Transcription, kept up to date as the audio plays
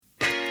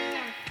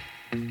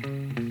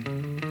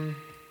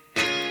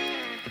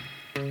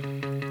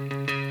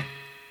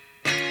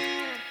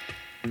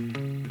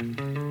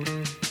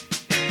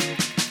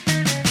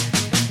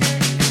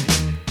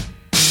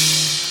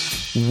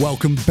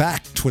welcome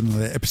back to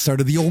another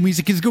episode of the All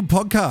Music is Good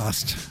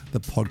podcast, the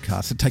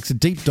podcast that takes a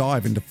deep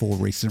dive into 4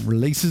 recent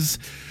releases.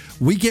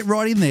 We get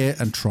right in there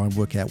and try and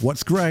work out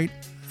what's great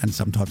and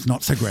sometimes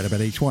not so great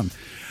about each one.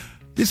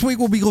 This week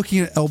we'll be looking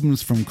at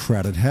albums from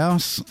Crowded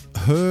House,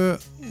 Her,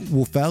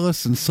 Wolf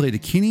Alice and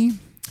Sleater-Kinney.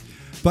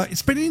 But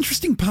it's been an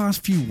interesting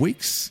past few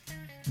weeks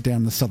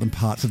down the southern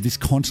parts of this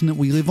continent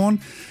we live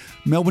on.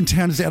 Melbourne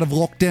town is out of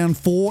lockdown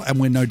 4 and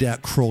we're no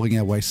doubt crawling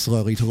our way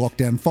slowly to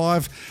lockdown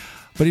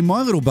 5. But in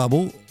my little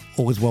bubble,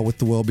 all is well with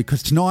the world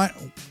because tonight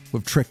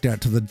we've trekked out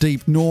to the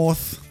deep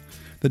north,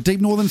 the deep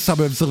northern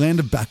suburbs, the land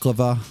of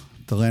baklava,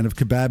 the land of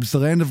kebabs, the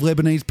land of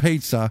Lebanese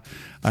pizza,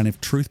 and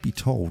if truth be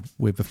told,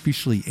 we've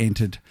officially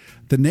entered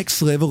the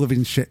next level of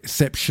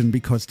inception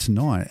because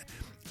tonight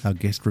our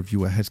guest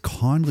reviewer has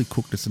kindly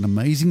cooked us an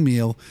amazing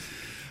meal.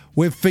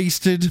 We've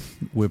feasted,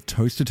 we've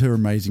toasted her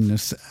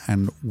amazingness,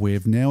 and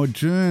we've now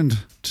adjourned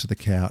to the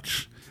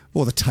couch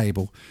or the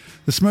table.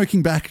 The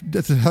smoking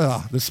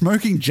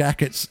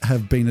jackets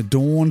have been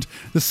adorned,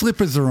 the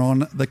slippers are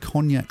on, the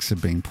cognacs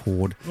have been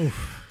poured.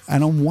 Oof.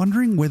 And I'm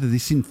wondering whether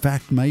this in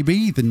fact may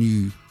be the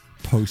new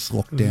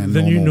post-lockdown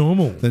The new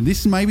normal. Then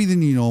this may be the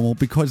new normal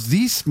because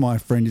this, my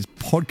friend, is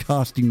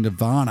podcasting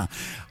nirvana.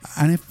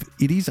 And if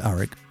it is,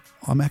 Arik,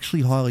 I'm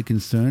actually highly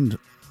concerned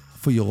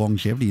for your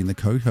longevity in the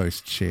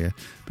co-host chair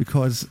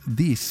because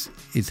this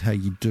is how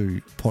you do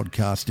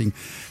podcasting.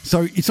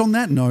 So it's on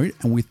that note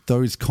and with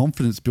those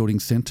confidence-building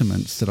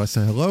sentiments that I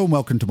say hello and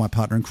welcome to my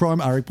partner in crime,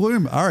 Arik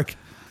Bloom. Arik.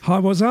 Hi,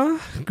 Wazza.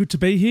 Good to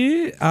be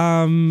here.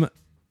 I don't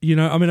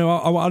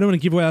want to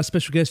give away our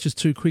special guest just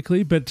too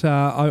quickly, but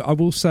I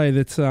will say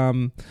that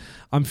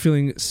I'm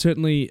feeling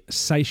certainly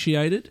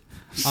satiated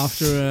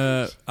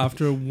after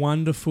a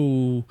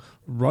wonderful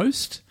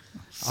roast.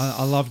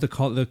 I love the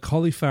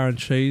cauliflower and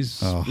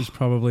cheese is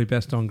probably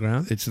best on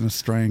ground. It's an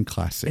Australian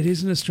classic. It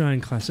is an Australian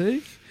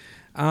classic.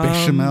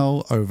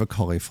 Bechamel over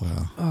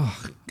cauliflower.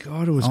 Oh,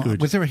 God, it was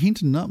good. Was there a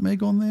hint of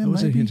nutmeg on there? There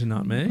was a hint of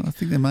nutmeg. I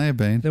think there may have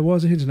been. There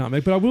was a hint of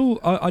nutmeg. But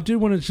I do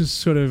want to just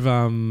sort of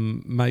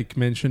make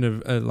mention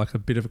of like a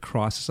bit of a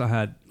crisis I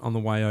had on the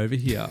way over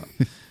here,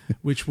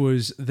 which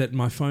was that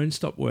my phone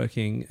stopped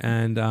working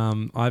and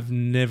I've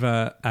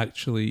never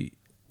actually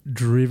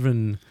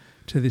driven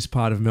to this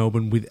part of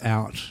Melbourne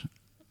without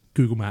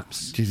Google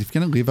Maps. Geez, if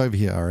you're going to live over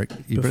here, Arik,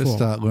 you better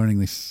start learning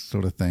this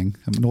sort of thing.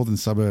 Northern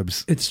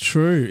suburbs. It's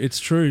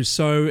true.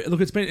 So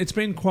look, it's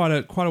been quite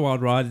a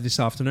wild ride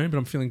this afternoon, but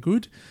I'm feeling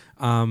good.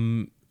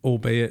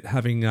 Albeit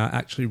having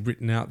actually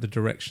written out the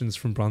directions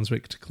from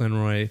Brunswick to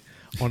Glenroy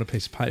on a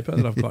piece of paper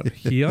that I've got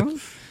here,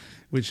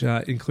 which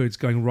includes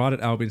going right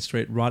at Albion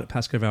Street, right at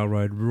Pascoe Vale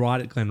Road,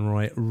 right at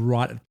Glenroy,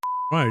 right at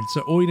Road.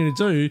 So all you need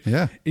to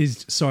do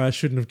is, sorry, I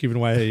shouldn't have given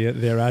away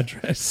their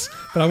address,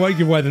 but I won't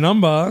give away the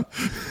number.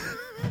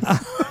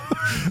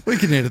 We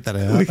can edit that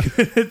out. We can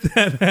edit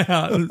that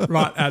out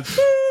right at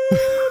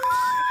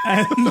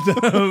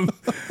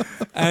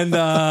and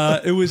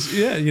it was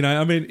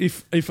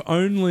if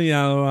only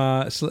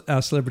our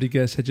celebrity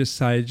guest had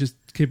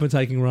just keep on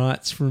taking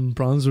rights from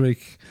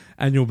Brunswick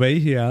and you'll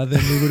be here,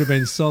 then we would have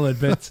been solid.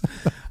 But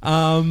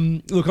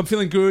look, I'm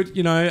feeling good.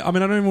 I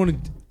don't even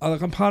want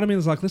to. Part of me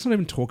is like, let's not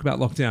even talk about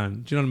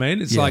lockdown. Do you know what I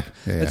mean? It's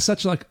it's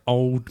such like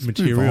old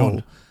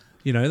material.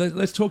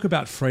 Let's talk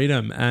about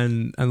freedom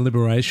and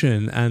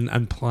liberation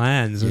and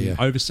plans and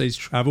overseas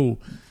travel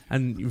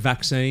and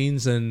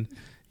vaccines and,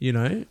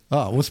 Oh,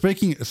 well,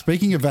 speaking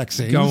of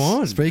vaccines. Go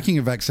on. Speaking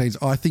of vaccines,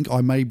 I think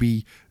I may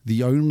be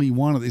the only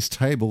one at this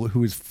table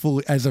who is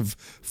fully, as of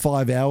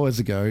 5 hours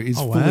ago,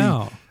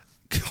 fully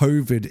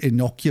COVID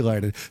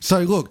inoculated. So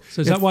look.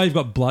 So is that why you've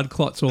got blood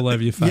clots all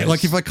over your face? Yeah,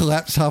 like if I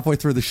collapse halfway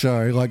through the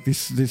show, like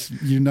this,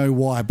 you know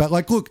why. But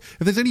like, look, if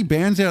there's any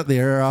bands out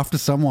there after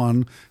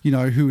someone,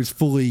 who is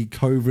fully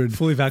COVID,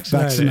 fully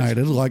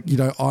vaccinated, like,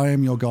 I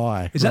am your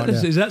guy. Is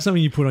that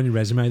something you put on your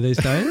resume these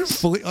days?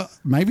 Fully,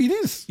 maybe it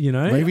is.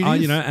 Maybe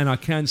it is. And I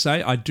can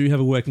say I do have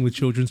a working with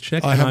children's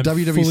check. I have I'm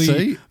WWC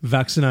fully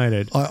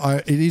vaccinated.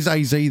 It is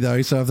AZ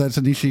though, so if that's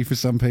an issue for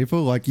some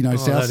people, like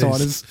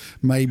Southsiders,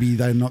 maybe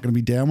they're not going to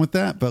be down with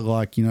that. But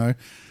like,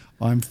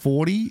 I'm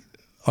 40,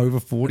 over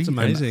 40, that's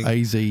amazing. And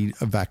AZ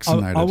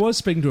vaccinated. I was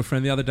speaking to a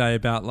friend the other day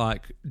about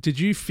like, did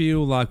you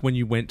feel like when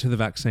you went to the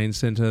vaccine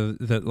centre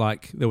that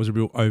like there was a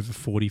real over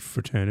 40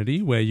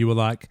 fraternity where you were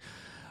like,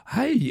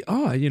 hey,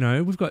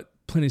 we've got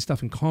plenty of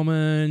stuff in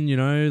common,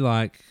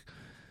 the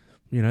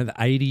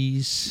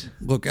 80s.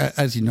 Look,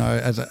 as you know,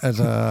 as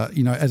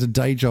a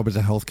day job as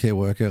a healthcare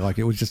worker, like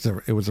it was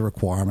a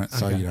requirement.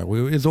 So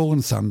it's all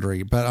in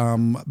sundry.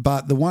 But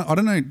the one I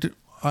don't know.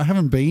 I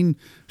haven't been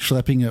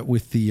schlepping it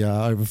with the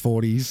over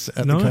 40s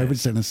at the COVID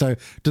centre. So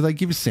do they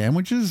give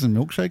sandwiches and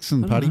milkshakes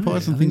and party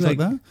pies and things like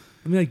that?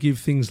 They give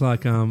things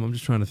like I'm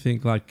just trying to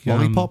think like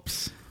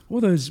lollipops.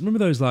 Remember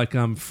those like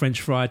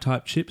French fry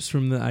type chips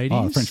from the 80s?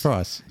 Oh, French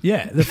fries.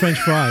 Yeah, the French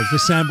fries, the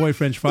Samboy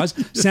French fries.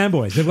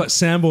 Samboys, they've got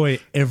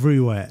Samboy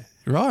everywhere.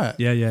 Right.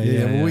 Yeah,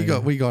 Well, yeah.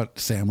 we got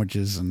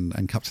sandwiches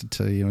and cups of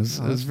tea. It was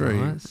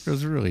Nice. it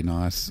was really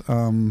nice.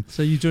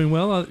 So you're doing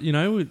well,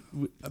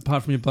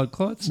 apart from your blood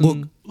clots?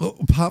 Look,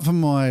 apart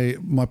from my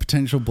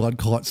potential blood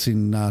clots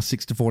in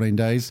 6 to 14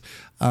 days,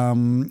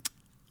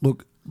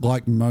 look,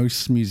 like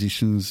most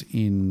musicians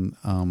in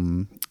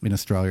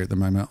Australia at the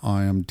moment,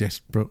 I am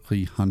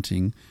desperately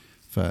hunting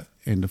for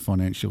end of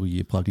financial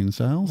year plug-in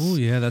sales. Oh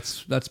yeah,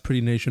 that's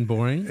pretty niche and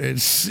boring.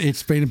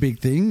 It's been a big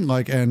thing.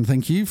 And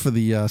thank you for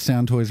the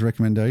Sound Toys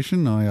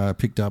recommendation. I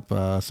picked up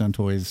Sound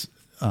Toys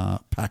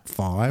Pack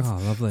 5 Oh,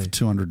 lovely. for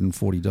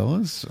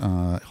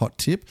 $240. Hot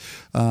tip.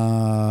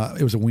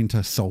 It was a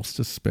winter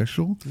solstice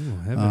special. Oh,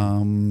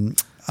 heaven.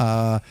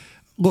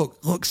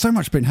 Look, so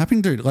much been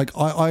happening, dude. Like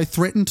I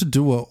threatened to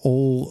do it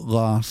all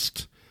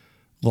last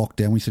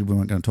lockdown. We said we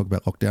weren't going to talk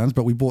about lockdowns,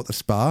 but we bought the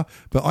spa.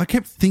 But I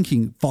kept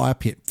thinking fire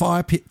pit.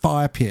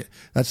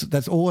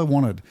 That's all I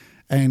wanted.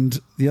 And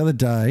the other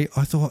day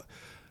I thought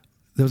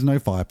there was no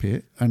fire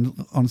pit.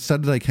 And on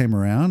Saturday came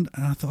around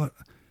and I thought,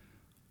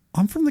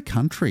 I'm from the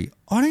country.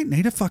 I don't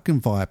need a fucking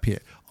fire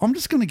pit. I'm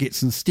just going to get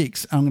some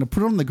sticks. I'm going to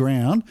put it on the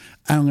ground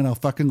and I'm going to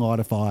fucking light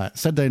a fire.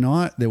 Saturday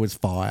night, there was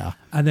fire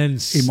And then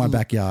in my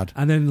backyard.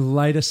 And then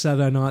later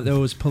Saturday night there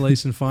was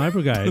police and fire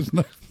brigade.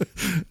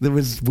 There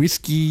was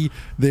whiskey,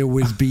 there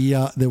was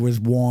beer, there was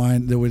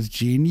wine, there was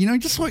gin.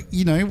 Just like,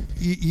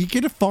 you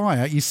get a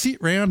fire, you sit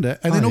round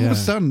it, and then all of a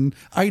sudden,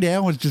 8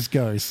 hours just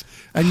goes.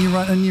 And you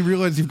run and you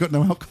realise you've got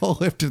no alcohol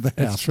left in the house.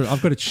 That's true.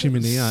 I've got a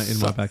chimney in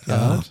my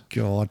backyard. Oh,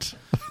 God.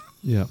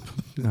 Yep.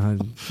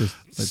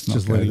 Let's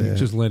not go there.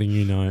 Just letting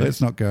you know.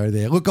 Let's not go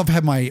there. Look, I've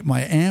had my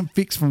amp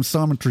fixed from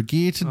Simon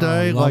Tregear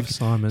today. Oh, I love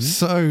Simon.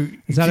 So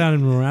Is that out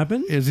in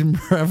Moorabbin? It was in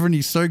Moorabbin.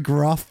 He's so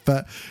gruff,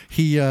 but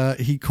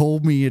he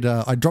called me at.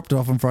 I dropped it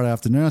off on Friday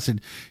afternoon. I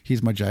said,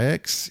 "Here's my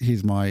JX.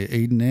 Here's my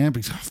Eden amp."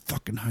 He's, "I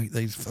fucking hate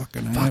these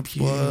fucking amps.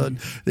 Blood.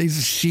 These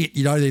are shit.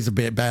 These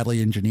are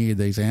badly engineered.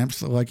 These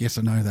amps." I'm like, yes,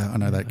 I know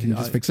that. Can you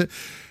just fix it?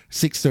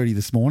 6:30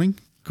 this morning.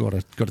 Got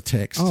a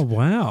text. Oh,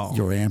 wow.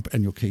 Your amp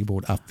and your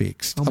keyboard are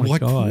fixed. Oh, I'm my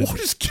like, God. what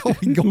is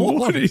going on?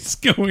 What is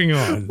going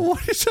on?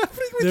 What is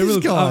happening with this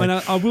guy? I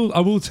mean,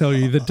 I will tell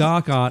you the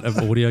dark art of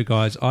audio,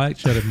 guys. I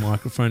actually had a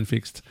microphone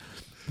fixed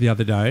the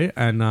other day,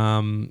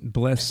 and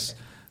bless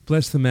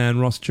the man,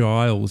 Ross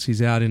Giles.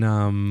 He's out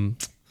in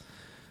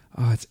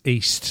it's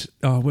east.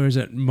 Oh, where is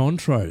it?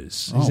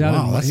 Montrose. He's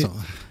out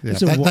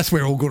in, that's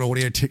where all good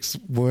audio techs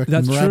work.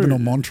 That's Moorabbin true. or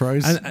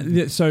Montrose.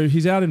 And so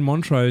he's out in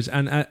Montrose,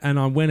 and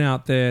I went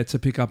out there to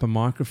pick up a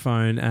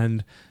microphone.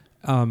 And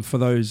for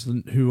those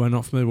who are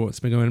not familiar with what's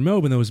been going on in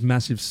Melbourne, there was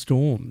massive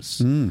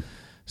storms.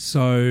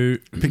 So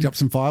picked up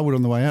some firewood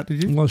on the way out,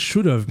 did you? Well, I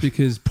should have,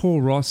 because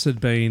poor Ross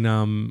had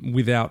been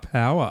without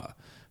power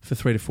for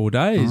 3 to 4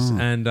 days,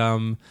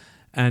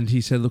 and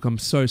he said, "Look, I'm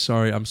so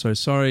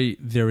sorry.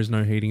 There is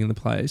no heating in the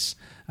place."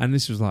 And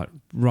this was like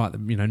 9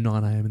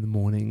 a.m. in the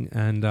morning,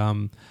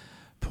 and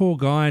poor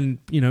guy and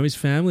his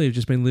family have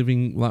just been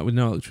living like with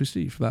no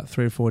electricity for about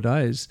 3 or 4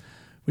 days,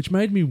 which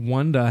made me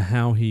wonder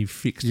how he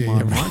fixed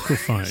my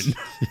microphone.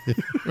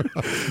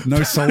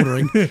 No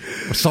soldering,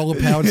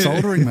 solar-powered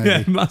soldering, maybe. Yeah,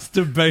 it must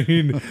have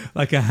been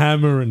like a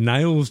hammer and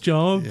nails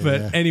job. Yeah.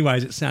 But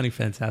anyways, it's sounding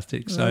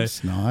fantastic. So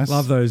that's nice.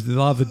 Love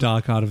the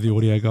dark art of the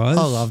audio, guys.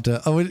 I loved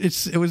it. Oh,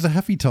 it was a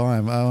happy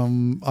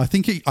time. I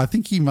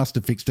think he must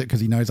have fixed it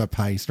because he knows I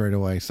pay straight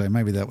away. So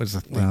maybe that was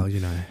the thing. Well,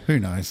 who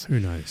knows? Who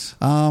knows?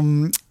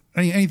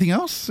 Anything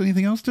else?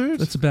 Anything else, dude?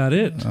 That's about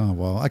it. Oh,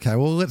 well, okay.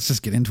 Well, let's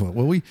just get into it.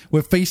 Well,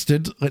 we're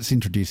feasted. Let's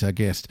introduce our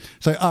guest.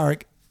 So,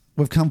 Arik,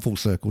 we've come full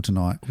circle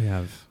tonight. We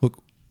have. Look,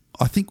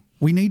 I think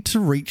we need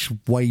to reach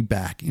way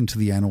back into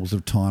the annals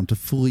of time to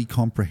fully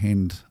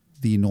comprehend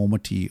the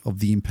enormity of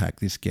the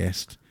impact this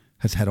guest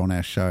has had on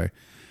our show.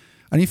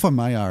 And if I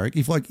may, Arik,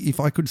 if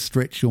I could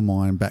stretch your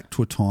mind back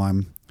to a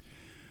time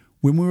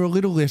when we were a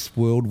little less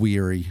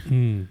world-weary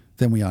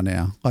than we are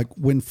now, like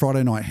when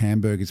Friday night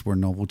hamburgers were a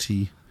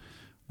novelty,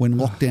 when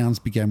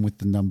lockdowns began with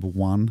the number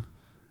 1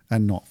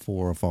 and not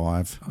 4 or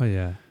 5. Oh,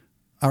 yeah.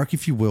 Arik,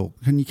 if you will,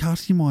 can you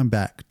cast your mind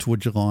back to a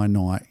July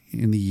night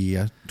in the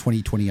year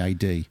 2020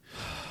 AD?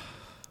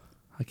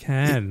 I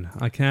can.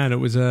 It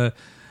was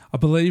I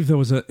believe there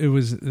was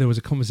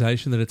a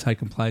conversation that had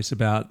taken place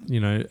about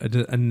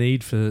a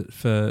need for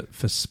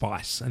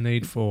spice, a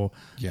need for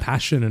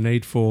passion, a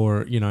need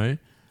for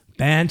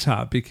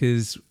banter,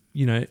 because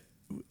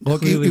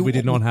clearly we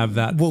did not have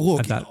that. Well,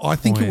 look, at that I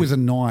think point. it was a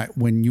night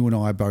when you and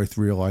I both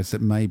realised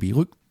that maybe,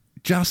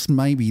 just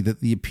maybe, that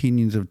the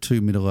opinions of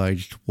 2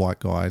 middle-aged white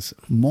guys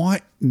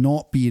might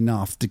not be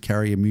enough to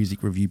carry a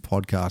music review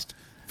podcast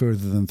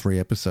further than 3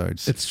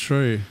 episodes. It's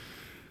true.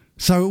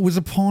 So it was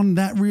upon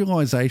that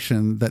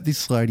realisation that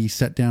this lady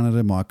sat down at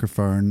a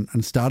microphone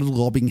and started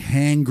lobbing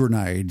hand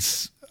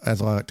grenades,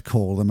 as I like to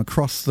call them,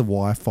 across the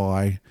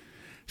Wi-Fi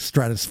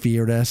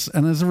stratosphere at us.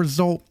 And as a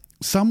result,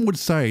 some would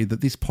say that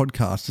this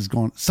podcast has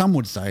gone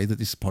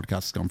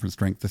from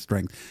strength to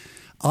strength.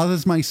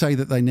 Others may say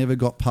that they never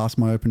got past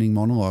my opening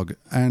monologue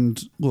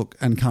and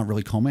can't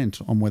really comment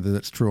on whether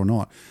that's true or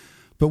not.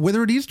 But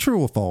whether it is true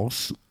or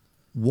false,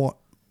 what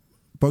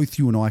both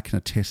you and I can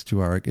attest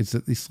to, Eric, is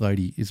that this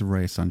lady is a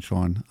ray of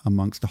sunshine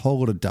amongst a whole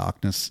lot of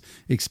darkness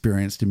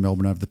experienced in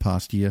Melbourne over the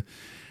past year.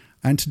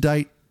 And to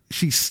date,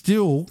 she's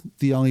still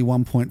the only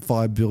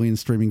 1.5 billion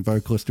streaming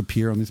vocalist to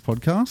appear on this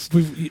podcast.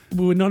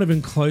 We're not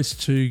even close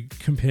to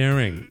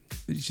comparing.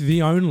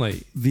 The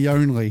only. The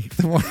one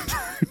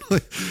and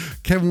only.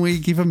 Can we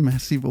give a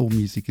massive All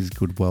Music is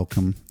Good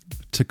welcome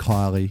to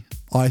Kylie,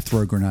 I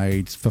Throw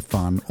Grenades for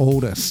Fun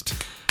oldest.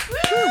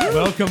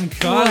 Welcome,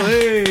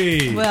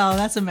 Kylie. Well,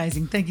 that's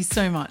amazing. Thank you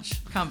so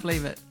much. Can't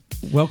believe it.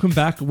 Welcome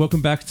back to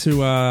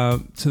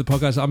the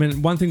podcast. I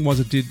mean, one thing I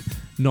did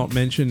not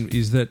mention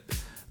is that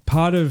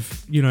part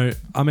of,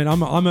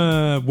 I'm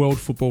a world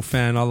football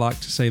fan. I like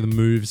to see the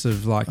moves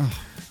of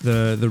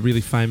the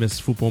really famous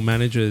football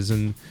managers,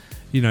 and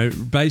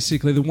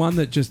basically the one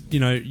that just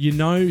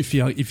if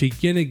you're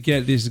gonna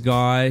get this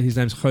guy, his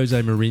name's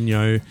Jose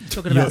Mourinho.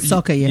 Talking about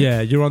soccer, yeah,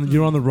 you're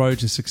on the road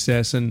to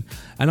success, and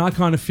I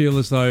kind of feel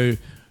as though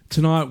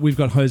tonight we've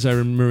got Jose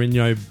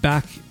Mourinho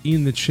back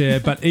in the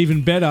chair, but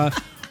even better,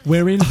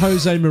 we're in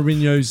Jose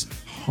Mourinho's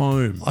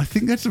home. I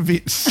think that's a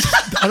bit.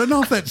 I don't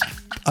know if that's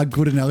a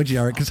good analogy,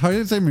 Eric, because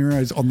Jose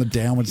Mourinho's on the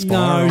downward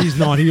spiral. No, he's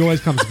not. He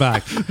always comes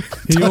back.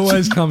 He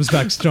always comes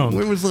back strong.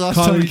 When was the last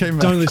time he came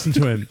back? Don't listen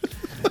to him.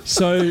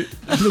 So,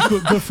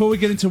 look, before we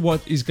get into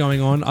what is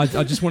going on,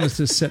 I just want us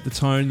to set the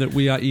tone that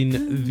we are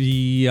in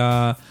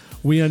the.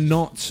 We are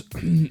not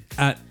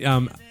at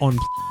on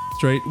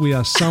Street. We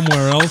are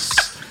somewhere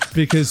else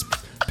because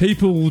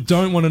people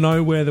don't want to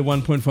know where the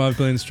 1.5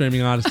 billion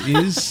streaming artist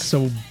is.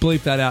 So we'll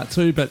bleep that out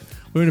too. But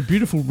we're in a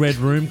beautiful red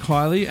room,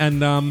 Kylie,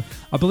 and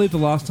I believe the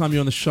last time you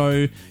were on the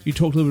show, you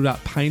talked a little bit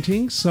about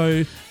painting.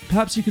 So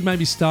perhaps you could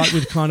maybe start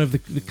with kind of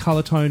the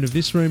colour tone of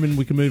this room, and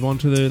we can move on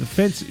to the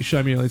fence that you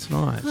showed me earlier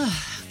tonight.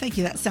 Thank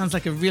you. That sounds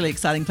like a really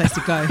exciting place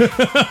to go.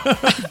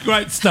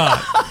 Great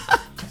start.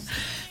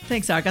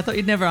 Thanks, Eric. I thought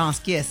you'd never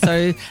ask. Yes.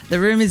 So the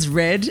room is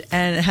red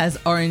and it has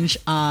orange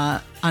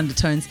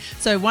undertones.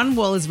 So one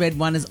wall is red,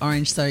 one is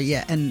orange. So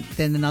yeah, and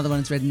then another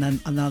one is red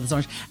and another's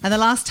orange. And the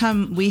last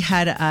time we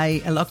had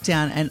a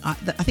lockdown, and I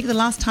think the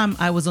last time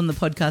I was on the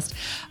podcast,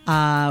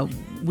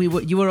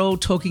 you were all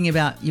talking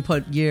about your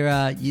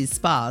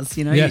spas,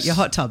 yes. your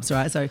hot tubs,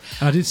 right? So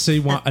I did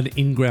see an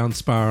in-ground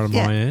spa on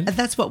my end.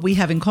 That's what we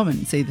have in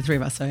common. See, the three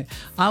of us. So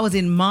I was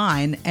in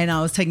mine, and I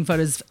was taking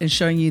photos and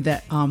showing you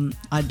that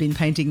I'd been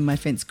painting my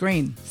fence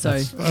green. So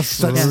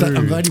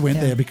I'm glad you went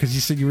there, because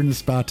you said you were in the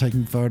spa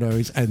taking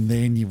photos, and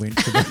then you went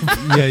to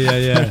the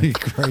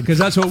yeah. Because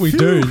that's what we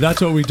do. That's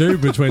what we do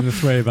between the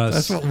three of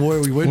us. That's what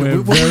we went. We're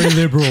very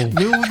liberal.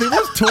 There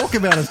was talk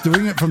about us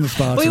doing it from the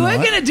spa. We tonight.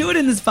 were going to do it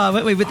in the spa,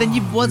 weren't we? But then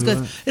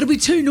it'll be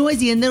too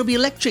noisy, and there'll be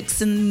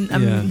electrics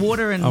and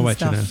water and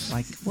stuff.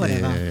 Like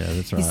whatever. Yeah,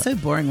 that's right. He's so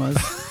boring.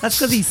 That's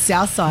because he's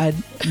Southside.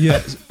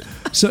 Yeah.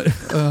 So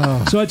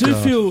I do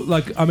feel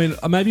like,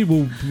 maybe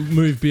we'll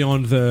move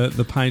beyond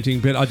the painting,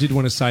 but I did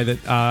want to say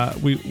that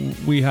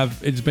we have,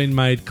 it's been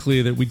made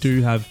clear that we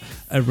do have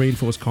a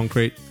reinforced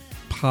concrete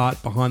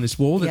part behind this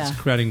wall that's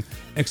creating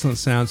excellent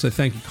sound. So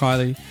thank you,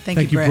 Kylie.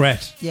 Thank you,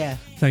 Brett. Yeah.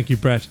 Thank you,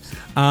 Brett.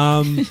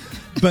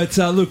 But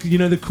look,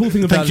 the cool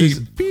thing about this.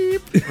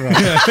 Beep.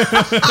 Right.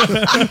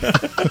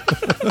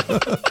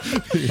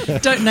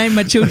 Don't name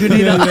my children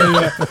either.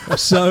 Yeah.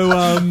 So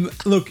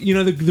look,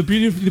 the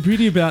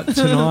beauty about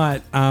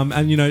tonight,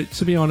 and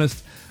to be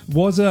honest,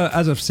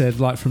 as I've said,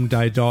 like from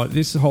day dot,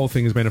 this whole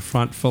thing has been a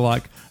front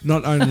for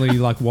not only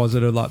Wazza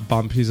to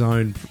bump his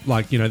own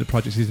the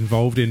projects he's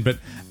involved in, but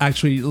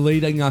actually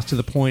leading us to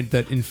the point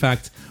that in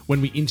fact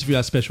when we interview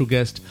our special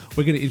guest,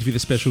 we're going to interview the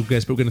special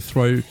guest, but we're going to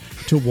throw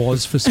to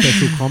Waz for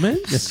special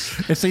comments.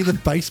 Yes. It's either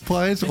bass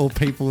players or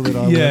people that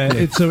I work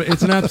with.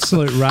 It's an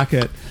absolute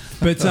racket.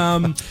 But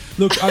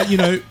look,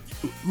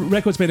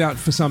 record's been out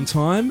for some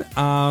time.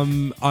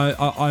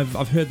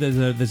 I've heard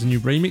there's a new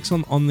remix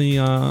on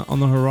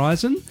the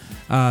horizon.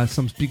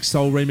 Some big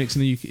soul remix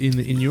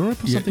in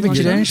Europe or something like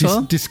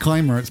that.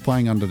 Disclaimer: it's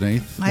playing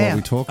underneath while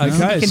we talk. Okay,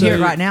 now. You can hear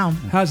it right now.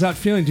 How's that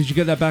feeling? Did you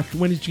get that back?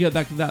 When did you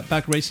get that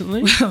back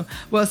recently?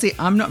 Well, see,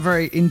 I'm not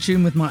very in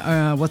tune with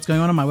my what's going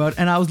on in my world,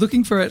 and I was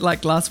looking for it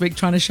last week,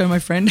 trying to show my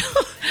friend,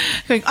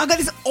 going, "I got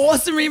this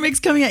awesome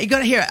remix coming out. You got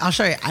to hear it. I'll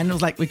show you." And it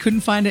was we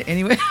couldn't find it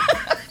anywhere.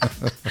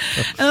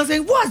 And I was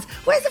like, "What?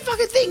 Where's the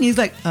fucking thing?" He's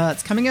like,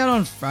 "It's coming out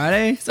on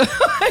Friday." So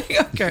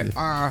okay.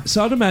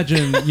 So I'd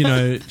imagine,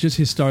 just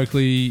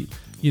historically,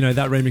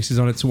 that remix is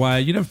on its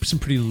way. You'd have some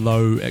pretty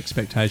low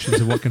expectations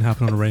of what can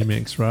happen on a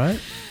remix, right?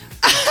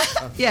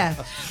 Yeah.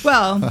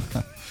 Well,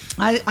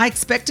 I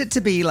expect it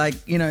to be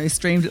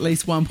streamed at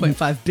least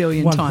 1.5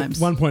 billion times.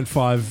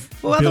 1.5.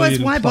 Well, otherwise,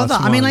 why bother?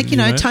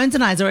 Tones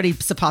and I's already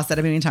surpassed that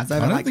 1 million times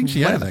over. I don't think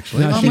she has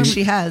actually. I think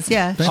she has.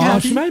 Yeah.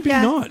 She maybe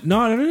not.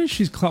 No, I don't know.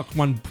 She's clocked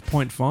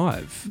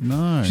 1.5.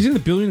 No, she's in the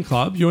billion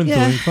club. You're in the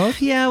billion club.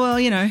 Yeah.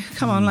 Well,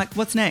 come on.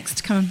 What's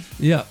next? Come on.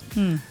 Yeah.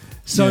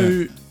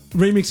 So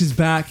remix is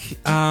back.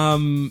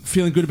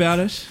 Feeling good about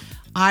it?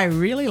 I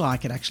really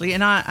like it actually,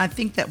 and I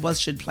think that Waz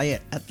should play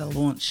it at the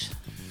launch.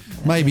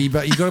 Maybe,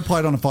 but you got to play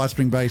it on a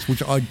 5-string bass,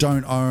 which I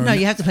don't own. No,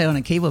 you have to play it on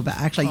a keyboard, but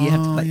actually you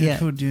have to play. you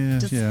could,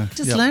 Just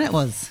Yep. learn it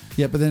was.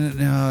 Yeah, but then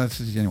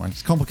anyway,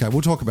 it's complicated.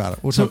 We'll talk about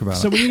it. So it.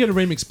 when you get a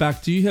remix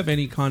back, do you have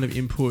any kind of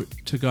input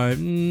to go?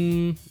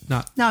 No.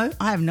 No,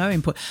 I have no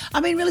input.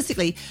 I mean,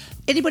 realistically,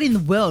 anybody in the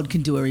world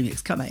can do a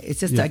remix, can't they? It's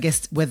just, I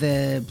guess,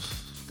 whether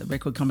the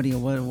record company or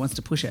whatever wants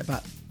to push it.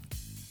 But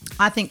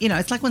I think,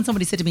 it's like when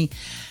somebody said to me,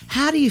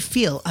 how do you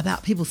feel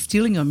about people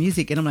stealing your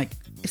music? And I'm like,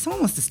 if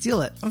someone wants to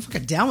steal it, I'm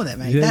fucking down with it,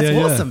 mate. Yeah, That's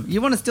yeah, awesome.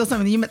 You want to steal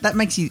something, that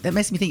makes me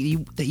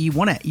think that you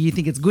want it. You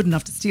think it's good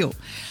enough to steal.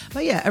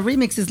 But yeah, a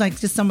remix is like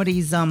just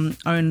somebody's own,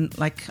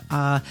 like,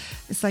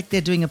 it's like they're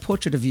doing a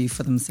portrait of you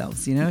for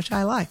themselves, which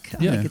I like. I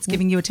think it's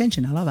giving you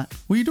attention. I love it.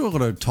 Well, you do a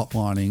lot of top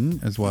lining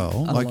as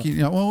well. lot.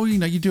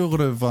 You do a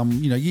lot of,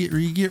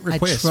 you get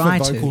requests for try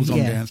to, vocals on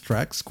yeah. dance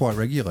tracks quite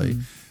regularly.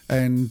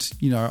 And,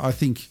 I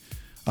think,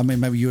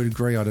 maybe you would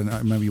agree. I don't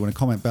know. Maybe you want to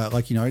comment, but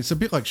it's a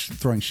bit like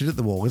throwing shit at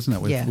the wall, isn't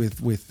it?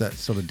 With that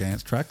sort of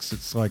dance tracks,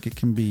 it's like it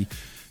can be,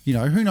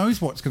 who knows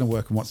what's going to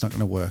work and what's not going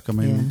to work. I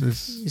mean, you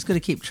just got to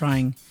keep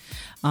trying.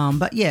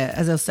 But yeah,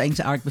 as I was saying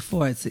to Arik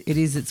before,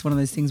 it's one of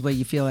those things where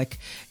you feel like,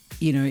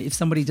 if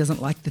somebody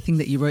doesn't like the thing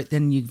that you wrote,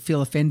 then you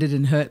feel offended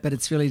and hurt. But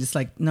it's really just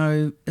like,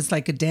 no, it's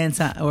like a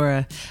dancer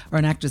or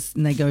an actress,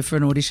 and they go for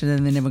an audition, and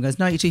then everyone goes,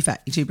 no, you're too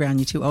fat, you're too brown,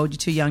 you're too old, you're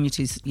too young, you're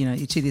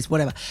too this,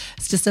 whatever.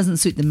 It just doesn't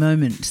suit the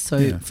moment.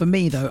 So for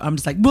me though, I'm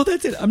just like, well,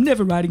 that's it. I'm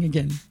never writing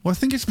again. Well, I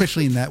think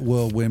especially in that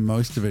world where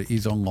most of it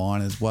is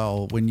online as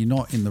well, when you're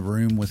not in the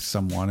room with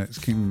someone,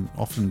 it can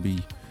often be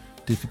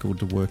difficult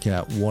to work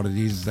out what it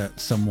is that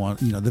someone,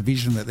 the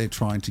vision that they're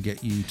trying to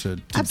get you to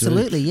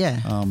Absolutely, do.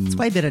 yeah. It's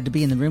way better to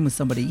be in the room with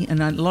somebody.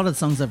 And a lot of the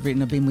songs I've written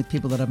have been with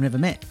people that I've never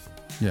met.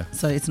 Yeah.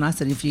 So it's nice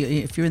that if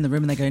you're in the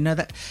room and they go, no,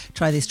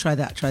 try this, try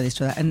that, try this,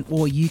 try that, and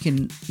or you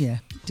can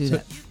do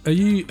that. Are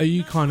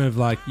you kind of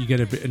like you get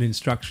an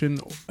instruction,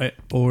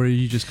 or are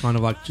you just kind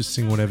of like just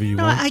sing whatever you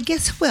want? I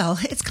guess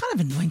it's kind of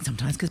annoying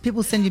sometimes because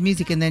people send you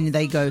music and then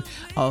they go,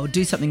 oh,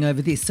 do something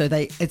over this. So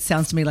it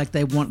sounds to me like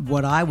they want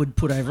what I would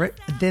put over it.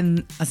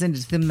 Then I send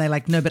it to them and they're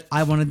like, no, but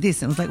I wanted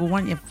this. And I was like, well,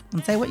 why don't you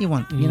say what you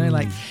want?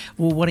 Like,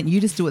 well, why don't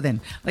you just do it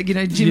then? Like,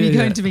 Jimmy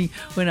going to me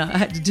when I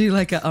had to do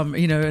like a an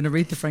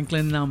Aretha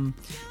Franklin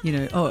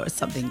or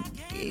something,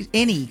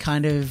 any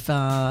kind of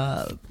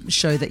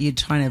show that you're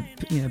trying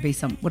to be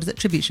some, what is it,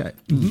 tribute show.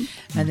 And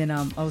then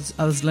I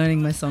was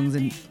learning my songs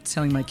and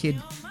telling my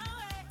kid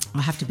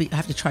I have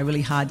to try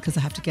really hard because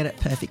I have to get it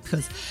perfect,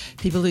 because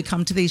people who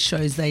come to these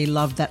shows, they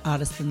love that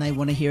artist and they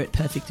want to hear it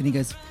perfect. And he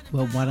goes,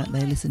 well, why don't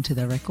they listen to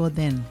the record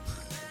then?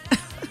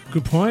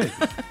 Good point.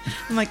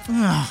 I'm like,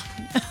 oh.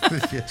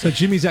 So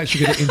Jimmy's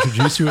actually going to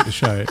introduce you at the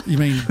show. You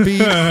mean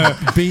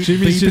Beep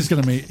is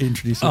going to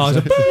introduce you?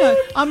 No,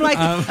 I'm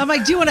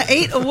like, do you want to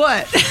eat or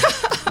what?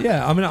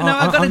 Yeah, I mean,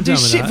 I've got to do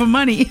shit for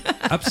money.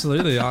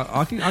 Absolutely,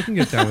 I can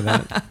get down with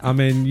that. I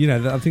mean,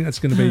 I think that's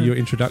going to be your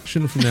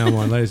introduction from now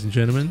on, ladies and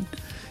gentlemen.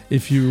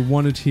 If you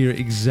wanted to hear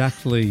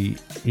exactly,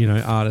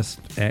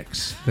 artist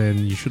X,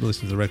 then you should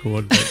listen to the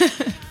record.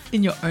 But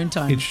in your own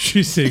time.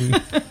 Introducing.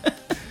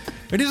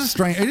 It is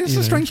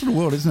a strange sort of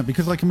world, isn't it?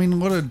 Because a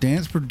lot of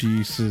dance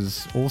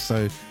producers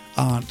also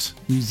aren't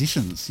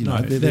musicians.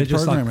 They're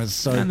just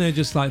programmers. and they're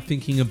just like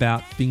thinking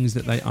about things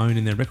that they own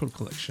in their record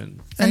collection.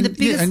 And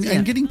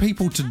getting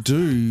people to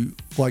do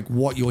like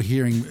what you're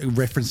hearing,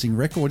 referencing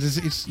records,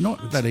 it's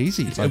not that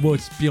easy.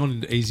 It's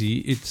beyond easy.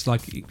 It's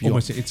like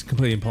it's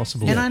completely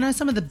impossible. And I know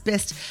some of the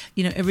best,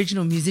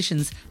 original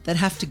musicians that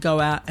have to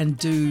go out and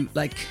do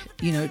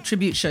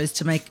tribute shows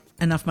to make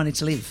enough money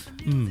to live.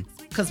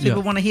 Because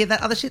people want to hear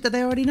that other shit that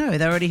they already know.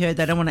 They already heard.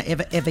 They don't want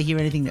to ever hear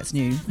anything that's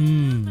new.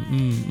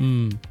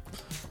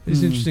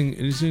 It's interesting.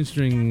 It is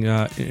interesting.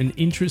 An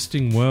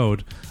interesting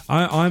world.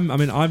 I'm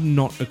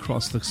not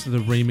across the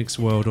remix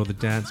world or the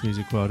dance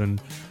music world,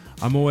 and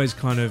I'm always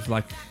kind of,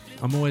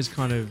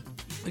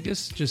 I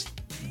guess,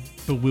 just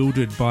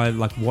bewildered by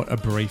like what a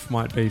brief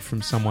might be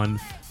from someone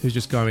who's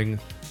just going,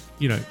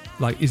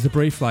 is the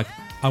brief like,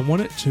 I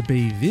want it to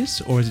be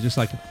this, or is it just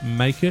like,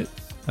 make it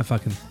a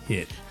fucking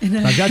hit?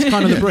 Like that's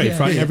kind of the brief,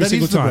 right? Every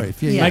single time,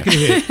 make it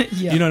a hit.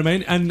 You know what I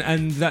mean?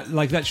 And that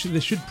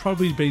there should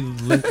probably be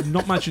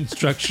not much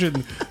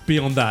instruction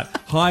beyond that.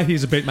 Hi,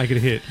 here's a beat, make it a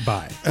hit.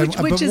 Bye. But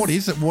what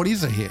is it? What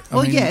is a hit?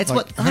 It's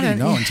what how do you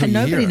know until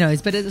nobody you hear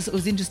knows. But it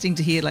was interesting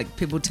to hear like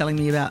people telling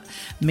me about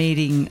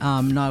meeting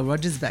Nile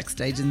Rodgers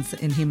backstage and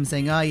him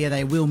saying, "Oh yeah,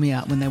 they wheel me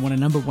out when they want a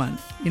number one."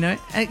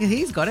 And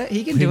he's got it.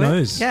 He can do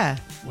knows. it. Yeah.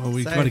 Well,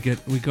 we got to get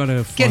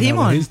him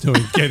on. He's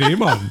doing. Get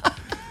him on.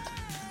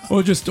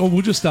 Or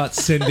we'll just start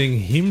sending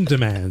him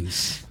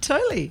demands.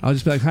 Totally. I'll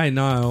just be like, hey,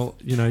 Niall,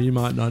 you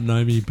might not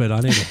know me, but I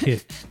need a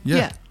hit.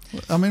 Yeah.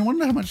 I mean,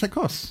 wonder how much that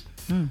costs.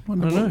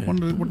 What do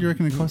you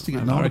reckon it costs to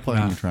get Niall to play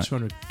on your track?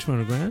 200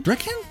 grand. Do you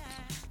reckon?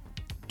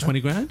 20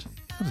 grand?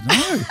 I don't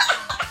know.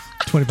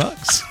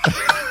 $20.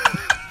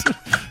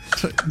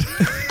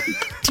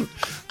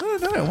 I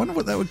don't know. I wonder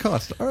what that would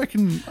cost. I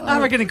reckon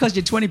it cost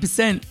you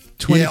 20%.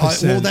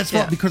 20%. well, that's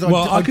right, Yeah. because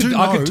Well, I do know.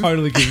 I could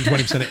totally give him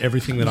 20% of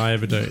everything that I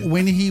ever do.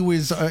 When he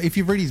was, if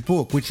you've read his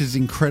book, which is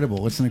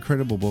incredible, it's an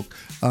incredible book.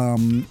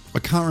 I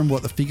can't remember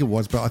what the figure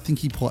was, but I think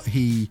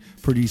he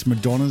produced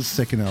Madonna's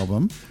second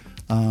album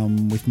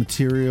with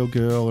Material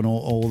Girl and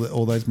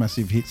all those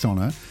massive hits on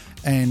it,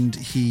 and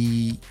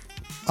he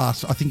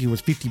asked, I think it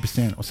was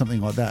 50% or something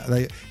like that.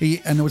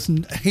 And there was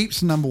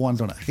heaps of number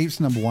ones on it, heaps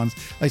of number ones.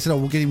 They said, "Oh,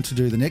 we'll get him to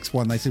do the next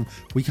one." They said,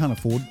 "We can't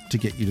afford to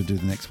get you to do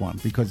the next one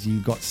because you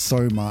got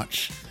so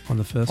much." On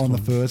the first on one.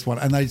 the first one,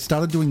 and they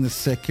started doing the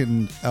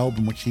second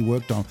album, which he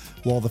worked on,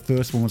 while the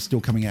first one was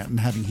still coming out and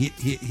having hit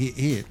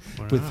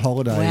with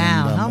Holiday.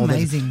 Wow, and, how all those-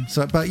 amazing.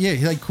 So, but yeah,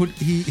 they could.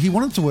 He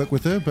wanted to work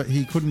with her, but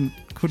he couldn't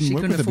She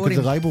work couldn't with her afford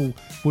because the him. label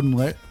wouldn't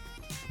let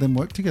them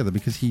work together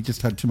because he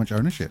just had too much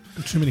ownership.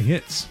 Too many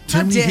hits. Too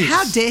many hits.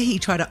 How dare he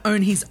try to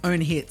own his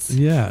own hits?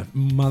 Yeah,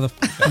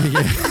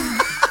 motherfucker.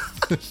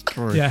 That's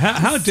true. Yeah,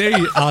 how dare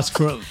you ask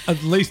for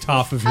at least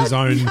half of his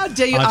own How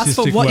dare you ask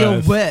for artistic what you're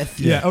worth? worth?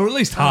 Yeah, or at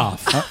least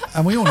half.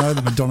 And we all know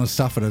that Madonna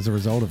suffered as a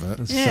result of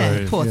it.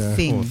 Yeah, poor yeah.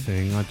 thing. Poor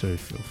thing. I do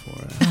feel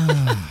for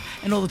it.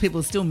 And all the people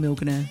are still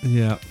milking her.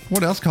 Yeah.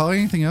 What else, Kylie?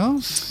 Anything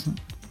else?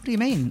 What do you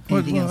mean? Well,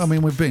 Anything else? I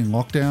mean, we've been in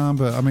lockdown,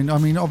 but I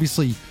mean,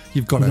 obviously,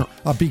 you've got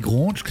a big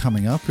launch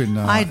coming up in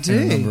I do.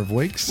 in a number of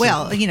weeks.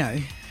 Well, yeah.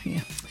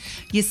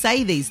 You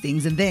say these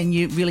things and then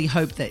you really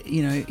hope that,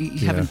 you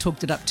haven't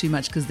talked it up too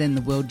much because then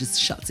the world just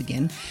shuts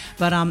again.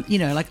 But, I'm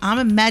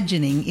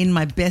imagining in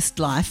my best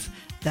life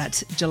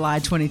that July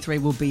 23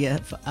 will be a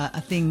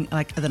thing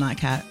like the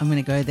Nightcat. I'm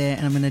going to go there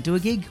and I'm going to do a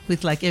gig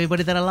with like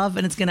everybody that I love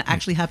and it's going to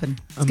actually happen.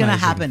 It's going to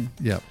happen.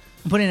 yeah.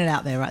 I'm putting it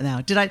out there right now.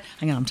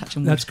 Hang on, I'm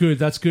touching wood. That's good.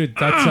 That's good.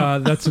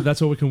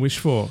 That's all we can wish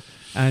for.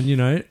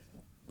 And,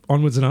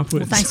 onwards and upwards.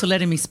 Well, thanks for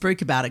letting me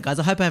spruik about it, guys.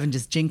 I hope I haven't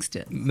just jinxed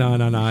it. No,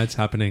 it's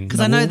happening. Because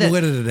I know that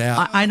we'll edit it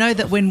out. I know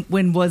that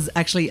when was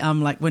actually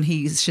like when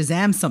he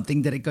Shazams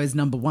something that it goes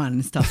number one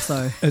and stuff.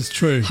 So It's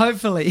true.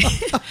 hopefully,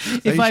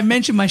 if I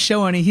mention my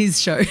show on his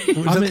show, Was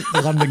that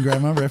the London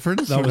Grammar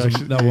reference? That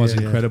was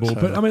Yeah, incredible.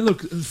 totally. But I mean,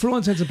 look, for all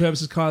intents and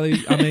purposes,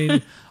 Kylie, I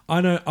mean, I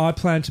know I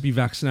plan to be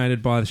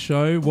vaccinated by the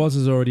show. Woz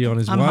is already on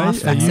his I'm way. half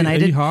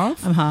vaccinated. Are you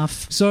half? I'm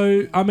half.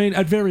 So, I mean,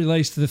 at very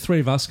least, the three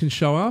of us can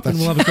show up and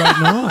we'll have a great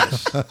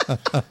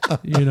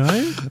night.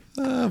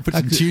 Put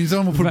some tunes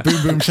on. We'll put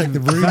Boom Boom Shake the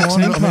Room on.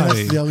 Vaccine I mean, party.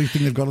 that's the only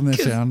thing they've got on their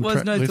sound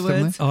Woz knows list, the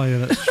haven't words. they? Oh, yeah,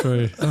 that's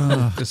true.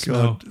 The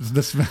smell. God,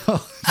 the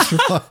smell.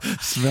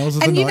 Smells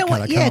of And the you know Nightcat.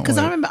 what? Yeah, because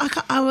I can't wait.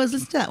 remember I was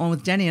listening to that one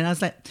with Danny, and I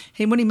was like,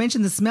 when he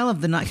mentioned the smell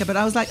of the Nightcat, but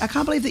I was like, I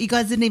can't believe that you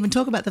guys didn't even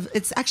talk about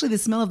it's actually the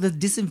smell of the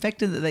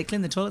disinfectant that they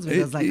clean the toilets with.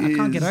 I was like, I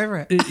can't get over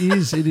it. It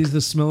is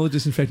the smell of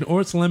disinfectant,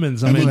 or it's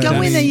lemons. I And mean, You go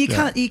in Danny,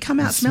 there, you come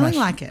out And smelling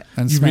smash- like it.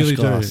 And you smash really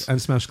glass. do,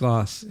 and smash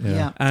glass.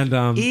 Yeah.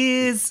 And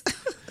Ears.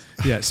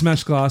 yeah,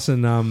 smash glass,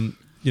 and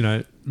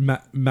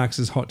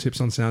Max's hot tips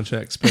on sound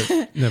checks, but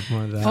never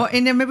mind that. Oh,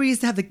 and I remember he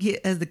used to have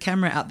the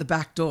camera out the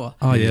back door.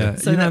 Oh yeah,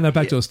 that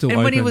back door's still and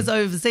open. when he was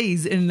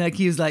overseas, and like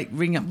he was like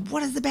ringing up,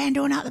 what is the band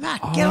doing out the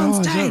back? Get on is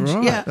that stage.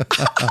 right? Yeah.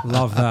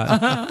 Love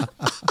that.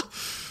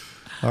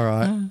 All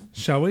right.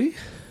 Shall we?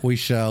 We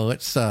shall.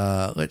 Let's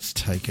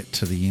take it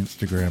to the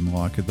Instagram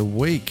like of the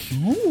week.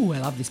 Ooh, I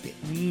love this bit.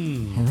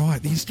 All right,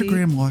 the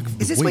Instagram like of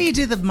the Is this week. where you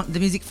do the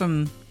music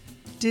from?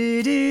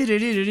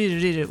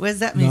 Where's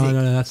that music?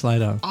 No, that's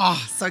later.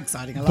 Oh, so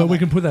exciting! I love But we it.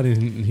 can put that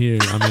in here.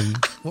 I mean,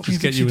 What just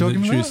music get you you talking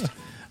introduced.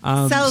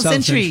 South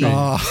Century.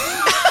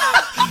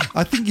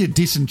 I think you're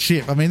dissing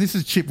Chip. I mean, this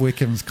is Chip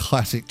Wickham's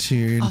classic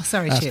tune, Oh,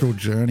 sorry, Chip. Astral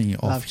Journey,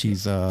 off Love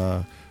his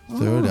third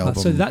album.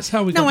 So that's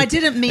how we. No, got I the-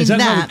 didn't mean Is that.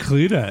 How that. we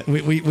cleared it.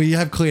 We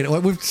have cleared it.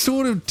 Like, we've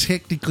sort of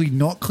technically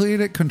not cleared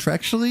it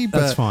contractually,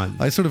 but That's fine.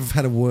 I sort of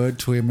had a word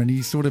to him, and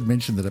he sort of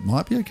mentioned that it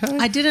might be okay.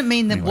 I didn't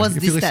mean that Anyway, was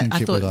if you're this that. listening, I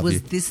Chip, we thought love was you.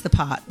 this the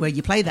part where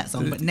you play that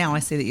song, but now I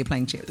see that you're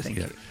playing Chip. Thank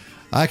you.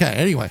 Okay,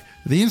 anyway,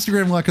 the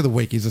Instagram like of the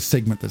week is a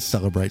segment that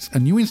celebrates a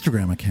new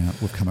Instagram account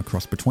we've come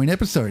across between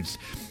episodes.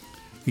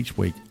 Each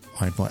week,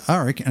 I invite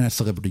Arik and our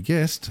celebrity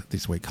guest,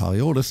 this week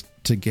Kylie Aldis,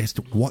 to guess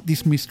what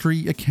this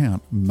mystery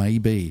account may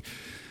be.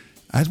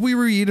 As we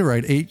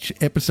reiterate each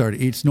episode,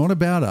 it's not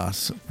about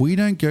us. We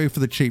don't go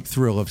for the cheap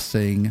thrill of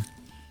seeing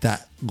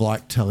that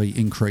like tally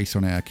increase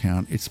on our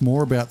account. It's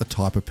more about the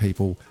type of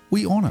people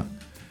we honour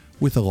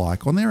with a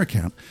like on their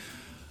account.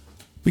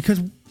 Because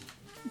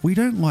we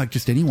don't like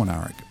just anyone,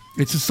 Arik.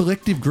 It's a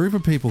selective group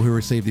of people who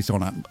receive this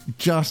honour.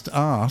 Just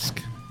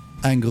ask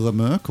Angela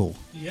Merkel.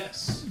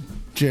 Yes.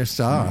 Just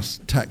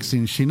ask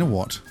Thaksin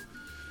Shinawatra,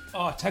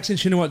 Oh, Thaksin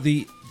Shinawatra,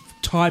 the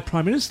Thai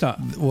Prime Minister.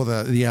 or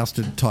the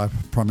ousted Thai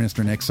Prime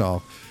Minister in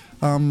exile.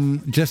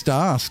 Just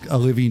ask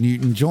Olivia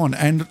Newton-John.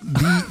 And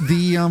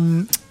the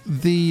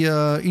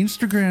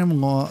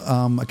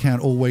Instagram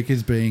account all week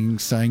is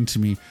saying to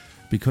me,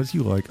 because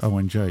you like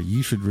ONJ,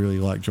 you should really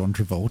like John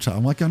Travolta.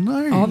 I'm like, oh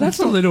no. Oh, that's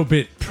a little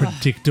bit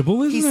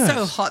predictable, isn't He's it?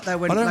 so hot though.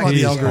 When I don't like, like the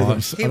He is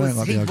algorithms. He I don't was-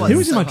 like he the was- He algorithms.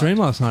 was in my so dream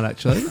last night,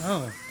 actually.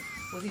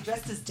 was he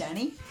dressed as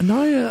Danny?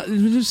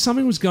 No,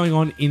 something was going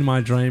on in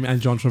my dream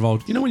and John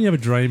Travolta. You know when you have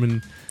a dream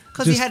and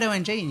Because you just- had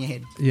ONG in your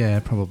head.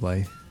 yeah,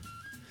 probably.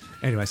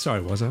 Anyway,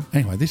 sorry, was I?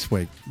 Anyway, this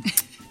week,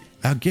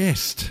 our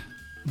guest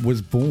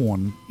was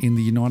born in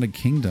the United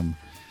Kingdom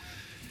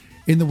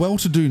in the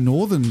well-to-do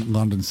northern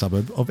London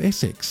suburb of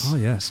Essex. Oh,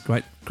 yes.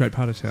 Great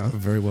part of town.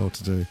 Very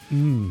well-to-do.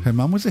 Her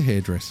mum was a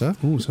hairdresser.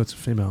 Oh, so it's a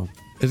female.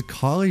 Is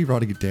Kylie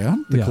writing it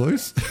down, the Yeah.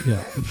 clues?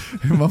 Yeah.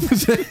 Her mum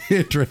was a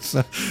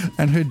hairdresser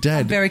and her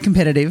dad Very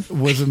competitive.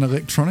 was an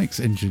electronics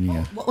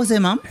engineer. What was her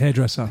mum?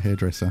 Hairdresser.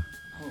 Hairdresser.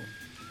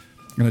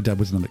 And her dad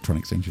was an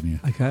electronics engineer.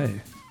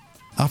 Okay.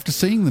 After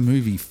seeing the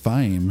movie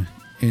Fame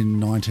in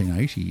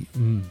 1980,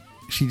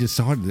 she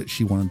decided that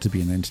she wanted to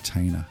be an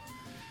entertainer.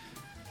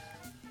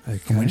 Okay.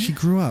 And when she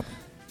grew up,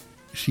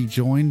 she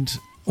joined,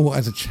 or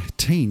as a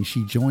teen,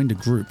 she joined a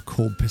group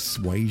called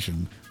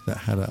Persuasion that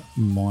had a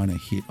minor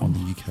hit on the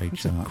UK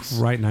charts.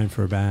 Great name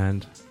for a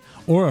band.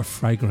 Or a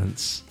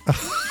fragrance.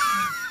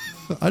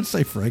 I'd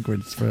say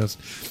Fragrance first.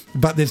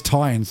 But there's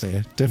tie-ins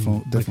there.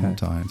 Definitely okay.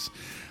 tie-ins.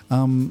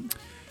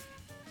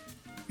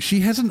 She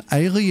has an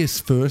alias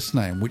first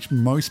name, which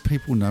most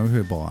people know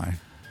her by.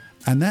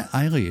 And that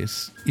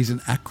alias is an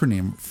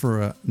acronym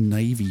for a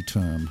Navy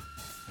term.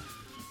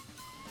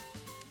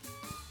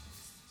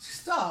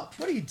 Stop.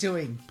 What are you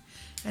doing?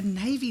 A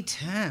Navy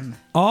term.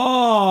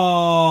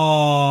 Oh!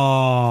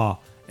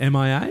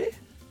 MIA?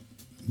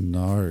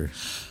 No.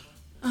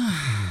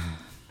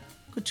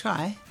 Good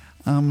try.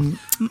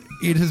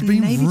 It has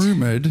been Navy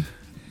rumoured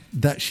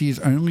that she has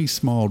only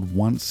smiled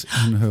once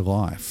in her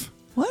life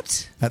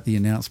What? at the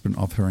announcement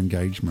of her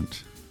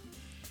engagement.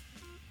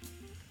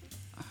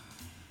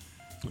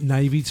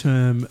 Navy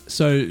term.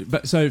 So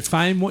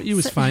Fame, what year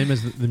was Fame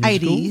as the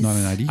musical? 80s.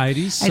 1980.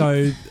 80s.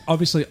 So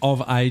obviously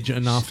of age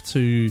enough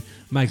to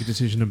make a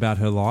decision about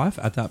her life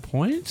at that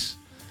point.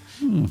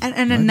 And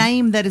a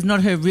name that is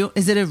not her real.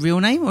 Is it a real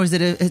name or is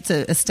it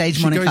a stage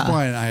She moniker? goes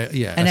by an An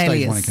stage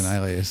alias. moniker, an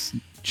alias.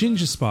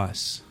 Ginger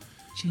Spice.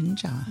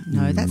 Ginger.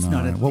 No, that's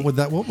not a. What would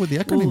the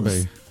acronym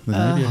be? The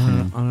Navy I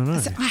acronym. don't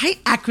know. I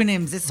hate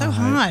acronyms. It's so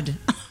hard.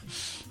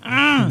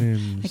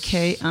 Acronyms.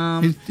 Okay.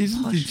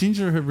 Is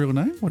Ginger her real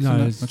name? What's her No,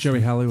 name? it's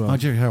Jerry Halliwell. Oh,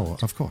 Jerry Halliwell,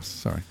 of course.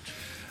 Sorry.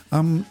 I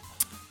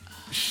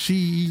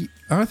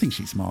don't think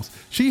she smiles.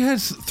 She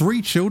has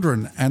 3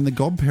 children, and the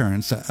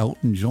godparents are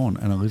Elton John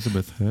and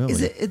Elizabeth Hurley.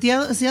 Is it the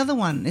other? It's the other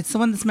one. It's the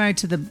one that's married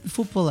to the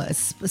footballer.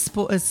 It's the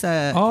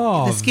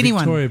skinny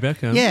Victoria one.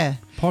 Beckham. Yeah.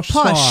 Posh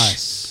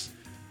Spice.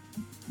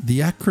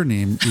 The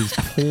acronym is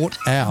Port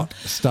Out,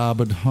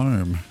 Starboard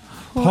Home.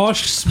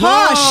 Posh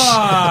Spice.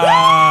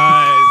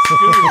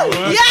 Good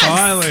work, Yes,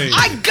 Kylie.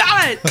 I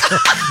got it.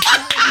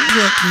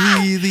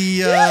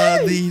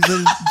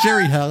 The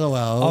Jerry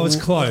Halliwell. I was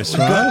close,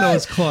 right? I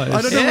was close.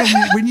 I don't know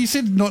when you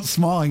said not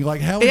smiling.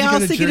 Like how? Would Yeah, you I go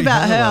was to thinking Jerry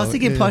about her. I Halliwell? was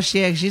thinking Yeah. Posh.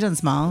 Yeah, she doesn't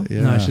smile.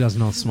 Yeah. No, she does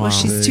not smile. Well,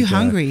 she's too you go.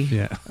 hungry.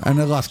 yeah. And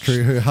her last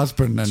career, her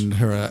husband and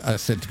her are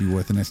said to be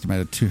worth an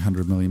estimated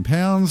 £200 million.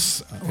 Wow.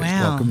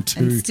 Welcome to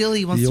And still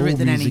he wants the to read All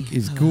the nanny. Music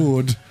is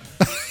good.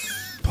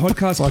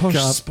 Podcast Posh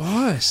Podcast.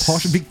 Spice.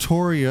 Posh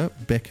Victoria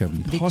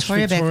Beckham. Posh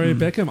Victoria Victoria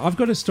Beckham. Beckham. I've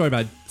got a story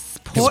about.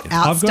 Port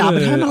Out, I've got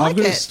Starboard Home. I I've like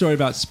got a it. story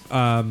about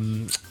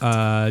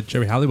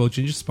Jerry Halliwell,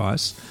 Ginger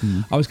Spice.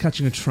 I was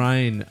catching a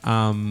train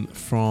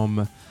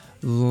from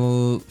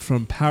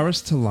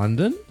Paris to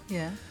London.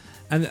 Yeah.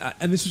 And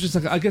this was just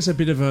like, I guess, a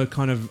bit of a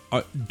kind of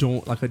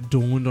it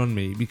dawned on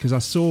me because I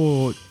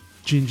saw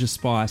Ginger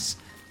Spice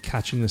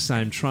catching the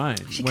same train.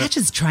 She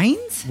catches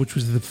trains? Which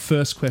was the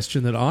first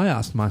question that I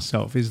asked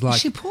myself is like,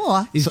 Is she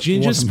poor? is So it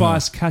Ginger wasn't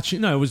Spice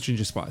catching? No, it was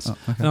Ginger Spice. okay.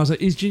 And I was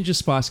like, is Ginger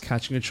Spice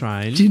catching a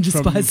train? Ginger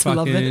from Spice, I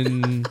love it.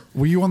 fucking-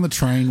 Were you on the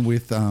train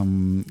with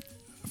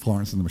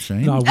Florence and the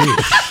Machine? No, I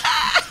wish.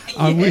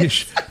 I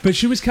wish. But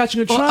she was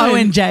catching a train.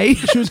 ONJ.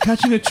 She was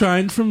catching a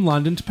train from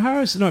London to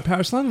Paris. No,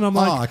 Paris, London. I'm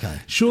like, okay.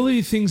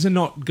 surely things are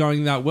not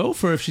going that well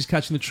for her if she's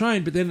catching the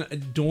train. But then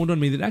it dawned on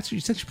me that actually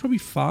it's actually probably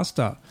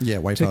faster Yeah,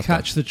 way to faster.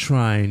 catch the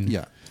train.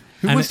 Yeah.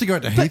 Who And wants to go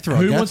to Heathrow?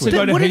 who wants to Gatwick?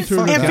 go to Wouldn't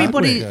Heathrow or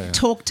everybody Gatwick?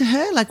 talk to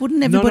her? Like,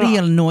 wouldn't everybody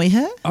no. annoy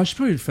her? Oh, she's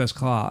probably in first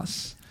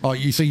class. Oh,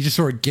 so you just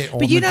saw it get on.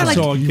 But you know, the like-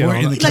 train. So I You get weren't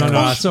on in the the train. like, No,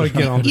 on- I saw it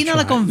get on the You know,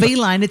 like train. on V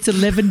Line, it's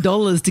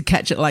 $11 to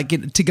catch it,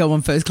 like to go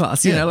on first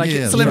class. You Yeah, know, like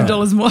yeah, it's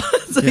 $11 more.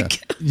 It's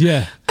like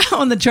Yeah.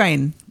 on the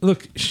train.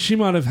 Look, she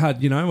might have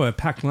had, a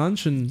packed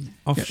lunch and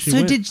off she So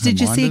went. did you see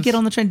her Reminders? get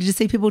on the train? Did you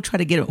see people try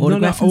to get an No,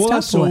 autograph all I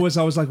and saw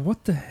stuff? I was like,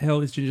 what the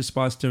hell is Ginger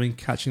Spice doing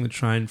catching the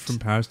train from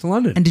Paris to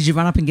London? And did you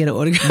run up and get an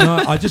autograph? No,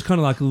 I just kind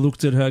of like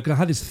looked at her. 'Cause I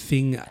had this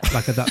thing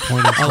like at that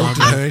point in I time. looked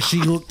at her. She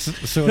looked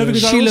sort No, of.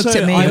 because She I looked also-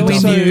 at me I and we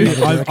also- knew.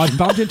 I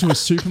bumped into a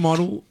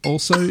supermodel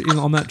also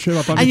on that trip.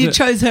 I bumped And you into,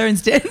 chose her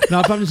instead? No,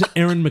 I bumped into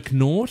Erin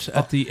McNaught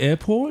at the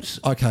airport.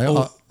 Okay,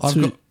 I've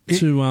to, got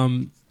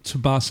it- to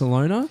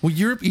Barcelona. Well,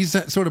 Europe is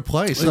that sort of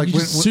place. Like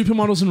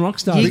Supermodels and rock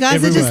stars. You guys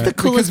are just everywhere. the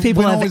coolest because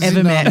people when I I've was ever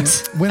in,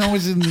 met. When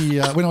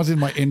I was in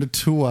my end of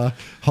tour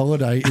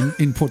holiday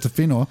in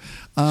Portofino,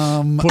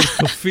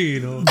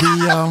 Portofino.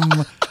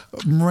 the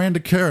Miranda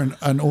Kerr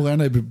and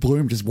Orlando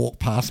Bloom just walked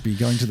past me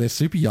going to their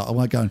super yacht. I'm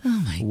like going, Oh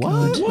my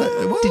what?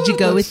 God. What? Did you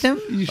go with them?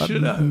 You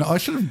should have. No, I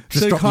should have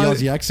just So dropped Kylie-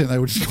 the Aussie accent. They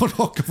would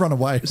just run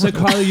away. So,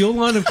 Kylie, your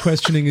line of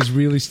questioning is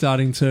really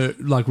starting to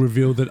like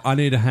reveal that I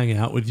need to hang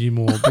out with you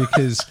more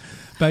because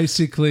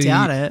basically,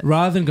 Doubt it.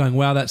 rather than going,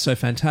 wow, that's so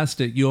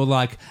fantastic, you're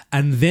like,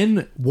 and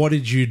then what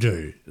did you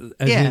do?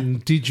 As Yeah. in,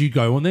 did you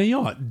go on their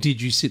yacht?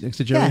 Did you sit next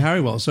to Jerry Yeah.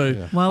 Halliwell? So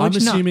Why I'm would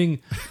you not? assuming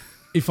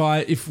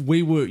if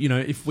we were,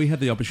 if we had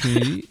the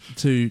opportunity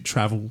to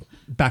travel,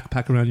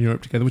 backpack around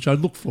Europe together, which I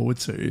look forward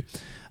to,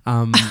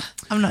 I'm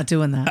not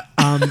doing that.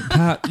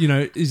 perhaps,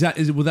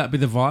 will that be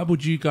the vibe?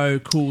 Would you go,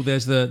 cool,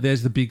 there's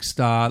the big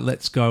star,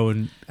 let's go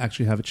and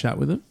actually have a chat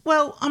with him?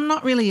 Well, I'm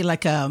not really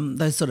like I'm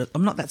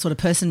not that sort of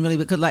person really,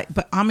 because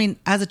but I mean,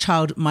 as a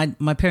child, my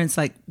parents,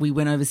 like, we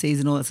went overseas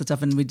and all that sort of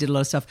stuff, and we did a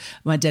lot of stuff.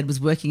 My dad was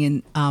working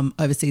in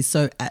overseas,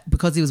 so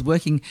because he was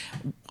working,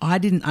 I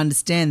didn't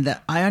understand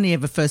that. I only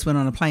ever first went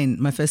on a plane.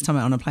 My first time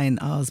out on a plane,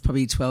 I was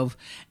probably 12,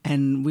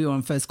 and we were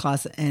on first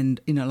class,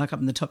 and like up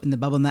in the top in the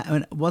bubble, and that.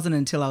 And it wasn't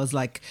until I was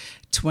like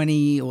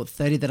 20 or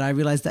 30 that I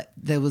realized that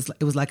it was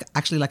like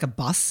actually like a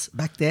bus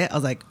back there. I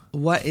was like,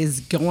 what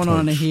is going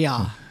on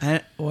here?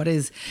 What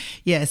is,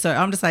 yeah. So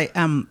I'm just like,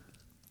 and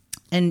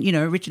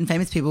rich and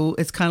famous people,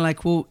 it's kind of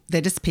like, well,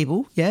 they're just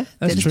people, yeah.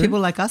 They're just true. people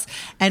like us.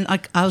 And I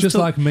was Just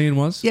like me and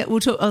was? yeah, I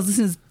was listening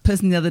to this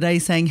person the other day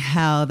saying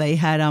how they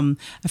had a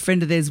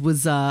friend of theirs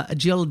was a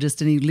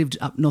geologist, and he lived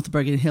up north of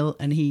Broken Hill,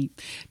 and he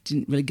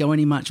didn't really go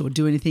any much or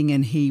do anything,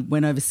 and he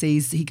went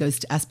overseas. He goes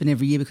to Aspen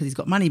every year because he's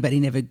got money, but he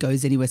never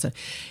goes anywhere. So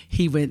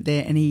he went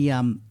there, and he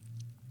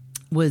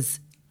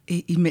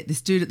met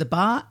this dude at the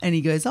bar, and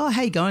he goes, oh,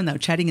 how you going? They were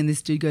chatting, and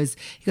this dude goes,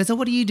 oh,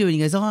 what do you do? And he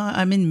goes, oh,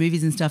 I'm in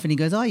movies and stuff. And he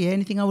goes, oh, yeah,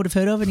 anything I would have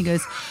heard of? And he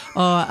goes,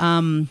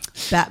 oh,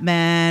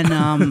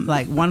 Batman,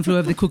 like One Flew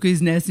Over the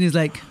Cuckoo's Nest. And he's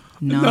like,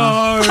 no.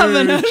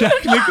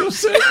 Jack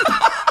Nicholson.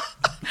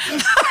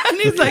 And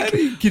he's like,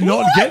 You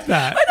cannot get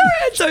that. I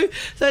know. And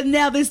so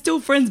now they're still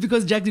friends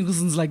because Jack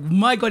Nicholson's like,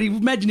 my God,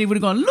 imagine he would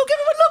have gone, look,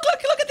 everyone,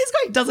 look at this guy.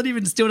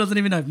 Still doesn't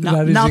even know.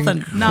 That is Nothing.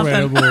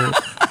 incredible.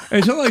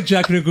 It's not like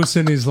Jack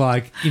Nicholson is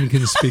like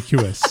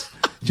inconspicuous.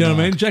 Do you know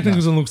what I mean? Jack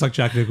Nicholson looks like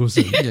Jack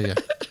Nicholson. Yeah.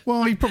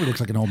 Well, he probably looks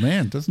like an old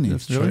man, doesn't he?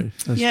 That's Really? true.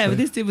 That's Yeah, true. but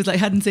this dude was like,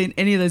 hadn't seen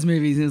any of those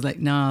movies. He was like,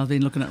 nah, I've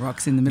been looking at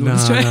rocks in the middle No, of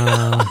the street.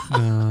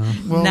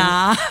 no. Well,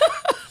 Nah.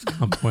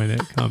 Can't point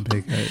it, can't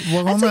pick it.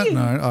 Well, on that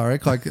note,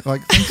 Eric,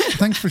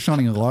 thanks for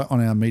shining a light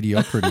on our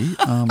mediocrity.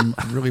 I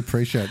really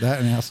appreciate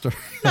that and our story.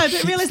 No, our but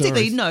shit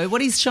realistically, stories. no.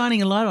 What he's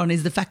shining a light on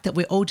is the fact that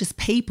we're all just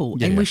people,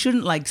 Yeah, and yeah. we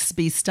shouldn't like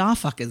be star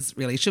fuckers,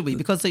 really, should we?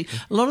 Because a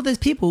lot of those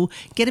people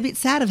get a bit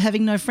sad of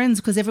having no friends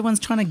because everyone's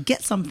trying to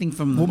get something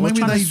from them, Well, or maybe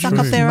trying they to suck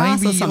up their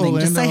ass or maybe something.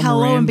 Just say Orlando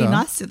hello and be Miranda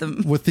nice to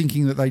them. We're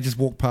thinking that they just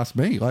walk past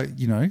me,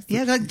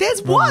 Yeah, like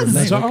there's Rather than was.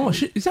 me. So, oh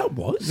shit, is that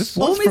was? This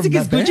All was from music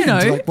that is good, you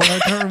band. know. Like, well, I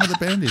can't remember the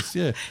band is.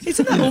 Yeah.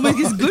 Isn't that All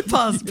Music is Good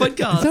past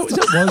podcast? Is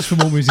that was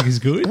from All Music is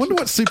Good? I wonder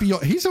what super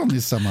yacht he's on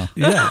this summer.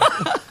 Yeah.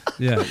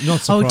 Yeah, not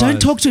surprised. Oh,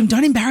 don't talk to him.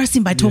 Don't embarrass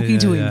him by talking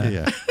to him.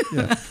 yeah.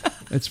 Yeah.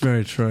 It's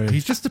very true.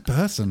 He's just a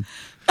person.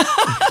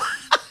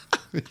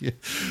 Yeah.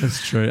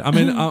 That's true. I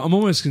mean, I'm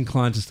almost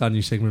inclined to start a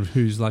new segment of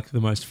who's like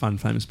the most fun,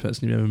 famous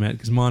person you've ever met,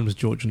 because mine was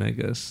George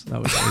Negus.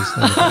 That was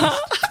easily the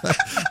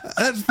best.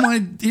 That's my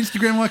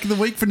Instagram like of the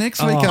week for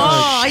next week. Oh. Alex.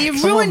 Oh, you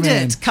Come on, ruined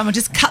man. it. Come on,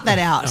 just cut that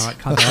out. All right,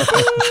 cut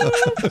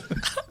that.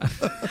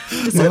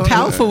 Just so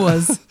powerful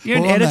was. You're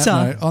an Well, on that editor.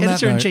 note- on that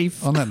Editor in note-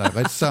 chief. On that note,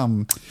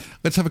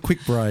 let's have a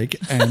quick break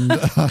and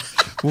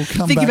we'll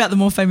come Think back. about the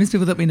more famous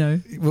people that we know.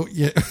 Well,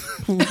 yeah,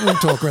 we'll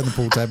talk around the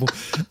pool table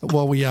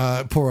while we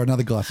pour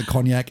another glass of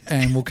cognac,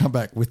 and we'll come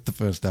back with the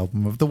first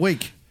album of the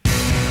week.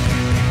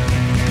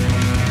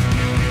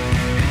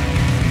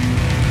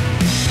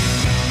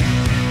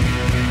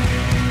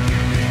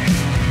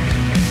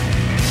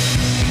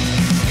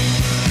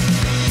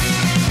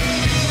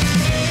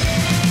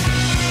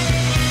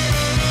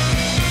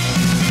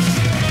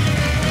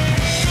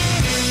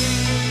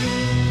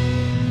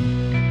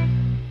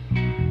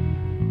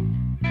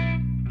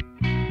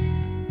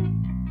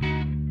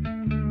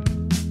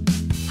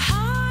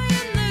 High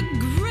in the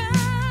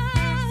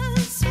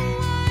grass,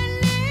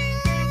 winding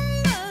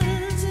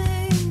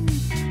buzzing.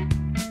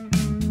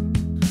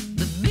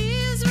 The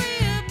bees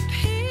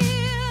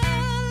reappear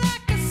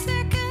like a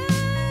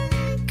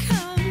second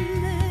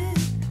coming.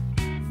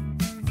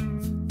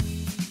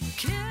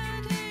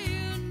 Can't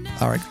you know?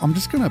 All right, I'm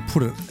just going to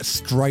put it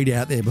straight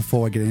out there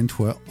before I get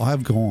into it.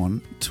 I've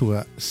gone to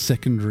a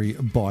secondary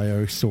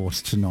bio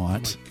source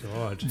tonight.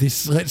 God.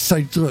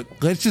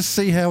 Let's just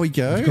see how we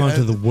go. I've gone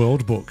to the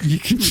World Book. You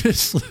can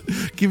just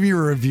give me a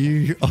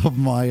review of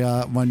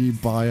my my new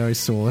bio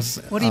source.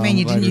 What do you mean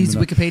you didn't use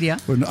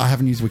Wikipedia? Well, I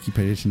haven't used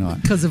Wikipedia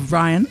tonight. Because of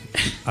Ryan.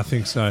 I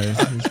think so.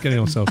 He's getting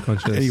all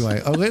self-conscious.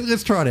 Anyway,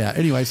 let's try it out.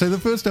 Anyway, so the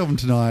first album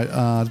tonight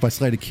is by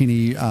Slater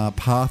Kinney.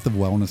 Path of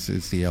Wellness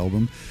is the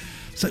album.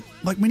 So,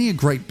 like many a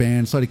great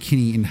band, Slater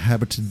Kinney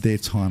inhabited their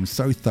time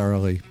so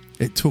thoroughly.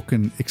 It took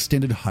an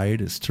extended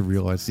hiatus to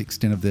realise the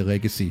extent of their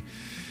legacy.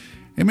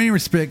 In many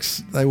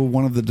respects, they were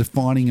one of the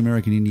defining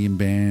American Indian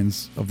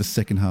bands of the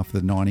second half of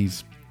the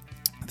 90s.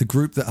 The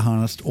group that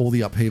harnessed all the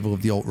upheaval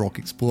of the alt-rock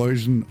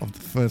explosion of the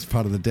first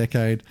part of the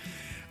decade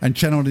and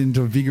channeled it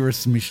into a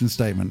vigorous mission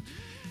statement.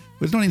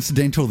 was not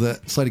incidental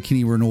that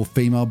Sleater-Kinney were an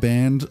all-female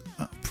band.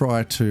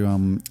 Prior to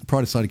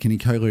Sleater-Kinney,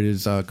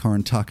 co-leaders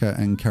Corin Tucker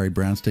and Carrie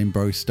Brownstein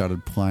both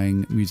started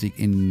playing music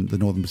in the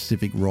Northern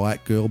Pacific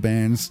riot girl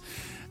bands,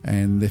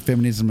 and their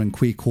feminism and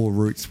queer core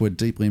roots were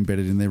deeply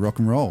embedded in their rock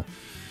and roll.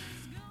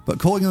 But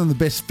calling them the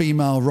best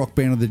female rock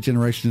band of their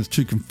generation is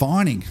too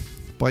confining.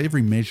 By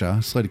every measure,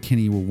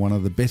 Sleater-Kinney were one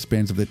of the best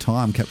bands of their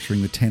time,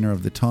 capturing the tenor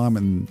of the time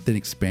and then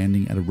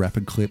expanding at a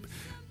rapid clip,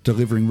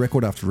 delivering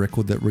record after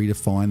record that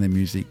redefined their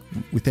music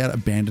without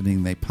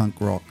abandoning their punk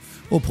rock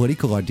or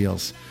political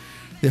ideals.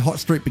 Their hot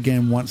streak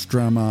began once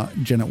drummer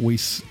Janet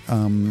Weiss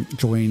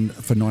joined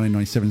for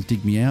 1997's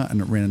Dig Me Out,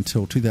 and it ran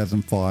until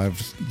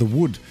 2005's The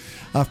Wood,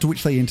 after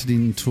which they entered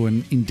into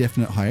an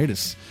indefinite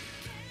hiatus.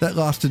 That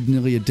lasted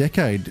nearly a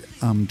decade.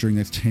 During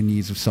those 10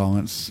 years of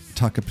silence,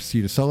 Tucker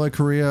pursued a solo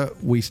career.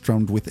 Weiss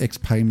drummed with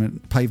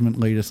ex-Pavement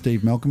leader Steve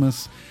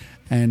Malkmus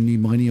and new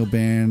millennial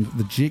band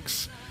The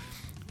Jicks.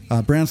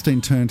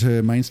 Brownstein turned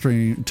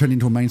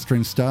into a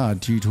mainstream star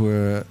due to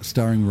her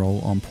starring role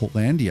on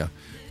Portlandia,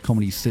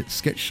 comedy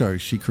sketch show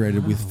she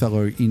created with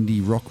fellow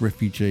indie rock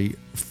refugee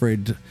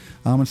Fred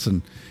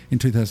Armisen in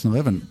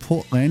 2011.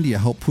 Portlandia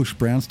helped push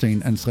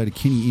Brownstein and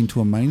Sleater-Kinney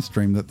into a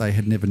mainstream that they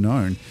had never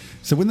known.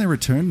 So when they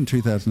returned in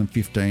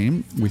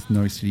 2015 with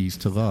No Cities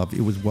to Love,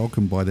 it was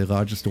welcomed by their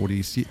largest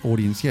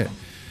audience yet.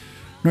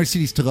 No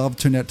Cities to Love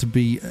turned out to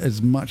be as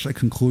much a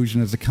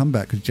conclusion as a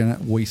comeback, because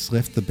Janet Weiss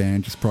left the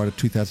band just prior to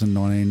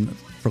 2019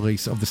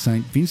 release of the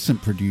St.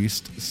 Vincent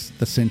produced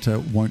The Centre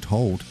Won't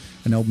Hold,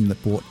 an album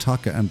that brought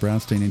Tucker and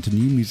Brownstein into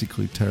new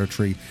musical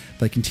territory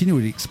they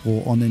continue to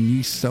explore on their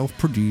new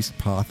self-produced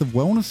Path of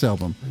Wellness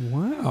album.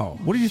 Wow.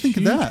 What do you think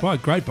of that? Bio.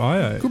 Great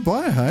bio. Good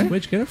bio, hey?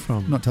 Where'd you get it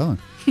from? Not telling.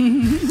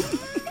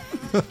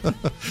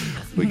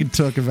 We can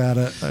talk about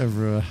it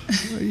over,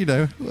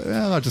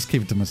 I'll just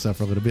keep it to myself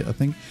for a little bit, I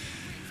think.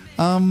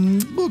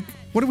 Look,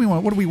 what do we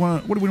want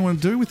to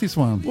do with this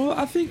one? Well,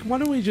 I think, why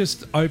don't we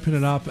just open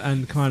it up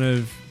and kind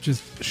of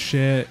just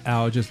share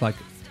our just like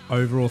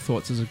overall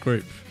thoughts as a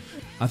group.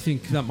 I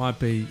think that might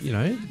be,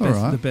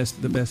 the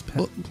best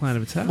plan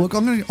of attack. Look,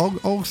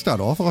 I'll start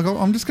off. Like,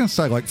 I'm just going to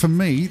say, like, for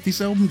me,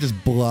 this album just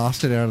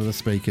blasted out of the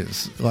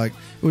speakers. Like,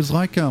 it was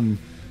like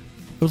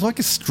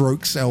a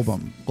Strokes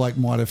album. Like,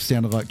 might have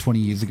sounded like 20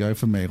 years ago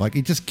for me. Like,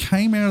 it just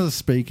came out of the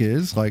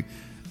speakers, like,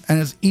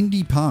 and it's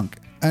indie punk,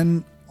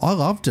 and I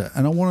loved it,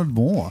 and I wanted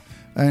more.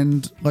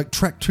 And like,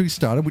 track 2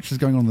 started, which is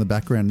going on in the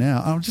background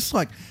now. And I'm just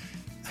like,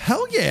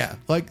 hell yeah.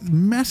 Like,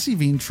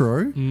 massive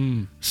intro,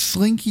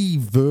 slinky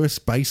verse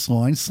bass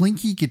line,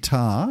 slinky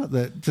guitar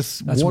that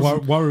just That's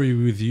Worry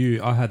With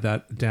You. I had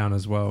that down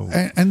as well.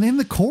 And then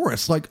the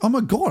chorus, like, oh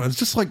my God,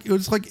 it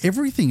was like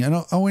everything.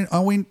 And I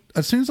went,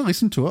 as soon as I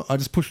listened to it, I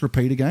just pushed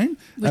repeat again.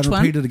 Which and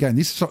one? repeated again.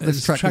 This track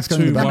that's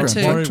going in the background.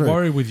 Track two.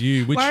 Worry With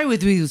You. Worry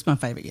With You was my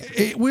favourite, yeah.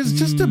 It was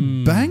just a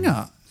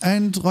banger.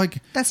 And like,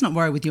 That's not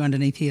Worry With You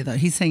underneath here, though.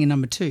 He's singing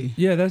number 2.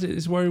 Yeah, that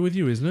is Worry With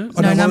You, isn't it?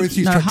 Oh, no, Worry With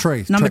You is track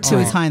 3. Number Track 2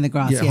 is three. High in the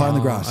Grass. Yeah, High in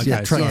the Grass. okay,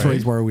 Yeah, track sorry. 3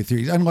 is Worry With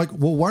You. And like,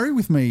 well, Worry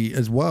With Me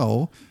as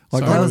well.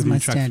 Like, Sorry, that was my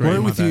track standard. 3, Worry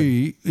my With bad.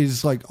 You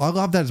is like, I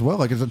love that as well.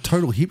 Like, it's a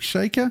total hip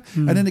shaker.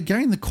 And then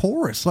again, the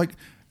chorus, like,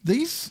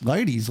 these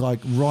ladies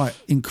like write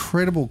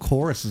incredible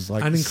choruses,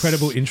 like, And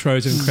incredible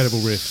intros and incredible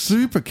riffs.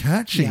 super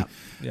catchy. Yeah.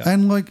 Yeah.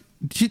 And like,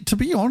 to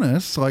be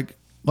honest, like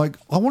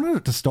I wanted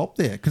it to stop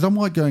there, because I'm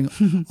like going,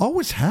 I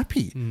was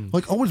happy.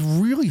 Like, I was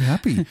really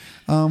happy.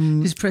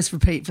 Just press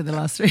repeat for the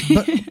last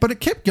 3. But it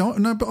kept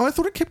going. No, but I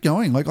thought it kept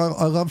going. Like,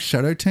 I love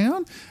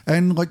Shadowtown,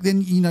 and like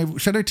then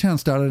Shadowtown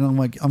started, and I'm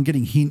like, I'm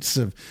getting hints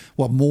of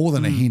more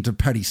than a hint of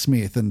Patti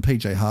Smith and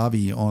PJ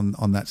Harvey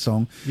on that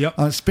song. Yep.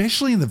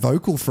 Especially in the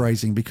vocal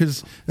phrasing,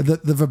 because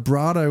the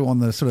vibrato on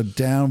the sort of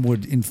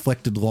downward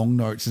inflected long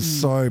notes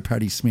is so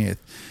Patti Smith,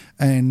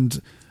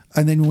 and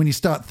then when you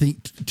start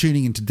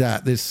tuning into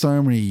that, there's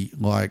so many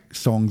like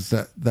songs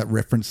that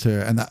reference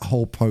her and that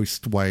whole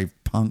post-wave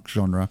punk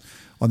genre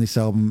on this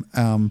album.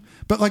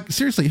 But like,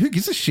 seriously, who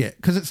gives a shit?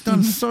 Because it's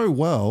done so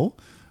well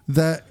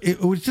that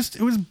it was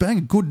a banger.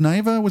 Good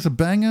Neighbor was a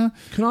banger.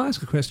 Can I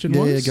ask a question?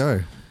 Yeah, once?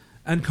 go.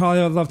 And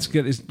Kylie, I'd love to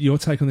get your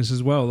take on this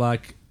as well.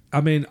 Like,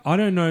 I mean, I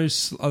don't know.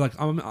 Like,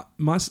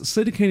 my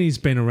Sleater-Kinney's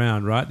been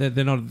around, right?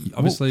 They're not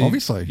obviously. Well,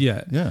 obviously,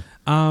 yeah.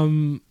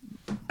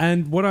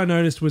 And what I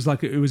noticed was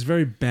like it was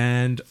very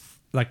band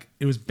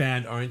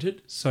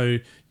oriented. So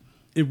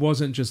it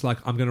wasn't just like,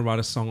 I'm going to write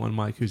a song on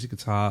my acoustic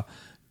guitar,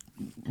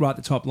 write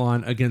the top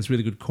line against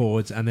really good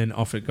chords, and then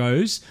off it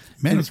goes.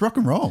 Man, it's rock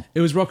and roll.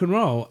 It was rock and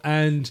roll,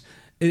 and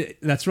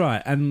that's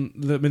right. And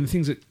the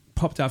things that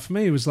popped out for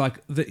me was like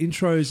the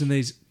intros and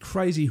these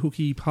crazy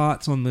hooky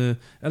parts on the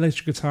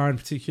electric guitar in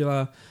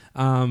particular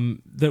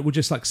that would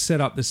just like set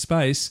up the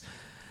space.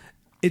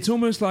 It's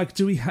almost like,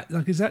 do we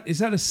like is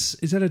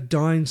that a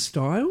dying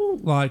style,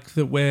 like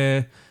that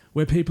where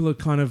people are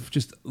kind of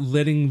just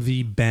letting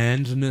the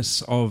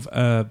bandness of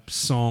a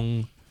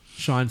song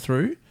shine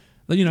through?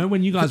 Like,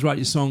 when you guys write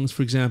your songs,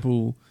 for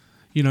example,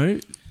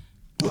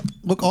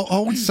 Look, I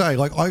would say,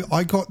 like,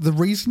 the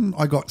reason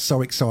I got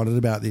so excited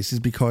about this is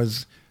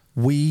because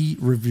we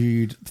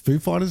reviewed Foo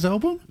Fighters'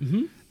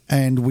 album,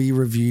 and we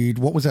reviewed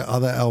what was that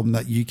other album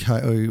that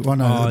UK? Oh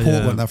no, Oh, Portland.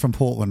 yeah. They're from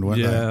Portland, weren't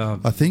Yeah,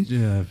 they? I think.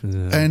 Yeah.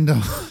 And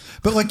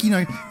but like, you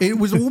know, it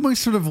was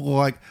almost sort of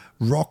like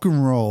rock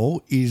and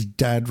roll is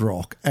dad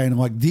rock, and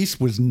like this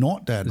was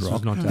not dad This rock.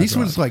 was not dad this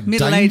rock. was like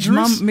Middle-aged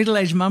dangerous.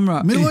 middle-aged mum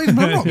rock. Middle-aged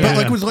mum rock, but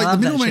like it was like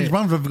Love the that middle-aged shit.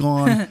 mums have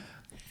gone.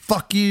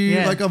 Fuck you!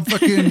 Yeah. Like I'm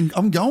fucking,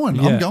 I'm going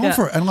Yeah.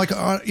 for it. And like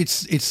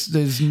it's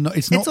not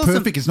It's perfect.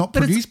 awesome, It's not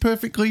but it's- produced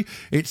perfectly.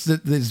 It's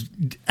that there's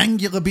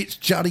angular bits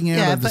jutting out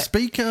Yeah, of the but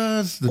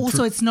speakers. The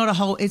Also, it's not a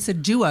whole. It's a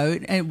duo.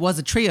 It was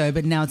a trio,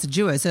 but now it's a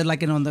duo. So,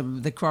 like, and on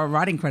the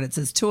writing credits,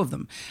 there's two of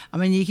them. I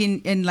mean, you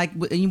can, and like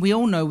we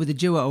all know with a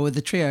duo or with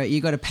a trio,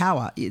 you got a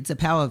power. It's a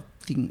power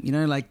thing, you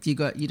know. Like you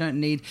don't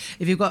need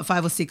if you've got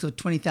 5 or 6 or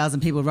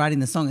 20,000 people writing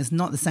the song, it's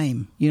not the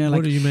same. You know, like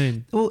What do you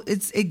mean? Well,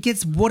 it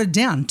gets watered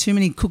down. Too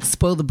many cooks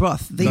spoil the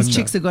broth. These Gotcha.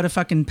 chicks have got a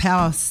fucking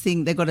power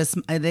thing. They got a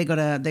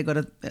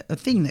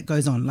thing that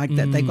goes on like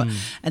that. They got,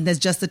 and there's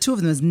just the two of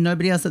them. There's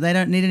nobody else. That they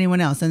don't need anyone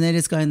else, and they're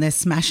just going. They're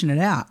smashing it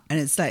out, and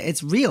it's like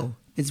it's real.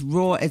 It's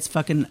raw. It's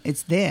fucking.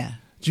 It's there.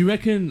 Do you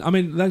reckon? I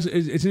mean, it's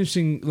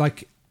interesting.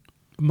 Like,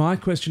 my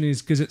question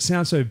is because it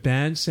sounds so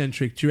band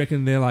centric. Do you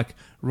reckon they're like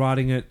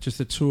writing it just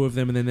the two of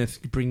them, and then they're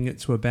bringing it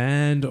to a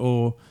band,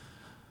 or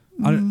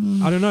I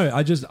don't know.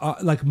 I just So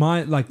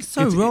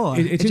it's, raw. It's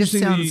It just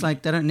interesting that sounds you-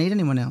 like they don't need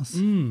anyone else.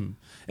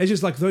 It's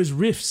just like those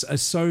riffs are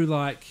so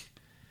like.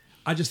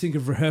 I just think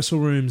of rehearsal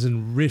rooms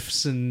and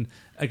riffs and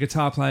a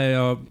guitar player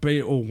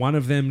or one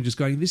of them just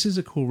going, "This is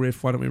a cool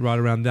riff. Why don't we write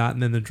around that?"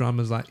 And then the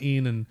drummer's like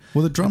in and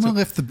Well, the drummer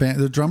left the band.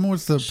 The drummer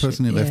was the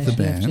person who left the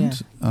yeah, she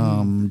left,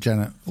 band,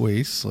 Janet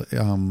Weiss.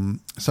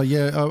 So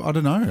yeah, I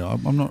don't know.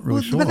 I'm not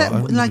really sure. But I that,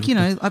 haven't like, really- you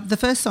know, the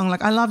first song,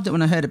 like I loved it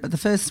when I heard it, but the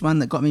first one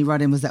that got me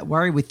right in was that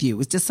 "Worry with You." It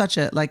was just such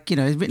a, like, you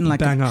know, it's written like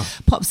Banger.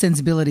 pop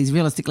sensibilities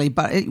realistically,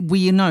 but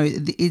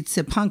it's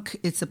a punk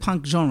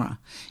genre,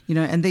 you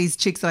know, and these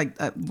chicks like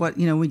what,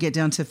 you know, we get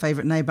down to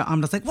Favorite Neighbor,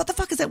 I'm just like, what the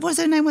fuck is that? What's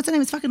her name?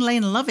 It's fucking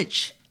Lena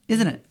Lovitch,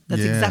 isn't it?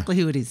 That's Yeah. exactly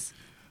who it is.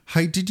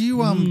 Hey, did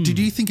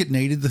you think it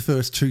needed the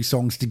first two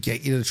songs to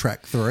get you to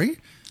track 3?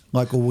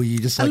 Like, or were you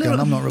just like, going,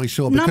 I'm not really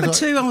sure? Number Because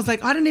two, I was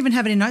like, I didn't even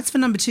have any notes for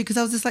number two because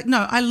I was just like,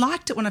 no, I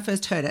liked it when I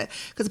first heard it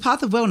because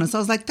Path of Wellness, I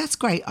was like, that's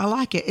great, I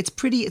like it, it's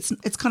pretty, it's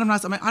kind of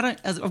nice. I mean,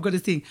 I've got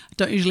this thing, I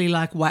don't usually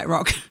like white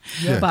rock,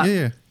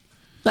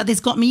 but this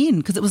got me in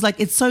because it was like,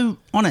 it's so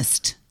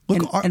honest.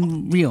 Look,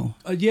 and real.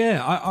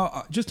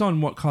 I just on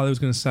what Kylie was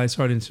going to say.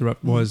 Sorry to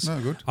interrupt. Was no,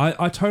 good.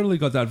 I totally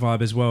got that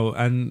vibe as well,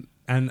 and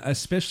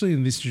especially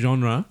in this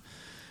genre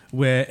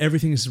where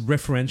everything is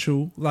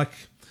referential. Like,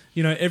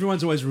 you know,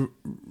 everyone's always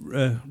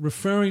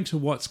referring to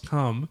what's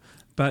come,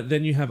 but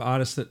then you have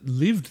artists that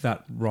lived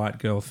that right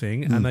girl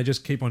thing, and they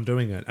just keep on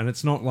doing it, and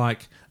it's not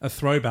like a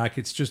throwback.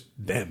 It's just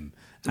them.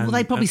 Well,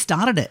 they probably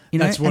started it, you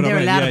know, That's what and they're I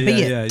mean. allowed to be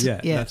yeah,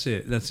 it. yeah.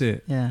 That's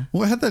it. Yeah.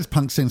 Well, it had those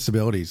punk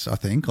sensibilities, I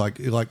think,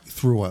 like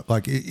through it.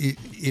 Like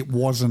it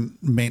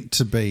wasn't meant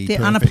to be. They're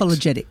perfect.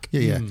 unapologetic.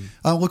 Yeah.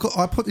 Look,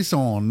 I put this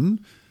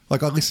on.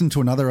 Like, I listened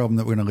to another album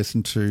that we're going to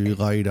listen to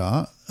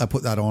later. I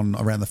put that on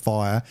around the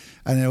fire,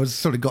 and it was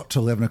sort of got to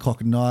 11 o'clock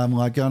at night. I'm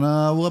like, going,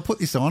 well, I put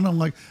this on. I'm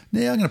like,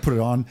 yeah, I'm going to put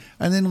it on.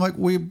 And then, like,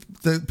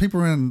 the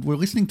people around were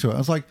listening to it. I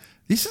was like,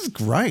 this is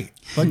great.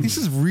 Like, this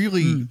is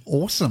really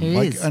awesome. It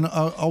Like, is. and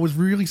I was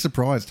really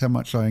surprised how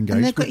much I engaged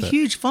And they've got with a it.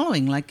 huge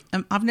following. Like,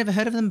 I've never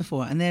heard of them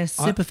before, and they're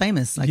super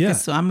famous. Like, yeah.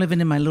 this, so I'm living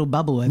in my little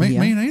bubble over Me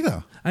here.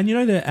 neither. And you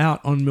know they're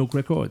out on Milk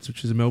Records,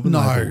 which is a Melbourne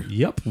No. label.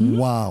 Yep.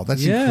 Wow,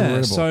 that's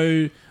incredible.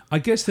 So I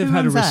guess they've Who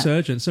had a runs that?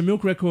 resurgence. So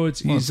Milk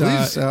Records Well, is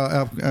Liz,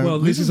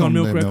 Liz is on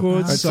Milk there,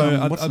 Records. It's, So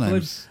what's I the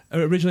believe names?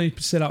 originally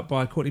set up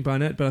by Courtney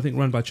Barnett, but I think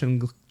run by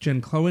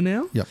Jen Chloe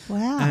now. Yep.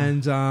 Wow.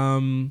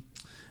 And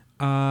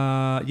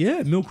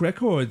Milk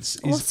Records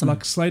is Awesome.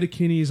 like Slater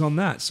Kinney is on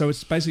that. So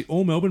it's basically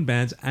all Melbourne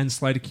bands and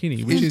Slater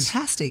Kinney, which is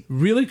Fantastic.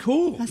 really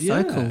cool. That's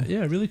so cool.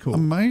 Yeah, really cool.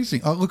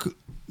 Amazing. Look,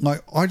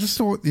 like, I just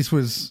thought this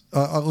was.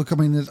 Look, I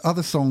mean, there's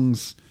other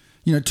songs.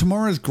 You know,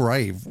 Tomorrow's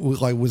Grave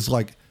was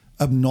like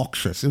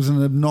obnoxious. It was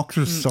an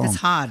obnoxious song. it's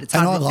hard. It's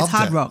and hard I rock. loved It's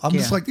hard it. rock, I'm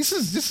just yeah. like, this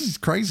is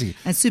crazy.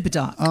 And super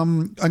dark.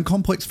 And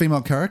Complex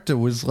Female Character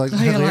was like yeah,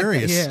 I like that,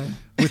 hilarious. yeah.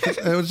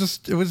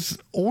 It was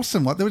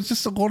awesome. Like, there was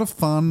just a lot of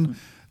fun,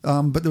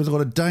 but there was a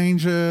lot of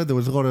danger. There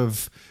was a lot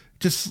of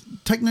just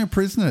take no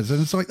prisoners,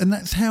 and it's like, and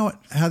that's how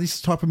this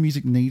type of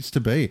music needs to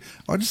be.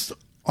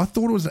 I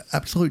thought it was an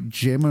absolute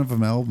gem of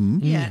an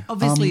album. Yeah,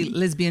 obviously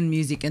lesbian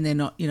music, and they're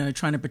not, you know,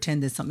 trying to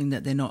pretend there's something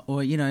that they're not,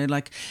 or, you know,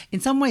 like in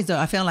some ways though,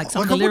 I felt like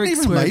some Like, of the I wouldn't lyrics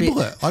even were a label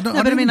bit. it. I don't- no,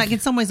 I but I mean, don't- like in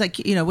some ways, like,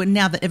 you know,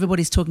 now that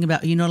everybody's talking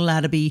about you're not allowed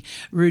to be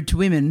rude to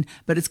women,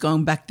 but it's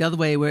going back the other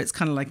way where it's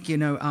kind of like, you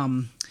know,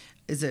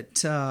 is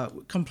it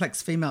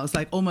complex female? It's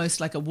like almost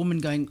like a woman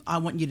going, I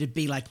want you to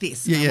be like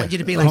this. Yeah, I yeah. want you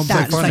to be like Complex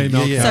that. It's like,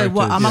 female so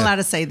what? I'm characters, allowed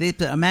to say this,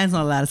 but a man's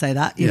not allowed to say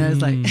that. You know,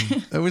 it's like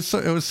It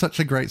was such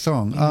a great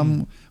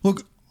song.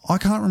 Look, I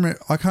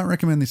can't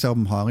recommend this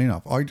album highly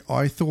enough.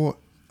 I thought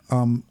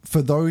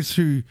for those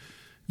who,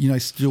 you know,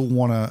 still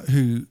want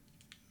to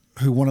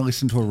who want to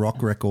listen to a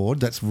rock record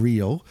that's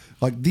real,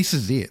 like, this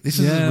is it. This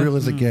is as real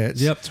as it gets.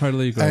 Yep,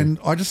 totally agree. And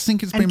I just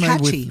think it's and been made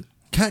catchy. with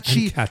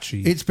catchy. And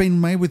catchy. It's been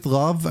made with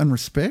love and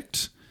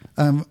respect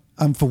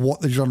for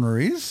what the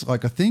genre is,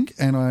 like I think,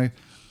 and I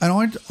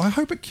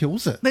hope it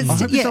kills it. But I hope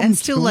st- this yeah, album and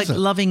still kills like it.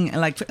 loving,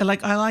 like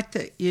I like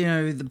that,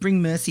 the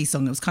Bring Mercy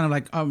song. It was kind of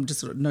like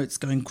just sort of notes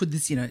going. Could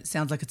this, it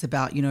sounds like it's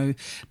about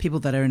people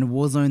that are in a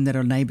war zone that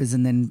are neighbours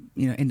and then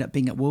end up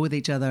being at war with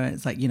each other.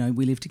 It's like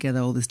we live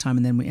together all this time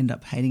and then we end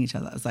up hating each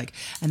other. It's like,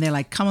 and they're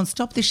like, come on,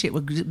 stop this shit.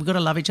 We've got to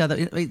love each other.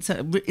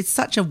 It's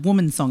such a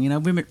woman song,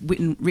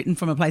 written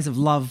from a place of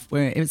love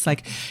where it's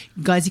like,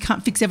 guys, you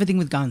can't fix everything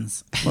with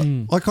guns.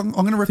 Like I'm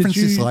going to reference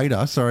this you-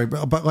 later. Sorry,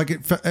 but like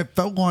it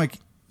felt like.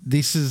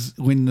 This is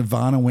when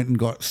Nirvana went and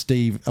got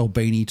Steve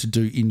Albini to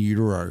do In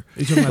Utero.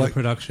 You're talking about the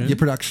production? Yeah,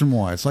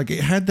 production-wise. Like,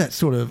 it had that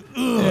sort of...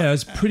 Yeah, it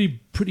was pretty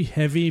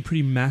heavy,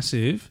 pretty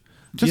massive.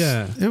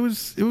 Yeah. It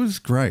was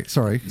great.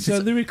 Sorry. So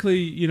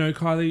lyrically,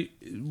 Kylie,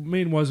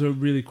 me and Waz are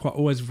really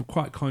always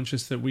quite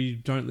conscious that we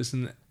don't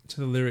listen to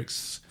the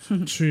lyrics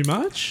too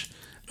much.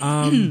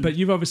 But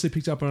you've obviously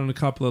picked up on a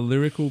couple of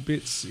lyrical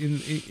bits. In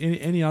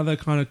any other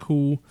kind of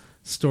cool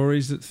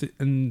stories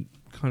and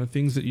kind of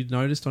things that you'd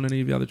noticed on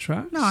any of the other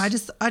tracks? No, I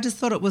just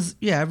thought it was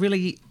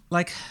really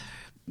like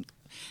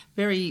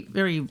very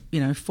very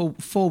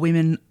for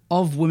women,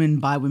 of women,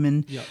 by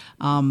women. Yep.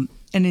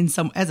 And in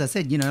some, as I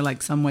said,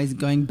 like some ways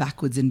going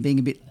backwards and being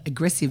a bit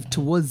aggressive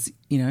towards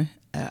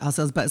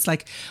ourselves. But it's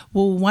like,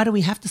 well, why do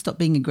we have to stop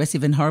being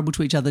aggressive and horrible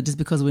to each other just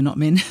because we're not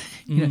men?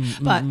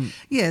 But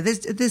yeah,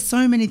 there's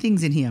so many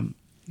things in here.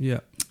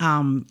 Yeah.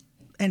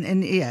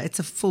 And yeah,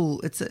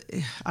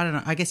 I don't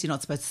know, I guess you're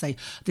not supposed to say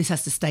this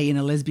has to stay in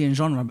a lesbian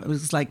genre, but it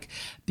was like,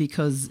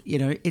 because,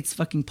 it's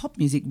fucking pop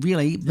music,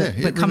 really. But,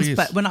 Yeah, it really is.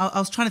 But when I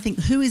was trying to think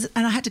who is,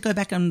 and I had to go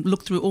back and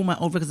look through all my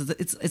old records.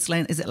 It's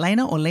Lena, is it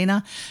Lena or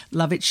Lena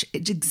Lovitch?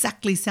 It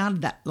exactly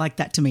sounded like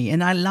that to me.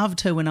 And I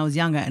loved her when I was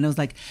younger. And it was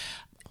like,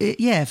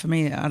 yeah, for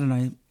me, I don't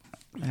know.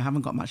 I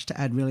haven't got much to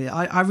add, really.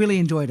 I really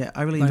enjoyed it.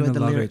 I really enjoyed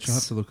the Lovitch. lyrics.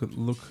 I'll have to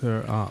look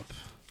her up.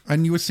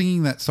 And you were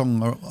singing that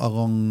song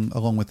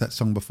along with that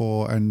song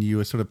before, and you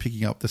were sort of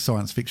picking up the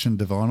science fiction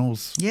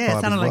Divinals Yeah, vibe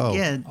it sounded as well. like,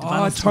 yeah. Oh,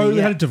 I Divinals to me, totally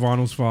yeah. had a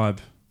Divinals vibe.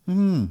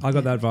 I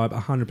got that vibe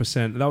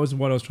 100%. That was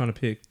what I was trying to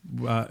pick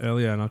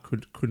earlier, and I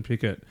couldn't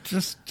pick it.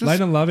 Just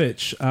Lena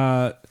Lovitch.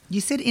 You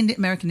said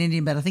American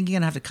Indian, but I think you're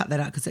going to have to cut that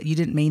out because you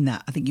didn't mean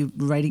that. I think you're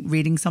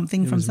reading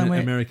something It from was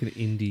somewhere. American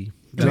indie.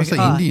 did I say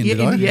Oh, Indian? yeah,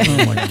 Did I? India.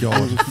 Oh my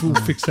god! We'll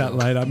fix that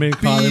later. Me and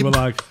Kylie Beep. were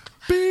like,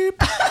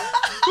 Beep.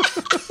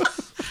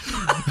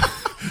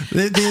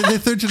 they're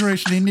third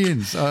generation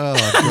Indians. Oh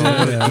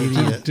god, what an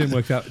idiot! didn't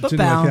work out. Didn't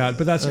bow. work out.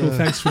 But that's cool.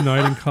 Thanks for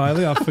noting,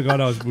 Kylie. I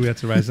forgot we had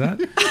to raise that.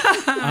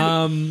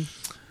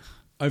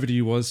 Over to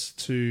you was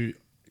to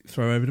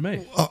throw over to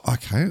me. Oh,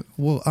 okay.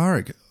 Well,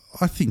 Arik,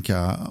 I think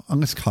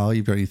unless Carl,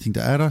 you've got anything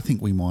to add, I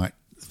think we might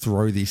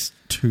throw this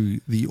to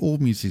the All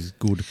Music is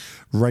Good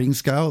rating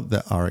scale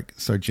that Arik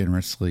so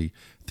generously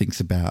thinks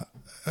about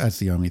as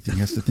the only thing he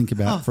has to think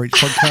about for each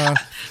podcast.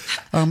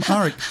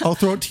 Arik, I'll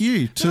throw it to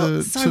you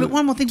to. Sorry, but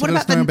one more thing. To What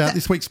let us about know the- about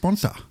this week's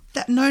sponsor?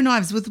 That No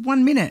Knives with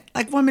 1 minute,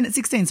 like 1 minute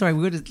 16. Sorry,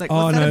 we would like.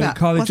 Oh What's that no, about?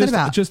 Kylie! What's that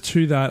about? Just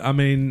to that, I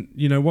mean,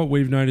 what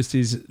we've noticed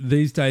is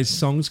these days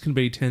songs can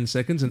be 10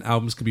 seconds and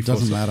albums can be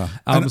Doesn't four matter.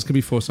 Albums can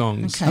be 4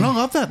 songs. Okay. And I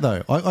love that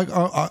though.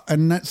 I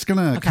and that's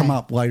going to come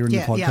up later in the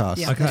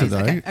podcast Okay.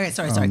 today. Okay.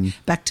 Sorry.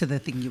 Back to the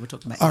thing you were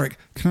talking about. Arik,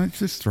 can I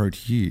just throw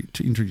to you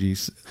to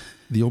introduce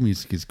the All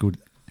Music is Good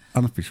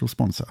unofficial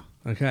sponsor?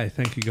 Okay,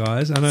 thank you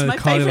guys. I know It's my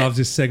Kylie favourite. loves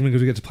this segment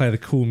because we get to play the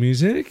cool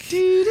music.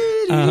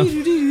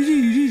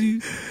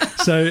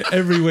 So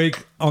every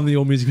week on the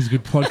All Music is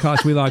Good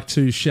podcast, we like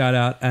to shout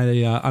out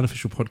a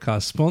unofficial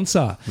podcast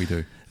sponsor. We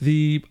do.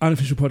 The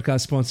unofficial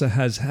podcast sponsor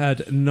has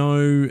had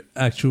no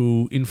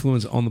actual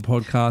influence on the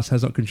podcast,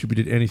 has not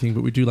contributed anything,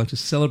 but we do like to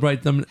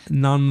celebrate them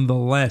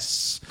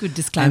nonetheless. Good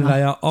disclaimer. And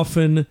they are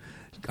often,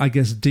 I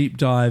guess, deep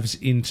dives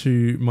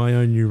into my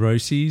own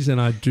neuroses, and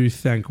I do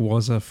thank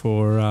Wazza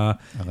for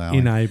Allowing.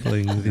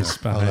 enabling this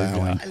behaviour.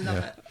 Allowing. I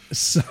love it.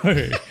 So,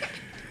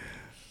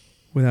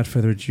 without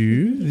further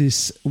ado,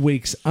 this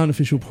week's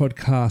unofficial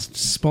podcast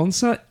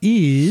sponsor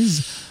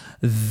is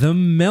the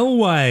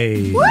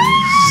Melways.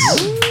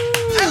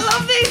 I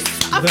love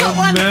this. I've The got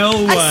one.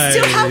 Melways. I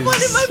still have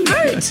one in my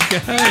boot.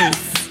 Okay,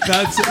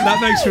 that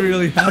makes me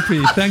really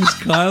happy. Thanks,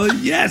 Kylie.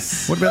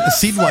 Yes. What about the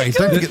Sidways?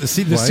 Don't forget the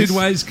The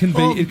Sidways.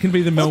 Sidways can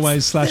be the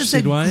Melways / There's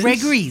a Sidways.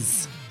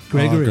 Gregory's. Oh,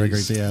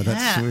 Gregory's. Yeah,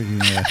 that's Yeah. sweet.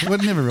 Yeah.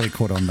 We've never really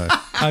caught on though.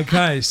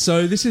 Okay,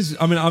 so this is.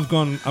 I mean, I've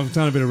done a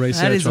bit of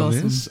research is on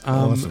awesome. this.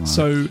 Awesome.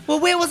 So, Well,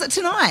 where was it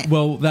tonight?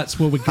 well, that's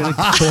what we're going to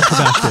talk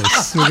about.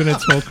 This. We're going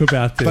to talk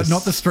about this, But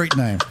not the street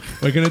name.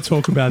 We're going to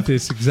talk about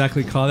this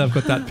exactly, Kylie. I've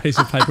got that piece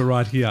of paper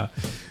right here.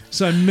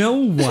 So,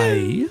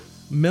 Melway,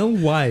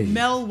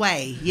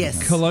 Melway. Yes.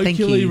 Thank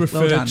colloquially you. Well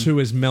referred done. to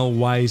as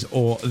Melways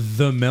or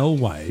the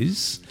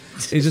Melways,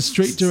 is a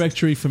street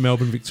directory for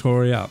Melbourne,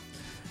 Victoria,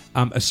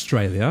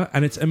 Australia,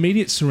 and its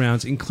immediate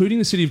surrounds, including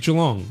the city of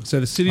Geelong. So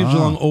the city of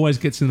Geelong always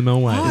gets in the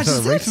Melways. Oh, Is that a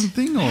does it? recent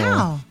thing or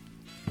How?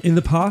 In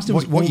the past, it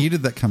was what all- year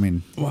did that come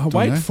in? Well, Do you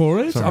wait know? for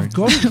it. Sorry. I've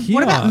got it here.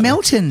 What about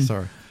Melton?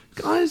 Sorry.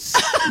 guys,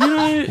 you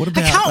know, What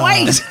about, can't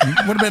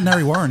wait. What about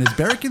Nari Warren? Is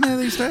Berwick in there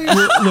these days?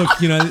 look,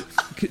 you know,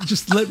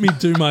 just let me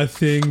do my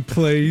thing,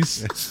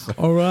 please.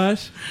 All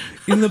right.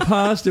 In the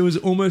past, it was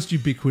almost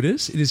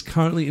ubiquitous. It is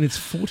currently in its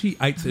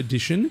 48th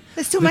edition.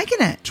 They're still making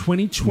it.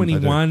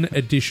 2021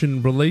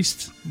 edition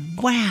released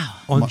Wow.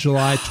 on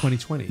July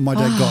 2020. My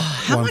dad got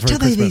how one much for are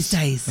they Christmas. these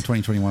days? A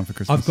 2021 for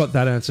Christmas. I've got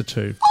that answer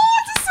too.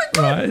 Oh, this is so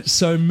good. Right.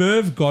 So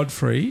Merv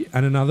Godfrey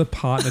and another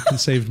partner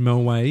conceived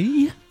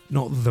Melway,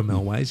 not the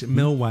Melways,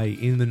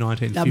 Melway in the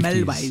 1950s.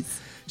 The Melways.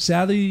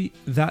 Sadly,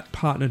 that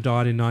partner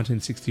died in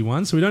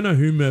 1961. So we don't know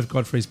who Merv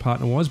Godfrey's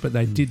partner was, but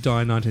they did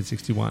die in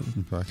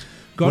 1961. Okay.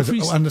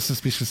 Godfrey's- Was it under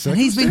suspicious And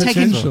he's been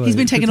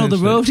Potentially, taking all the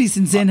potentially. royalties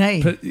since then,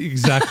 hey? But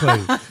exactly.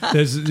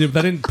 They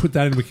didn't put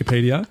that in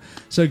Wikipedia.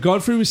 So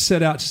Godfrey was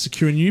set out to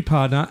secure a new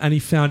partner, and he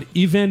found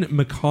Ivan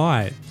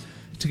Mackay.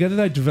 Together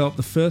they developed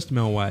the first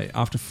Melway.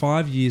 After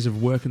 5 years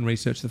of work and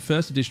research, the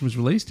first edition was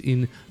released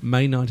in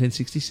May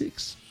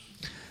 1966.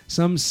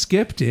 Some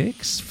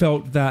skeptics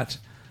felt that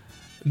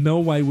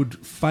Melway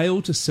would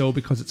fail to sell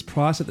because its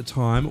price at the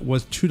time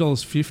was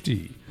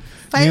 $2.50.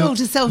 Failed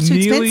to sell too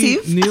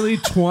expensive. Nearly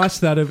twice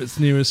that of its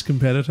nearest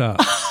competitor.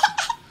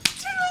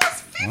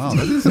 Wow,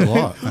 that is a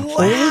lot. actually.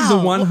 All of the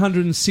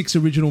 106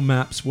 original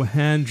maps were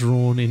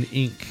hand-drawn in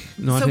ink,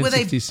 So were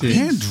they 1966.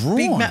 Hand drawn.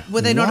 big map? Were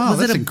they not? Wow, Was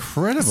that's it a,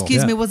 incredible.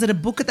 Excuse me, Yeah. was it a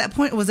book at that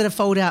point, or was it a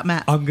fold-out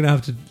map? I'm going to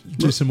have to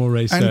do some more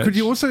research. And could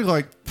you also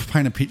like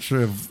paint a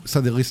picture of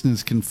so the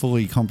listeners can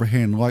fully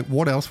comprehend like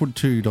what else would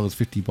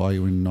 $2.50 buy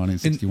you in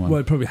 1961?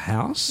 Well, probably a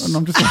house. and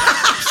I'm just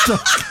like,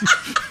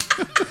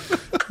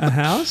 A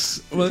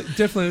house? Well,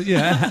 definitely,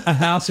 yeah. A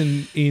house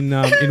in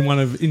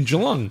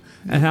Geelong.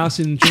 A house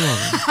in Geelong.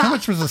 how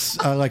much was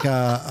like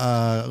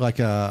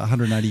a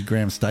 180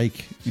 gram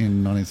steak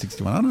in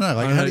 1961? I don't know.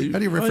 Like how do you Why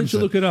don't reference you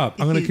it? look it up?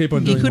 I'm going to keep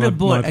on You doing could my, have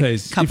bought my a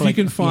piece. If couple you of-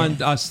 can find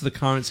yeah. us the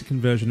currency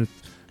conversion of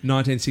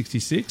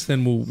 1966,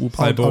 then we'll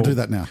play ball. I'll do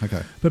that now.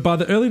 Okay. But by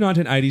the early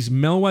 1980s,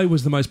 Melway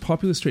was the most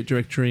popular street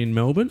directory in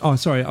Melbourne. Oh,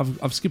 sorry,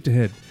 I've skipped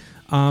ahead.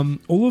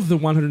 All of the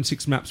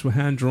 106 maps were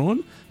hand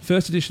drawn.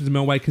 First editions of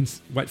Melway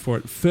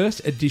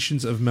First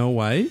editions of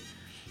Melway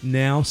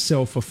now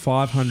sell for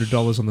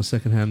 $500 on the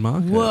second-hand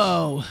market.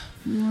 Whoa!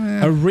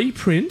 A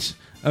reprint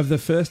of the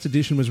first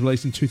edition was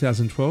released in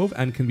 2012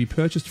 and can be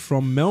purchased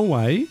from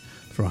Melway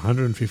for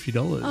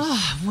 $150.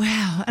 Oh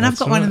wow! And I've That's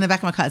got one in right. the back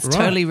of my car. It's Right.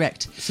 totally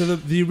wrecked. So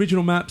the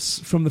original maps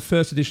from the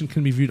first edition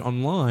can be viewed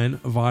online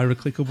via a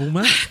clickable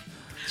map.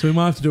 So we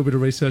might have to do a bit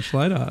of research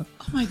later.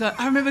 Oh my god!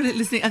 I remember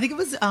listening. I think it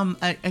was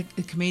a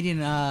comedian.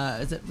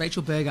 Is it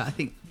Rachel Berger? I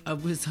think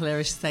was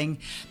hilarious, saying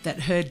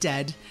that her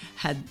dad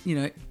had, you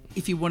know,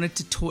 if you wanted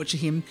to torture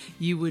him,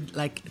 you would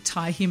like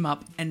tie him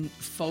up and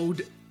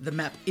fold the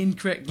map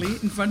incorrectly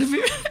in front of him,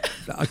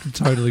 I can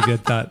totally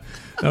get that.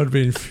 That would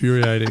be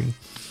infuriating.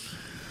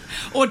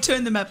 or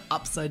turn the map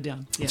upside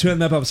down. Yeah. Turn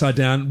the map upside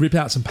down, rip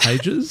out some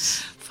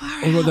pages. Far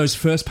All out. of those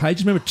first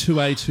pages. Remember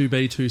 2A,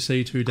 2B,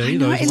 2C, 2D? I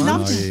know, those I ones?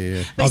 loved Oh, it. yeah,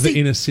 yeah. But Of the see,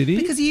 inner city?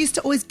 because you used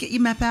to always get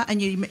your map out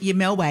and your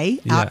Melway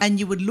Yeah. out, and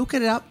you would look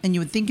it up and you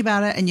would think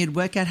about it and you'd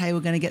work out how you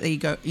were going to get there. You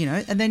go, you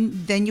know, and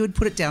then you would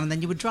put it down and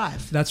then you would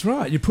drive. That's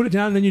right. You put it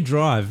down and then you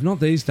drive. Not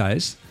these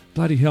days.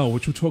 Bloody hell,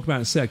 which we'll talk about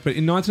in a sec. But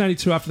in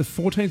 1982, after the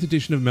 14th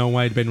edition of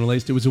Melway had been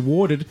released, it was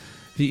awarded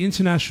the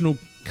International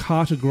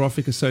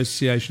Cartographic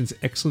Association's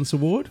Excellence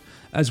Award,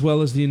 as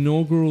well as the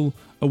inaugural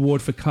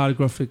award for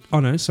cartographic.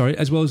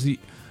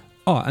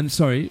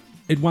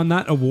 It won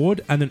that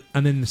award, and then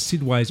the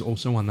Sidways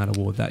also won that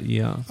award that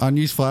year.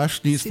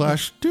 Newsflash.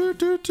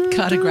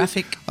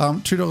 Cartographic.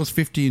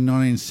 $2.50 in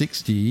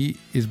 1960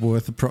 is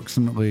worth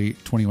approximately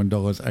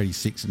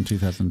 $21.86 in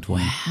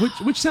 2020.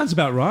 Which sounds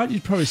about right.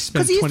 You'd probably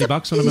spend you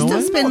 $20 on a you used to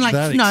Melway. spend Not like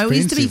that it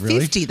used to be expensive, really.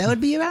 50. They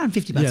would be around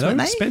 $50, Yeah, they weren't were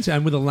they? expensive,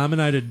 and with a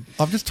laminated.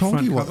 I've just told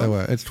front you what cover. they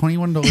were. It's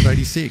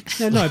 $21.86.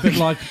 Yeah, no, but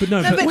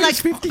No, but Where's like,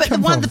 50 but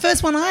come from? the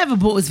first one I ever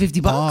bought was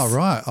 $50. Oh,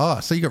 right. Oh,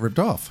 so you got ripped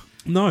off.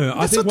 No, I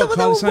That's think what what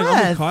they Kylie's saying, were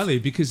I'm with worth.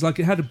 Kylie, because like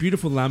it had a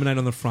beautiful laminate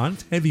on the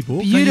front, heavy book.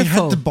 No, you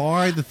Beautiful. had to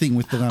buy the thing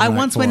with the laminate I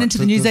once for went it, into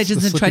the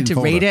newsagents and tried to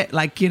slip-in read folder. it,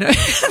 like, you know.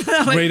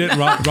 Read it,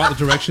 write the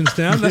directions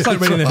down. That's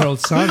like reading the Herald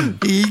Sun.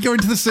 You go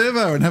into the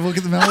servo and have a look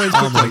at the Melways.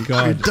 Oh my quickly.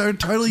 God. You don't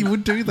totally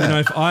would do that. You know,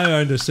 if I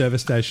owned a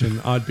service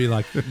station, I'd be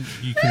like,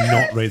 you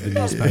cannot read the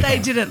newspaper. They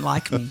didn't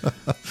like me.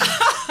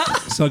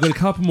 So I've got a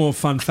couple more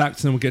fun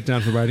facts and then we'll get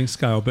down to the rating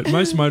scale. But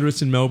most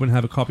motorists in Melbourne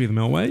have a copy of the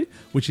Melway,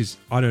 which is,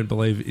 I don't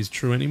believe, is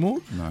true anymore.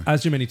 No.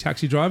 As do many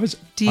taxi drivers.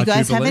 Do you I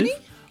guys have believe.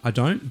 any? I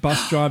don't.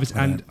 Bus drivers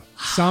and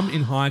some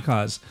in hire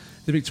cars.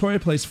 The Victoria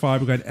Police Fire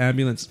Brigade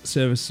Ambulance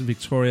Service in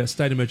Victoria,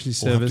 State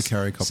Emergency We'll have to Service,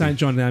 carry a copy. St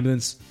John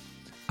Ambulance,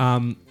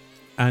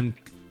 and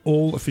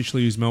all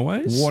officially use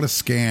Melways. What a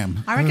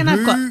scam. I reckon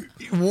I've got-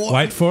 What?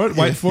 Wait for it,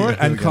 wait for it. here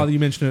And we go. Kyle, you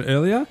mentioned it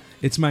earlier.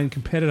 Its main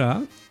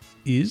competitor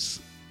is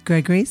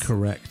Gregory's?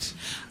 correct.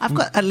 I've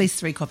got at least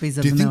 3 copies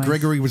of Do you the think Melway.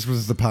 Gregory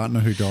was the partner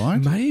who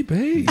died?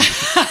 Maybe.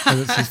 So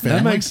that's his That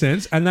family? makes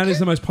sense. And that is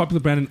the most popular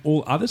brand in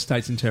all other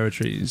states and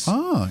territories.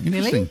 Oh,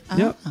 interesting.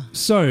 Really? Yep.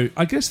 So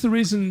I guess the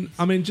reason,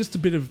 I mean, just a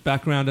bit of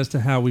background as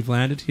to how we've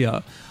landed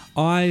here.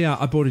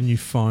 I bought a new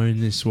phone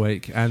this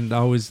week, and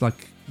I was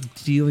like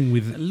dealing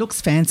with. It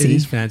looks fancy. It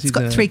is fancy. It's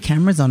got 3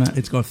 cameras on it.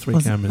 It's got 3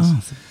 Was it- cameras.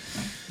 Oh,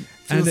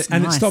 and feels it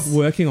nice. stopped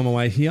working on my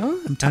way here.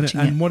 touching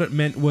and it. what it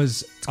meant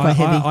was quite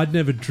heavy. I'd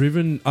never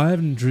driven. I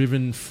haven't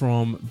driven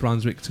from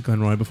Brunswick to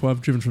Glenroy before.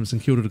 I've driven from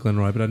St Kilda to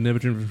Glenroy, but I'd never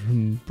driven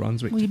from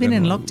Brunswick. Well, to you've been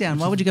in Glenroy, lockdown. which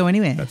Why is- would you go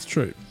anywhere? That's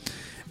true.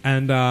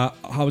 And I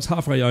was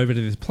halfway over to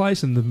this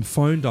place, and the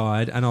phone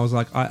died, and I was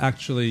like, I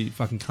actually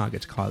fucking can't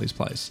get to Kylie's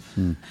place.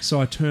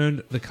 So I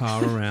turned the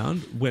car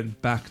around,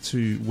 went back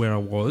to where I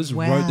was,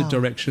 Wow. wrote the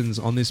directions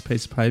on this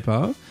piece of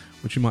paper,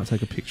 which you might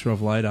take a picture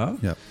of later.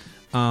 Yep.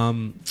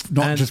 And-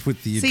 Not just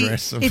with the See,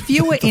 address. Of if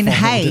you were the in final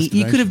Hay, you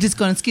destination. could have just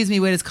gone, excuse me,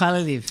 where does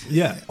Kylie live?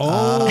 Yeah.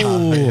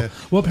 Oh. yeah.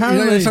 Well,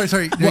 apparently. No, no,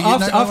 sorry. No, Well, no,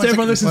 after, no, after one everyone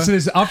second. listens to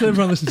this, after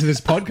everyone listens to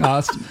this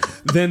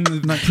podcast, then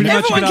pretty much you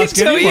Everyone can can ask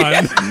tell you.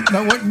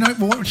 anyone.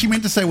 No, what she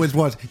meant to say was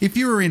if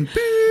you were in beep,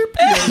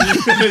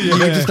 you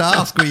would just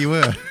ask where you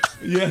were.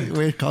 Yeah.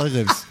 Where Kylie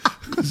lives.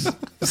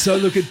 So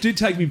look, it did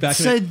take me back.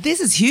 So this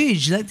is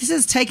huge. Like, this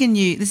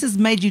has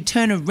made you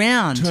turn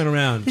around. Turn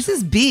around. This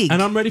is big.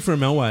 And I'm ready for a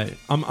Melway.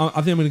 I think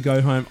I'm going to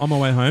go home on my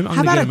way home. I'm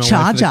How gonna about get a Melway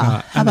for the charger?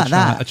 car. How And about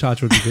that? A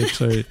charger would be good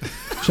too.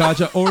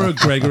 Charger or a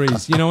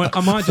Gregory's. You know what?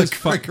 I might just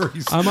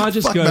Gregory's. I might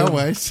just Fuck go.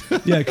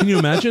 Melways. Yeah, can you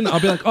imagine? I'll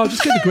be like, oh,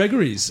 just get the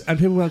Gregory's, and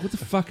people are like, what the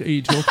fuck are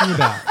you talking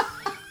about?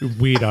 You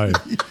weirdo.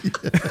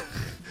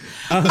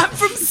 I'm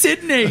from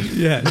Sydney.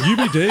 Yeah,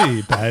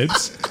 UBD,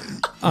 babes.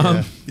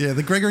 Yeah,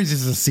 the Gregory's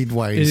is a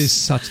Sidways. It is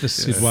such the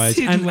Sidways.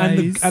 Sid And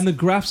ways. the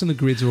graphs and the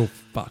grids are all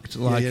fucked.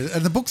 Like, yeah,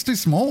 and the book's too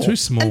small. too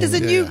small. And there's a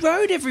new Yeah.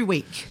 road every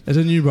week. There's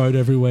a new road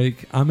every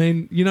week. I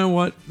mean, you know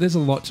what? There's a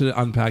lot to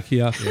unpack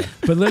here.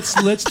 But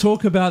let's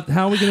talk about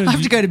how we're going I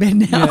have to go to bed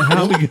now. Yeah,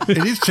 how we going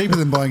It is cheaper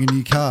than buying a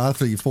new car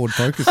for your Ford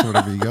Focus or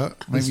whatever you got.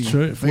 That's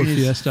true. Ford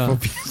maybe it's Fiesta.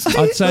 Ford Fiesta.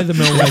 I'd say the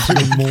Melway's a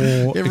bit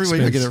more Every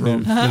week I get it expensive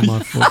wrong. than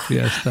my Ford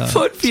Fiesta.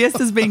 Ford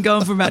Fiesta's been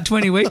going for about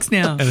 20 weeks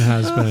now. It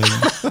has been.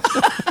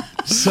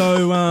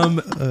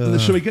 So,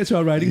 should we get to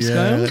our rating Yeah,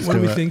 scale? let's What are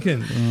do we it.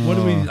 thinking? What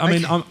do we? I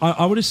mean,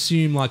 I would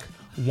assume like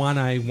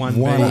 1A, 1B.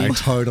 1A,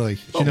 totally.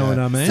 Do you know what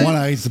I mean?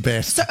 1A is the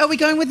best. So are we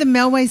going with the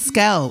Melway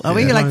scale? Are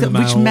we like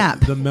which map?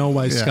 The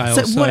Melway scale.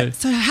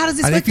 So how does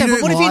this And work? if you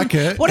though? don't like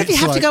it, what if you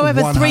it's have to go like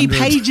over 3 100.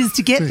 pages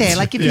to get there?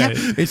 Like if you Yeah.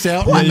 have It's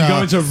out Yeah, in, you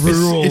go into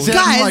rural. It's out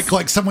Guys, in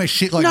like somewhere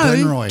shit like no,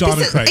 Glenroy.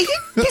 Diamond this Creek.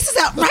 this is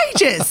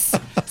outrageous.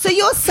 So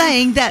you're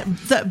saying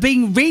that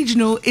being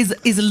regional is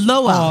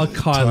lower? Oh,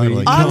 Kylie.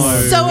 Totally. I'm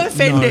no, so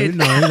offended.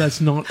 No, that's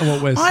not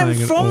what we're I'm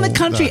saying. from at the all.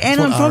 country, No, and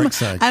that's I'm what Aric's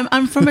from saying.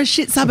 I'm from a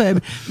shit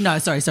suburb. No,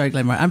 sorry,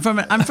 Glenroy. I'm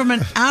from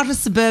an outer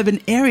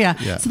suburban area.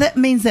 Yeah. So that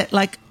means that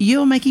like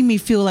you're making me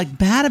feel like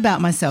bad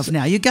about myself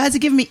now. You guys are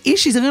giving me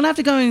issues. I'm gonna have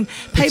to go and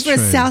pay That's for a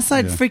true,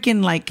 Southside yeah.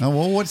 freaking like Oh,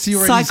 well, what's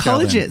your rating scale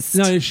then? psychologist.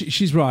 No,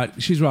 she's right.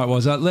 She's right,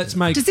 was Let's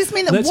make. Does this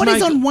mean that let's what is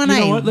make- on 1A? You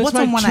know what? Let's What's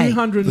on make 1A?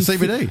 200 The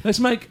CBD. Let's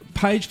make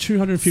page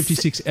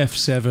 256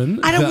 F7.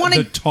 I don't the- wanna-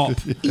 the top.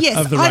 Yes,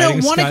 of the I don't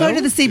rating want to go scale.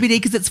 to the CBD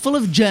because it's full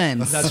of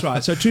germs That's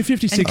right. So and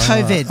 256.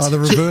 COVID. Oh, the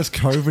reverse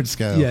COVID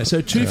scale. Yeah.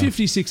 So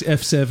 256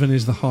 F7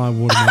 is the high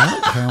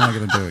watermark. How am I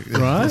going to do it?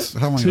 Right.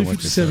 How am I going to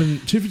work this out?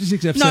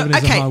 256 F7 No, is the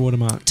okay. high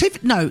watermark.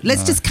 No,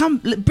 let's just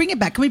bring it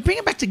back. Can we bring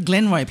it back to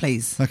Glenroy,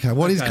 please? Okay,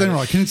 what is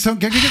Glenroy? Can you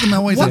get the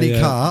Melways What? in your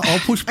Yeah. car? I'll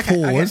push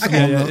pause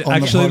okay. on the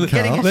Actually, the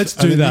podcast. let's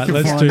and do then you that. can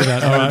Let's find do it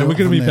that. and All we'll right, do we're it going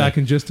to from be there. back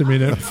in just a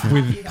minute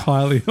with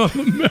Kylie on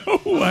the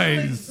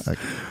Melways. Okay.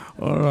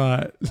 All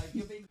right.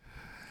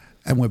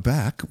 And we're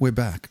back. We've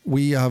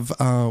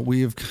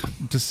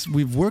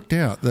worked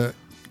out that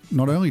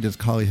not only does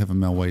Kylie have a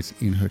Melways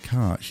in her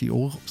car, she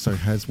also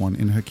has one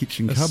in her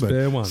kitchen A cupboard.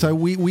 spare one. So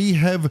we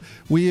have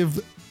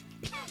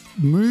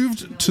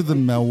moved to the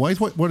Melways.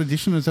 What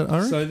edition is that,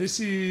 Ari? So this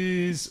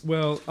is,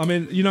 well, I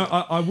mean, you know,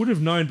 I would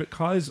have known, but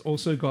Kylie's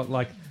also got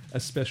like a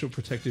special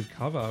protective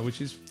cover,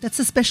 which is, That's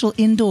a special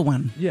indoor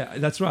one. yeah,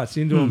 that's right. It's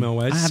indoor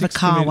Melways. I have a 60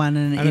 car minute- one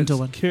and an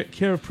indoor it's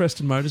care of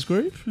Preston Motors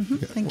Group.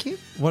 Thank you.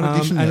 What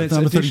edition? and is it's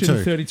that? Number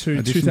edition 32,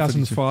 Edition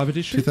 2005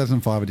 edition.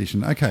 2005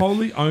 edition. Okay.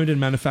 Wholly owned and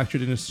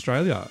manufactured in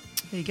Australia.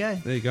 There you go.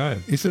 There you go.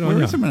 Is it, Good on where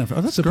ya. is it manufactured?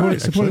 Oh, that's supporting,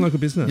 great. supporting actually. local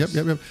business.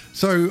 Yep.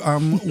 So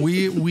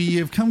we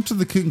have come to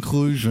the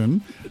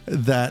conclusion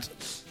that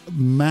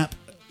map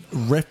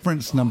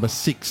reference number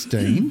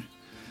 16.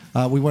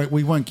 We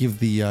won't give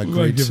the We won't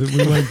grids.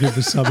 we won't give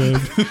the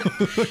suburb.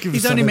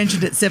 He's only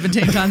mentioned it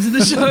 17 times in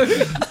the show.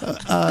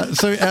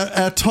 So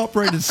our top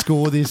rated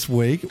score this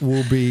week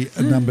will be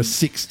number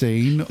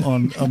 16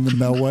 on the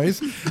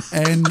Melways,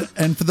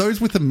 and for those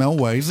with the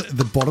Melways,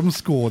 the bottom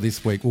score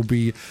this week will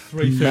be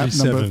map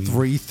number 337.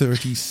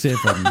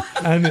 337.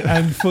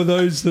 and for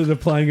those that are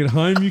playing at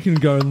home, you can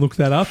go and look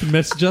that up and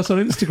message us on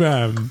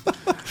Instagram.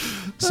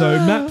 So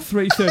map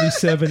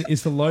 337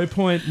 is the low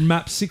point,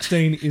 map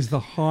 16 is the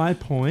high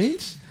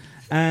point,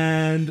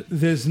 and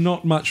there's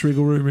not much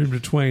wriggle room in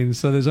between.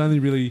 So there's only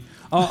really,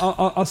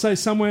 I'll say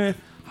somewhere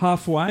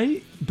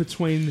halfway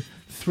between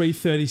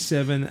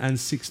 337 and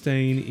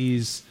 16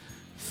 is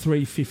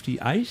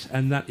 358,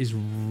 and that is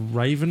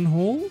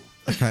Ravenhall.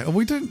 Okay,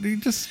 we don't. You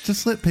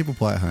just let people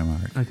play at home,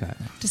 Ari. Okay.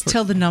 Just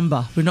tell the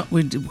number. Because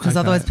Okay.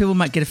 otherwise people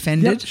might get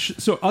offended. Yep.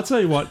 So I'll tell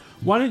you what.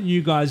 Why don't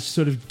you guys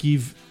sort of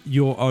give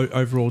your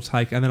overall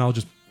take, and then I'll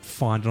just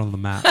find it on the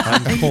map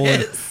and call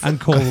it and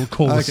call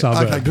the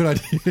suburb. Okay, good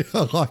idea.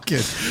 I like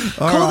it.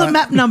 All Call the right.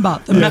 map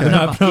number. The map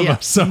number. Yeah.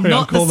 Sorry,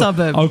 Not the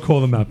suburb. I'll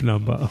call the map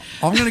number.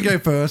 I'm going to go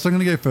first.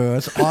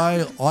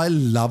 I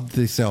loved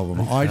this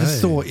album. I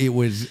just thought it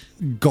was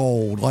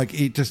gold. Like,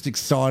 it just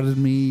excited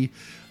me.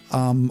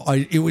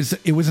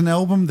 It was an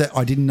album that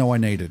I didn't know I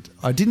needed.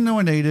 I didn't know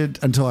I needed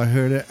until I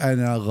heard it,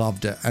 and I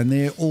loved it. And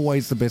they're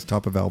always the best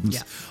type of albums.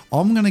 Yeah.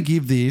 I'm going to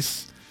give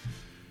this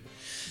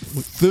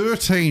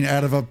 30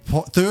 out of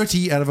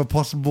a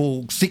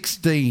possible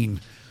 16.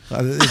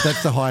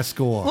 That's the high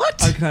score.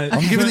 What? Okay,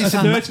 I'm giving this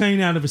a 13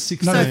 out of a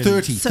 16. No,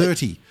 30. So-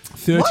 30.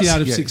 30 What?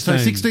 out of Yeah, 16.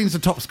 so 16 is the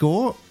top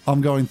score.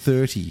 I'm going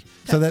 30.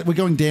 So that we're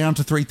going down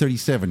to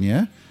 337,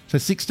 yeah? So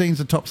 16 is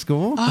the top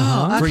score.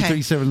 Oh, okay.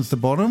 337 is the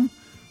bottom.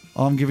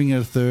 I'm giving it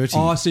a 30.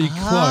 Oh, so you're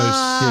close.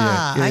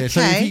 yeah. So if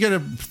okay. you go to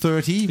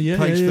 30, Yeah,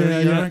 page 30, yeah.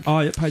 you know? Oh,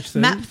 yeah, page 30.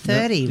 Map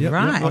 30, Yep,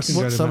 right. I can go What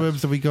to map.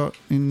 suburbs have we got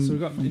in? So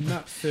we've got in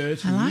map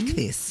 30. I like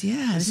this.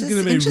 Yeah, This this is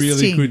going to be really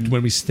interesting. good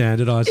when we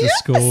standardise the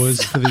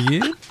scores for the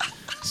year.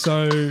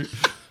 So,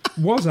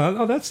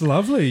 that's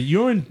lovely.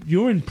 You're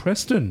in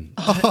Preston.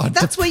 Oh,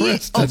 That's where you.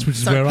 depressed. That's which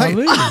is sorry. where I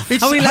live.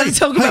 It's- Are we allowed to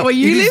talk about where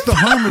you it live? is the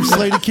home of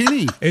Slater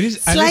Kinney. It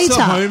is, and it's the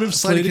Slater. home of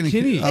Slater Slater Kinney.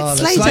 Kinney. Oh,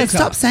 It's Slater.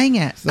 Stop saying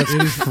it.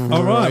 That's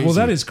All right. Well,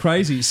 that is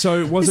crazy.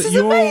 So, was This it is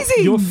your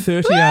amazing. your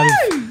 30 Woo! out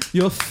of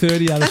your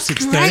 30 out of That's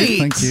 16? great.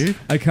 Thank you.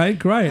 Okay,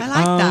 great. I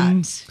like that.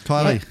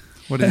 Kylie,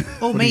 what do you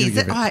Or what are me. you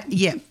Is gonna it, give it?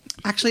 yeah.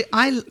 Actually,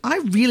 I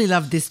really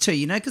love this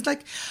too, because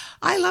like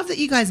I love that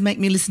you guys make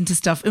me listen to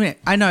stuff. I mean,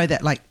 I know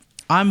that like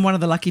I'm one of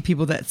the lucky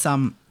people that's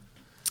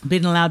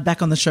been allowed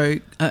back on the show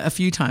a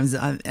few times,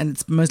 and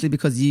it's mostly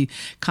because you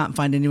can't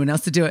find anyone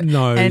else to do it.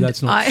 No, and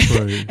that's not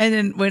true. And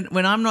then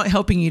when I'm not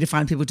helping you to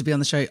find people to be on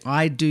the show,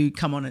 I do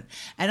come on it,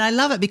 and I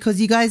love it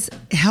because you guys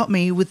help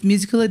me with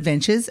musical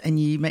adventures, and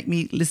you make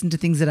me listen to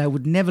things that I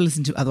would never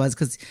listen to otherwise.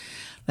 Because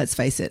let's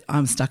face it,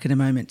 I'm stuck in a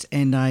moment,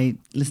 and I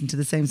listen to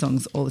the same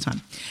songs all the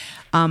time.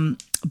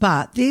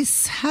 But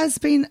this has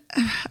been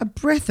a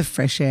breath of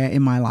fresh air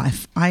in my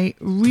life. I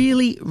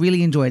really,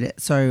 really enjoyed it.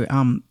 So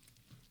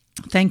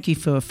thank you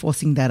for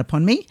forcing that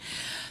upon me.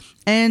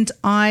 And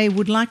I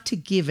would like to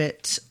give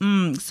it,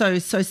 so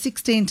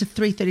 16 to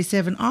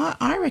 337.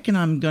 I reckon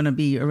I'm going to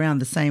be around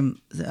the same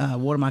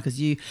watermark as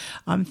you.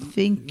 I'm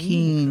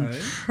thinking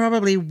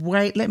probably,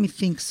 let me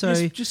think.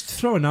 So, Just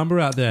throw a number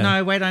out there.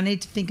 no, wait, I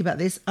need to think about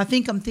this. I'm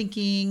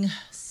thinking,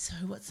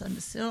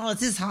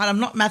 this is hard. I'm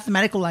not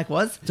mathematical like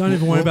was. Don't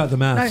even worry about the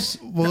No, maths.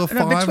 Well, a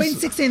no, five's- between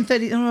 16 and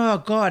 30. Oh,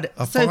 God.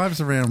 A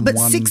five's around But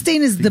 150.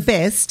 16 is the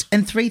best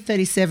and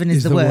 337 is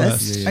Is the the worst.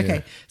 worst. Yeah.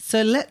 Okay,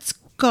 so let's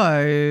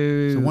go.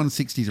 So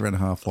 160 is around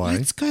halfway.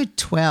 Let's go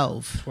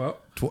 12. Well,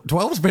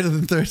 12 is better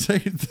than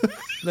 13.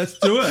 let's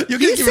do it. You're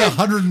going to give it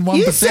 101%.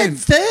 You said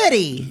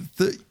 30.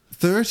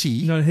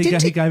 30? No, he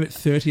Didn't he you- gave it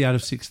 30 out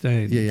of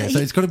 16. Yeah. So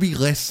it's got to be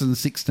less than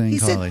 16, He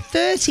Kylie. said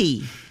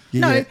 30. Yeah,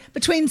 No, yeah.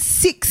 between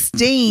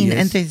 16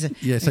 and 30.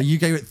 Yeah, so you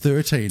gave it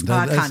 13.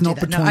 I That's can't not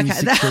do that. No, between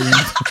okay. 16 and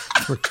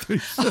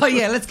 337. Oh,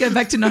 yeah, let's go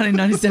back to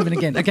 1997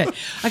 again.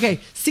 Okay,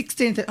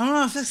 16.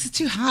 Oh, that's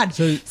too hard.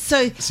 So,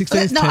 So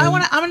 16 is no, 10.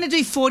 I'm going to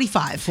do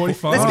 45.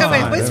 45. Let's go.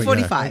 there Where's we go.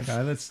 45?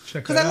 Okay, let's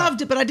check Because I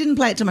loved it, but I didn't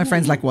play it to my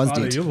friends like Was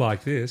Ryder, did. you'll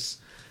like this.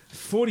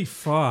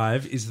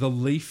 45 is the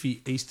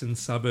leafy eastern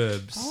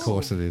suburbs. Of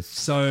course it is.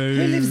 So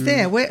Who lives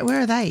there? Where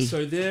are they?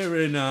 So they're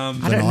in I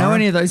don't know Glenora?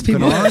 any of those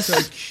people. Glenora? so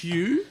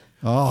Kew,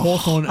 Oh,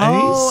 Hawthorne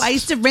Oh, East. I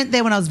used to rent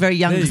there when I was very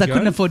young There because I you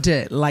couldn't go. afford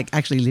to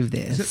actually live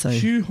there. Is it So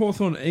Kew,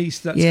 Hawthorne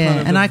East? That's yeah, kind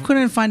of and the- I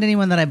couldn't find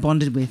anyone that I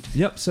bonded with.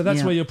 Yep. So that's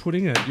Yeah. where you're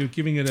putting it. You're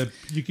giving it a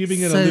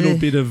So little they're-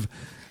 bit of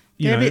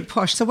They're a bit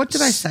posh. So what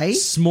did I say?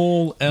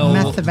 Small L,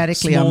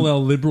 Mathematically, small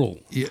L liberal.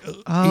 yeah.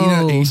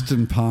 Oh. Inner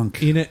Eastern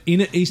punk. Inner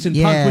eastern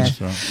Yeah. punk, which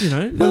That's you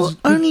know, Well, there's-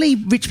 only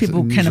rich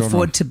people a new can genre.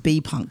 afford to be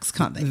punks,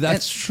 can't they?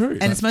 That's true.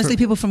 And it's mostly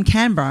people from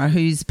Canberra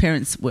whose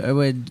parents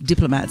were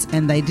diplomats,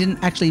 and they didn't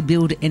actually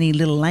build any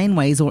little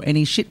laneways or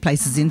any shit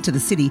places into the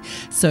city.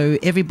 So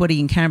everybody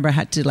in Canberra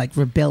had to like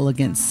rebel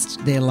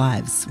against their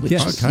lives. Which,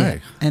 Yes.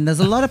 Okay. And there's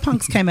a lot of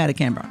punks came out of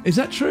Canberra. Is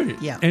that true?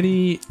 Yeah.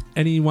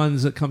 Any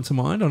ones that come to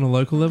mind on a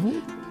local level?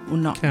 Well,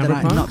 not Canberra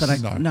that I. Not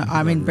punks? that I. No, No,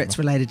 I mean no. Brett's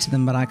related to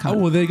them, but I can't. Oh,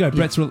 well, there you go. Yeah.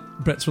 Brett's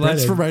related. Brett's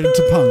related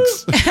to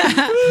punks.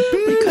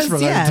 because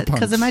related to punks.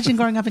 because imagine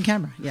growing up in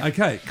Canberra. Yeah.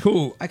 Okay,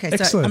 cool. Okay, so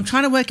excellent. I'm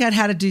trying to work out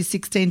how to do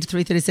 16 to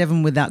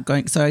 337 without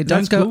going. So don't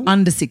That's go cool.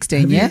 under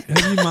 16. Have Yeah. you,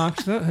 have you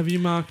marked that? Have you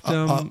marked?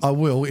 I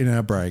will in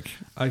our break.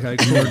 Okay, Or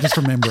cool. just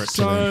remember it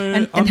So to them.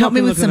 And I'm help not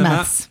me gonna with look some at the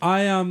maths.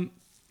 map.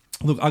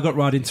 Look, I got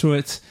right into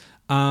it.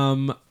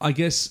 I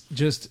guess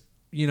just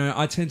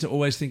I tend to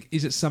always think,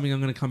 is it something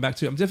I'm going to come back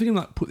to? I'm definitely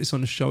going to put this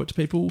on to show it to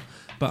people,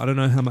 but I don't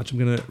know how much I'm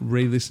going to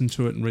re-listen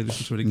to it and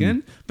re-listen to it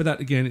again. But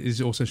that again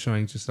is also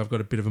showing just I've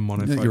got a bit of a Yeah,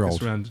 you're monofocus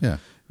old. around Yeah.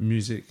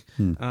 music.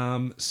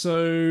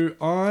 So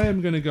I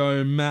am going to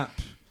go map.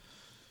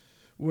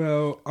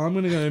 Well, I'm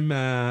going to go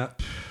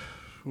map.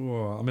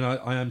 Oh, I mean,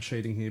 I am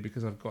cheating here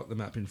because I've got the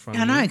map in front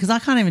I of me. know, because I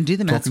can't even do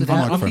the maths Talking from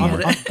without microphone,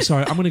 looking right? at it.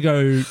 Sorry, I'm going to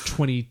go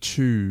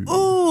 22.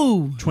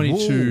 Ooh.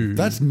 22. Whoa,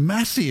 that's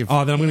massive.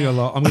 Oh, then I'm going to go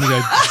low. I'm going to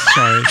go,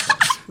 sorry.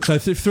 So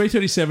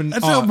 337.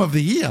 That's album of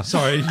the year.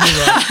 Sorry, you're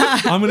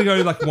right. I'm going to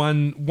go like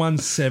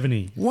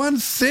 170.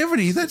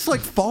 170. That's like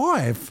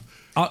 5.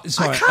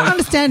 Sorry. I can't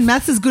understand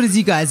maths as good as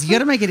you guys. You got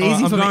to make it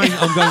easy I'm for going, me.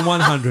 I'm going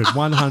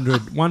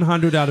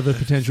 100 out of a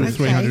potential Okay.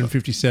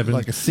 357.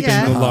 Like a 6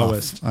 Yeah. and a The half.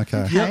 lowest. Okay.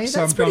 Okay, Yep, so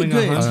that's I'm going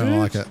pretty good. I 100. don't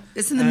like it.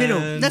 It's in the middle.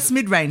 And That's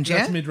mid-range, yeah?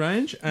 That's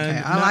mid-range. And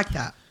Okay, I like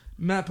that.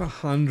 Map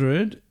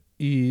 100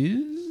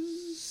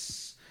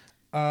 is...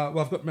 well,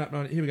 I've got map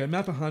 90. Here we go.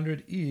 Map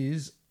 100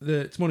 is...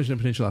 It's Mornington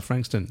Peninsula,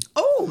 Frankston.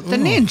 Oh, the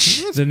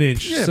ninch. The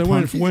niche. Yeah, so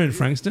punky. we're in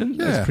Frankston.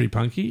 Yeah. That's pretty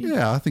punky.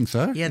 Yeah, I think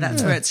so. Yeah,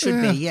 that's where it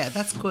should be. Yeah,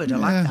 that's good. I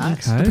like that.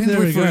 Okay, Depends there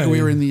we if go.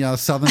 we were in the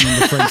southern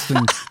end of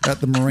Frankston at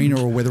the marina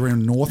or whether we're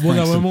in North Well,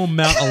 no, we're Frankston. more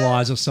Mount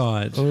Eliza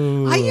side.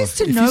 I used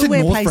to If know you said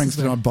where North places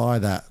Frankston, were. I'd buy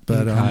that.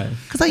 But Okay.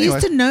 Because I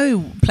used to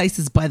know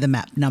places by the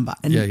map number.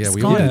 And Yeah, it's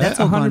we gone. all did. That's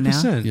all gone now.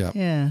 100%. yeah.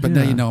 Yeah. But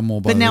now you know more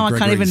by But now the I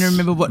can't even Gregory's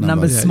remember what number.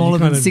 numbers Yeah, smaller you're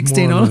than kind of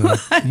 16 more or on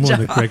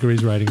the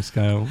Gregory's rating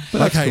scale. But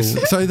that's Okay,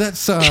 cool. so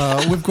that's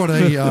we've got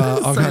a.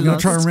 I'm going to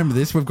try and lost. remember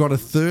this. We've got a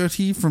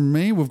 30 from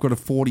me. We've got a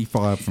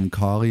 45 from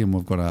Kylie, and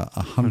we've got a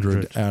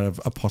 100 out of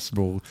a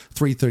possible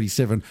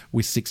 337,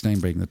 with 16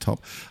 being the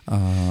top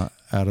out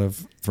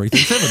of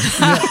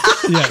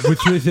 337. Yeah, with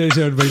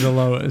 337 being the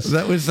lowest.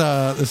 That was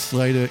the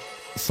Slater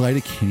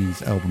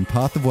Kinney's album,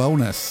 Path of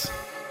Wellness.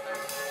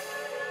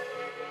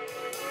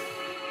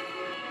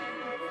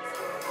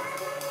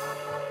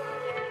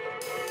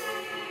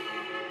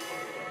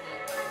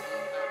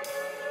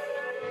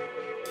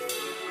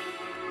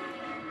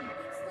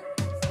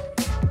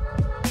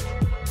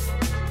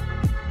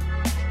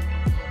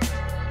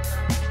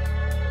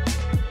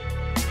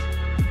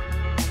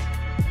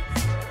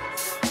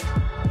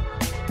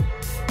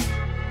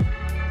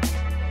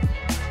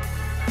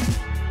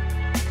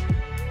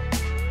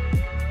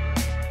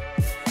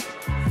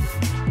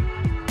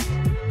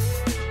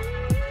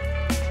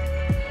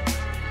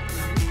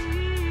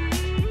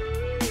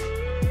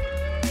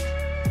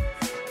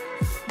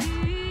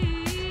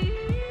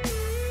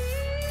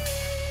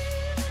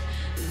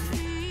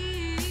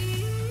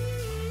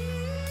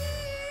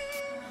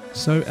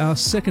 So our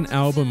second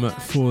album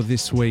for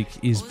this week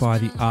is by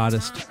the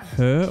artist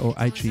Her, or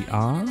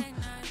Her,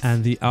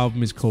 and the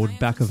album is called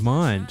Back of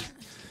Mind.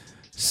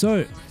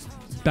 So,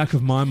 Back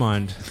of My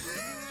Mind.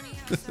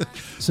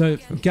 So,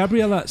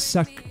 Gabriela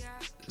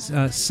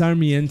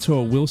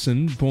Sarmiento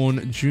Wilson,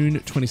 born June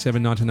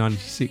 27,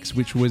 1996,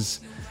 which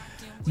was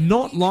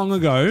not long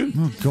ago,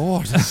 Oh,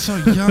 God, that's so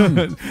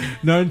young.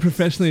 known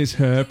professionally as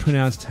Her,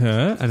 pronounced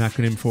Her, an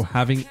acronym for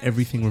Having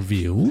Everything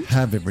Revealed.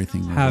 Have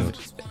everything. revealed.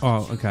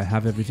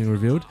 Have Everything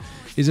Revealed,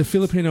 is a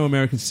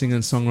Filipino-American singer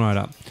and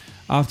songwriter.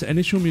 After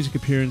initial music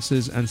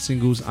appearances and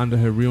singles under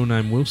her real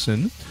name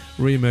Wilson,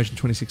 re-emerged in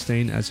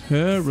 2016 as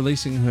Her,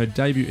 releasing her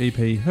debut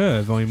EP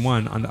Her Volume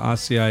 1 under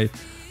RCA,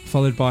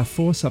 followed by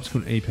 4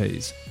 subsequent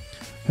EPs.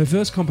 Her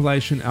first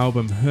compilation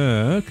album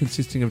Her,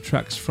 consisting of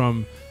tracks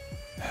from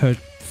her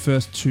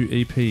first 2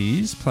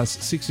 EPs plus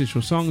 6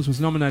 additional songs, was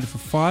nominated for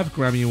 5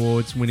 Grammy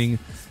Awards, winning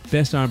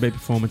Best R&B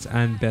Performance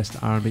and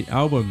Best R&B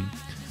Album.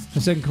 Her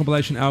second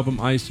compilation album,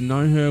 I Used to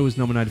Know Her, was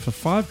nominated for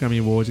 5 Grammy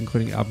Awards,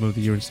 including Album of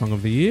the Year and Song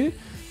of the Year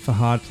for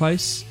Hard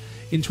Place.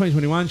 In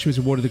 2021, she was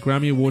awarded the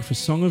Grammy Award for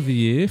Song of the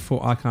Year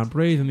for I Can't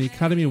Breathe and the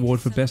Academy Award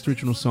for Best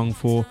Original Song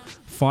for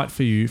Fight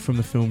For You from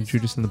the film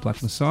Judas and the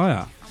Black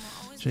Messiah.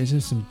 She's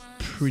had some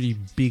pretty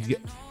big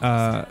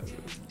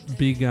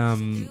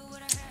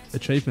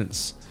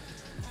achievements.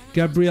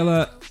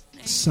 Gabriela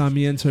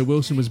Sarmiento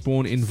Wilson was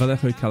born in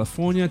Vallejo,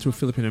 California, to a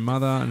Filipino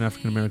mother and an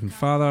African-American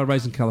father.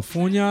 Raised in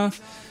California,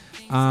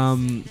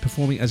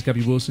 performing as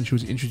Gabby Wilson, she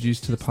was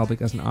introduced to the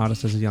public as an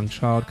artist as a young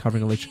child,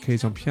 covering Alicia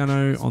Keys on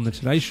piano on The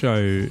Today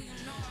Show.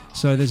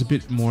 So there's a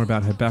bit more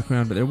about her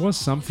background, but there was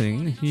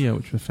something here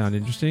which we found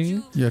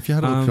interesting. Yeah, if you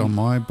had a look on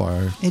my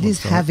bio. It is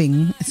website.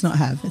 having. It's not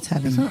have. It's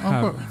having. I've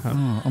got- Have.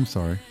 Oh, I'm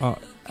sorry.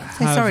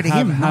 Say sorry to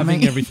him, not Having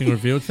me. everything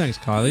revealed. Thanks,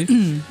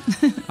 Kylie.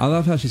 I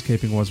love how she's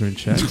keeping Wazza in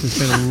check. There's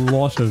been a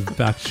lot of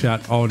back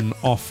chat on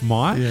off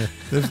mic. Yeah,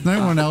 there's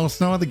no one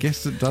else, no other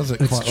guest that does it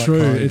It's quite true.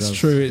 like Kylie It's does.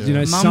 true. Yeah. You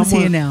know, Mum's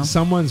here now.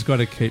 someone's got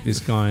to keep this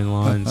guy in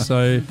line.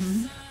 So,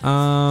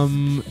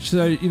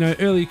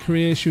 early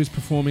career, she was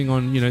performing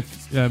on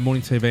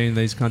morning TV and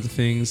these kinds of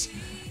things.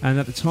 And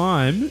at the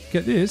time,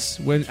 get this,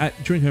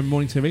 during her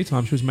morning TV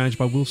time, she was managed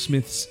by Will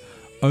Smith's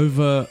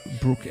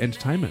Overbrook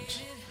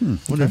Entertainment.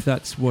 Wonder if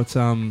that's what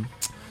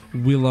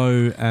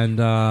Willow and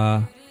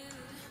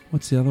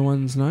what's the other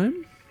one's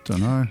name?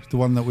 Don't know. The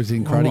one that was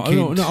in Karate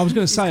Kid. No, I was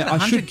going to say The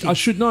 100 Kid. I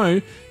should know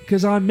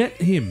because I met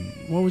him.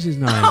 What was his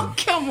name? Oh,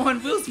 come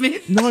on, Will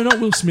Smith. No, not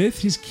Will Smith.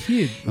 His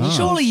kid.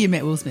 Surely you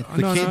met Will Smith.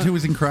 The No, kid no. who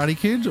was in Karate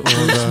Kid? Or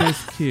Will the,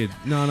 Smith kid.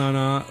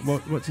 No.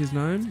 What's his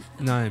name?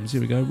 Names.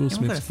 Here we go. Will You've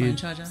got a Smith's phone kid.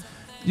 charger.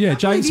 Yeah, I believe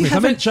Jaden you Smith. I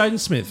met haven't- Jaden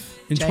Smith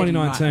in Jaden,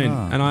 2019,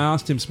 right. and I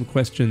asked him some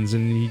questions,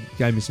 and he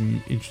gave me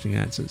some interesting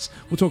answers.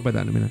 We'll talk about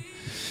that in a minute.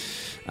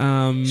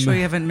 Sure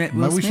you haven't met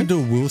Will Maybe we Smith? should do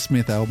a Will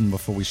Smith album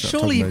before we start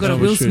Surely talking you've about got a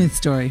it. we Will should. Smith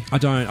story. I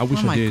don't. I wish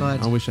Oh my I did.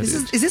 God. I wish I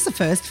This did. is this a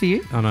first for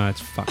you? I know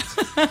it's fucked.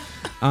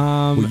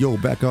 Well, yo,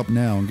 back up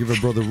now and give a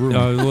brother room.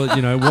 Oh, well,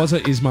 you know,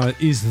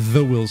 is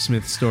the Will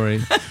Smith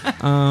story.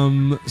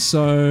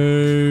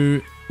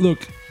 So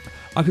look,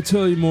 I could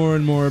tell you more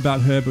and more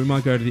about her, but we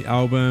might go to the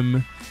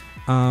album.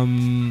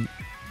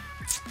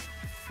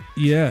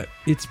 Yeah,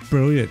 it's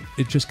brilliant.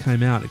 It just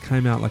came out. It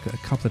came out like a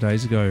couple of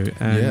days ago.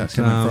 And, Yeah, it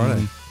came out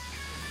Friday.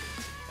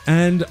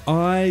 And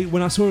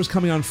when I saw it was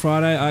coming on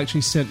Friday, I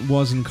actually sent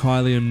Woz and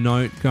Kylie a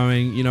note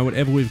going, you know,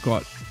 whatever we've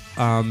got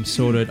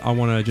sorted, I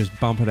want to just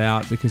bump it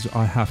out because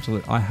I have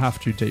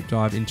to deep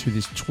dive into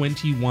this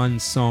 21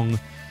 song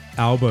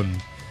album.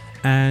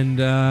 And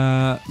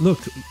look,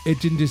 it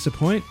didn't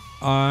disappoint.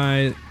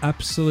 I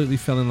absolutely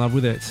fell in love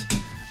with it.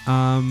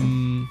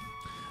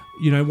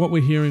 You know, what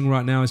we're hearing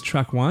right now is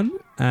track 1,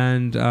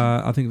 and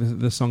I think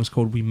the song is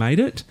called We Made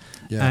It.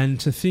 Yeah. And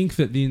to think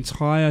that the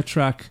entire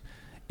track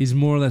is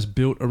more or less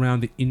built around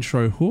the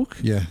intro hook.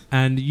 Yeah.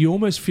 And you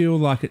almost feel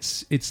like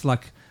it's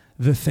like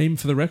the theme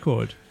for the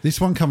record.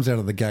 This one comes out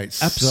of the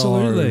gates.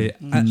 Absolutely. So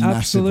massively.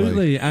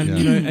 Absolutely. And, Yeah.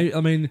 you know,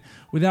 I mean,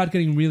 without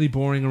getting really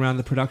boring around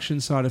the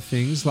production side of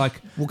things, like...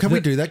 Well, can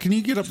we do that? Can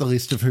you get up the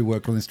list of who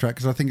worked on this track?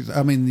 Because I think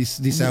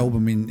this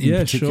album in Yeah,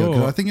 particular. 'Cause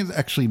sure. I think it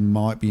actually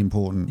might be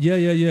important.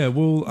 Yeah.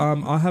 Well,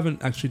 I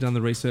haven't actually done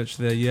the research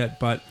there yet,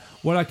 but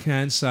what I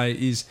can say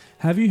is,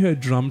 have you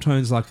heard drum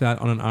tones like that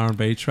on an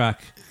R&B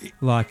track,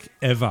 like,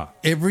 ever?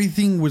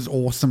 Everything was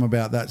awesome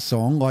about that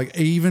song. Like,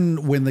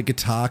 even when the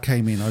guitar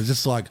came in, I was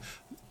just like,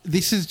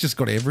 this has just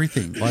got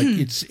everything. Like,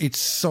 it's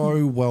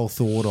so well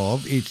thought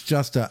of. It's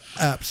just an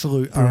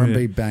absolute Brilliant.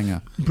 R&B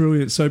banger.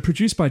 Brilliant. So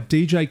produced by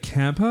DJ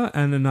Camper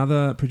and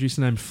another producer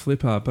named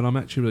Flipper, but I'm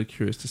actually really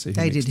curious to see who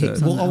They did mixed heaps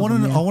it. on Well, the I want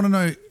album, to. yeah. I want to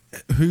know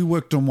who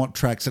worked on what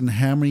tracks and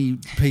how many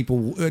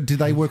people. Did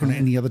they work on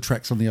any other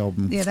tracks on the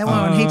album? Yeah, they were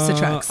on heaps of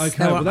tracks. Okay,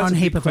 They were well, that's on a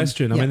heap big of them.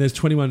 question. I Yeah. mean, there's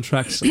 21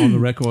 tracks on the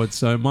record,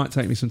 so it might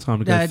take me some time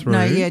to go through.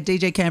 No, yeah,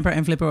 DJ Camper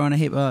and Flipper are on a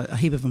heap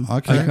of them.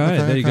 Okay,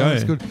 there you go.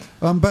 That's good.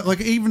 But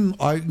like, even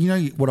you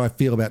know what I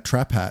feel about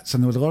Trap Hats,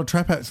 and there was a lot of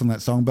Trap Hats on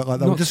that song, but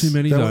like, they Not were just too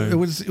many, they though.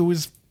 were- It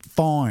was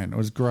fine. It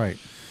was great.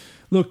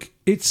 Look,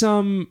 it's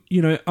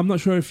you know, I'm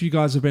not sure if you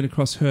guys have been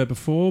across her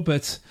before,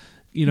 but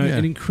you know, Yeah.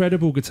 an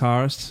incredible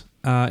guitarist,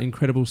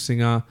 incredible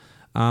singer.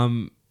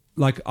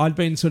 Like, I'd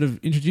been sort of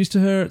introduced to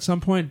her at some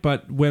point,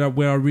 but where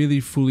I really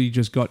fully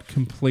just got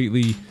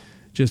completely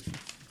just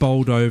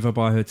bowled over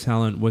by her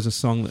talent was a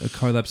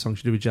collab song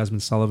she did with Jasmine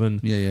Sullivan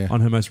Yeah.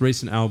 on her most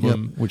recent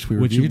album, Yep, which we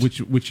reviewed.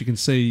 which you can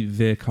see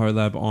their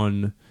collab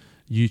on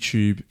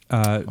YouTube.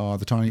 Oh,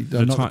 the tiny.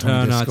 The not the ti-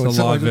 tiny no, disc. it's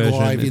a live version.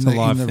 Live It's in a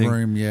live the thing.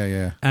 room.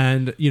 Yeah.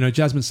 And, you know,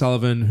 Jasmine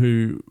Sullivan,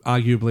 who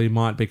arguably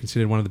might be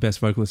considered one of the best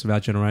vocalists of our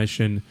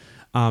generation,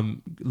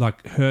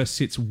 like, her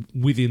sits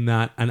within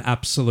that and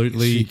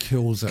absolutely She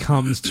kills it.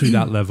 comes to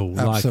that level.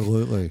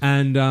 Absolutely. Like,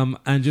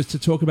 and just to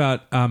talk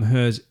about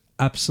hers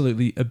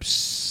absolutely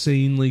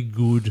obscenely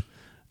good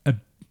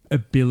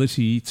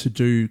ability to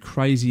do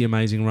crazy,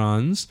 amazing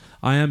runs.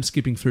 I am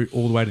skipping through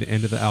all the way to the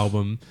end of the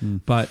album,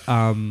 but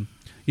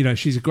you know,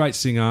 she's a great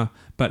singer,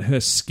 but her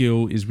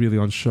skill is really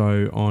on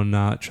show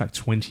on track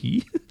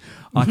 20.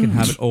 I Can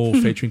Have It All,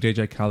 featuring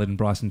DJ Khaled and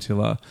Bryson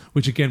Tiller,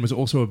 which again was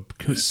also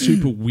a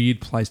super weird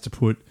place to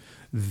put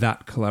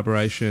that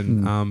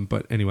collaboration.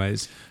 But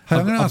anyways, Hey,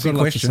 I'm going to I've ask you got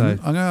a lot to question. say. I'm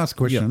going to ask a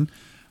question.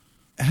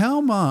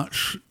 How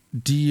much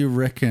do you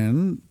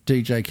reckon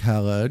DJ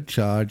Khaled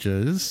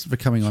charges for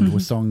coming onto a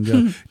song and go,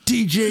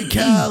 DJ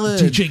Khaled?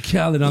 DJ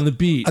Khaled on the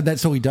beat. And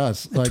that's all he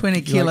does.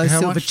 20 kilo how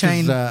silver much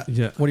chain. Does,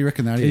 Yeah. What do you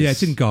reckon that is? Yeah,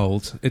 it's in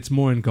gold. It's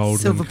more in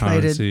gold than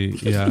Silver-plated. currency.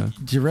 Yeah.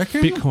 Do you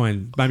reckon?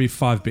 Bitcoin, maybe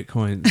 5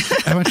 Bitcoins.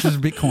 How much is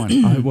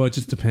Bitcoin? Well, it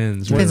just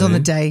depends. Depends on the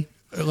really. day.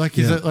 Like,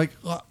 is Yeah. it like...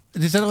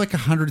 Is that like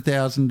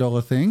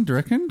 $100,000 thing? Do you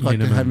reckon? Like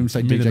Minimum. to have him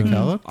say DJ Minimum.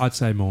 Khaled? I'd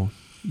say more.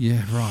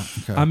 Yeah, right.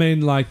 Okay. I mean,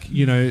 like,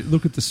 you know,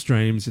 look at the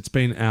streams. It's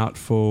been out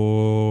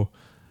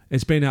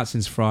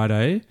since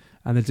Friday,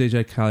 and the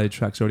DJ Khaled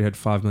track's already had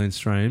 5 million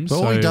streams. but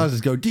all so he does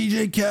is go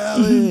DJ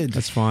Khaled.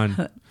 that's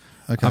fine.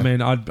 Okay. I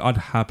mean, I'd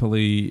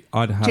happily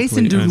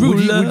Jason earn-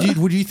 Derulo.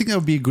 Would you think that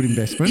would be a good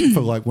investment for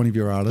like one of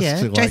your artists Yeah,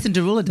 to like Jason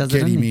Derulo does it.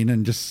 get him doesn't he? in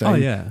and just say Oh,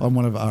 yeah. on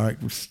one of our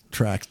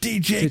tracks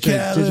DJ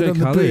DJ Khaled on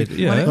the Khaled, beat?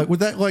 yeah. Like, would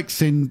that like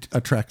send a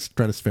track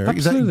stratospheric? Absolutely.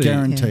 Is that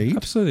guaranteed?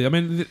 Absolutely. I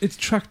mean, it's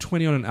track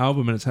 20 on an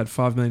album, and it's had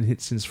 5 million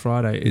hits since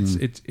Friday.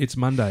 It's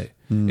Monday.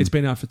 It's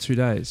been out for 2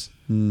 days.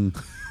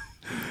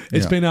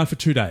 It's Yeah. been out for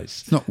 2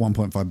 days. It's not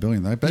 1.5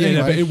 billion though. But Yeah,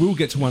 anyway, no, but it will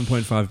get to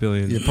 1.5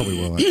 billion. yeah, probably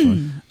will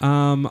actually.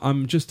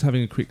 I'm just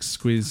having a quick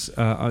squiz.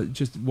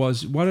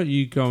 Why don't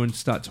you go and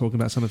start talking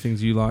about some of the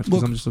things you liked?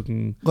 Because Look, I'm just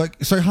looking.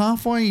 Like so,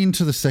 halfway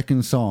into the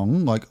second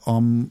song, like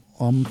I'm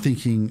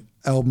thinking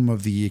album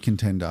of the year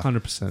contender,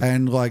 100%.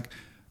 and like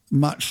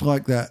much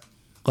like that,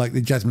 like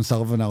the Jasmine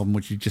Sullivan album,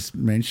 which you just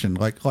mentioned.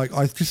 Like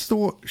I just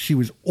thought she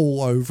was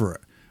all over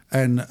it,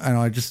 and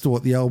I just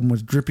thought the album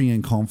was dripping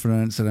in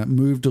confidence, and it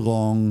moved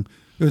along.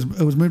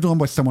 It was moved along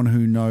by someone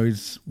who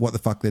knows what the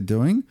fuck they're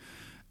doing,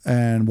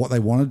 and what they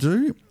want to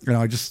do. And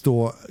I just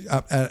thought,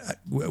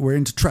 we're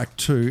into track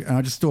 2, and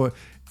I just thought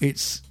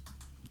it's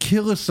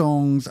killer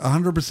songs,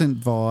 100%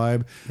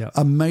 vibe, Yep.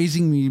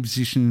 amazing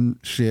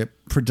musicianship,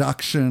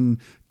 production,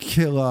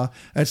 killer.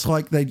 It's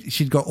like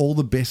she'd got all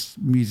the best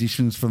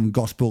musicians from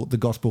the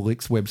Gospel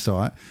Licks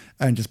website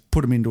and just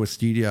put them into a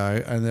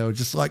studio, and they were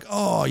just like,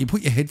 oh, you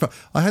put your headphones.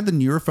 I had the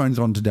Neurophones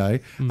on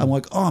today. I'm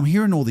like, oh, I'm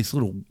hearing all these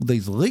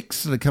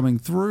licks that are coming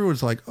through.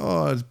 It's like,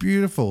 oh, it's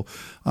beautiful.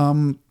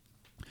 I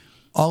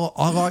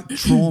like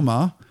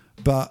Trauma,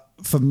 but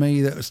for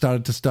me, that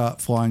started to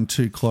start flying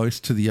too close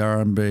to the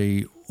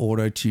R&B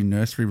auto-tune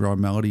nursery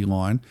rhyme melody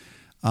line.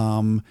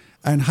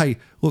 And hey,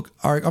 look,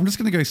 I'm just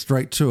going to go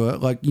straight to it.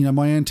 Like, you know,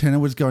 my antenna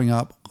was going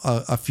up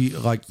a few,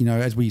 like, you know,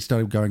 as we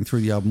started going through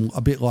the album,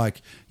 a bit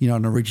like, you know,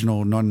 an original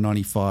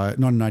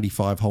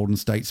 1985 Holden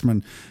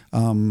Statesman.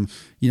 You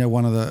know,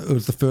 it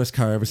was the first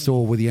car I ever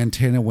saw where the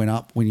antenna went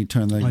up when you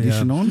turn the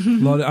ignition on.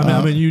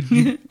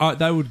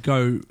 They would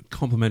go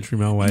complimentary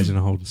Melways in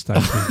a Holden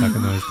Statesman back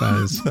in those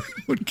days.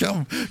 Would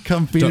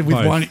come fitted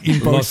with one in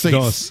both Los seats.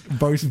 Dos.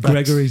 Both backs.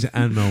 Gregory's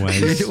and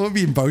Melways. It would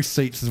be in both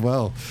seats as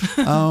well.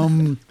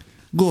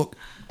 Look,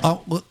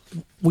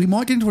 we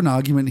might get into an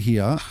argument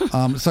here.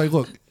 So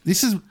look,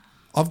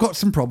 I've got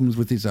some problems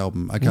with this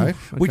album, okay?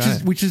 Oof, okay.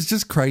 Which is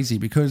just crazy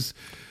because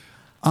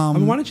I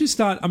mean, why don't you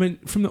start? I mean,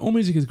 from the All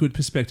Music is Good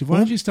perspective, why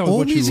don't you start with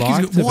what you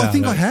liked well, about I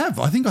think it?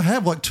 I think I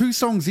have. Like 2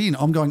 songs in,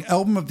 I'm going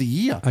album of the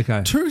year.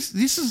 Okay.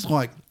 This is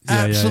like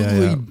Yeah,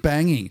 absolutely yeah.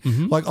 banging.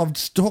 Like I've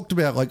talked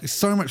about like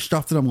so much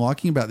stuff that I'm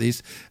liking about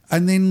this,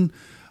 and then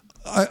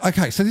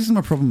okay, so this is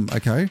my problem.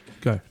 Okay,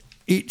 Go.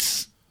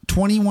 it's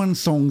 21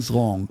 songs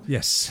long.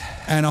 Yes.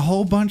 And a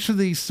whole bunch of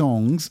these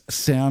songs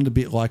sound a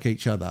bit like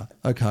each other,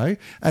 okay?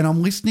 And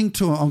I'm listening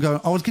to it, I'm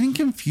going, I was getting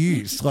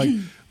confused. Like,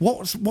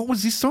 what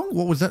was this song?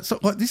 What was that song?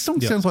 Like, this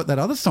song sounds like that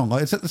other song.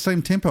 Like, it's at the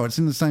same tempo, it's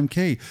in the same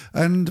key.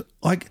 And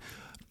like,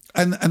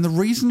 and the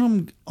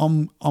reason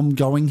I'm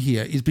going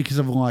here is because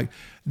of like,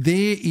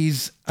 there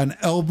is an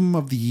album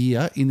of the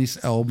year in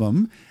this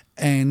album,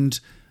 and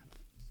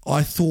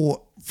I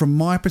thought, from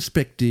my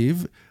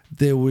perspective,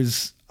 there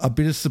was a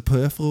bit of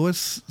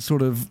superfluous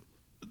sort of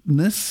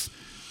ness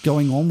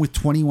going on with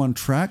 21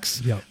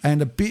 tracks, Yep.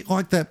 and a bit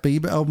like that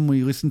Bieber album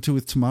we listened to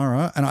with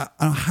Tamara. And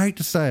I hate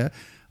to say it,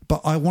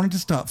 but I wanted to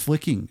start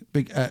flicking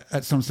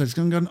at some stage,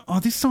 going, oh,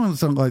 this song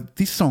sounds like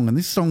this song, and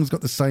this song's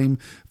got the same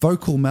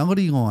vocal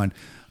melody line.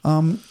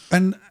 And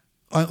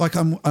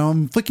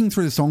I'm flicking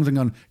through the songs and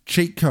going,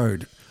 Cheat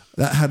Code.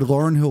 That had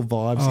Lauryn Hill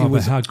vibes. Oh, it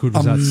was but how good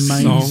was amazing.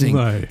 that song,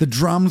 though? The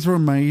drums were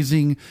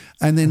amazing,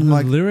 and then The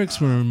like lyrics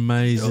were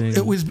amazing.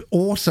 it was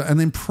awesome. And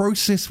then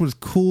Process was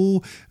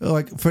cool.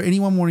 Like for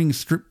anyone wanting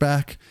Strip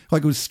Back,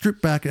 like it was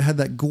Strip Back. It had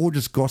that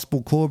gorgeous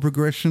gospel chord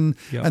progression,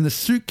 Yep. and the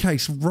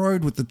Suitcase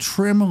Road with the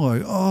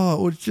tremolo. Oh,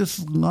 it was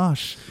just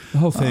lush. The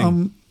whole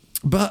thing.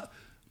 But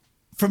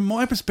from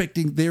my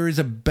perspective, there is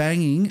a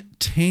banging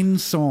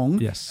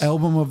 10-song Yes.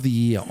 album of the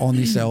year on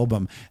this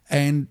album,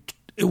 and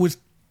it was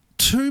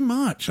too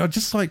much. I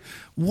just like,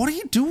 what are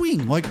you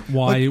doing? Like,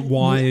 Why are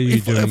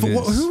you doing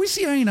this? Who is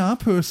the A&R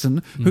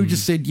person who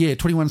just said, yeah,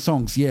 21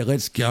 songs, yeah,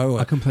 let's go?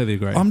 I completely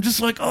agree. I'm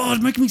just like, oh,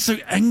 it's making me so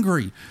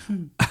angry.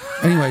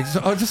 Anyway, so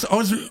I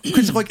was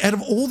because like out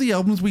of all the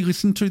albums we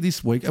listened to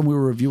this week and we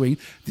were reviewing,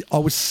 I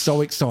was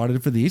so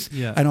excited for this,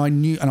 Yeah. and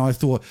I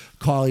thought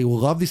Kylie will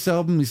love this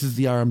album. This is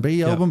the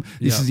R&B album.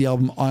 This Yeah. is the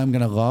album I'm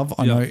going to love.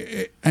 I Yeah. know,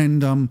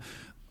 and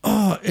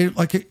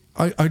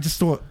I just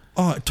thought,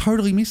 oh, I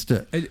totally missed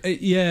it.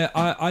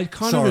 I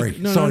kind Sorry.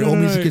 of... Sorry, all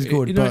music is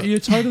good, You know, but- you're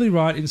totally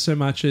right in so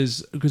much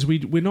as... Because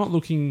we're not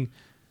looking...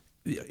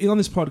 On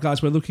this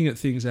podcast, we're looking at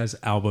things as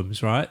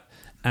albums, right?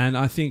 And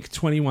I think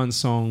 21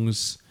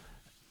 songs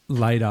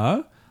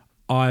later,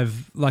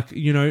 I've... Like,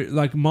 you know,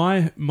 like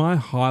my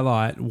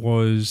highlight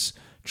was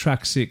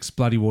track 6,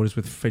 Bloody Waters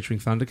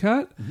featuring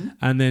Thundercat. Mm-hmm.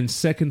 And then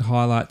second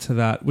highlight to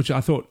that, which I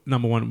thought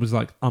number 1 was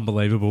like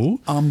unbelievable.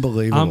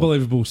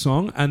 Unbelievable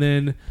Song. And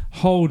then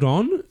Hold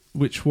On,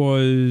 which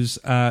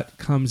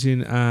comes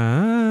in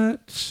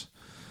at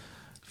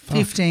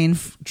 15.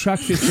 track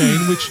 15,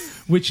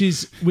 which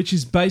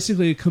is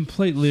basically a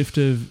complete lift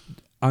of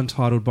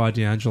Untitled by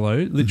D'Angelo,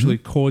 literally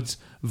chords,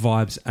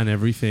 vibes, and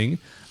everything.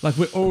 Like,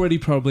 we're already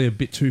probably a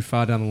bit too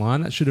far down the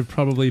line. That should have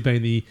probably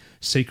been the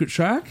secret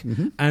track.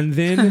 And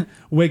then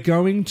we're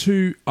going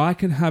to I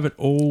Can Have It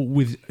All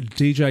with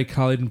DJ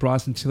Khaled and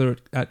Bryson Tiller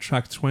at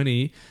track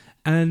 20.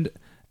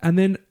 And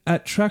then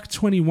at track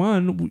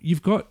 21,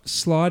 you've got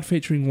Slide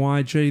featuring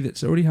YG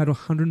that's already had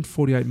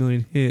 148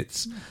 million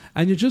hits.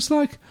 And you're just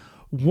like,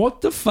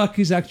 what the fuck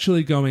is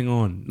actually going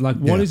on? Like,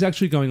 what is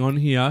actually going on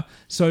here?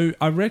 So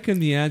I reckon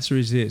the answer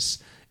is this.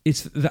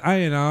 It's the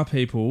A&R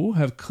people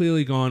have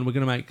clearly gone, we're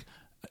going to make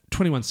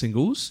 21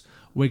 singles.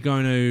 We're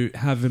going to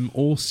have them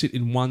all sit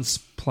in one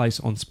place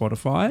on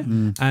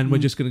Spotify, and we're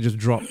just going to just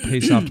drop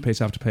piece after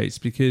piece after piece,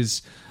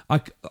 because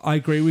I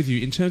agree with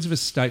you. In terms of a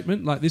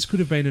statement, like, this could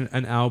have been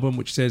an album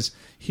which says,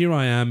 here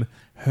I am,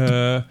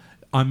 her,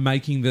 I'm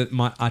making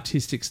my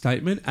artistic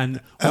statement.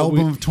 And Album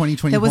of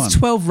 2021. There was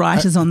 12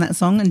 writers on that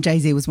song, and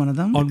Jay-Z was one of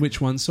them. on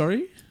which one?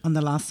 Sorry. On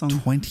the last song.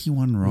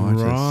 21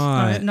 writers.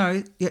 Right.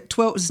 No, yeah,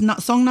 12. It's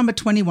not, song number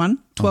 21.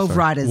 12 sorry.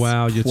 writers.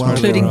 Wow, you're 12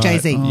 Including right.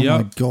 Jay-Z. Oh my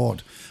Yep.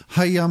 God.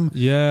 Hey,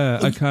 Yeah.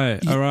 Okay.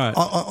 All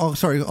right.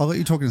 sorry, I'll let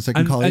you talk in a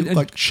second, And, Carly.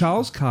 and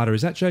Charles Carter,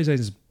 is that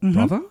Jay-Z's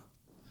brother?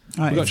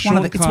 All right, We've got it's one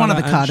of the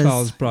Sean Carters. and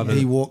Charles' brother.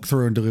 he walked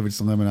through and delivered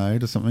some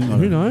lemonade or something. I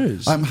Who don't know.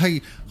 knows?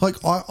 Hey, like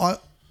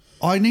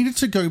I needed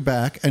to go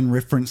back and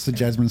reference the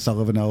Jasmine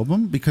Sullivan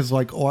album because,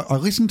 like, I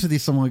listened to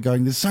this song and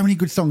going, "There's so many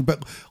good songs,"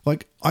 but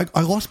like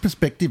I lost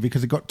perspective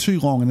because it got too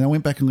long, and then I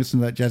went back and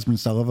listened to that Jasmine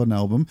Sullivan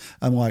album.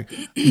 I'm like,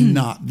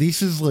 "Nah,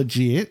 this is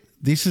legit.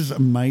 This is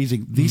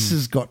amazing. This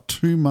has got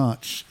too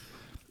much."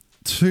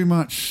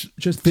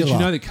 Just filler. did you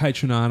know that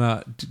Kate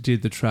Renata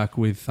did the track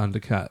with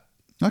Thundercat?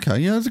 Okay,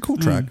 yeah, it's a cool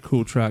track.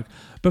 Cool track.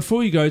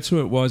 Before you go to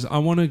it, I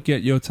want to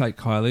get your take,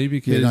 Kylie,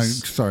 because Yeah, no,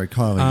 sorry,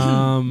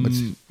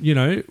 Kylie. you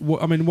know,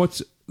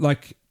 what's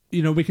like,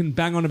 you know, we can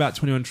bang on about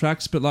 21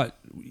 tracks, but like,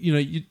 you know,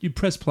 you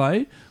press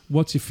play.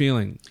 What's your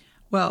feeling?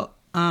 Well,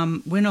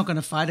 we're not going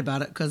to fight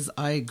about it because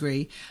I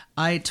agree.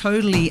 I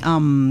totally,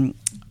 I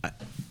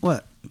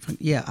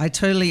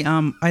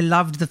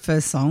loved the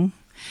first song.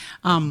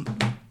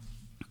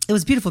 It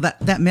was beautiful,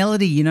 that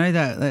melody, you know,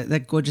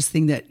 that gorgeous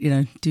thing that, you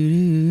know,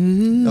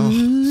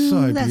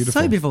 so that's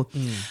beautiful. so beautiful.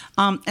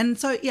 And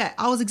so, yeah,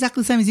 I was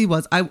exactly the same as you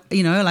was. I,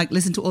 you know, like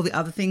listened to all the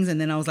other things, and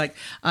then I was like,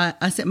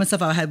 I set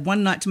myself, I had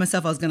one night to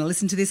myself, I was going to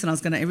listen to this and I was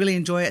going to really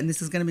enjoy it, and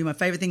this is going to be my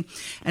favorite thing.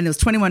 And there was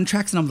 21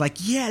 tracks, and I'm like,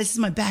 yeah, this is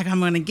my bag. I'm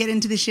going to get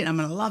into this shit. I'm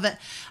going to love it.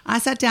 I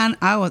sat down,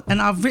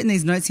 and I've written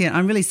these notes here.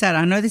 I'm really sad.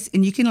 I know this,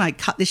 and you can like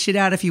cut this shit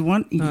out if you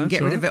want. You can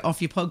get rid of it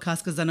off your podcast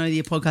because I know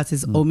your podcast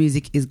is All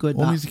Music is Good.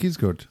 All but music is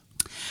good.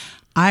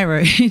 I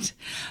wrote,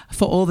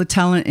 for all the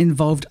talent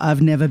involved,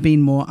 I've never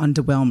been more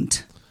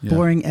underwhelmed. Yeah.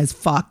 Boring as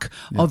fuck.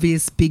 Yeah.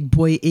 Obvious big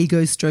boy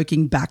ego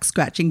stroking, back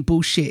scratching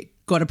bullshit.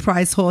 Got a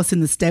prize horse in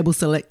the stable,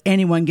 so let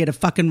anyone get a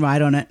fucking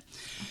ride on it.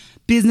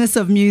 Business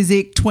of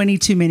music, 20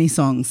 too many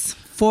songs.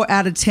 4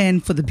 out of 10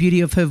 for the beauty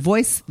of her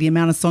voice. The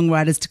amount of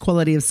songwriters to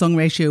quality of song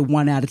ratio,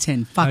 1 out of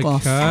 10. Fuck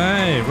off.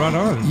 Okay, right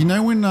on. You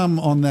know when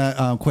on that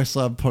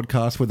Questlove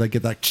podcast where they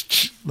get that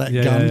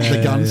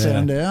gun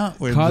sound out?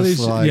 We're Kylie's,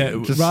 just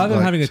like- just rather than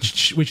like-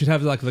 having we should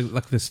have like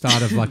the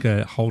start of like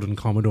a Holden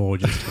Commodore,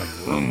 just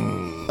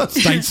like,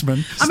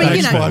 Statesman. I mean,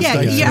 you know, Statesman. yeah,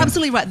 Statesman. you're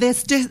absolutely right. They're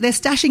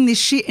stashing this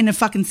shit in a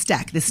fucking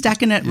stack. They're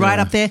stacking it right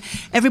up there.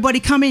 Everybody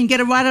come in, get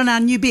a ride on our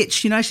new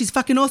bitch. You know, she's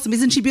fucking awesome.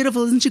 Isn't she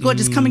beautiful? Isn't she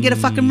gorgeous? Come and get a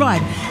fucking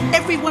ride.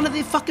 Every one of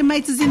their fucking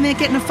mates is in there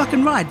getting a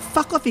fucking ride.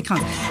 Fuck off, you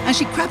cunt. And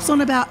she craps on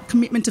about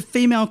commitment to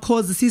female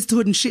cause, the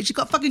sisterhood and shit. She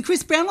got fucking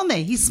Chris Brown on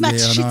there. He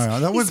smacks Yeah, I know.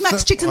 That he was-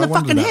 smacks chicks in I the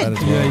fucking wondered head. about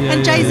that as well.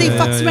 And Jay-Z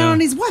fucks around on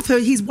his wife.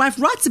 His wife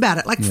writes about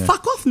it. Like,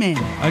 fuck off, man.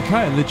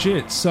 okay,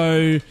 legit.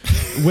 So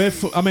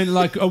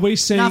are we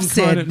seeing Enough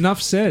said.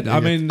 enough said? I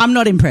mean, I'm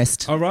not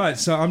impressed. all right,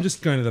 so I'm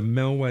just going to the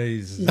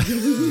Melways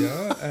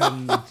here,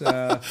 and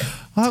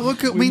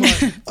Look, I We mean,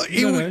 might-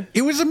 you know.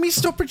 it was a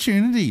missed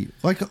opportunity.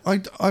 Like,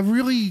 I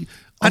really...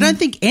 I don't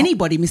think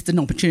anybody missed an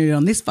opportunity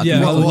on this fucking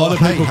Yeah, record. a lot of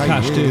people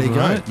cashed there in, you go.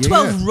 right? Yeah.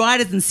 12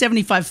 writers and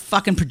 75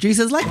 fucking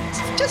producers. Like,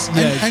 just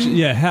yeah,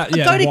 and-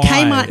 go to why?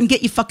 Kmart and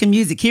get your fucking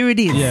music. Here it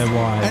is. yeah,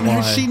 why? And why?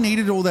 has she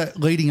needed all that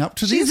leading up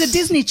to She's this? a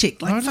Disney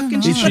chick. I Like, don't fucking,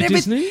 know. she's Is got she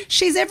everything. Disney?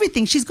 She's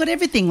everything. She's got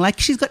everything. Like,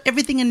 she's got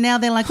everything, and now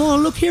they're like, oh,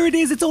 look, here it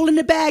is. It's all in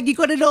the bag. You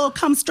got it all.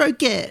 Come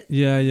stroke it.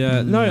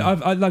 Yeah. No,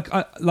 I'm not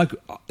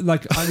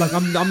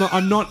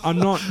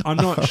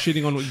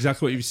shitting on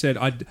exactly what you said.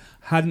 I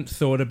hadn't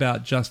thought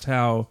about just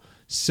how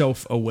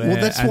self-aware Well,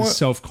 that's and why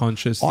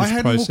self-conscious this I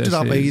hadn't looked process it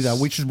up is. either,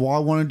 which is why I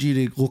wanted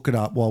you to look it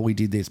up while we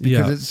did this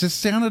because Yeah. it just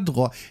sounded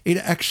like it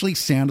actually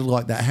sounded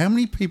like that. How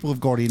many people have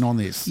got in on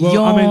this?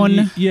 Well, I mean,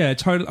 Yawn. yeah,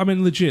 totally. I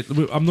mean, legit.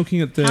 I'm looking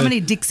at the How many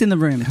dicks in the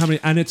room?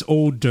 and it's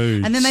all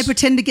dudes. And then they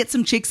pretend to get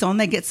some chicks on.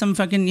 They get some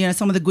fucking, you know,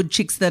 some of the good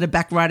chicks that are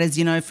back writers,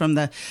 you know, from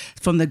the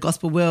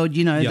gospel world.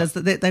 You know, Yeah.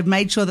 they've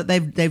made sure that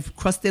they've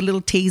crossed their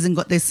little T's and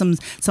got there's some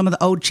of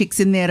the old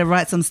chicks in there to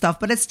write some stuff.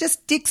 But it's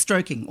just dick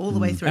stroking all the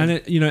way through. And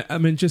it, you know, I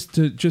mean, just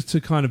to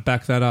kind of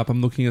back that up,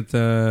 I'm looking at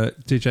the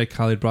DJ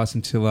Khaled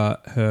Bryson Tiller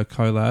her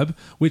collab,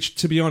 which,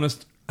 to be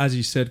honest, as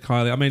you said,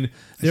 Kylie, I mean,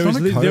 there not a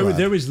collab.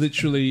 there is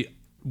literally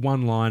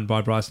one line by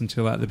Bryson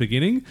Tiller at the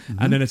beginning,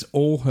 and then it's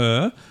all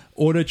her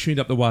auto-tuned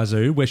up the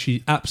wazoo, where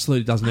she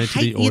absolutely doesn't need to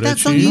be yeah, that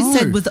song auto-tuned. you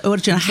said was the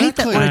auto-tune. I hate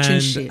that Exactly. auto-tune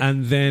shit.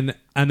 And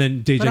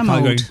then DJ But I'm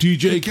Khaled going old.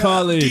 DJ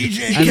Khaled,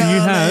 DJ and you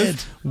Khaled.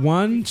 have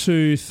 1,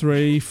 2,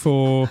 3,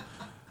 4,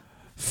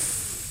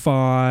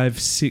 5,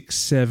 6,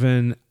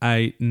 7,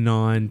 8,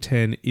 9,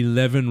 10,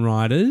 11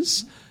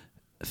 writers,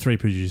 3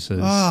 producers.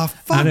 Ah,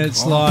 fuck and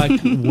it's off.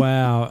 like,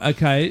 wow.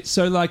 Okay,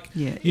 so like,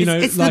 Yeah, you know,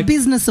 it's like the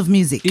business of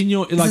music. in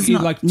your This like is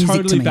not like music to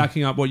totally me.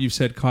 backing up what you've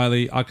said,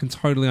 Kylie. I can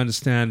totally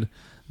understand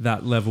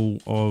that level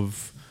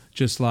of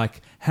just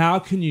like, how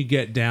can you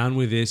get down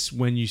with this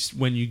when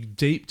you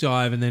deep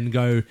dive and then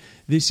go,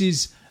 this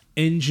is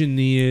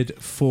engineered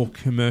for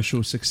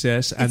commercial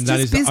success, and It's that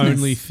just is business. the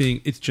only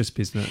thing. It's just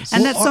business.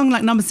 And that song,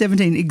 like number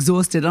 17,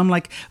 Exhausted, I'm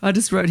like, I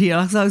just wrote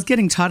here, so I was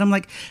getting tired. I'm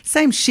like,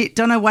 same shit.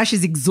 Don't know why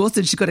she's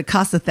exhausted. She's got a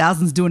cast of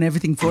thousands doing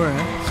everything for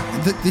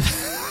her.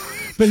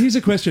 But here's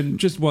a question.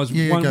 Just was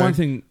Yeah, go. one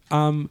thing.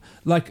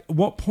 Like,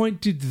 what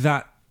point did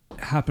that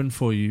happen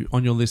for you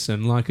on your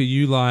listen? Like, are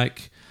you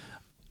like?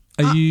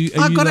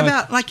 I got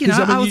about, like, you know,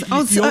 'cause, I was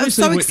obviously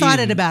so were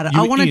excited in. about it. You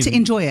I were wanted to in,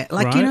 enjoy it.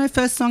 Like, you right? know,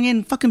 first song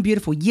in, fucking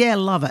beautiful. Yeah,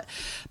 love it.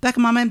 Back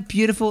of my mind,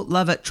 beautiful,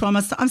 love it.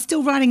 Trauma. I'm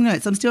still writing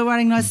notes.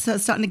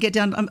 Starting to get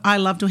down. I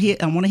love to hear,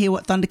 I want to hear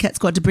what Thundercat's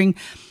got to bring.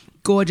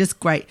 Gorgeous,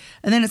 great.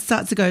 And then it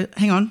starts to go,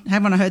 hang on,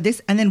 haven't I heard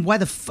this? And then who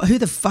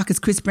the fuck is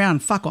Chris Brown?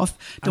 Fuck off.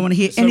 Don't want to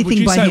hear So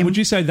anything by him. Would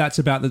you say that's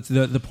about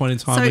the point in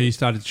time So- where you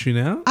started to tune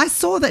out? I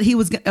saw that he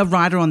was a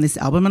writer on this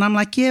album, and I'm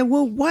like, yeah,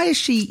 well, why is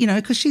she, you know,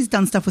 because she's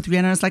done stuff with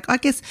Rihanna. I was like, I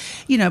guess,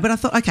 you know, but I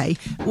thought, okay,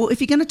 well, if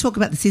you're going to talk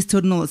about the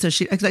sisterhood and all that sort of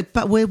shit, I was like,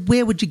 but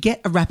where would you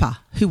get a rapper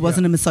who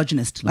wasn't a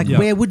misogynist? Like, Yeah.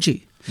 where would you?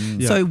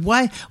 Yeah. So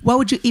why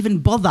would you even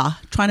bother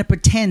trying to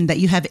pretend that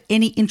you have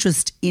any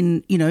interest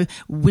in, you know,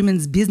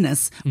 women's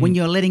business when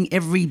you're letting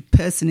every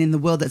person in the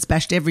world that's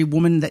bashed every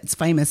woman that's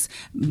famous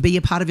be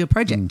a part of your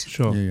project?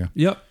 Sure. Yeah.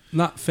 Yep.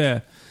 Not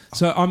fair.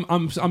 So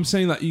I'm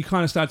seeing that you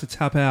kind of start to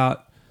tap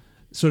out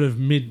sort of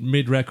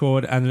mid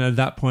record, and then at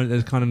that point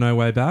there's kind of no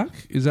way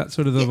back. Is that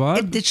sort of the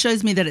vibe? It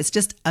shows me that it's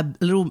just a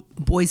little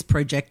boys'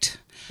 project.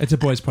 It's a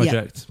boys'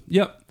 project.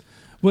 Yep.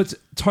 Well, it's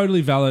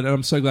totally valid, and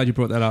I'm so glad you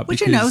brought that up.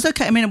 Which, you know, it was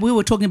okay. I mean, we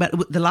were talking about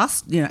the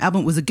last, you know,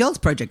 album was a girls'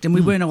 project, and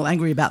we weren't all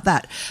angry about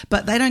that.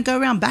 But they don't go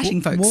around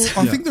bashing folks. Well,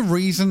 I think the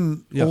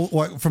reason, Yeah. or,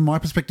 like, from my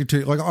perspective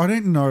too, like, I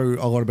don't know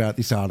a lot about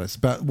this artist,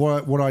 but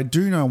what I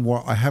do know and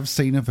what I have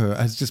seen of her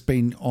has just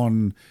been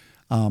on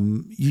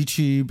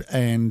YouTube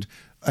and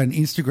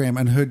Instagram,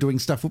 and her doing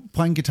stuff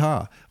playing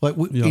guitar, like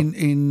Yeah.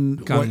 in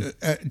Gun.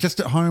 like, just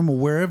at home or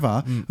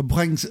wherever,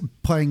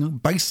 playing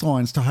bass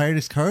lines to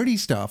Hiatus Cody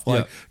stuff,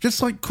 like Yeah.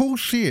 just like cool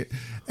shit,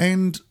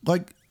 and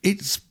like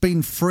it's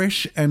been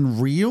fresh and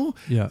real,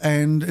 Yeah.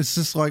 and it's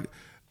just like.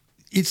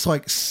 It's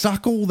like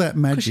suck all that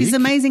magic. She's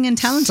amazing and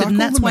talented, Suck and all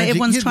that's the why magic.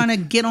 everyone's Yeah, trying to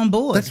get on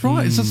board. That's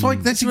right. It's just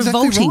like that's It's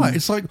exactly revolting. right.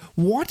 It's like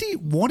what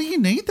do you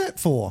need that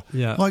for?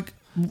 Yeah. like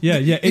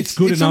Yeah, it's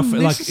good enough. Like,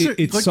 unnecessary.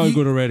 it's Like, so you-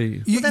 good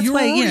already. You, Well, that's you're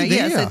why, you know, already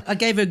yeah, there. so I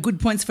gave her good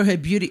points for her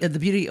beauty, the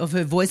beauty of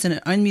her voice and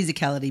her own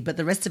musicality, but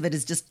the rest of it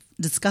is just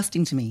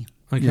disgusting to me.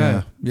 Okay.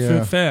 Yeah,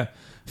 yeah. Fair.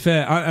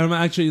 I'm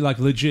actually like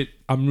legit.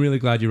 I'm really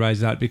glad you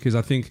raised that, because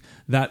I think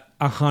that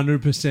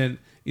 100%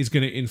 is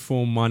going to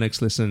inform my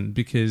next listen,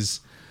 because,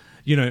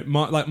 you know,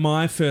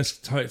 my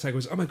first take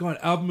was, oh my God,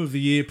 album of the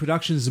year,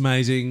 production is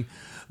amazing.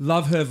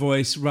 Love her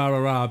voice, rah, rah,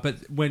 rah.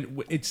 But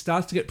when it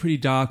starts to get pretty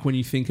dark when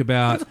you think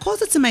about... Of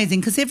course it's amazing,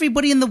 because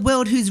everybody in the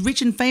world who's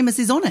rich and famous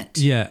is on it.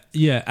 Yeah.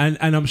 And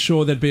I'm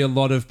sure there'd be a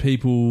lot of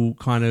people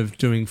kind of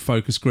doing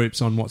focus groups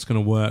on what's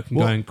going to work and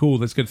Well- going, cool,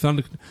 let's get a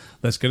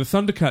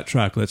Thundercat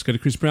track, let's get a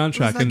Chris Brown It's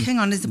track. like, and hang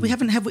on, is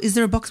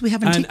there a box we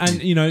haven't ticked?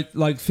 and you know,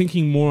 like,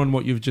 thinking more on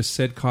what you've just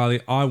said, Kylie,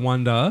 I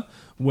wonder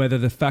whether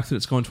the fact that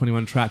it's gone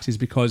 21 tracks is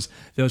because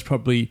there was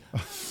probably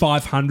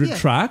 500 Yeah,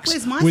 tracks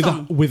where's my with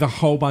song? with a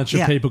whole bunch of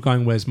Yeah. people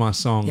going, "Where's my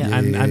song?" Yeah.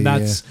 And Yeah, and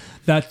yeah,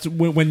 that's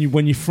when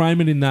you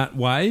frame it in that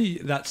way,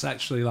 that's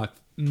actually like,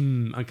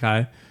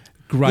 okay,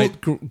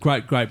 great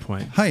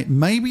point. Hey,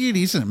 maybe it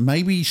isn't.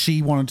 Maybe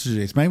she wanted to do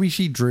this. Maybe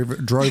she drove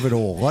it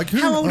all. Like,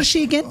 How old is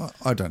she again?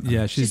 I don't know.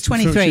 Yeah, She's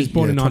 23. She's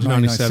born in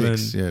 1997.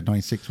 1996. Yeah,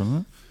 96,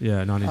 wasn't it? Yeah,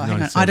 hang on.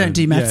 1997. I don't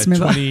do maths, Yeah,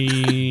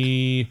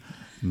 remember?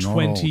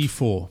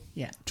 24.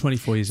 Yeah.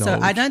 24 years So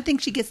old. I don't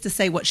think she gets to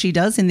say what she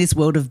does in this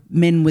world of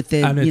men with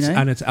their, and you it's know.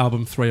 and it's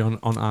album 3 on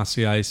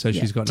RCA, so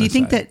Yeah. she's got. Do no you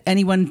think say. that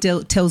anyone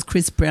tells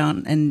Chris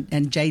Brown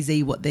and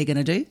Jay-Z what they're going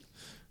to do?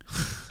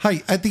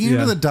 Hey, at the end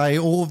Yeah. of the day,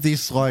 all of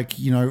this, like,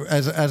 you know,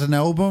 as an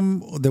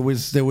album, there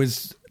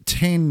was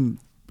 10.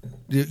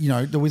 You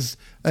know, there was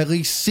at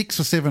least 6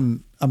 or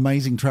 7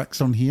 amazing tracks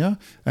on here,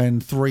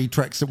 and 3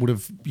 tracks that would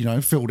have, you know,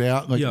 filled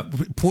out, like, Yeah.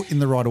 put in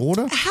the right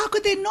order. How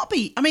could there not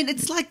be? I mean,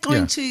 it's like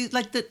going Yeah. to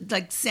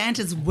like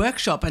Santa's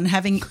workshop and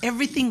having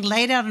everything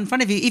laid out in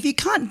front of you. If you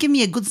can't give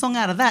me a good song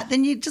out of that,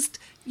 then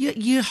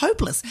you're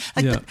hopeless.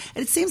 Like, Yeah.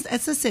 but it seems,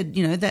 as I said,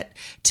 you know, that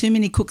too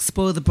many cooks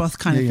spoil the broth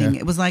kind of Yeah, thing.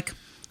 yeah. It was like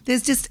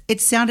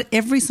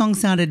every song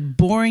sounded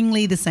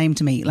boringly the same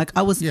to me. Like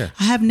I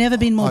have never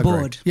been more I agree.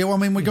 bored. Yeah, well, I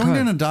mean, we're going Okay.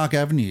 down a dark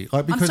avenue.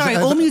 Like, I'm because sorry,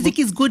 as- all music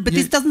is good, but Yeah.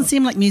 this doesn't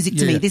seem like music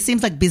to Yeah. me. This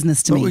seems like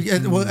business to Well,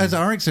 me. well, as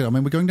Arik said, I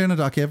mean, we're going down a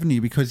dark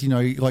avenue because, you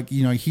know, like,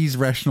 you know, his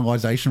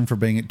rationalisation for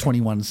being at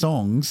 21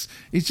 songs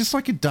is just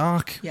like a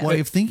dark Yeah.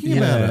 way of thinking Yeah,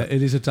 about it.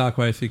 it is a dark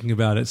way of thinking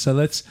about it. So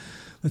let's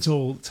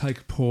all take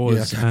a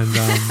pause Yeah,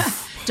 okay. and.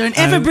 Don't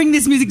ever and- bring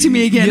this music to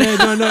me again.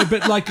 Yeah, no,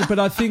 but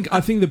I think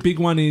the big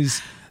one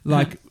is,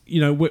 like, you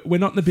know, we're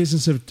not in the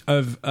business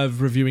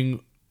of reviewing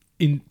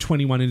in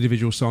 21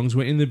 individual songs.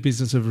 We're in the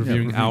business of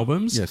reviewing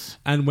albums. Yes.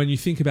 And when you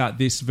think about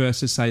this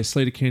versus, say, a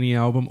Slater Kinney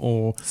album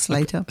or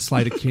Slater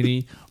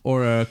Kinney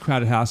or a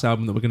Crowded House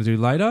album that we're going to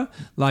do later,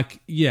 like,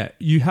 yeah,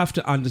 you have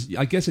to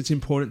I guess it's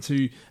important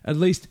to at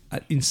least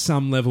in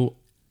some level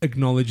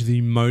acknowledge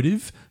the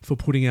motive for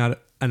putting out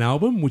an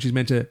album, which is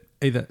meant to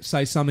either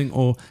say something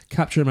or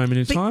capture a moment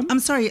in But time. I'm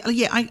sorry.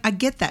 Yeah, I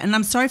get that. And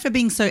I'm sorry for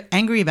being so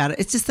angry about it.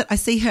 It's just that I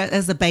see her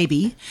as a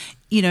baby,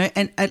 you know,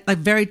 and a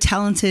very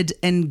talented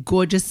and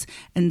gorgeous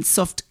and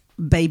soft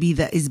baby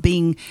that is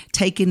being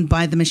taken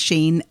by the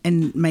machine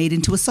and made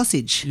into a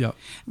sausage. Yep.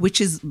 Which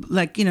is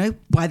like, you know,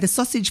 by the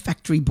sausage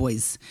factory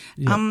boys.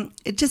 Yep.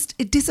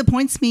 It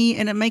disappoints me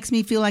and it makes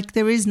me feel like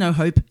there is no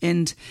hope.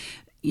 And,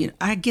 you know,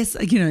 I guess,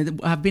 you know,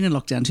 I've been in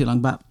lockdown too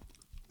long, but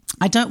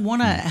I don't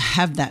want to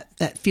have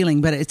that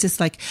feeling, but it's just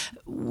like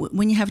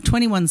when you have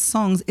 21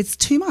 songs, it's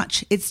too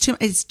much.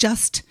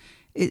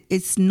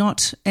 It's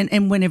not,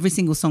 and when every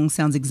single song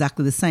sounds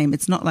exactly the same,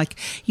 it's not like,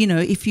 you know,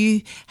 if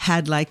you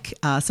had like,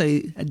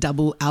 a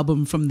double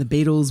album from the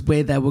Beatles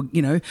where they were,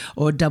 you know,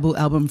 or a double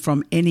album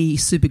from any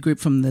supergroup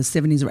from the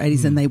 70s or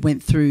 80s and they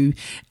went through,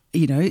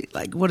 you know,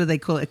 like what do they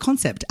call it? A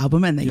concept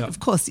album. And they, Yeah. of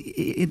course,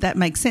 that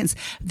makes sense.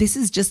 This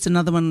is just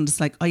another one that's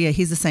like, oh yeah,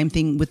 here's the same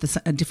thing with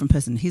a different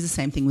person. Here's the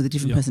same thing with a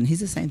different Yeah. person.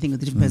 Here's the same thing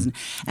with a different person.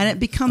 And it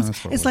becomes,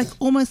 That's what it it's was. like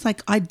almost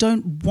like I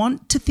don't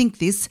want to think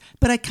this,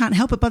 but I can't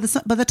help it. By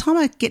the time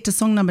I get to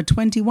song number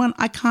 21,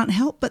 I can't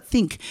help but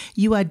think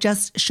you are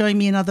just showing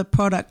me another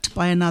product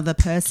by another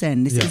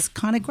person. This Yeah. is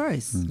kind of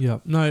gross. Yeah,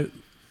 no,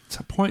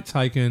 point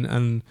taken,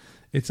 and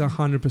it's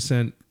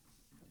 100%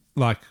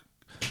 like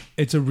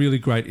it's a really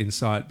great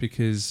insight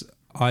because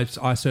I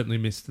certainly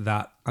missed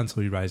that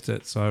until you raised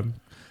it. So I'm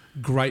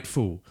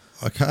grateful.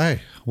 Okay.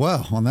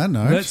 Well, on that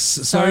note,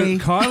 Sorry.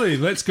 Kylie,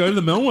 let's go to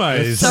the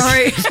Melways.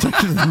 Sorry.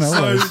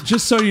 So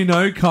just so you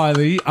know,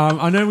 Kylie,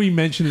 I know we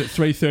mentioned that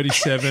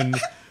 337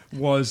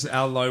 was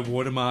our low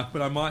watermark,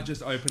 but I might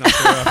just open up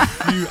there are a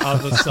few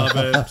other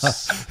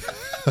suburbs.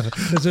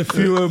 There's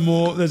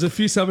a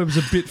few suburbs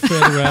a bit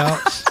further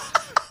out.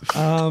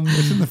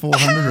 it's in the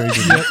 400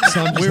 region. Yep,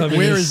 so I'm just having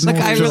Where a is Look,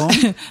 North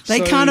Geelong? they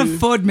So- can't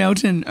afford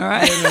Melton, all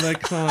right? No, they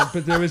can't.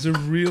 But there is a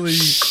really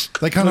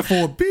They can't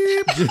afford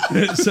beep.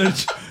 so,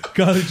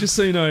 Kylie, just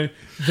so you know,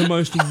 the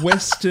most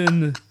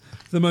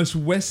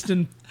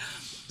western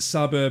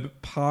suburb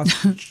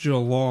past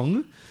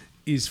Geelong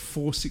is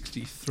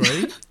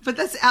 463. But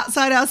that's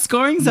outside our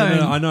scoring No, zone.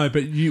 I know,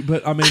 but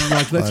I mean,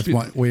 like, let's That's be,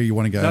 where you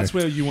want to go. that's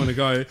where you want to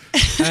go.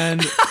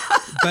 And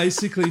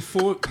basically,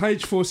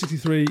 page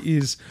 463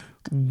 is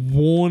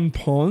Warren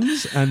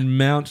Ponds and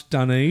Mount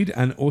Dunedin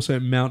and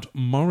also Mount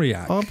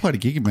Moriac. I played a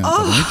gig in Mount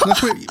Dunedin.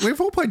 That's where we've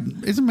all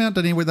played. Isn't Mount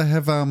Dunedin where they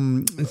have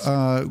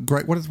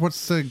great?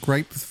 What's the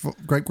grape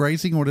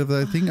grazing or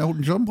whatever thing?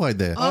 Elton John played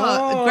there.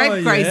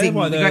 Grape grazing.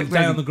 By The the grape Day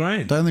on grazing. the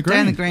Grain. Down the green.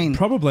 Down the green.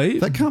 Probably.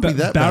 That can't be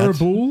that bad.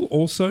 Barrabool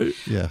also.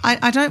 Yeah.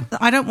 I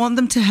don't want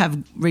them to have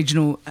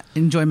regional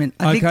enjoyment.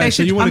 I think Okay, they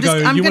so should. you wanna I'm just-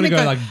 go- I'm you wanna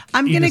gonna go, like,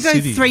 I'm in going to the go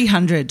city.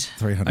 300.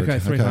 300. Okay,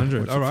 300.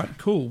 What's All it- right,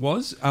 cool.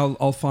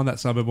 I'll find that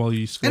suburb while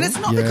you score. And it's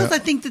not Yeah. because I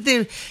think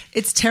that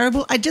it's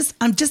terrible. I'm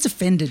just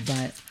offended by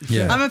it.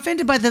 Yeah. I'm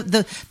offended by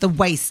the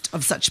waste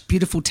of such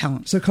beautiful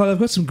talent. So, Kyle, I've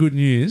got some good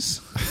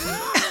news.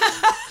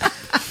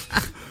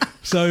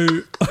 So,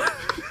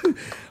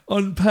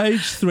 on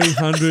page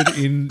 300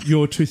 in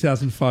your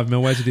 2005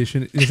 Melways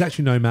edition, there's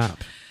actually no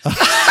map.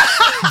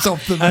 It's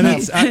off the And map.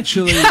 it's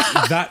actually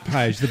that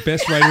page, the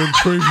best way to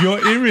improve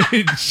your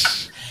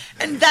image.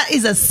 And that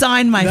is a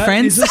sign, my That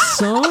friends. is a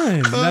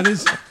sign. That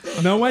is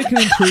no way can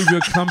improve your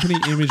company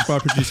image by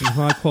producing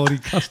high quality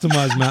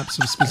customized maps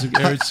of specific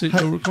areas to suit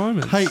your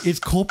requirements. Hey, it's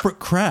corporate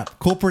crap.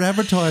 Corporate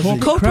advertising.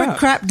 corporate crap.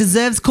 crap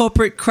deserves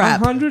corporate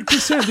crap.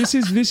 100%.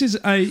 This is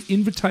a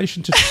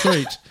invitation to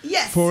treat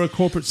Yes. for a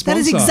corporate sponsor. That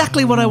is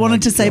exactly what I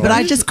wanted to say, but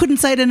I just couldn't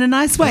say it in a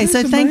nice way. That So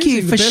is thank you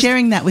amazing. for The best-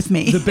 sharing that with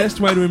me. The best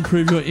way to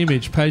improve your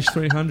image, page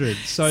 300.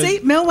 So See,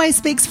 Melway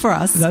speaks for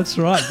us. that's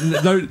right.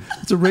 No,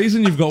 it's a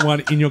reason you've got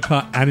one in your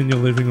car and in your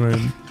living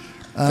room.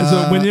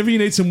 So whenever you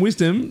need some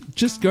wisdom,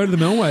 just go to the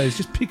Melways.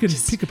 Just pick a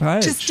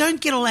page. Just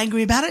don't get all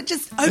angry about it.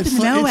 Just open It's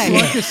the Melway.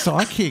 like a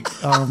psychic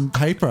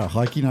paper.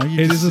 Like, you know, you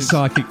It just, is a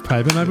psychic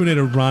paper. Maybe we need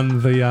to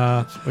run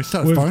the. We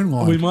start a phone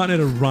line. We might need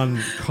to run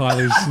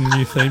Kylie's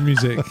new theme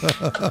music.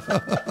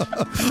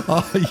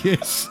 Oh,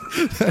 yes.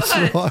 That's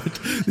right.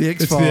 The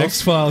X-Files. It's the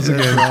X-Files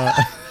again.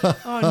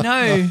 Oh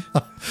no!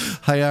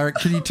 Hey, Eric,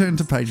 can you turn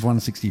to page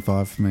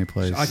 165 for me,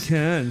 please? I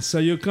can. So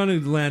you're going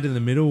to land in the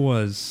middle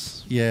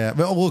was. Yeah,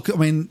 but look, I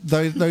mean,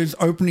 those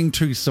opening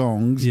two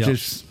songs, Yeah.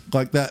 just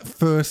like that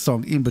first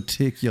song in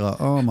particular.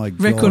 Oh my god,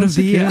 Record of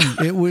the year.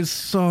 It was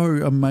so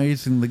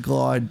amazing. The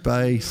glide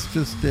bass,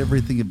 just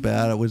everything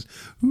about it was.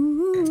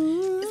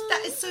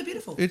 That is so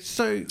beautiful. It's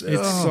so.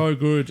 It's so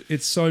good.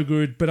 It's so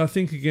good. But I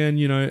think again,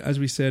 you know, as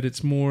we said,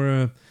 it's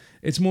more.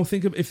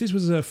 Think of if this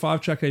was a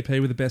 5-track EP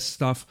with the best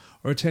stuff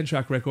or a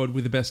 10-track record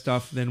with the best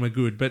stuff, then we're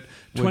good. But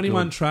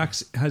 21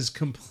 tracks has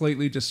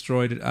completely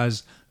destroyed it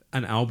as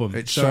an album.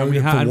 It showed it for we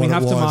what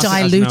have it to was. mark it as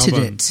an Diluted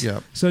album. it. Yeah.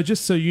 So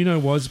just so you know,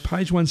 was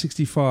page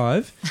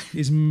 165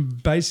 is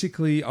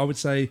basically, I would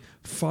say,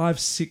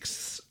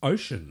 5/6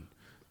 ocean,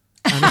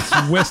 and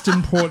it's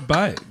Western Port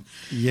Bay.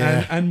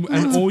 Yeah. and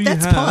all you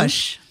That's have.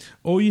 posh.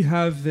 all you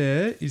have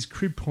there is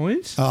Crib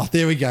Point. Oh,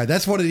 there we go.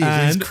 That's what it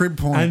is. It's Crib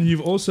Point. And you've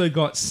also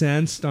got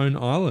Sandstone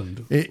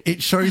Island.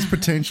 It shows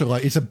potential.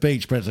 Like it's a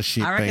beach, but it's a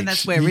shit beach. I reckon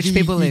that's where rich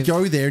people You live.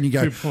 go there and you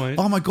go, Crib Point.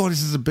 oh my God,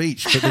 this is a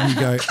beach. But then you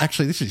go,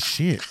 actually, this is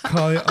shit.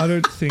 Kylie, I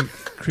don't think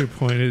Crib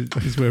Point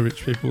is where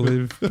rich people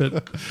live,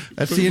 but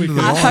That's the end of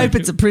the I line. hope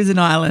it's a prison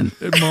island.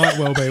 it might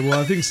well be. Well,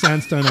 I think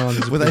Sandstone Island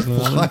is a Where they prison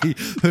island.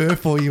 play her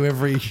for you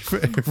every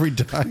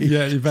day.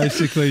 Yeah, you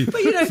basically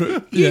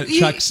you know,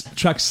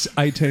 tracks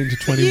 18 to You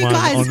 21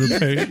 guys, on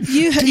repeat.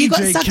 you got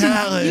DJ such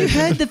Khaled. you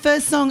heard the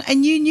first song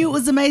and you knew it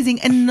was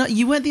amazing, and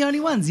you weren't the only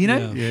ones. You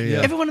know,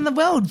 Yeah. everyone in the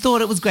world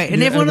thought it was great, and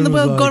Yeah, everyone in the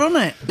everyone world was got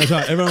like- on it. That's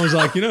right. Everyone was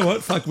like, you know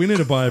what? Fuck, we need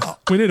to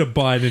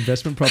buy an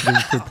investment property in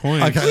Crib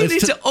Point. Okay, We let's need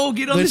t- to all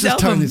get on Let's this just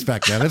tone album. this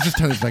back now. Let's just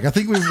tone this back. I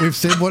think we've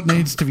said what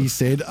needs to be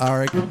said.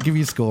 Arik, give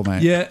you a score,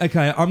 mate. Yeah,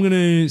 okay. I'm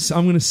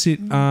gonna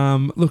sit.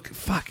 Look,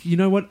 fuck. You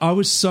know what? I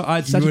had such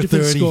You a were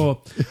different 30.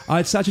 score. I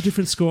had such a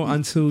different score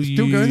until you.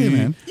 Still go there,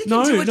 man. You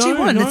can do what you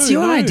want. It's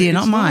your idea,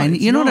 not it's mine.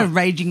 it's You're not a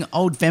raging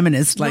old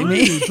feminist like No,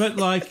 me. but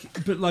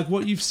like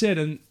what you've said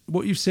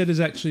has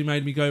actually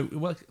made me go.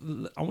 Well,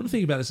 I want to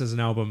think about this as an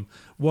album.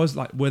 Were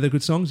there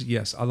good songs?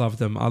 Yes, I loved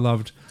them. I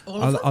loved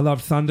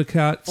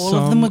Thundercat. All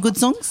of them were good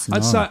songs.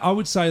 I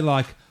would say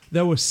like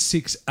there were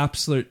 6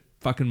 absolute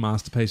fucking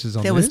masterpieces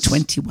on There this. was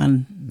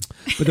 21.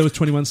 But there was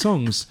 21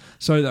 songs.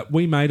 So that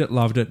We Made It,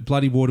 loved it.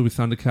 Bloody Water with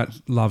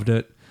Thundercat, loved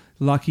it.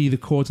 Lucky, the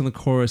chords on the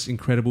chorus,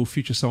 incredible.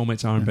 Future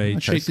Soulmates R&B, Okay,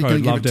 Cheat so you're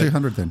Code, gonna loved give it it.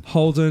 200 then.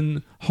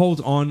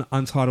 Hold On,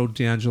 Untitled,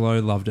 D'Angelo,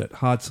 loved it.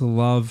 Hard to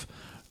Love,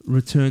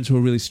 return to a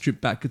really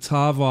stripped back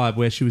guitar vibe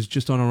where she was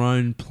just on her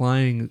own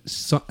playing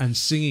and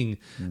singing,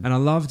 and I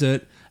loved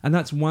it. And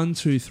that's 1,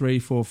 2, 3,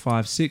 4,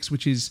 5, 6,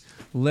 which is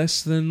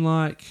less than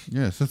like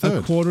Yeah, it's a a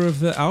third. quarter of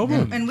the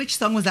album. And which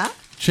song was that?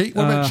 What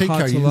about Cheat Hard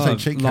Code? to You didn't say Love.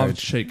 Cheat Code. Loved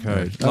Cheat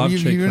Code. Oh, Loved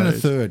Cheat you're in a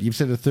Code. third. You've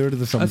said a third of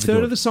the songs A are third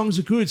good. of the songs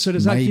are good. So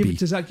does Maybe.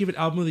 that give it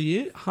album of the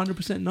year?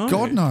 100% no.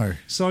 God, no.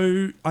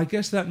 So I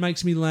guess that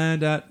makes me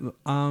land at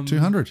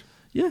 200.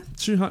 Yeah,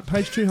 200,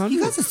 page 200.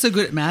 You guys are so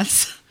good at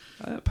maths.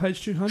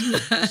 Page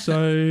 200.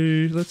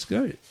 So let's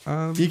go.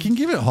 You can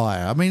give it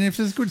higher. I mean, if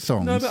there's good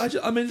songs. No, but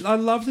I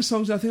love the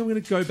songs. I think I'm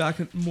going to go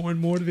back more and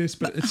more to this,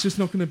 but it's just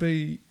not going to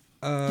be.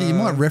 Yeah, you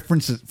might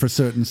reference it for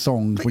certain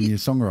songs when you're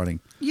songwriting.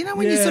 You know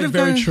when you sort of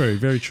very go, true,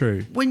 very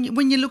true. when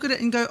you look at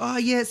it and go, oh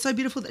yeah, it's so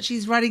beautiful that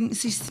she's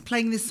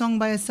playing this song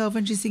by herself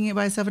and she's singing it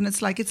by herself, and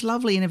it's like it's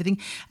lovely and everything.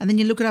 And then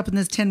you look it up and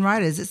there's 10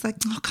 writers. It's like,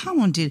 oh come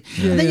on, dude.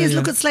 Yeah, and then yeah, you yeah.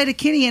 look at Slater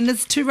Kinney and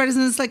there's 2 writers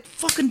and it's like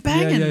fucking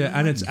banging. Yeah.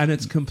 And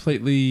it's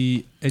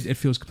completely. It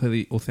feels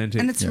completely authentic.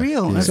 And it's Yeah.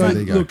 real. Yeah. It's So there like,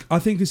 you go. look, I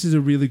think this is a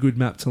really good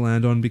map to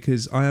land on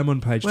because I am on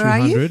page where are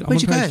 200. you?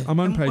 Where'd you go? I'm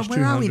on page Where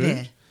 200. are we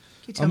there?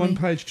 Can you tell I'm me?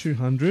 on page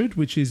 200,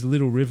 which is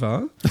Little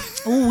River.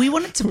 Oh, we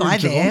wanted to buy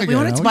Geelong there. We again,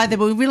 wanted to aren't buy we? there,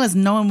 but we realised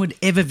no one would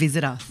ever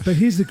visit us. But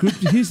here's the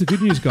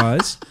good news,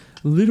 guys.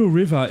 Little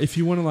River, if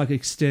you want to like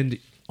extend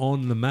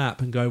on the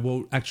map and go,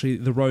 well, actually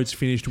the road's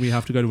finished, we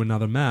have to go to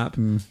another map.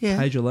 Yeah.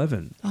 Page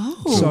 11.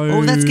 Oh,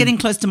 So- that's getting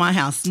close to my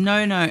house.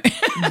 No.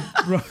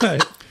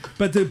 Right.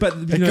 But you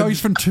It know, goes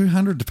from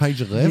 200 to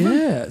page 11.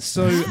 yeah.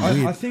 So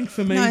I think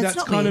for me No, it's that's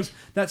not kind weird. of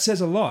that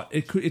says a lot.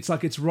 It's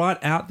like it's right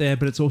out there,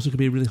 but it's also going to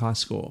be a really high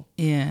score.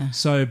 Yeah.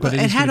 So, but Well, it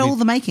it is had gonna all be-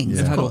 the makings.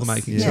 It of had all course. the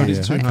makings. Yeah. So it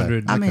is Yeah, okay.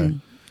 200. I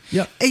mean,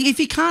 Yep. if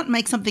you can't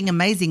make something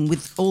amazing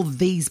with all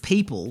these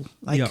people,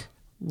 like, Yep.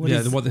 what Yeah.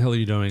 is- What the hell are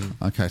you doing?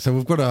 Okay, so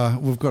we've got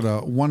a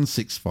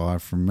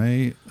 165 from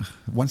me.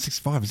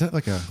 165, is that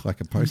like a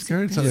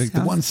postcode? So like the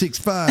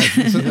 165.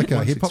 Is that like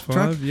a hip hop track?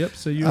 165, Yep.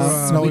 So you're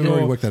No, we've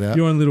already worked that out.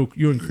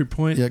 You're in Crib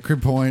Point. Yeah,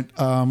 Crib Point.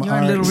 You're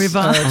in Little River.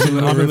 I'm in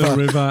Little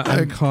River,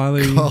 and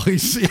Kylie.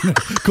 Kylie's in a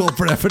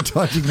corporate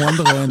advertising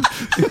wonderland.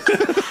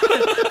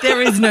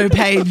 there is no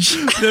page.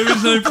 There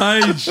is no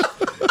page.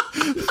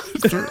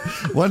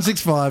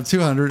 165,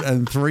 200,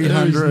 and There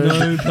 300. is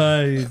no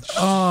page.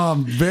 Oh,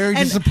 I'm very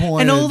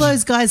disappointed. And all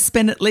those guys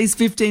spend at least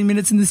 15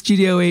 minutes in the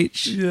studio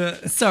each. Yeah.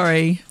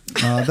 Sorry.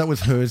 That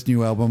was Her's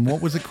new album.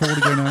 What was it called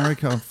again,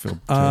 Eric? I feel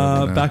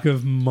terrible now. Back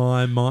of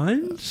my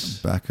mind.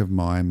 Back of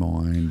my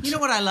mind. You know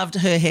what? I loved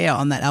her hair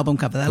on that album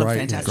cover. That looked Great,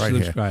 fantastic. great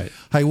Looks hair. great.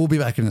 Hey, we'll be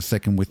back in a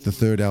second with the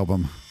third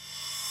album.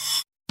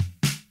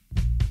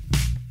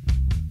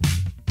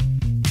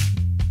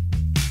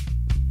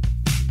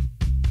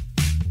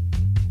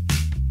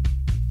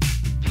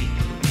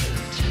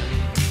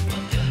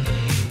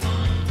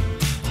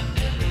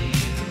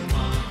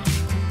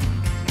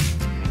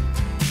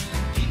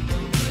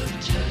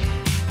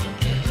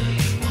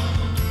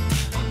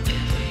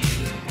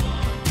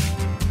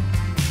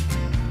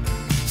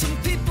 Some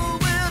people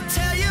will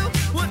tell you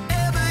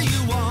whatever you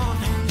want,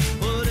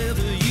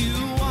 whatever you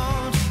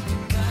want.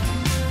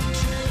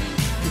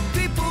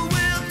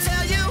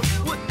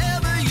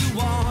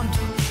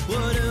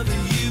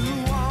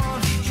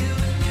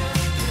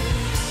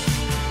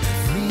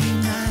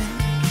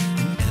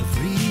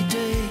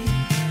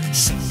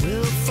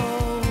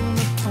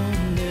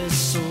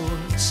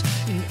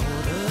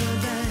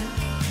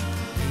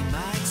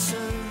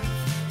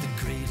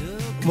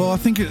 Well, I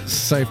think it's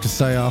safe to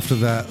say after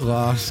that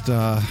last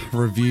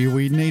review,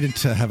 we needed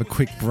to have a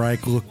quick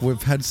break. Look,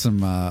 we've had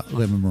some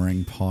lemon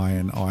meringue pie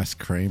and ice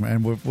cream,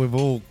 and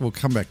we'll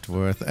come back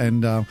to earth.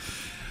 And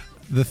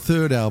the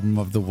third album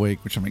of the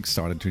week, which I'm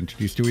excited to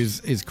introduce to,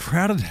 is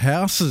Crowded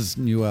House's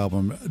new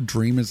album,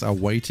 Dreamers Are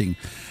Waiting.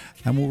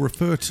 And we'll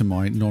refer to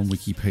my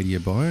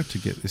non-Wikipedia bio to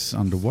get this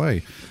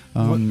underway.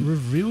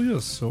 Reveal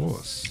your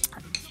source.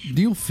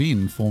 Neil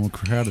Finn formed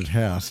Crowded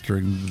House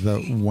during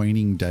the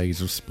waning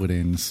days of Split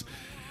Enz,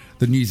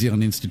 the New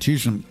Zealand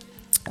institution.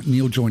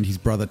 Neil joined his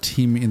brother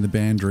Tim in the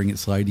band during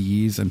its later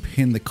years and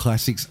penned the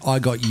classics I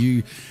Got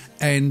You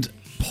and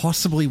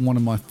possibly one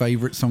of my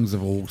favourite songs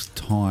of all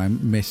time,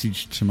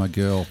 Message to My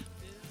Girl,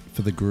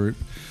 for the group.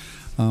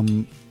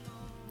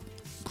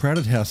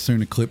 Crowded House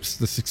soon eclipsed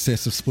the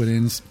success of Split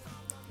Enz,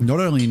 not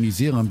only in New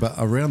Zealand but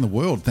around the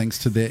world, thanks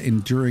to their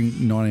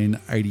enduring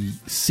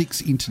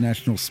 1986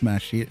 international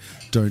smash hit,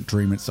 Don't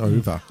Dream It's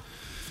Over.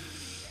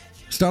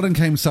 Stardom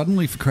came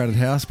suddenly for Crowded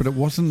House, but it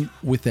wasn't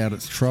without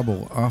its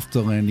trouble.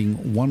 After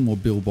landing one more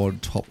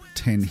Billboard Top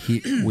 10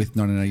 hit with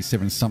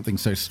 1987's Something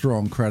So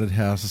Strong, Crowded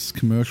House's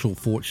commercial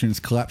fortunes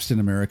collapsed in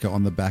America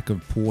on the back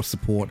of poor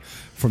support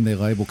from their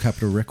label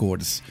Capitol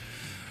Records,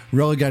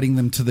 relegating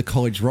them to the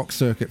college rock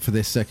circuit for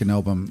their second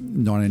album,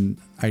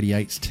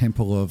 1988's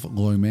Temple of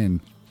Low Men.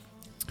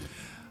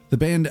 The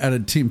band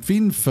added Tim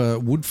Finn for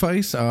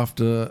Woodface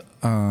after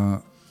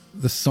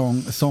the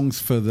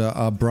songs for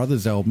the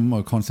Brothers album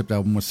or concept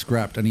album was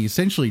scrapped, and he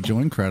essentially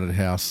joined Crowded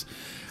House,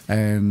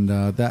 and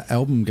that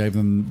album gave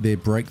them their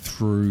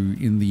breakthrough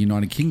in the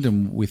United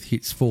Kingdom with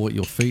hits Fall at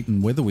Your Feet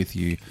and Weather With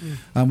You,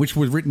 which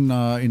was written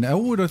in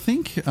Elwood, I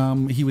think.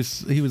 He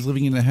was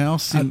living in a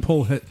house At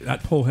Paul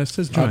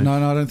Hester's joint. no,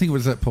 I don't think it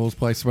was at Paul's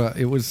place, but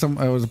it was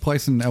a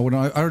place in Elwood.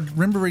 I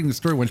remember reading the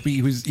story once. But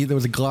there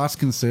was a glass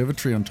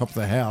conservatory on top of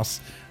the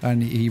house,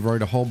 and he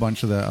wrote a whole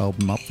bunch of that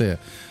album up there.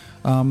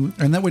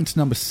 And that went to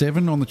number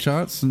 7 on the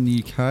charts in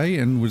the UK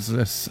and was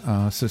a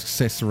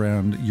success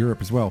around Europe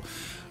as well.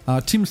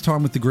 Tim's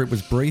time with the group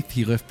was brief.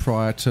 He left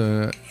prior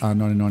to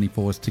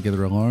 1994's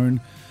Together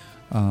Alone,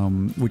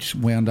 which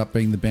wound up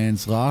being the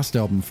band's last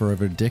album for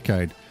over a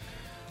decade.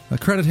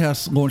 Crowded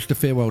House launched a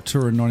farewell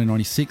tour in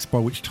 1996, by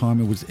which time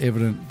it was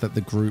evident that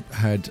the group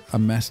had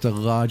amassed a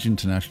large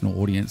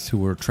international audience who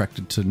were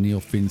attracted to Neil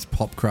Finn's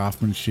pop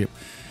craftsmanship.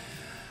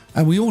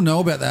 And we all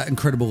know about that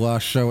incredible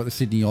last show at the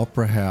Sydney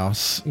Opera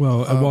House.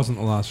 Well, it wasn't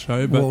the last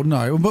show, but... Well,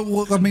 no.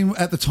 But, I mean,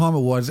 at the time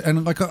it was.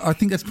 And I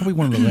think that's probably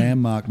one of the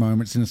landmark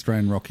moments in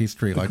Australian rock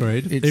history.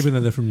 Agreed. Even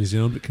though they're from New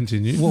Zealand, but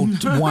continue. Well,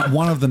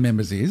 one of the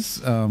members is.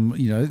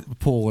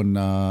 Paul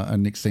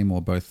and Nick Seymour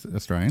are both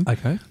Australian.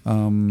 Okay.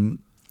 And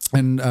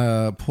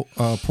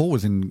Paul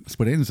was in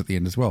Split Enz at the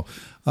end as well.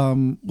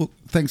 Look,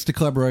 thanks to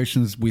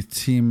collaborations with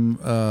Tim,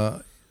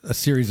 a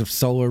series of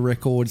solo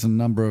records and a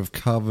number of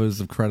covers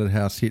of Crowded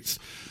House hits,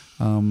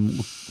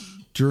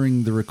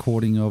 during the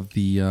recording of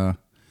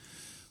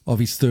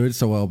his third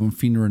solo album,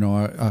 Finn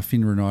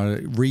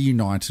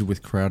reunited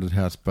with Crowded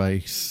House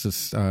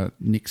bassist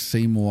Nick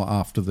Seymour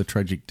after the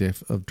tragic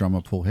death of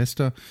drummer Paul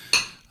Hester,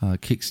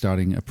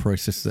 kickstarting a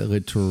process that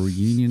led to a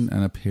reunion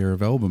and a pair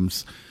of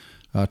albums,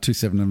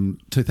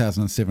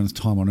 2007's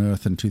Time on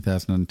Earth and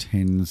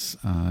 2010's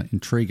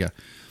Intriga.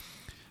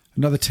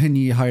 Another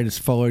 10-year hiatus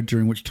followed,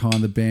 during which time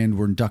the band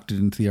were inducted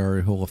into the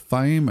ARIA Hall of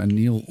Fame, and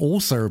Neil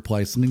also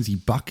replaced Lindsey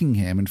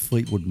Buckingham and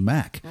Fleetwood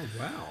Mac. Oh,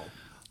 wow.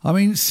 I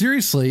mean,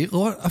 seriously,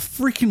 what a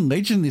freaking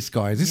legend this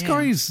guy is. This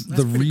guy is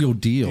the real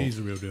deal. He's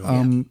the real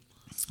deal.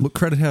 Look,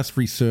 Crowded House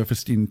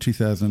resurfaced in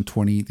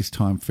 2020, this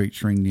time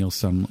featuring Neil's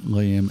son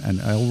Liam and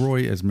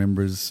Elroy as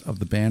members of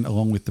the band,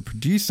 along with the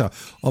producer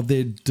of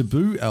their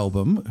debut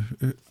album,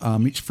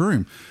 Mitch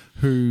Froome,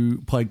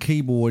 who played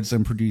keyboards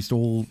and produced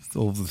all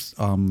of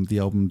the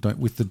album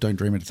with the Don't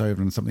Dream It's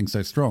Over and Something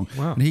So Strong.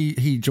 Wow. And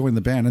he joined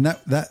the band, and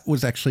that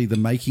was actually the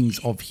makings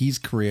of his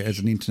career as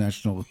an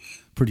international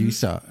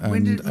producer and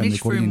Mitch recording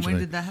Froome, engineer. when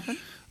did that happen?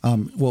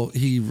 Well,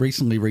 he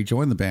recently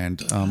rejoined the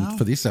band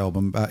for this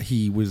album.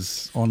 He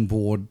was on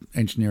board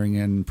engineering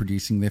and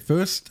producing their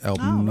first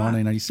album in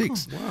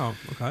 1986. Wow,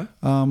 okay.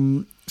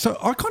 So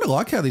I kind of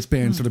like how this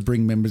band sort of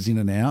bring members in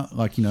and out.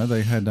 Like,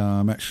 they had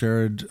Matt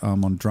Sherrod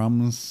on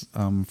drums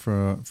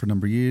for a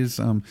number of years.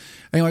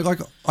 Anyway, like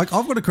I've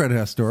got a Crowded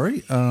House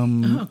story.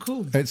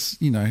 Cool.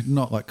 It's,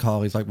 not like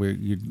Kylie's, like where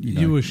you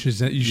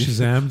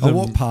Shazammed them. I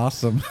walked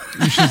past them.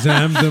 You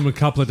Shazammed them a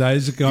couple of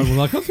days ago and were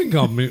like, I think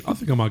I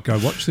might go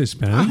watch this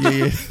band.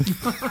 Yeah.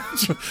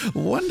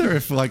 Wonder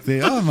if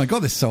oh my God,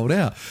 they're sold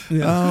out.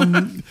 Yeah.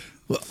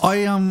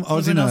 I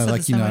was in Everyone else had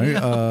the same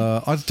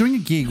I was doing a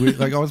gig with,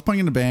 I was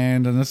playing in a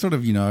band and a sort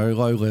of,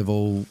 low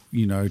level,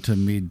 to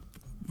mid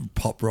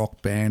pop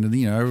rock band, and,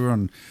 we're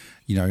on,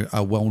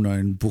 a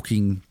well-known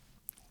booking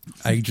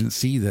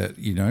agency that,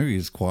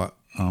 is quite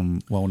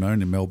well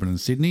known in Melbourne and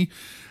Sydney.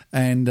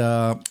 And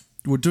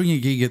we're doing a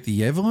gig at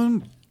the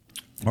Evelyn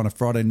on a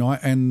Friday night,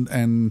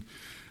 and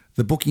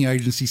the booking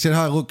agency said,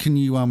 "Hey, look, can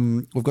you?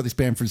 We've got this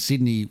band from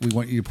Sydney. We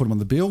want you to put them on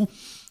the bill,"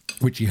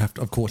 which you have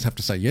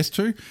to say yes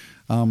to.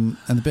 And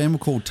the band were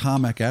called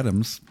Tarmac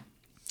Adams,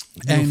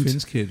 Neil And-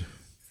 Finn's kid.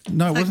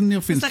 No, it wasn't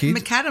Neil Finn's It's like kid.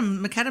 macadam.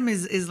 Macadam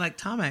is like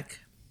tarmac.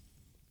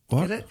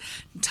 What? Get it?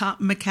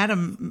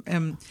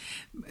 Macadam.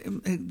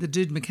 The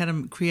dude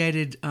Macadam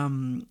created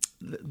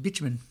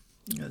bitumen.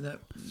 The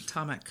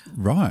tarmac.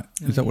 Right.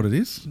 Is that what it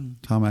is?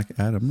 Tarmac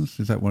Adams?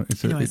 Is that what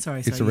it's Anyway, it's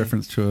sorry, a yeah.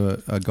 reference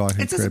to a guy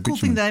who It's just a created cool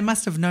thing. bitumen. They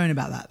must have known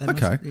about that. They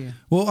Okay. must, yeah.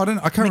 Well, I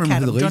can't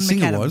remember who the McAdam, lead John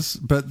singer McAdam. was,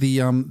 but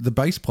the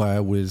bass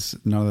player was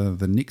none other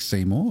than Nick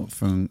Seymour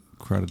from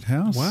Crowded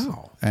House.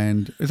 Wow.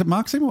 And is it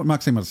Mark Seymour?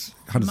 Mark Seymour's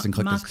Hunters and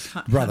Mark Collectors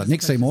Hunters brother, and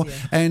Nick Seymour.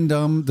 Collectors, And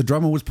the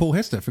drummer was Paul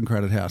Hester from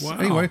Crowded House. Wow.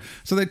 Anyway,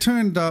 so they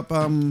turned up.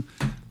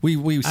 We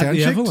sound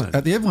the checked Evelyn.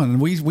 at the Evelyn,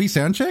 and we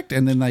sound checked,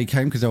 and then they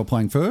came because they were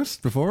playing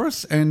first before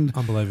us. And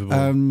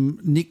Unbelievable.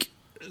 Nick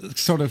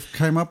sort of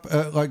came up,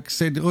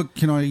 said, "Look,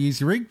 can I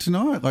use your rig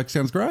tonight? Like,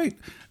 sounds great."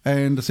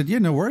 And I said, "Yeah,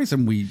 no worries."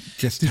 And we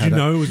just Did had you a-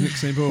 know it was Nick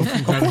Seymour from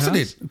Of Crowded course I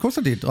House? did. Of course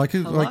I did. Like,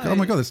 oh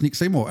my god, that's Nick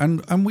Seymour.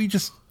 And we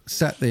just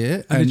sat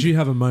there. And did you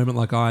have a moment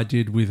like I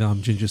did with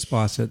Ginger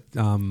Spice at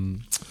the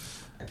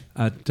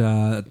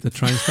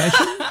train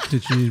station?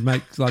 Did you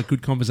make like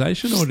good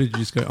conversation, or did you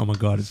just go, "Oh my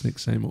god, it's Nick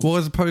Seymour"? Well,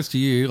 as opposed to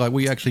you, like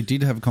we actually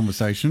did have a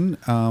conversation.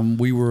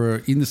 We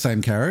were in the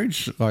same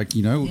carriage, like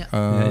Yeah.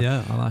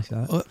 yeah, I like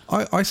that.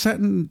 I sat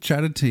and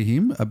chatted to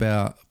him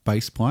about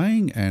bass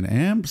playing and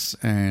amps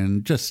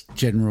and just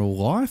general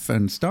life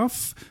and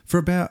stuff for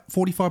about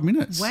 45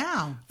 minutes.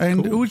 Wow.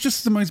 And it was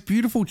just the most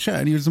beautiful chat.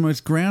 And he was the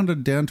most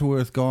grounded, down to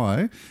earth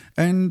guy,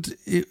 and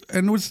it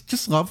was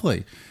just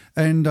lovely.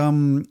 And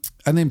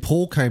then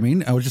Paul came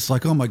in. I was just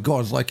like, oh my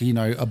god, it's like,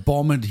 a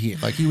bomb had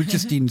hit. Like, he was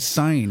just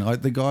insane.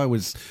 Like, the guy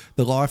was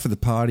the life of the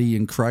party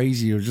and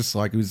crazy. It was just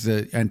like, it was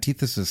the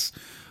antithesis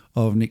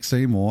of Nick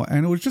Seymour,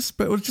 and it was just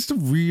a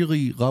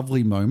really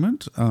lovely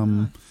moment.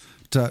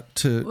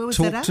 To Where was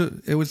talk that at?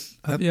 to. It was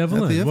At the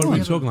Evelyn. the What are we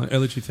Evelyn. talking like?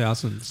 Early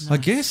 2000s. I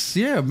guess,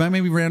 yeah,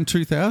 maybe around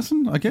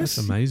 2000. I guess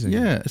That's amazing.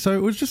 Yeah, so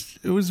it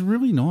was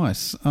really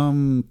nice.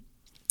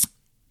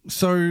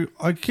 So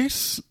I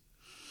guess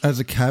as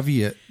a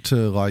caveat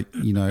to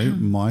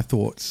my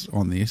thoughts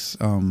on this,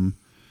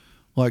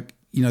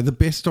 the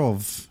best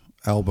of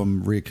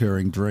album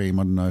Reoccurring Dream.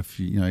 I don't know if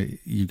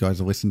you guys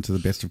have listened to the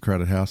Best of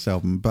Crowded House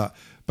album, but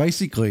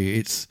basically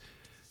it's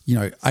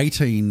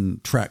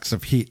 18 tracks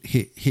of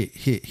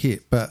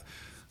hit. But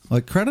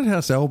like Crowded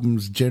House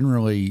albums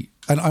generally,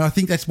 and I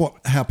think that's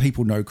how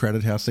people know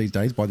Crowded House these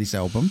days, by this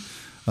album.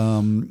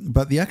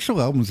 But the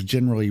actual albums are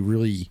generally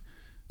really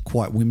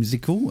quite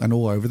whimsical and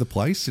all over the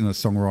place in a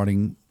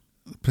songwriting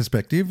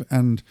perspective,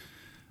 and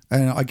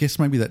I guess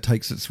maybe that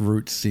takes its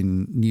roots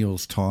in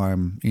Neil's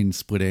time in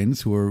Split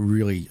Enz, who are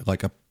really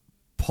like a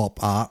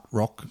pop art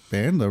rock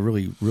band. They're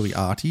really, really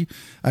arty,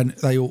 and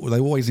they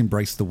always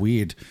embrace the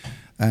weird.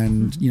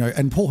 And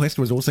and Paul Hester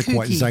was also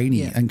quite Kooky, zany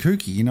yeah. and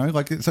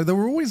kooky, so they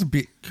were always a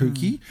bit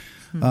kooky.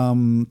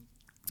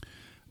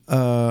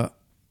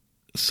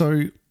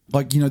 So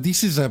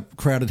this is a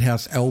Crowded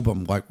House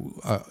album,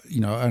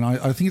 and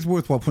I think it's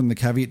worthwhile putting the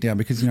caveat down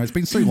because it's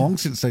been so long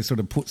since they sort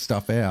of put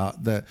stuff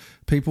out that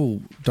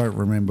people don't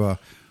remember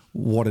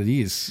what it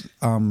is.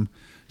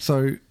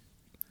 So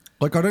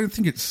I don't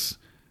think it's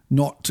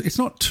not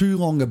too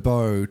long a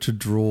bow to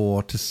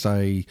draw to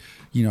say,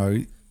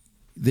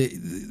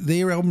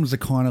 their albums are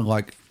kind of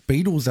like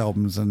Beatles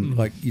albums and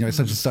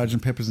such as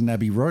Sgt. Pepper's and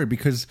Abbey Road,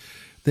 because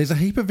there's a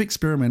heap of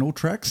experimental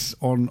tracks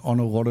on a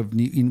lot of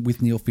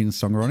with Neil Finn's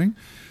songwriting,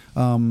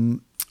 and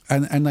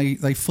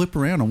they flip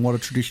around on what a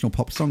traditional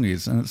pop song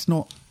is, and it's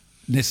not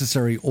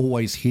necessarily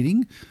always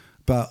hitting,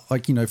 but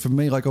for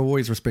me, I've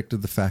always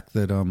respected the fact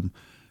that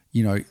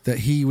that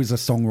he was a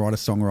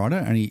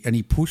songwriter and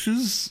he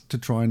pushes to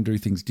try and do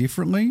things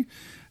differently,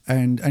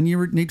 and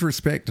you need to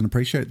respect and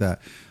appreciate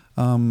that.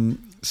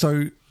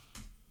 So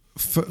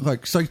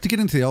to get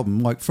into the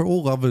album, for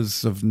all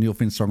lovers of Neil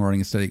Finn's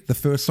songwriting aesthetic, the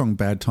first song,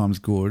 Bad Times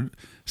Good,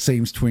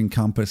 seems to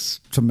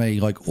encompass, to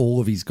me, all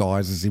of his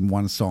guys is in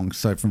one song.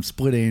 So from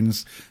Split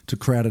Enz to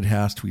Crowded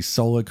House to his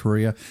solo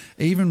career,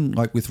 even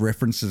with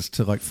references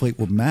to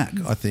Fleetwood Mac,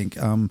 I think,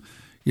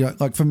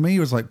 for me, it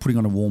was like putting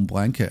on a warm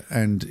blanket,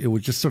 and it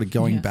was just sort of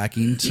going back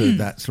into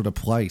that sort of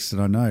place.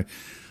 And I know,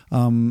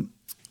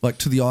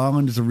 To the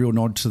Island is a real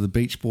nod to the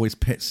Beach Boys'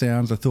 Pet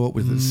Sounds, I thought,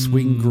 with its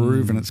swing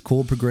groove and its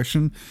chord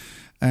progression.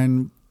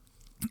 And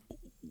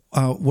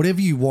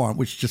Whatever You Want,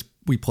 which just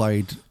we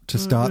played to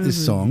start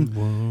this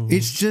song,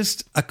 it's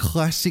just a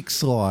classic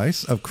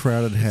slice of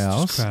Crowded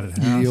House, Crowded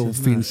House, Neil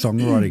isn't Finn it?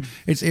 songwriting.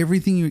 It's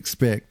everything you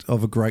expect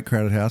of a great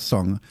Crowded House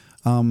song.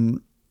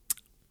 But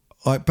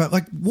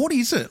what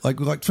is it?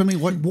 Like for me,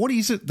 what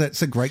is it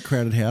that's a great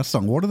Crowded House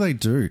song? What do they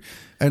do?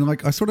 And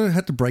I sort of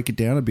had to break it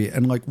down a bit.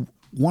 And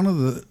one of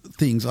the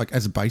things,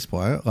 as a bass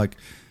player,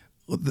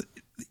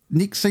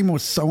 Nick Seymour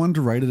is so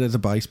underrated as a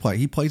bass player.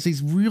 He plays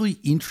these really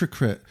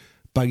intricate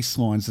bass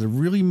lines that are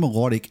really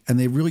melodic, and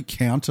they're really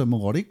counter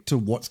melodic to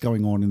what's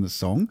going on in the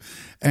song.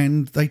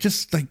 And they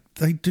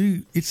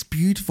do, it's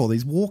beautiful.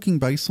 These walking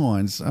bass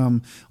lines,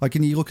 and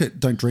you look at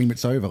Don't Dream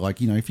It's Over,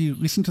 if you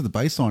listen to the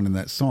bass line in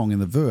that song, in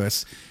the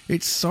verse,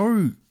 it's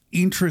so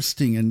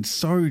interesting and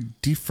so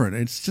different.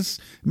 It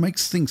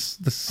makes things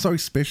so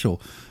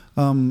special.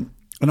 And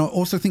I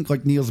also think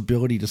like Neil's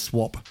ability to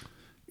swap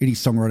in his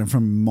songwriting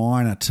from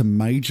minor to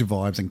major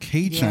vibes and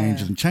key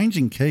changes and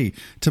changing key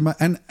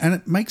and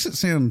it makes it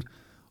sound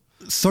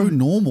so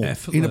normal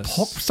effortless in a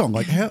pop song.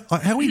 Like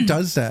how he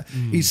does that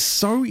is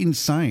so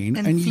insane.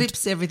 And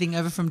flips everything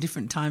over from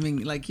different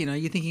timing. Like, you know,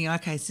 you're thinking,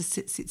 okay, it just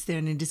sits there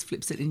and then just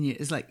flips it in you.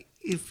 It's like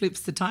it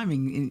flips the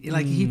timing.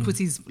 Like he puts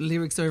his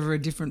lyrics over a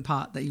different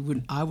part that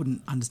I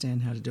wouldn't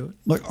understand how to do it.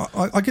 Like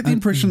I get the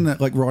impression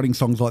that like writing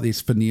songs like this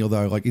for Neil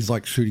though, like is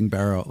like shooting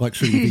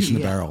fish in the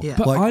barrel. Yeah.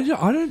 But Like,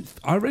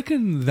 I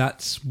reckon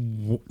that's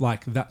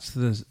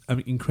the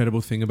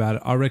incredible thing about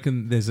it. I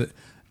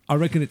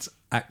reckon it's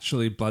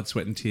actually blood,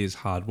 sweat, and tears,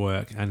 hard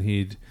work, and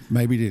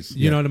maybe it is.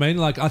 You know what I mean?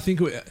 Like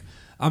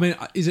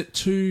is it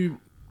too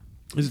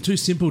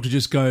simple to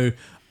just go,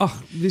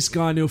 oh, this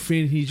guy Neil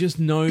Finn, he just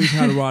knows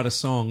how to write a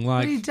song.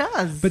 Like He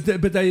does. but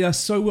they are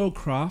so well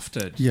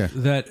crafted. Yeah.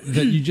 that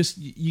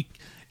you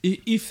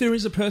if there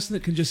is a person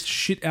that can just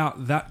shit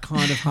out that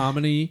kind of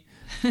harmony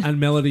and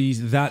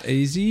melodies that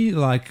easy,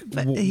 like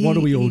what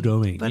are we all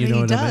doing? But you know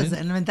he what does, I mean?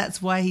 and I mean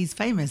that's why he's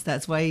famous.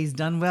 That's why he's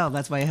done well.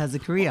 That's why he has a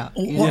career.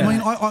 Well,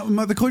 Yeah. I mean,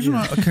 the conclusion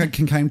I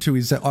came to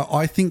is that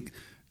I think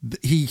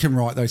he can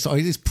write those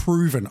songs. It's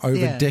proven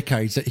over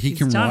decades that he He's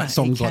can done write it.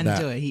 songs he like can that.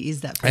 do it. He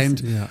is that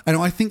person. And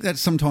I think that's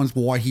sometimes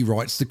why he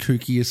writes the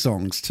kookier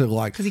songs to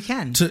like 'Cause he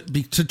can.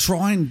 to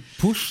try and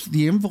push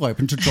the envelope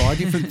and to try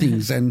different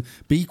things and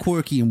be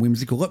quirky and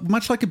whimsical,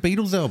 much like a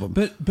Beatles album.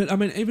 But I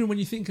mean, even when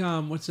you think,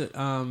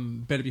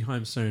 Better Be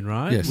Home Soon,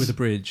 right? Yes. With a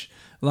bridge.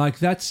 Like,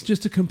 that's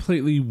just a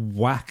completely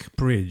whack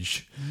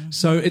bridge.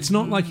 So it's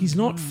not like he's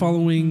not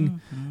following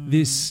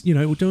this, you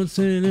know, don't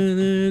say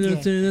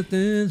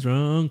nothing's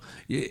wrong.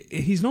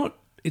 He's not,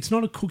 it's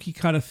not a cookie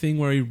cutter thing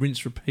where he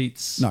rinse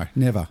repeats No,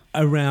 never.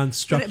 around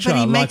structure. But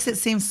he like- makes it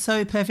seem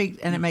so perfect,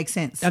 and it makes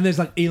sense. and there's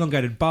like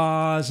elongated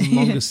bars and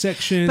longer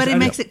sections. But it and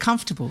makes it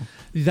comfortable.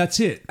 That's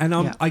it. And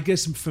Yeah. I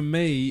guess for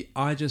me,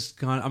 I just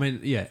can't. I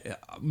mean, yeah,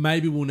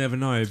 maybe we'll never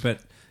know.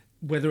 But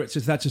whether it's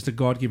just a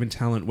God-given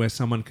talent where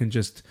someone can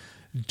just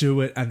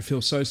do it and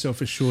feel so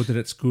self-assured that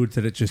it's good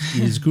that it just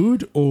is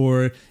good,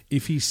 or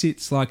if he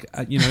sits like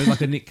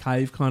like a Nick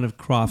Cave kind of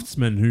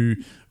craftsman who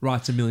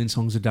writes a million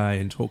songs a day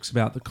and talks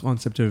about the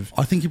concept of.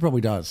 I think he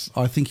probably does.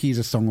 I think he's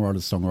a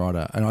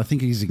songwriter, and I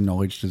think he's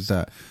acknowledged as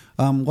that.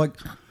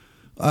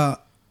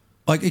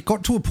 Like it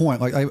got to a point,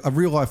 like a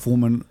Real Life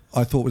Woman,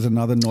 I thought was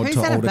another nod Who's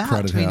to that older about?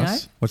 Crowded Do we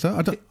House. know? What's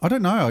that? I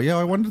don't know. Yeah,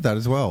 I wondered that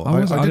as well.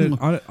 I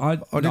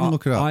didn't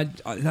look it up.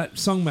 That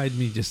song made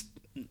me just.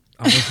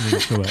 I wasn't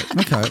into it.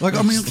 Okay, like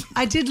I mean,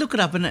 I did look it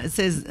up, and it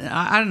says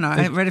I don't know.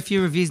 I read a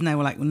few reviews, and they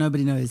were like, well,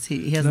 "Nobody knows.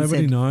 He hasn't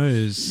Nobody said."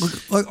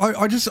 knows. like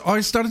I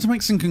started to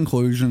make some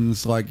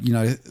conclusions, like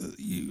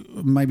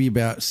maybe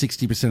about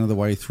 60% of the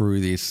way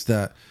through this,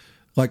 that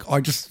like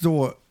I just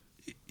thought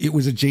it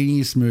was a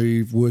genius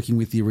move working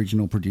with the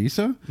original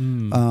producer,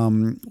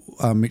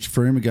 Mitch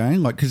Froome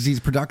again, like because his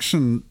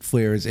production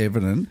flair is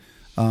evident,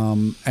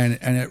 and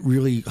it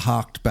really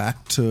harked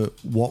back to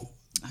what.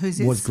 Who's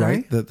this? Was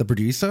great. Sorry? The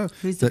producer.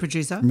 Who's the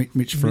producer? Mitch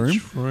Froome. Mitch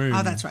Froome.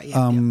 Oh, that's right.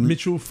 Yeah.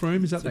 Mitchell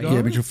Froome, is that the guy?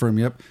 Yeah, Mitchell Froome.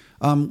 Yep.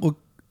 Look,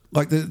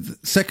 like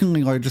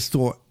secondly, I just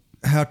thought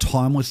how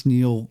timeless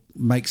Neil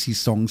makes his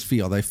songs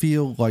feel. They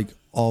feel like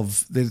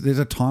there's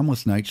a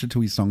timeless nature to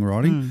his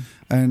songwriting,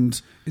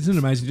 and Isn't it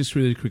amazing? Just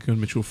really quick on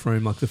Mitchell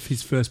Froome, like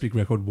his first big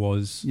record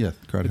was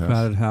Crowded the House.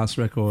 Crowded House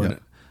record. Yeah.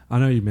 I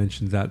know you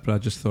mentioned that, but I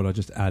just thought I'd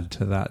just add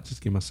to that,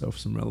 just give myself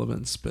some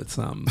relevance. But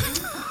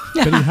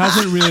but he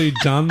hasn't really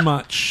done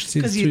much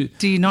since. Because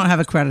do you not have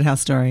a Crowded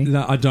House story?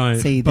 No, I don't.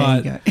 See,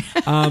 there but, you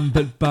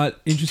go.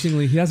 but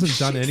interestingly, he hasn't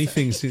done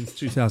anything since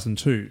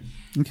 2002.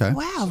 Okay.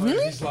 Wow,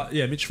 really?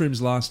 Mitch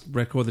Froome's last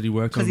record that he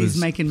worked on Because he's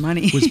making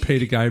money. was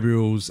Peter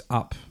Gabriel's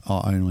Up.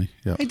 Oh, only.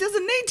 Yeah. He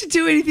doesn't need to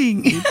do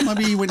anything.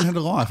 Maybe he went and had a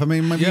life. I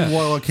mean, maybe Yeah.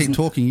 while I keep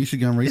talking, you should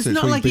go and research.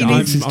 not what like he's he been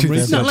needs- doing since I'm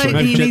It's not like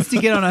 2002. he needs to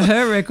get on a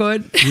her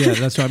record. Yeah,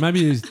 that's right.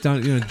 Maybe he's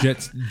done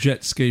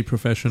jet ski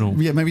professional.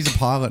 Yeah, maybe he's a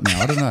pilot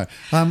now. I don't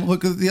know.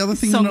 Look, the other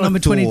thing. Song that I number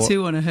thought-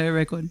 22 on a her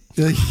record.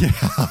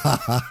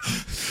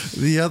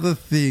 The other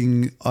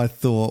thing I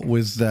thought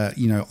was that,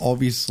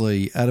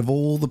 obviously, out of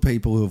all the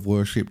people who have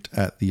worshipped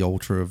at the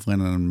altar of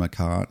Lennon and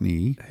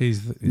McCartney,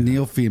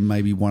 Neil Finn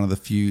may be one of the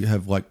few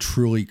have like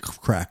truly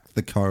cracked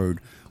the code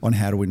on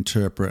how to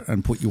interpret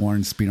and put your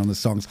own spin on the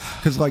songs.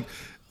 Because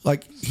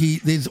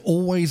there's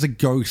always a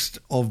ghost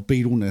of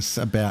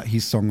Beatleness about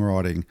his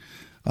songwriting.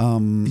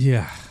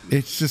 Yeah.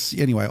 It's just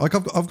anyway. Like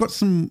I've got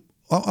some.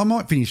 I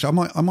might finish. I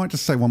might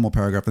just say one more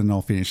paragraph and then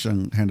I'll finish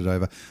and hand it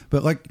over.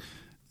 But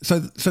so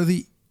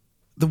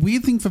the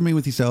weird thing for me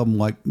with this album,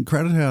 like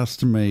Crowded House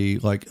to me,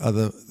 like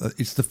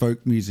it's the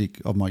folk music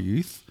of my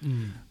youth,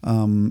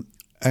 and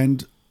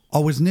I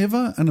was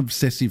never an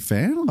obsessive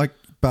fan.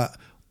 But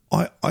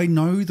I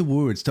know the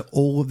words to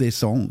all of their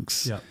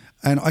songs, Yeah.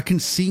 and I can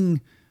sing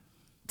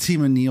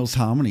Tim and Neil's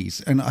harmonies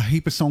and a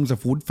heap of songs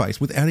off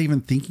Woodface without even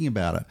thinking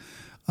about it.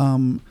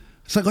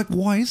 So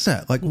why is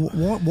that?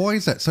 Why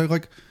is that? So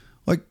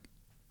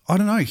I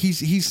don't know.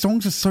 His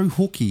songs are so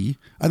hooky,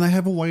 and they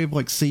have a way of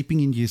like seeping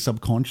into your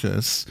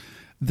subconscious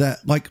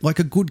that like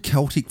a good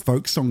Celtic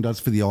folk song does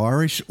for the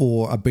Irish,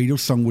 or a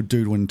Beatles song would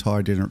do to an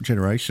entire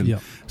generation. Yeah.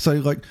 So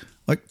like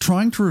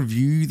trying to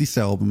review this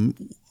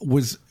album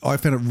I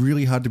found it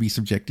really hard to be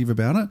subjective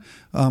about it,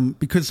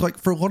 because like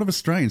for a lot of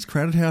Australians,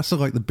 Crowded House are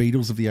like the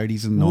Beatles of the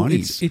 80s and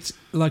 90s. It's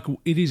like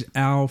it is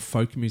our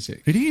folk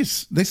music. It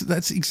is.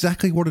 That's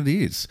exactly what it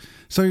is.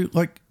 So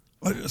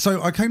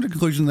I came to the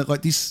conclusion that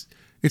like this,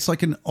 it's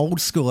like an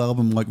old school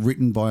album, like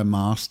written by a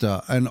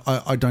master, and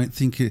I don't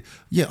think it.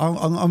 Yeah,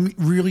 I'm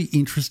really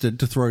interested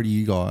to throw to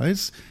you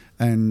guys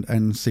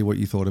and see what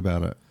you thought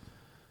about it.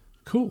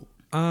 Cool.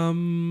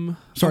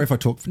 Sorry if I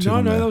talked for too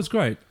long. No, there. that was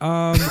great.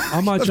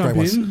 I might jump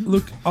great in.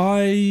 Look,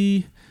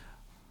 I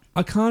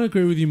can't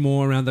agree with you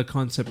more around the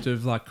concept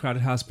of like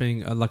Crowded House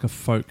being like a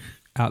folk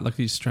out, like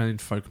the Australian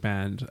folk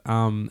band,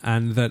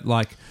 and that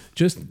like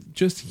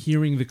just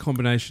hearing the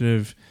combination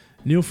of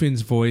Neil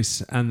Finn's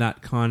voice and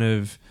that kind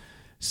of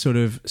sort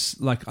of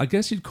like, I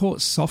guess you'd call it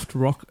soft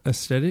rock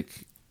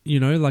aesthetic, you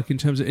know, like in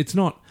terms of, it's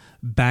not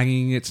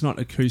banging, it's not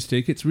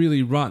acoustic, it's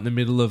really right in the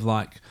middle of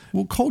like...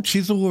 Well, Cold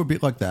Chisel were a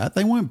bit like that.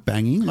 They weren't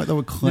banging, like they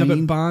were clean. No,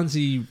 but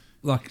Barnsey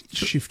like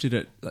shifted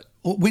it. Like,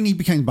 when he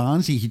became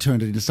Barnsey, he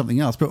turned it into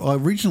something else. But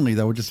originally,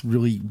 they were just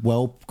really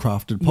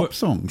well-crafted pop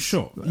songs.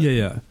 Sure,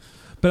 yeah.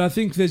 But I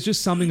think there's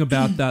just something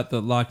about that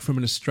like from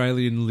an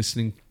Australian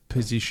listening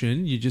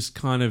position, you just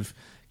kind of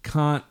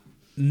can't...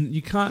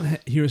 You can't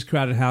hear a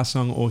Crowded House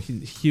song or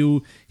hear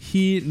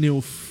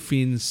Neil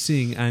Finn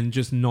sing and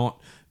just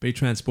not be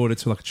transported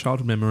to like a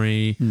childhood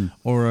memory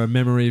or a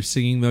memory of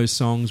singing those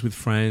songs with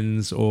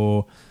friends,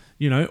 or,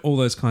 you know, all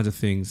those kinds of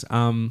things.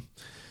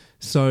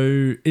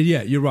 So,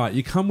 yeah, you're right.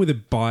 You come with a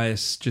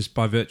bias just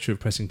by virtue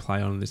of pressing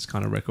play on this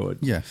kind of record.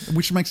 Yeah,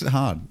 which makes it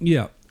hard.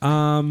 Yeah.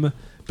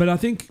 But I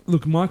think,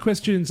 look, my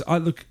questions,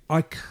 I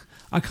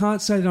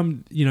can't say that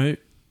I'm, you know,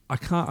 I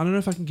don't know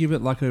if I can give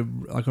it like a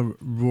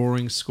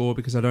roaring score,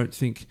 because I don't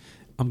think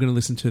I'm going to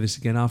listen to this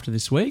again after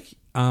this week.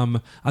 I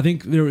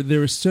think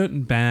there are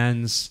certain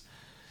bands,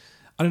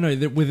 I don't know,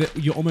 that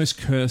you're almost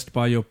cursed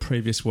by your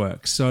previous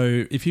work.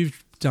 So if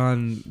you've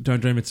done Don't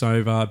Dream It's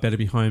Over, Better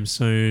Be Home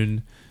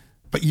Soon...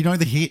 But you know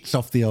the hits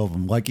off the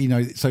album. Like, you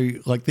know, so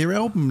like their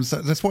albums,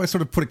 that's why I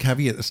sort of put a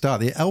caveat at the start.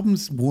 Their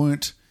albums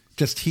weren't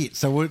just hits.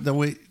 They were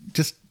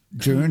just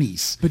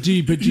journeys. But do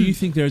you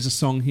think there is a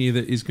song here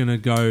that is going to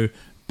go...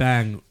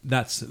 bang,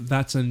 that's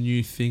a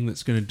new thing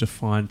that's going to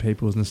define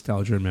people's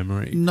nostalgia and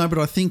memory? No, but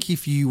I think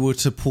if you were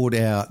to put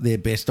out their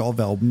best of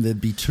album, there'd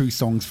be 2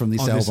 songs from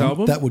this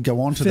album that would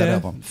go on to that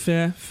album.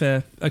 Fair.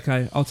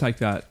 Okay, I'll take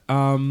that.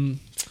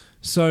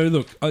 So,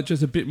 look,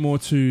 just a bit more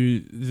to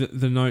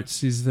the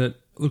notes is that,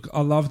 look, I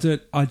loved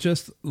it. I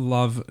just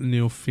love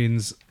Neil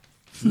Finn's,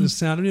 the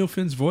sound of Neil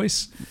Finn's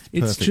voice.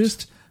 It's Perfect.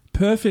 just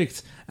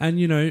perfect. And,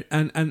 you know,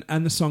 and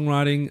the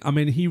songwriting, I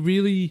mean, he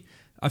really...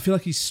 I feel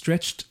like he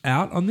stretched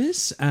out on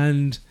this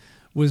and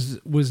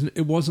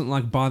it wasn't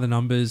like by the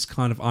numbers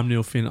kind of I'm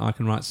Neil Finn, I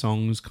can write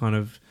songs kind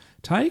of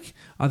take.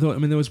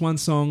 There was one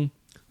song,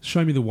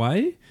 Show Me the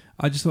Way.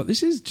 I just thought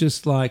this is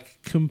just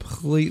like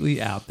completely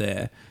out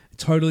there,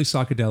 totally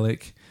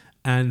psychedelic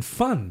and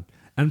fun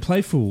and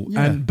playful.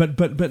 Yeah. And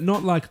but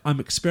not like I'm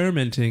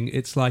experimenting.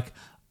 It's like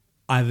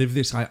I live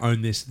this, I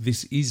own this,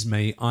 this is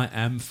me, I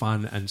am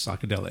fun and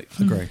psychedelic.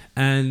 Agree.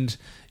 And,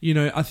 you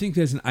know, I think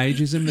there's an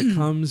ageism that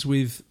comes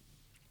with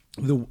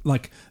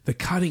the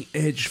cutting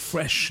edge,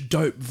 fresh,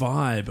 dope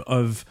vibe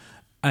of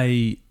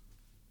a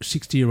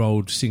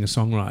 60-year-old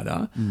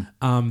singer-songwriter.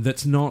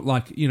 That's not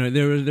like, you know,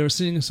 there are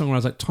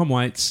singer-songwriters like Tom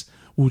Waits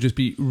will just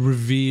be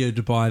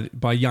revered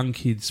by young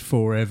kids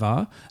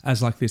forever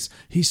as like this,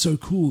 he's so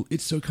cool,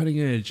 it's so cutting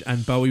edge,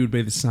 and Bowie would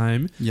be the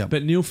same. Yeah.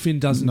 But Neil Finn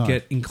doesn't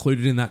get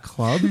included in that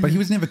club. But he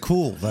was never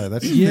cool, though.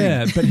 That's the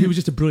Yeah, thing. but he was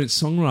just a brilliant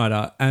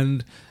songwriter,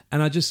 and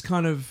I just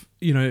kind of,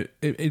 you know,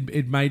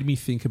 it made me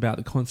think about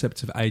the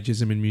concept of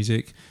ageism in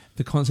music,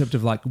 the concept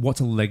of like what's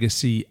a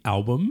legacy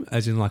album,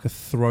 as in like a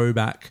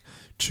throwback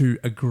to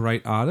a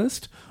great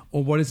artist,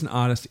 or what is an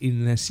artist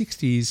in their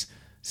 60s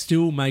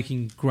still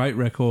making great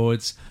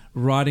records,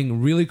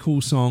 writing really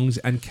cool songs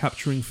and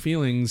capturing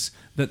feelings.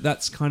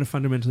 That's kind of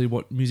fundamentally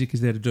what music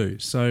is there to do.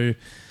 So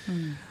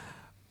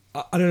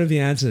I don't know the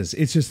answers.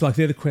 It's just like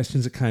they're the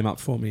questions that came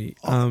up for me.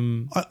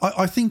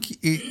 I think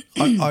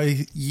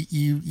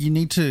you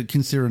need to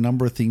consider a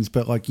number of things,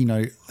 but like, you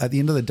know, at the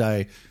end of the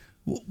day,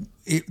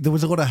 there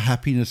was a lot of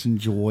happiness and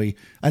joy,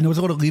 and there was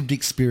a lot of lived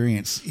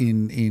experience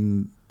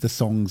in the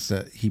songs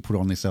that he put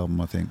on this album,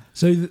 I think.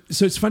 So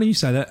it's funny you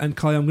say that, and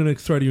Kylie, I'm going to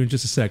throw to you in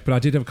just a sec, but I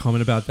did have a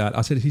comment about that.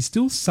 I said he's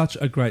still such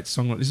a great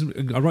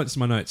songwriter. I wrote this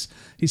in my notes.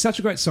 He's such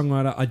a great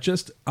songwriter. I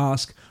just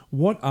ask,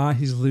 what are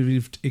his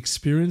lived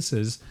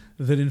experiences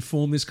that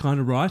inform this kind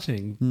of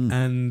writing?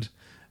 And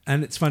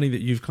it's funny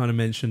that you've kind of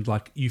mentioned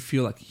like you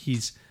feel like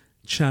he's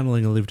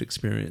channeling a lived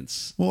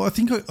experience. Well, I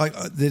think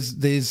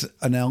there's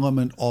an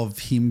element of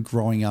him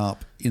growing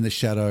up in the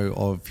shadow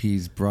of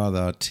his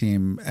brother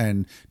Tim,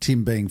 and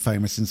Tim being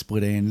famous in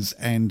Split Ends,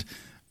 and,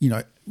 you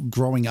know,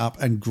 growing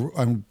up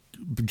and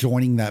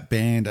joining that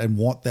band and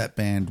what that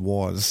band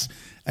was.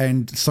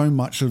 And so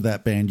much of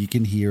that band you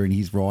can hear in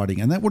his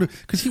writing. And that would have,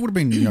 because he would have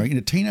been, in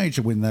a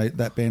teenager when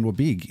that band were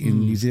big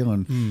in New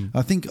Zealand.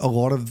 I think a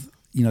lot of,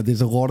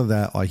 there's a lot of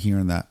that I hear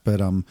in that.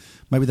 But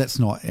maybe that's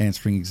not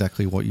answering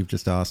exactly what you've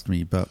just asked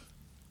me. But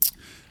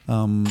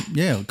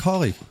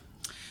Kylie.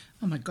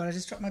 Oh my God, I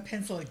just dropped my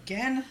pencil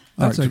again.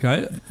 That's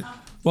okay.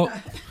 Well,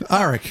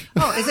 Arik.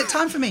 Oh, is it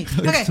time for me?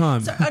 Okay,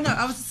 time. So,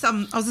 I was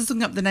just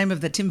looking up the name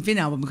of the Tim Finn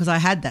album because I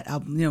had that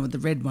album, with the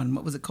red one.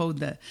 What was it called?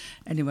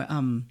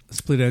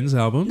 Split Ends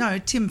album. No,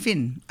 Tim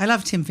Finn. I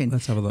love Tim Finn.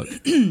 Let's have a look.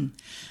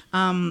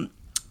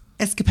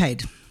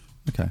 Escapade.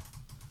 Okay.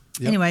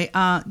 Yep. Anyway,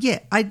 I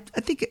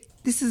think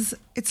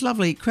it's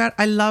lovely.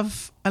 I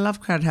love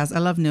Crowded House. I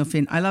love Neil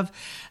Finn. I love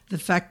the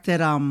fact that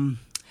I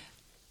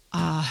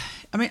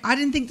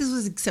didn't think this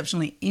was an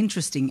exceptionally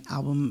interesting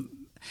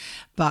album,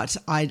 but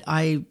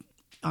I'll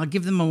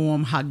give them a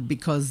warm hug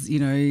because,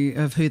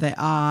 of who they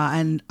are.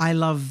 And I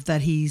love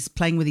that he's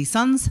playing with his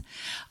sons.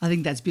 I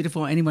think that's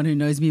beautiful. Anyone who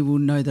knows me will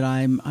know that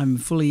I'm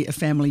fully a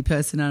family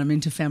person and I'm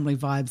into family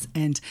vibes.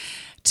 And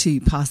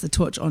to pass the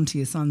torch on to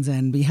your sons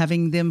and be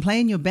having them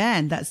play in your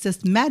band, that's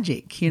just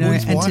magic, Well,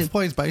 his wife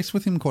plays bass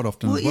with him quite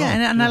often as well.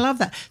 Yeah, and I love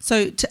that.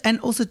 So, and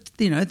also,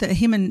 that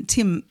him and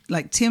Tim,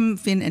 like Tim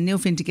Finn and Neil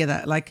Finn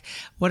together, like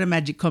what a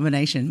magic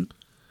combination.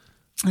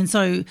 And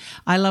so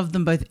I love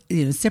them both,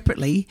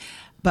 separately.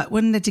 But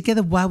when they're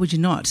together, why would you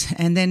not?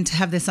 And then to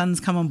have their sons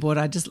come on board,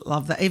 I just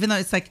love that. Even though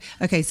it's like,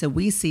 okay, so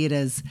we see it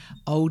as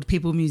old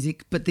people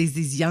music, but there's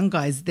these young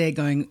guys, they're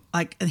going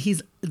like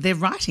they're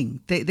writing.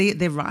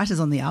 They're writers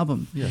on the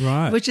album,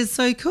 Right? Which is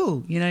so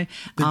cool, They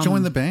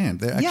joined the band.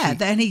 They're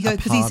actually and he goes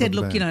because he said,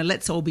 look, band.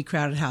 Let's all be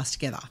Crowded House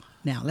together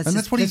now. And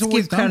that's what he's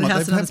always done.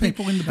 Like, they've had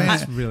people in the band,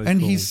 That's really and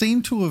cool. he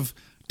seemed to have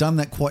done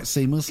that quite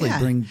seamlessly,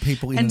 bring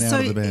people in and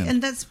out of the band.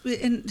 And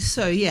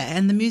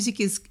the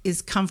music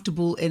is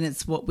comfortable and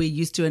it's what we're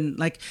used to. And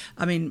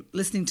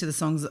listening to the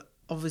songs,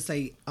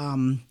 obviously,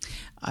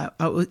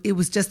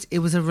 it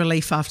was a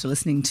relief after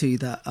listening to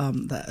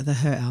the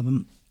Her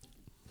album.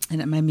 And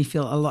it made me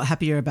feel a lot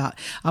happier about.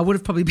 I would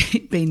have probably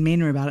been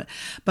meaner about it,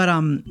 but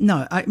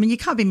no. You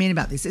can't be mean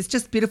about this. It's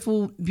just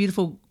beautiful,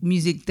 beautiful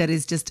music that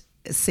is just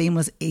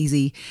seamless,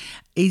 easy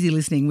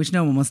listening, which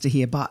no one wants to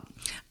hear. But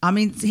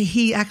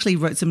he actually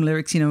wrote some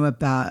lyrics,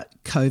 about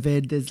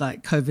COVID. There's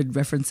like COVID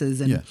references,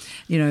 and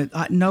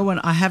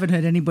I haven't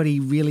heard anybody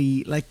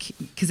really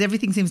because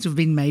everything seems to have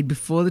been made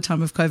before the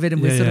time of COVID,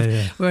 and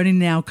we're only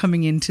now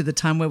coming into the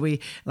time where we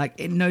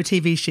no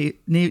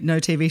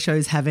TV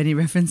shows have any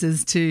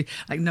references to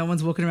no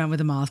one's walking around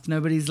with a mask.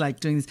 Nobody's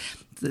doing this.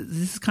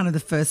 This is kind of the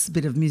first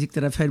bit of music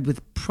that I've heard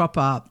with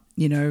proper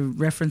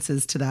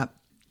references to that.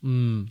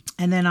 And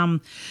then a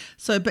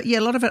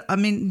lot of it,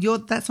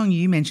 that song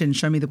you mentioned,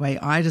 Show Me the Way,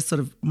 I just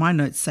my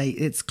notes say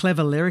it's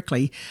clever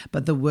lyrically,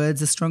 but the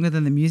words are stronger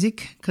than the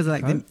music because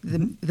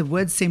the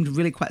words seemed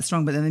really quite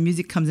strong, but then the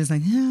music comes in,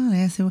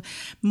 it's so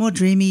more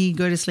dreamy,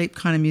 go to sleep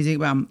kind of music.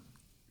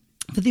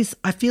 For this,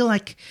 I feel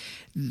like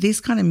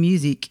this kind of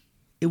music,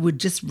 it would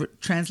just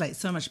translate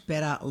so much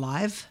better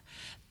live.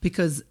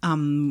 Because this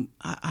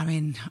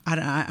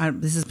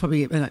is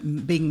probably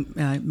being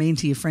mean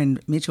to your friend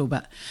Mitchell,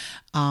 but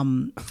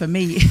for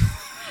me,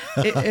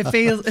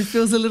 it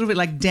feels a little bit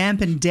like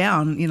dampened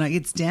down.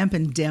 It's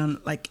dampened down.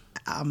 I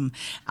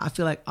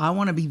feel like I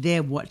want to be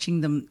there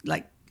watching them.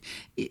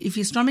 If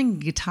you're strumming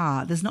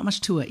guitar, there's not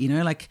much to it.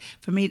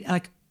 For me,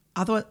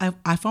 otherwise, I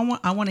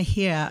want to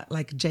hear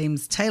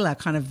James Taylor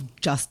kind of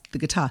just the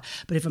guitar.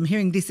 But if I'm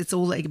hearing this,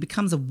 it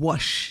becomes a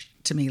wash.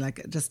 To me,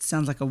 it just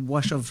sounds like a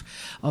wash of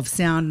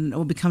sound,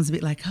 or becomes a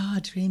bit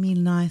dreamy,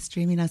 nice.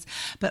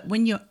 But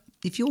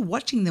if you're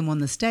watching them on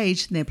the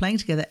stage and they're playing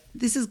together,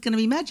 this is going to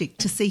be magic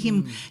to see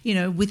him,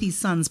 with his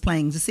sons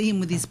playing, to see him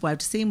with his wife,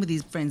 to see him with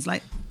his friends,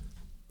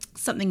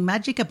 something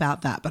magic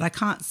about that. But I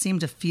can't seem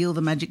to feel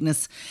the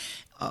magicness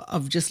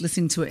of just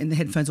listening to it in the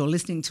headphones or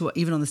listening to it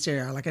even on the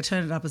stereo. I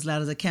turned it up as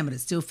loud as I can, but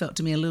it still felt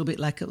to me a little bit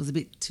like it was a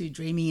bit too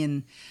dreamy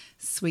and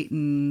sweet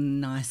and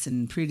nice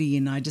and pretty,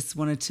 and I just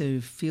wanted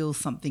to feel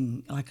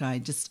something I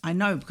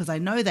know because I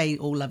know they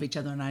all love each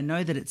other and I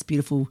know that it's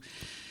beautiful.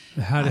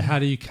 How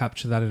do you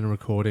capture that in a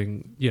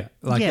recording?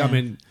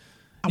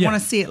 I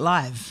want to see it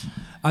live.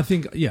 I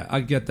think, I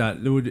get that.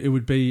 It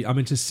would be,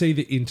 to see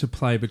the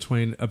interplay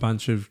between a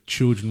bunch of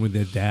children with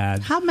their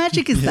dad. How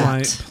magic is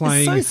that?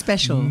 Playing it's so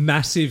special.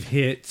 Massive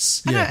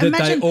hits that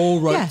they all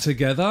wrote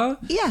together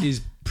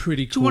is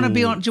pretty cool. Do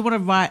you want to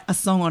write a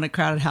song on a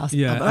Crowded House?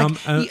 Yeah.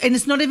 And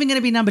it's not even going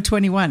to be number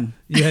 21.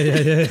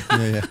 Yeah.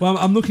 Well,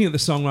 I'm looking at the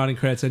songwriting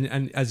credits,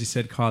 and as you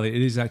said, Kylie,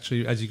 it is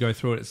actually, as you go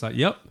through it, it's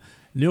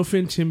Neil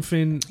Finn, Tim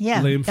Finn,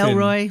 Liam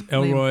Finn,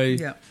 Elroy.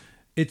 Yeah.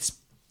 It's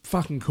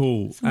fucking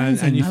cool. It's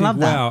amazing. And you think, I love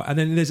that. wow. And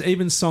then there's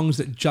even songs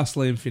that just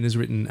Liam Finn has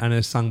written and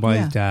are sung by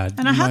his dad.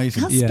 And how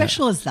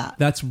special is that?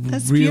 That's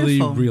really,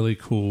 beautiful. really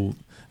cool.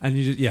 And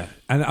you just,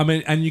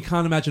 and you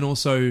can't imagine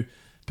also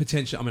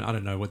potential. I mean, I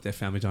don't know what their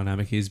family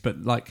dynamic is,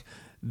 but like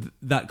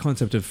that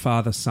concept of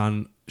father,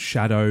 son,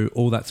 shadow,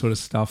 all that sort of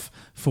stuff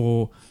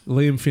for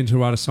Liam Finn to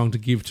write a song to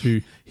give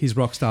to his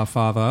rock star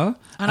father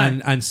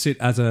and sit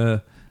as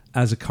a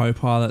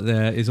co-pilot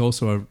there is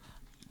also a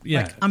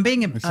I'm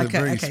being It's a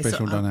very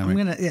special dynamic. I'm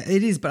gonna,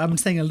 it is, but I'm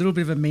saying a little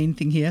bit of a mean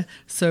thing here.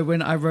 So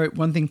when I wrote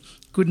one thing,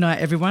 "Good night,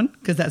 everyone,"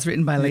 because that's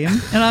written by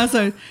Liam, and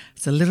also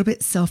it's a little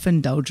bit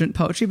self-indulgent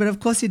poetry, but of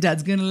course your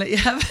dad's going to let you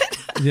have it.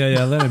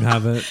 yeah, let him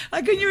have it.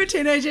 Like when you're a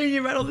teenager and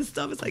you write all this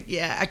stuff, it's like,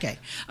 yeah, okay.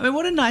 I mean,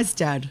 what a nice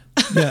dad.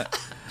 Yeah.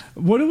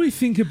 What do we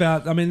think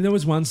about? I mean, there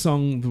was one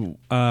song,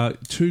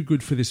 "Too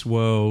Good for This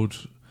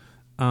World."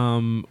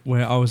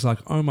 Where I was like,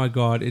 oh my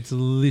God, it's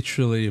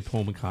literally a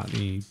Paul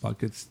McCartney,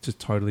 like it's just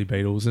totally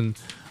Beatles. And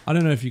I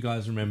don't know if you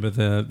guys remember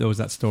there was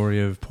that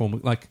story of Paul,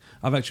 like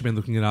I've actually been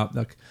looking it up.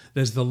 Like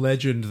there's the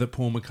legend that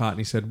Paul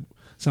McCartney said,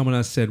 someone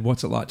else said,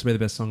 what's it like to be the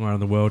best songwriter in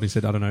the world? He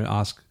said, I don't know,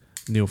 ask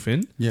Neil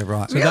Finn. Yeah,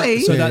 right. So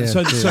Really? so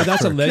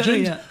that's a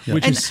legend, Yeah.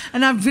 which and, is...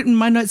 and I've written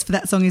my notes for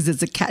that song is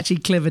it's a catchy,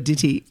 clever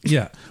ditty.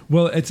 Yeah.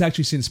 Well, it's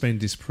actually since been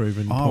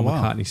disproven. Paul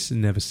wow. McCartney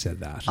never said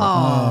that.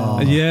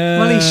 Oh. Yeah.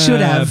 Well, he should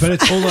have. But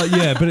it's all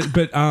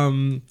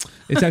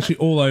it's actually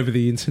all over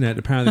the internet.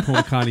 Apparently Paul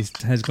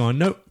McCartney has gone,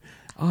 no,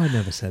 I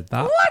never said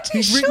that. What?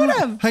 He should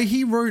have. Hey,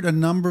 he wrote a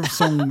number of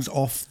songs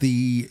off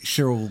the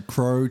Sheryl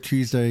Crow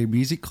Tuesday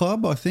Music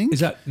Club, I think. Is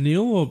that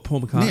Neil or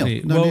Paul McCartney?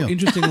 Neil. No, well, Neil.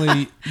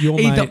 interestingly,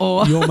 Either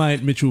or. your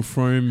mate Mitchell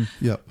Froome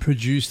Yep.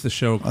 produced the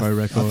Sheryl Crow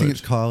record. I think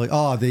it's Kylie.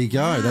 Oh, there you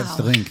go. That's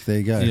the link. There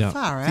you go. Yeah.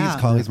 Far I think out.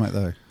 it's Kylie's mate,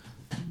 though.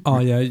 Oh,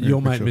 yeah,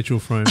 your Mitchell. mate Mitchell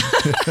Froome.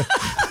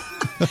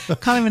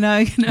 Can't even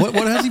know.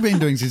 What has he been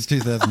doing since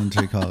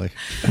 2002, Kylie?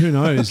 Who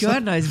knows?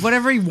 God knows.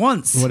 Whatever he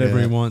wants. Whatever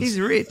he Yeah. wants. He's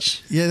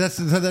rich. Yeah,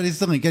 that is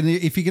the link. And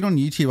if you get on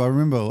YouTube, I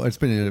remember it's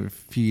been a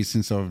few years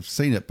since I've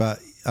seen it, but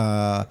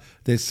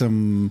there's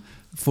some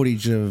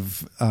footage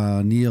of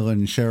Neil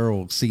and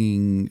Cheryl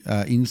singing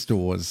in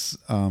stores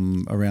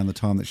around the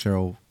time that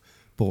Cheryl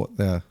bought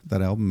that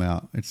album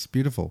out. It's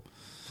beautiful.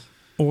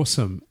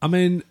 Awesome. I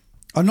mean,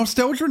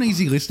 Nostalgia and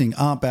easy listening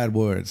aren't bad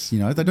words. You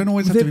know, they don't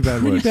always have to they're be bad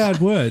pretty words. bad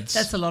words.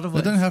 That's a lot of They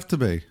words. don't have to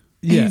be.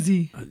 Yeah.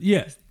 Easy.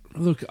 Yeah.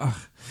 Look,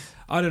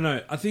 I don't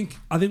know. I think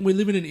we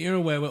live in an era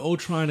where we're all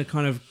trying to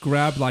kind of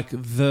grab like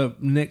the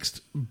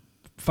next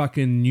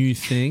fucking new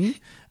thing,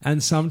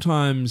 and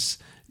sometimes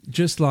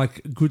just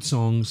like good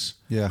songs,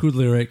 Yeah. good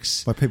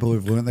lyrics, By people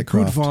who've learnt their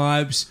good craft.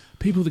 vibes,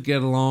 people that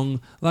get along.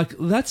 Like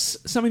that's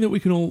something that we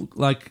can all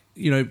like,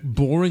 you know,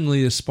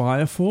 boringly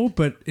aspire for,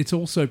 but it's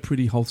also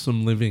pretty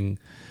wholesome living.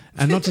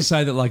 And not to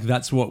say that like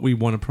that's what we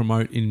want to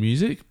promote in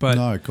music, but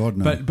No, God,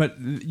 no. But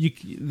you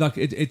like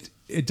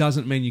it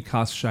doesn't mean you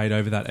cast shade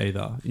over that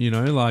either. You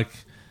know, like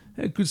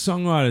good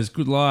songwriters,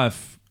 good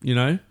life. You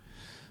know,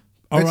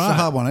 all It's right. a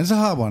hard one. It's a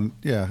hard one.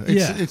 Yeah.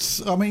 Yeah.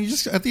 It's. I mean, you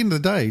just at the end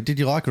of the day, did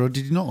you like it or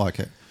did you not like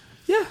it?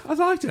 Yeah, I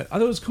liked it. I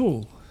thought it was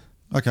cool.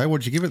 Okay,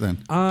 what'd you give it then?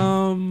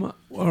 All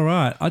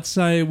right. I'd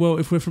say, well,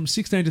 if we're from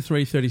 16 to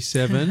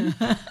 337,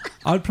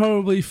 I'd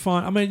probably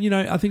find. I mean, you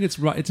know, I think it's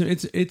right.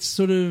 It's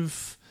sort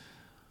of.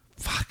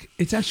 Fuck,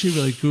 it's actually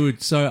really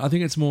good. So I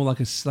think it's more like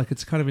it's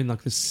kind of in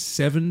like the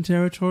 7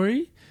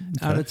 territory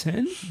out of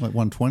 10. Like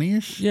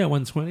 120-ish? Yeah,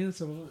 120.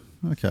 That's a lot.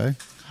 Okay.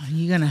 Oh,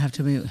 you're going to have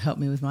to help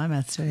me with my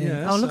maths too.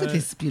 Yeah, oh, look so- at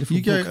this beautiful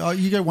You book. go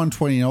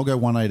 120 and I'll go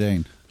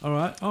 118. All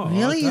right. Oh,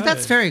 Really? okay.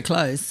 That's very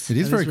close. It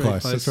is That very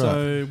close. That's right.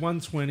 So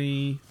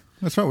 120.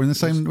 That's right. We're in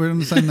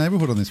the same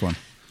neighbourhood on this one.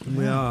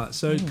 We are.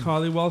 So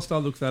Kylie, whilst I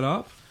look that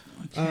up,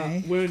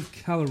 Okay. we're in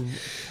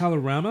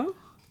Kalorama.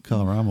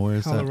 Colorama, where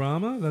is that?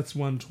 Kalorama. That's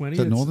 120. Is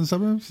that It's northern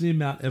suburbs? near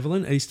Mount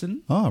Evelyn,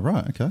 Easton. Oh,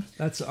 right. Okay.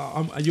 That's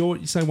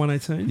you say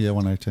 118. Yeah,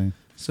 118.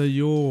 So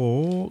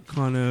you're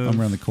kind of I'm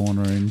around the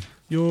corner in.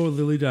 you're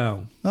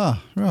Lilydale.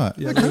 Oh, right.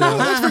 Yeah, Okay, well,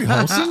 that's very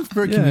wholesome.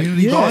 Very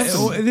community yeah. vibes.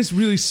 Oh, this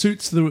really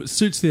suits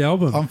the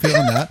album. I'm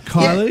feeling that.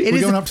 Kylie, Yeah, it We're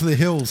is going a- up to the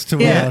hills to.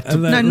 Yeah.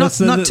 and No, that- not what's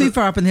the- not too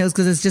far up in the hills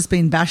because it's just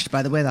been bashed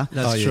by the weather.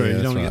 That's Oh, yeah, true. yeah, you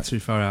that's don't want to right. get too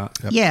far out.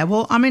 Yep. Yeah,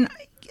 well, I mean,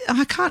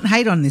 I can't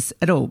hate on this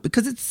at all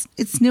because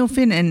it's Neil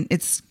Finn and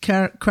it's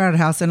Crowded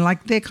House and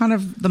like they're kind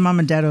of the mum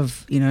and dad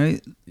of, you know,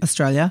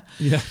 Australia.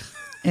 Yeah.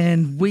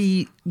 And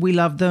we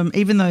love them,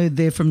 even though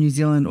they're from New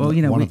Zealand, or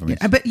you know, One of them is.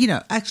 but you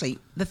know, actually,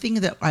 the thing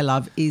that I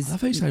love is I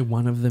thought you say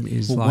one of them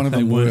is Well, like one of they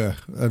them weren't-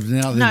 were. Now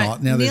they're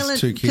not. Now Neil there's and-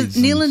 2 kids. 'cause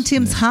Neil and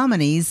Tim's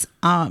harmonies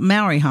are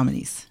Maori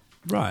harmonies.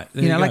 right.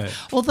 There You know, go. like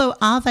although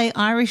are they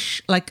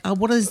Irish? Like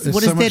what is There's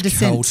what so is their much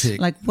descent? Celtic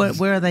Like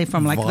where are they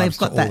from? Like vibes they've to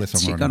got all that their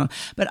shit songwriting. going on.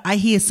 But I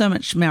hear so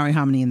much Maori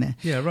harmony in there.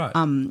 yeah, right.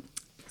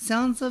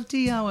 Sounds of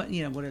Tia,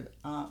 you know, whatever.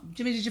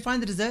 Jimmy, did you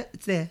find the dessert?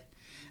 It's there.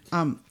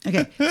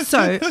 Okay,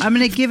 so I'm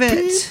going to give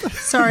it.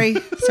 Sorry.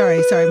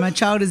 My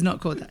child is not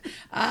caught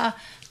that.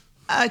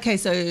 Okay,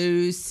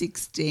 so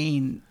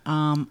 16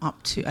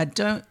 up to. I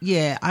don't.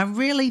 Yeah, I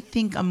really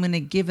think I'm going to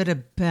give it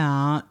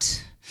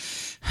about.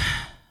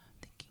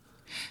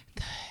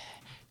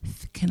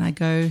 Can I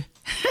go?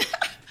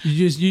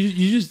 You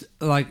just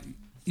like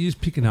You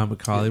just pick a number,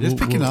 Kylie. Just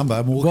pick a number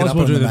and we'll look it up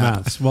We'll on do the the map.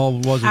 maths. We'll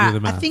do the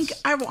maths. I think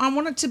I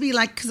want it to be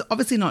like, because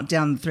obviously not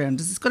down the 300s.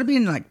 It's got to be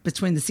in like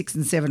between the 6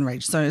 and 7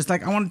 range. So it's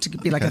like I want it to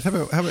be like Okay, a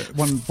how about 30.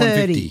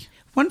 150?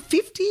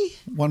 150?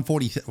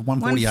 148.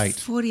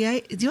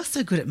 148. You're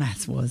so good at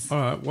maths, Was.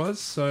 All right,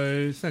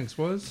 so thanks,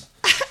 Was.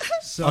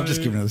 So, I've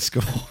just given her the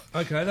score.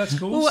 Okay, that's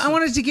cool. Well,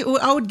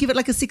 I would give it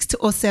like a 6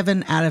 or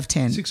 7 out of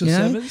 10. 6 or you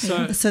know?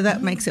 7? So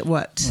that makes it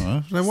what? All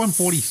right, so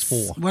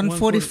 144.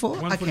 144?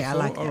 Okay, I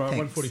like that. All right,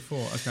 Thanks. 144.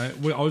 Okay,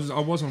 well, I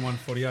was on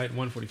 148, and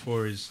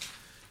 144 is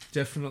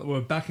definitely.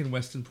 We're back in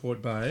Western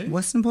Port Bay.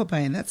 Western Port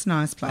Bay, that's a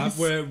nice place.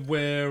 We're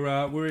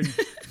in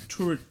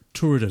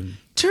Tooradin.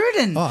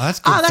 Tooradin. Oh, that's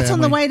good that's on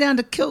the family. way down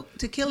to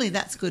Killy.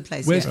 That's a good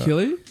place. Where's yeah.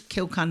 Killy?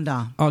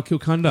 Kilcunda. Oh,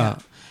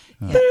 Kilcunda.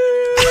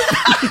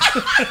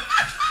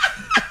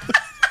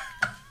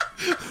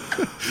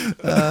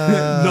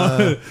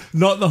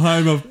 Not the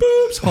home of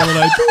Boobs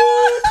Holiday.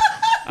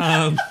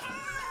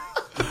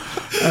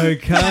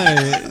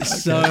 Okay,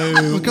 so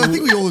Look, I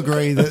think we all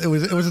agree that it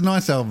was a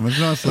nice album. It was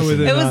a nice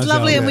listen. It was nice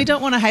lovely, and album. we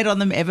don't want to hate on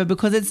them ever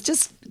because it's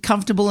just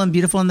comfortable and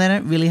beautiful, and they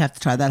don't really have to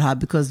try that hard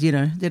because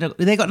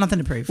they got nothing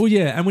to prove. well,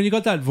 yeah, and when you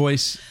got that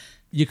voice,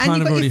 you're And kind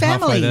you've of got already your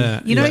family. halfway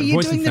there. You know, Yeah, you're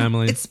voice doing and the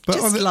family. It's But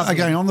just lovely.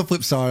 again, on the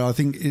flip side, I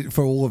think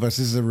for all of us,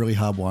 this is a really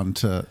hard one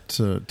to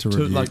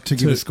review, to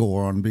give a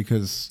score on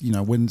because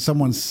when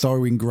someone's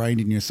so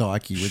ingrained in your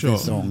psyche with Sure. their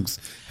songs,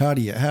 how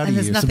do you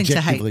there's nothing to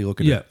hate. subjectively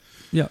look at Yeah, it?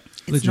 yeah.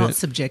 It's not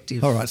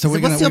subjective. All right, so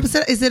what's the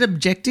opposite? Is it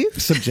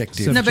objective?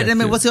 Subjective. No, but I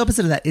mean, what's the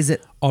opposite of that? Is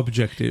it?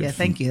 Objective. Yeah,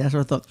 thank you. That's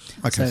what I thought.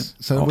 Okay,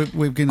 so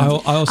we're I gonna.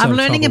 also I'm have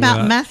learning trouble about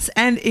with that. maths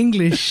and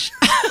English.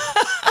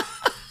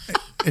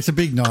 It's a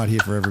big night here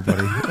for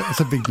everybody. It's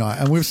a big night,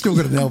 and we've still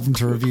got an album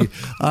to review.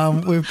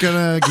 We're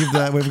gonna give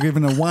that. We've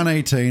given a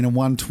 118, a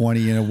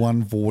 120, and a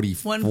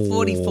 144.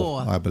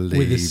 144. I believe.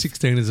 With a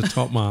 16 as a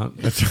top mark.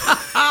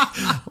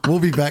 We'll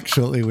be back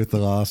shortly with the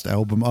last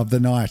album of the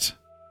night.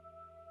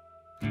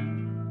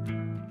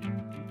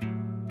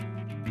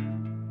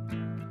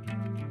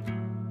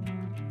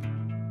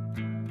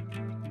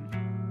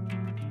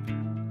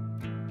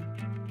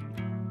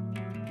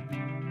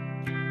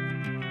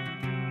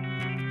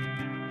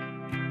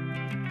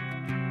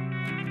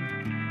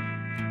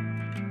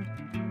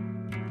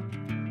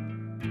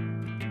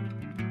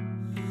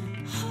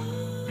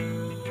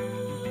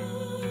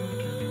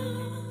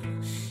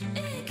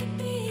 It can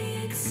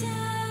be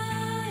exciting.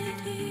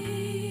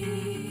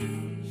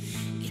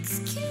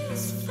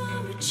 Excuse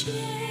for a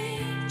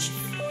change.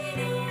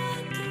 We don't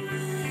like the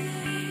way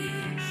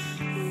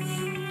we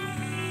want.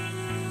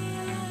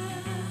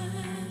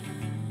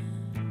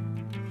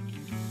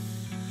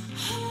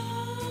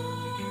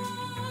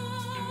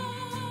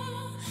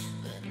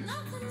 But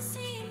nothing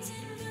seems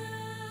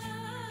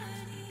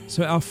inviting.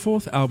 So our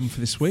fourth album for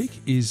this week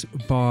is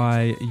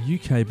by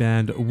UK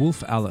band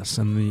Wolf Alice,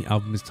 and the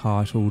album is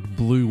titled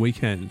Blue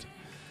Weekend.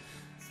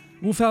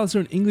 Wolf Alice are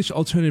an English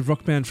alternative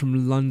rock band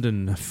from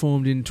London,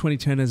 formed in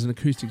 2010 as an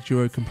acoustic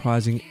duo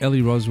comprising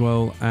Ellie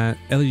Rosesell, and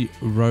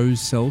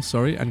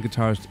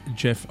guitarist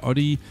Jeff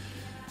Oddy.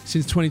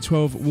 Since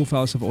 2012, Wolf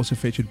Alice have also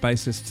featured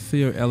bassist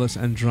Theo Ellis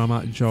and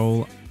drummer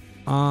Joel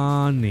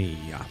Arney.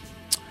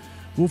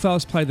 Wolf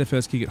Alice played their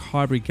first gig at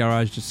Highbury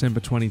Garage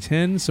December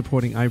 2010,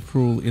 supporting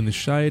April in the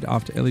Shade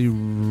after Ellie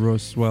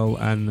Rosesell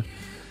and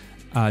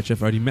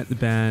Jeff Oddy met the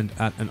band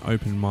at an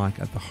open mic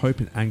at the Hope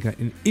and Anchor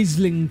in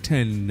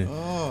Islington.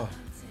 Oh,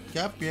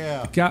 Gap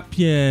Gap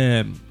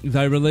Year.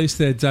 They released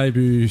their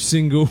debut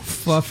single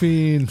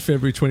Fluffy in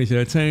February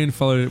 2013,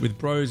 followed it with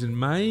Bros in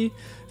May.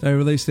 They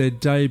released their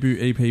debut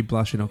EP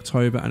Blush in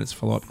October and its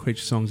follow-up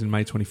Creature Songs in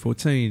May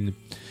 2014.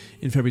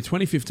 In February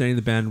 2015,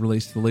 the band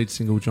released the lead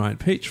single Giant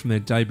Peach from their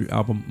debut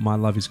album My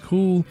Love Is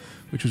Cool,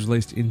 which was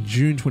released in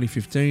June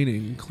 2015. It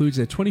includes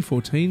their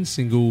 2014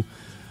 single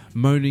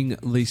Moaning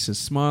Lisa's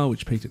Smile,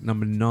 which peaked at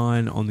number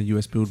 9 on the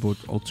US Billboard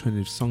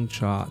Alternative Song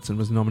Charts and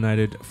was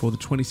nominated for the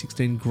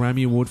 2016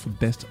 Grammy Award for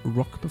Best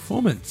Rock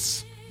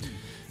Performance.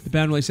 The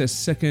band released their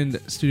second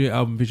studio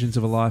album Visions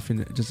of a Life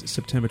in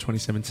September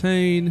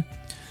 2017,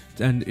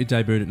 and it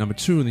debuted at number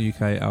 2 in the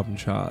UK album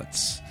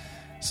charts.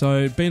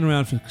 So, been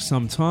around for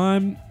some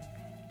time.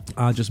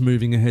 Just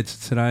moving ahead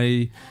to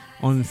today,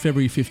 on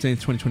February 15th,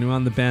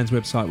 2021, the band's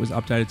website was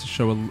updated to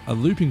show a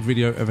looping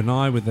video of an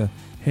eye with the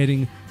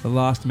heading The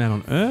Last Man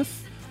on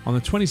Earth. On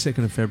the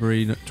 22nd of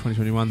February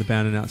 2021, the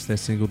band announced their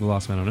single The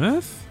Last Man on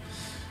Earth,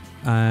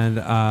 and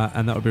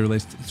that would be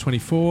released the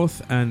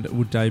 24th and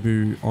would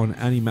debut on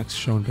Annie Mac's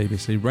show on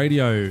BBC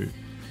Radio.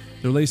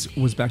 The release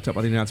was backed up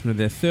by the announcement of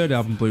their third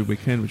album, Blue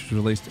Weekend, which was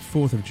released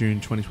 4th of June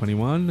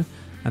 2021,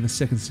 and the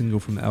second single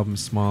from the album,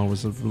 Smile,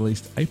 was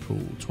released April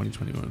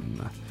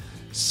 2021.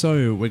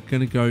 So we're going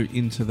to go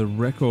into the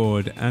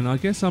record, and I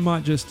guess I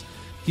might just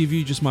give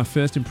you just my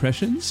first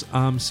impressions.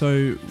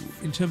 So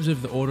in terms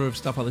of the order of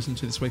stuff I listened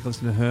to this week, I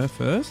listened to her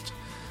first,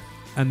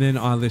 and then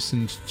I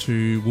listened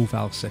to Wolf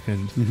Alice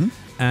second. Mm-hmm.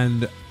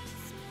 And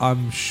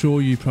I'm sure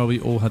you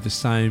probably all had the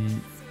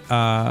same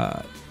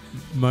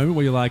moment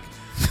where you're like,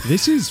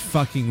 this is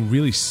fucking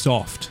really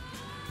soft.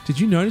 Did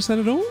you notice that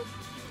at all?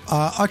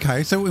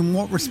 Okay, so in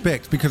what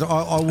respect? Because I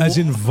will, As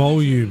in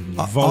volume.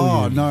 Oh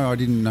Volume. no, I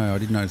didn't know. I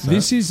didn't notice that.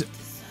 This is,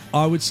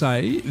 I would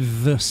say,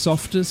 the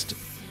softest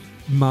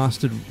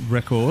mastered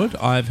record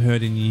I've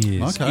heard in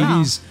years. Okay.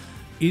 Wow.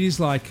 It is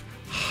like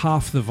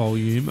half the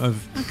volume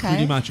of Okay.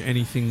 pretty much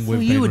anything we've Well,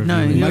 been you would know.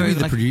 reviewing. You're Maybe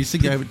the like- producer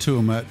gave it to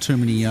him at too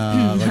many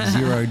like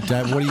zero.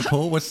 What do you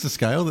call it? What's the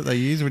scale that they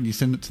use when you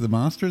send it to the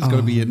master? It's got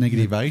to be a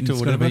negative 8 or It's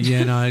gotta whatever.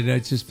 be,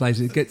 it just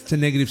plays it gets to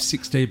negative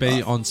 6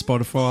 dB on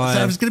Spotify.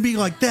 So if it's going to be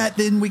like that,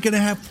 then we're going to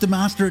have to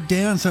master it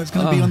down. So it's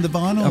going to be on the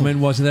vinyl. I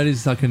mean, so that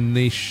is like a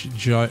niche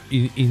joke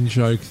in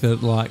joke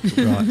that like.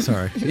 right?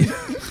 Sorry,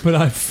 But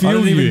I I feel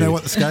don't you. even know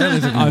what the scale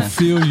is I anymore.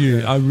 feel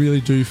you. I really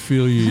do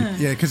feel you.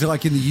 Yeah, because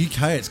like in the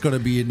UK, it's got to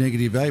be a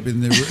negative 8, but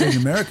in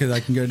America,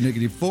 they can go to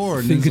negative 4,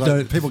 and Think it's it like,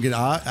 don't- people get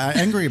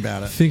angry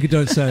about it. Think it,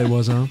 don't say it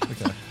was, huh?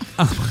 Okay.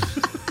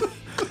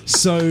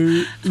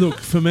 So, look,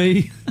 for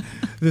me,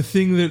 the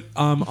thing that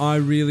I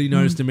really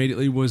noticed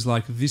immediately was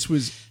like this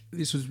was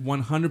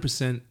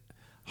 100%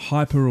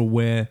 hyper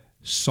aware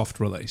soft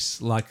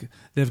release. Like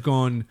they've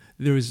gone,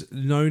 there is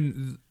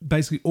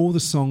basically all the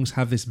songs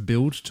have this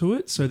build to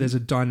it. So there's a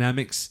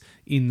dynamics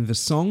in the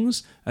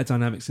songs, a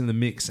dynamics in the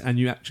mix, and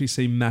you actually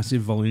see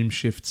massive volume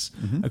shifts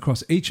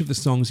across each of the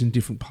songs in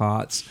different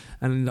parts.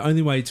 And the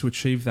only way to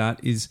achieve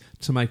that is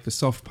to make the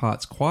soft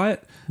parts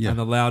quiet Yeah. and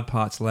the loud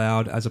parts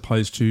loud, as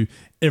opposed to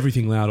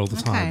everything loud all the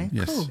time. Okay,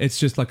 Yes. cool. It's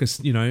just like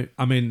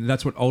I mean,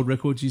 that's what old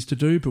records used to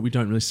do, but we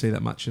don't really see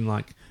that much in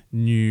like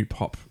new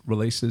pop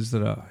releases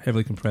that are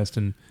heavily compressed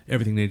and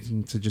everything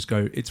needing to just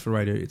go, it's for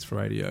radio, it's for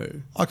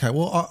radio. Okay,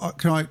 well,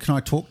 can I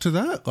talk to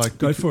that? Like,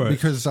 Go for it.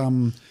 Because I've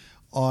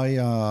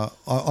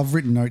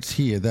written notes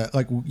here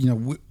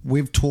that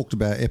we've talked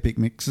about epic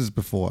mixes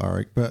before,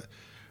 Eric, but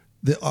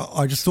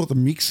I just thought the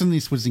mix in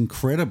this was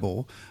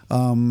incredible.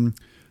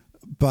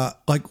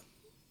 But like,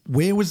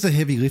 where was the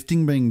heavy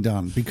lifting being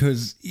done?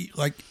 Because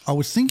like I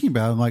was thinking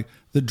about it, like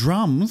the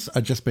drums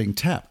are just being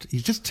tapped.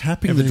 He's just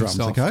tapping Everything's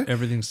the drums. soft. Okay,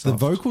 Everything's The soft.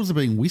 vocals are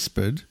being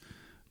whispered.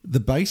 The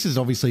bass is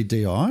obviously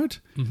DI'd.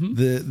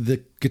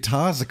 The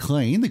guitars are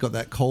clean. They got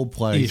that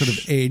Coldplay Ish. sort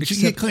of edge.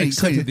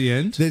 Except at the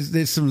end.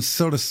 There's some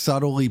sort of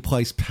subtly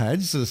placed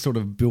pads that are sort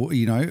of built,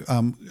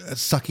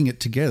 sucking it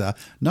together.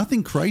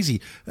 Nothing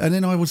crazy. And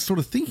then I was sort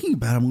of thinking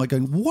about it. I'm like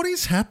going, what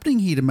is happening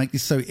here to make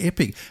this so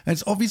epic? And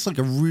it's obviously like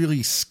a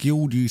really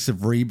skilled use of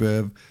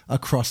reverb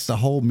across the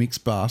whole mix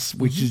bus,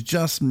 which is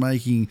just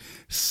making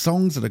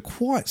songs that are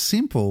quite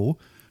simple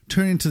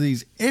turn into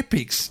these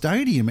epic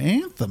stadium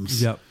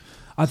anthems. Yep.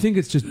 I think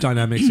it's just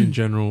dynamics in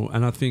general,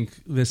 and I think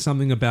there's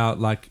something about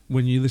like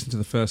when you listen to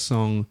the first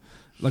song,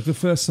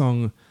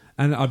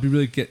 and I'd be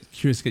really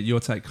curious to get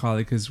your take, Kylie,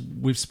 because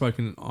we've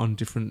spoken on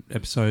different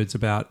episodes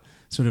about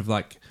sort of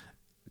like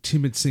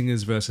timid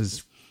singers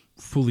versus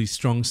fully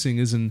strong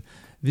singers, and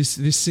this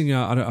singer,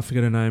 I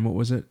forget her name. What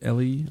was it?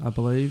 Ellie, I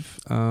believe.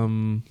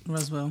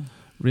 Roswell.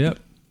 Yep.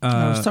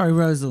 Sorry,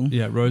 Rosal.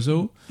 Yeah,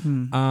 Rosal.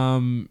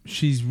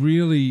 She's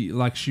really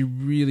like she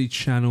really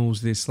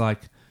channels this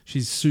like.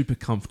 She's super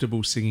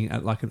comfortable singing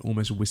at like an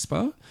almost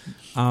whisper.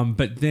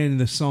 But then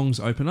the songs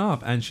open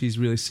up and she's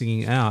really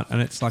singing out and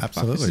it's like, fuck, this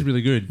Absolutely. is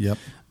really good. Yep.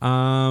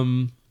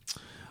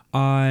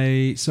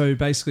 So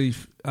basically,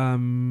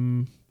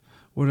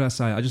 what did I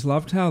say? I just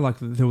loved how like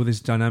there were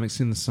these dynamics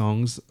in the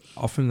songs.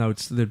 Often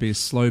there'd be a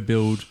slow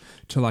build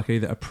to like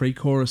either a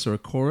pre-chorus or a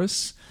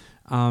chorus.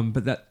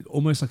 But that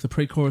almost like the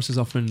pre-choruses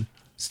often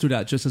stood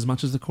out just as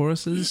much as the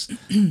choruses.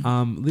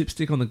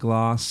 Lipstick on the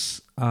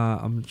Glass.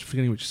 I'm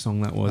forgetting which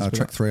song that was. but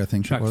Track 3, I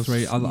think. Track it was.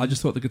 3. I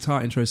just thought the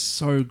guitar intro is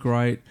so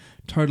great.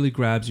 Totally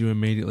grabs you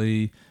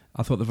immediately.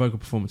 I thought the vocal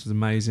performance was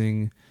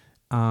amazing.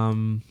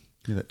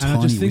 Yeah, that And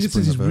I just tiny think it's whisper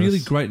in this the really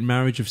verse. great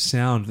marriage of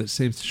sound that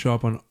seems to show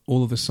up on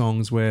all of the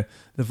songs where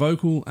the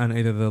vocal and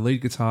either the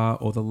lead guitar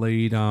or the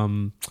lead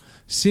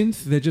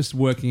synth, they're just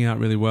working out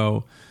really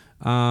well.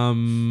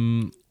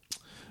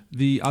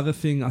 The other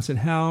thing, I said,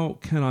 How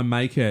Can I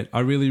Make It?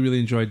 I really, really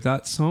enjoyed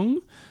that song.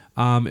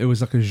 It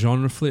was like a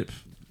genre flip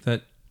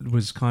that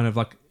was kind of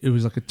like, it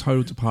was like a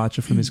total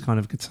departure from this kind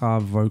of guitar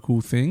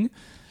vocal thing.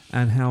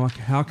 And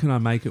How Can I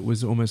Make It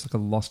was almost like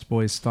a Lost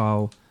Boys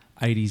style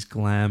 80s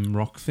glam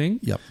rock thing,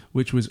 Yep.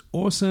 which was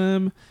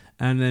awesome.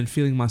 And then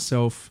Feeling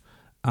Myself,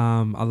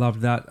 I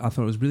loved that. I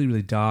thought it was really,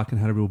 really dark and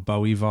had a real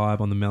Bowie vibe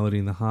on the melody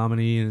and the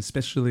harmony, and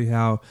especially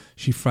how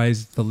she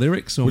phrased the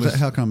lyrics. Was Almost, that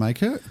How Can I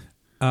Make It?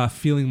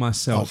 Feeling Oh,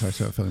 Myself.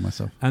 sorry, Feeling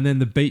Myself. And then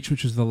The Beach,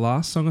 which was the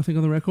last song I think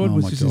on the record, Oh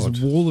was my just God.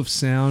 this wall of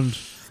sound.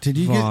 Did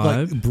you get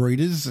vibe. like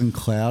Breeders and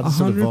Clouds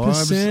sort of 100%.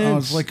 vibes? I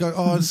was like,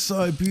 oh, it's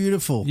so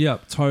beautiful.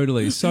 Yep,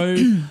 totally. So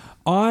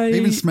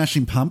Even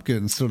Smashing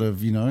Pumpkins, sort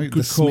of, good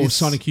the call, Smiths.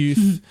 Sonic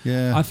Youth.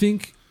 Yeah. I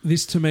think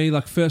this to me,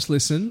 like first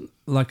listen,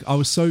 like I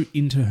was so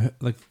into her,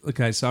 like,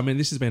 okay, so I mean,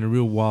 this has been a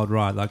real wild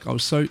ride. Like I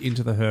was so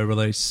into the Her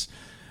release,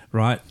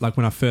 right? Like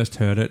when I first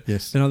heard it.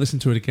 Yes. Then I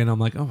listened to it again. I'm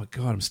like, oh my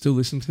God, I'm still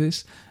listening to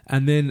this.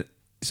 And then,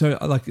 so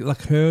like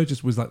Her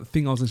just was like the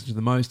thing I was listening to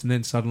the most. And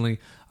then suddenly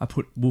I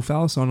put Wolf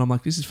Alice on. I'm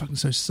like, this is fucking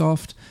so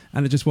soft.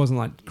 And it just wasn't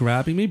like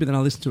grabbing me. But then I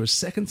listened to it a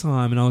second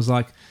time and I was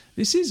like,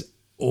 this is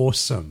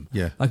awesome.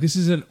 Yeah. Like, this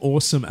is an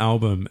awesome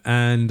album.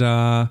 And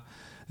that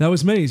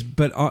was me.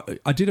 But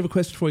I did have a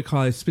question for you,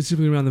 Kylie,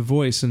 specifically around the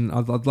voice, and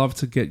I'd love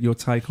to get your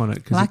take on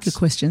it. I like your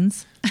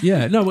questions.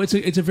 Yeah, no, it's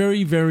a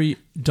very, very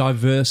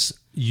diverse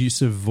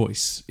use of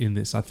voice in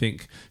this. I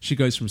think she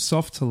goes from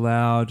soft to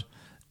loud,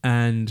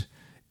 and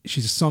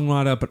she's a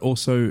songwriter, but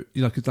also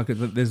it's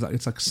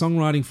like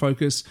songwriting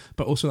focus,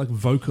 but also like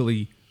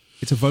vocally,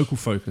 it's a vocal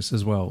focus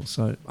as well.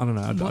 So I don't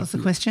know. What's the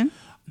question?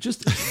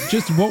 Just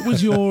what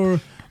was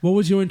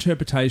your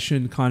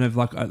interpretation, kind of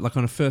like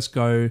on a first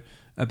go,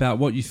 about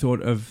what you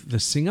thought of the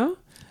singer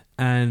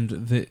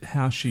and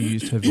how she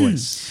used her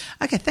voice?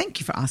 Okay, thank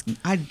you for asking.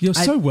 You're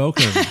so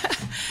welcome.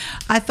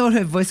 I thought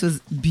her voice was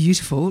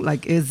beautiful,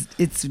 like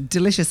it's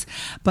delicious.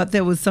 But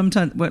there was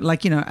sometimes,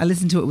 like, I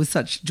listened to it with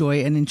such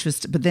joy and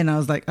interest. But then I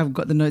was like, I've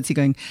got the notes here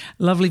going,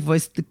 lovely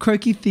voice. The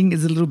croaky thing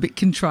is a little bit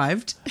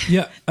contrived.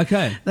 Yeah.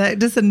 Okay. That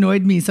just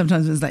annoyed me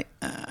sometimes. It was like,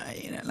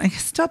 like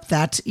stop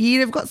that.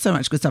 You've got so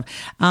much good stuff.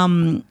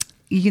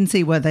 You can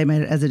see why they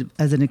made it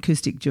as an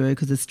acoustic duo,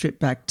 because the stripped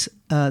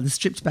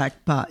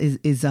back part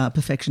is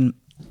perfection.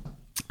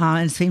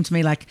 And it seemed to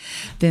me like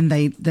then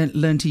they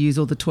learned to use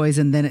all the toys,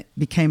 and then it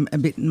became a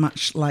bit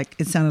much like,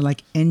 it sounded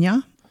like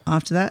Enya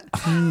after that.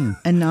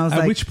 And I was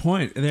At which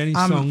point? Are there any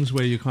songs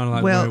where you're kind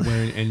of like,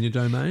 we're in Enya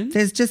domain?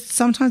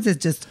 Sometimes there's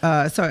just,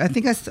 so I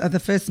think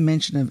the first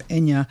mention of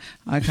Enya,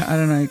 I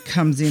don't know,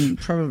 comes in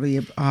probably,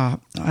 I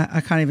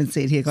can't even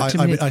see it here. Got too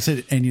many. I said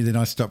Enya, then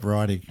I stopped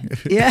writing.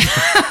 Yeah,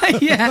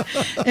 yeah.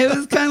 It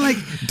was kind of like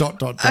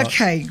dot.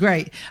 Okay,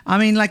 great. I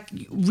mean, like,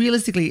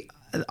 realistically,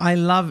 I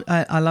loved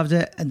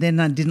it, and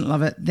then I didn't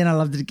love it. Then I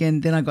loved it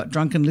again. Then I got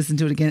drunk and listened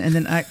to it again, and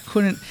then I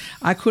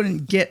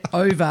couldn't get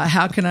over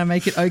how can I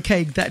make it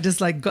okay. That just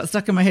like got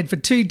stuck in my head for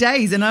 2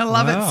 days, and I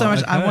love it so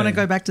much. Okay. I want to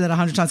go back to that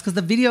 100 times because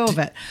the video of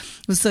it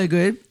was so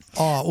good.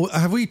 Oh,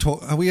 have we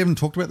haven't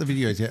talked about the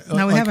videos yet?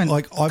 No, we haven't,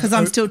 because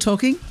I'm still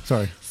talking.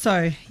 Sorry.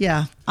 So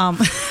yeah. No,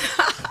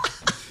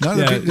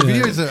 the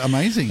videos are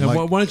amazing.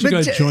 Now, why don't you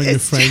go join your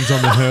friends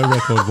on the Her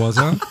record,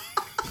 Wazza?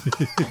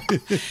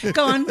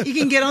 Go on, you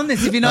can get on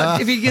this. If you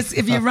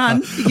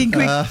run, you can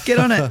quick get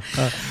on it.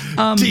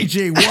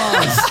 TG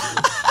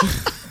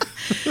was.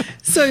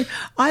 So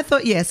I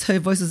thought, yes, her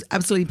voice was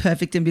absolutely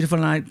perfect and beautiful,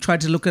 and I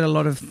tried to look at a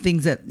lot of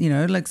things that,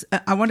 like,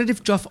 I wondered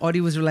if Joff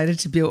Oddie was related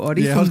to Bill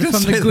Oddie from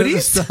the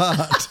Goodies.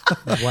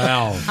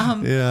 Wow.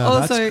 Yeah,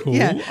 also, that's cool.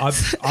 yeah.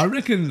 I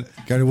reckon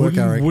Go to work,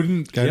 Eric.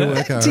 wouldn't Go to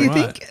work, Eric. Do you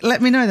think?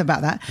 Let me know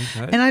about that.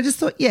 Okay. And I just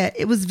thought, yeah,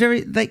 it was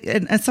very, like,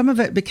 and some of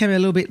it became a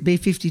little bit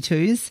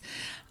B-52s.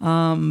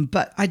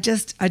 But I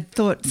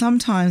thought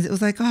sometimes it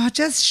was like, oh,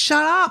 just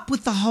shut up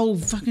with the whole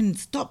fucking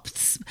stop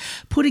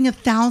putting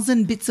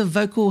 1,000 bits of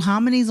vocal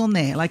harmonies on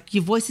there. Like,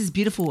 your voice is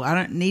beautiful. I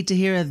don't need to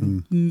hear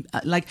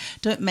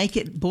don't make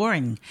it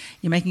boring.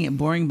 You're making it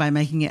boring by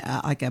making it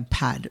like a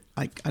pad.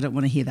 Like, I don't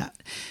want to hear that.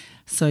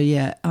 So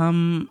yeah,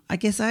 I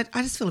guess I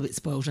just feel a bit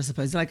spoiled, I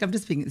suppose. Like, I'm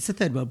just being, it's a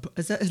third world.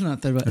 It's not a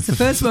third world. It's a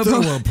first world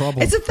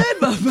problem. It's a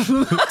third world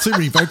problem. Too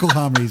many vocal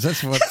harmonies.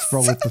 That's what's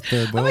wrong with the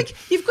third world. I'm like,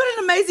 you've got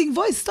an amazing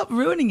voice. Stop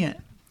ruining it.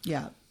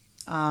 Yeah.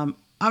 I'm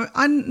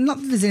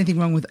not that there's anything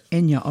wrong with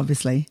Enya,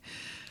 obviously.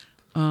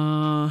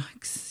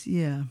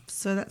 Yeah.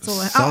 So that's all.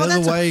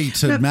 Sail away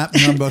to map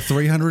number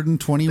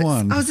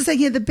 321. I was just saying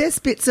here, the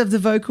best bits of the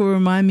vocal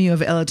remind me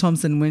of Ella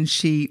Thompson when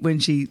she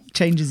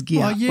changes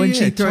gear, when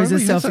she throws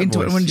herself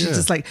into it, when she's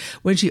just like,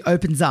 when she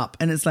opens up,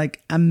 and it's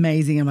like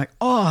amazing. I'm like,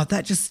 oh,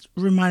 that just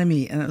reminded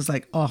me, and it was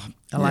like, oh,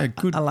 I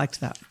liked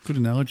that. Good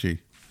analogy.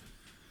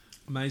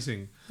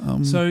 Amazing.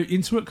 So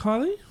into it,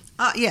 Kylie?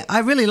 Yeah, I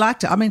really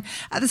liked it. I mean,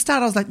 at the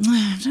start I was like,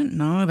 I don't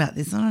know about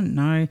this. I don't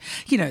know.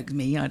 You know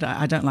me, I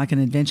don't like an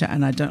adventure,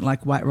 and I don't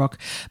like white rock.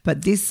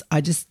 But this,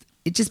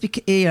 it just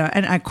became,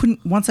 and I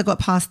couldn't, once I got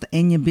past the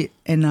Enya bit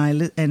and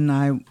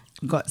I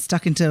got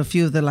stuck into a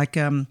few of the, like,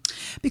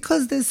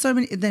 because there's so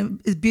many,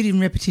 there's beauty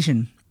in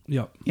repetition.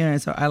 Yeah.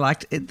 So I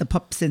liked it, the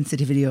pop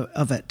sensitivity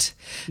of it.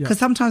 Because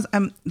sometimes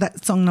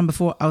that song number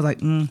 4, I was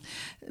like, a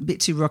bit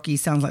too rocky.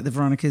 Sounds like the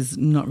Veronicas,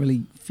 not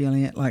really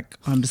feeling it. Like,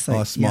 I'm just like,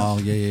 Oh, Smile.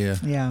 Yeah.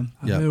 Yeah.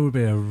 There would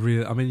be a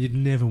real, I mean, you'd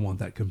never want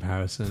that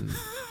comparison.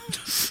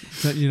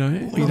 But,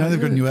 Well, they've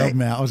got a new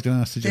album out. I was going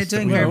to suggest they're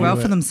doing very well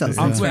for themselves.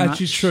 Yeah. Thanks very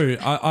Actually, much. true.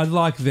 I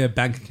like their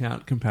bank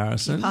account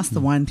comparison. Pass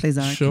the wine, please,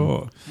 Eric.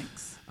 Sure.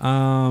 Thanks.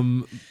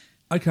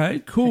 Okay,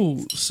 cool.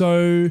 Thanks.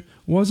 So,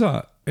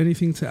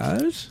 anything to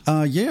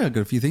add? Yeah, I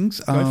got a few things.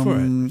 Go for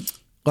it.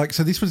 Like,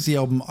 so this was the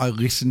album I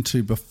listened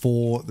to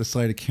before the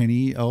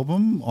Slater-Kenny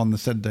album on the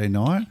Saturday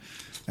night.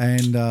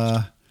 And,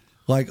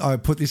 like, I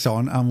put this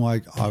on. I'm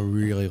like, I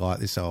really like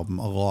this album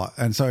a lot.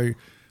 And so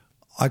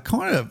I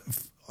kind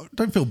of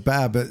don't feel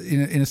bad, but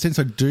in a sense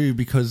I do,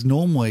 because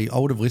normally I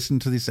would have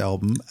listened to this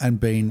album and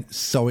been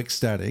so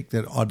ecstatic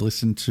that I'd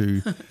listen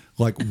to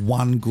like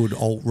one good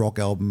alt rock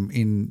album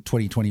in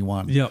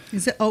 2021. Yep.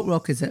 Is it alt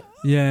rock, is it?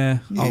 Yeah,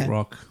 Yeah. alt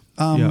rock.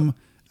 And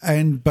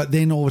But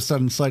then all of a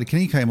sudden Slater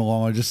Kenny came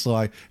along. I just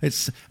like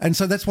and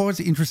so that's why I was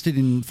interested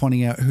in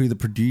finding out who the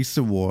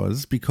producer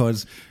was,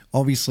 because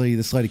obviously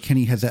the Slater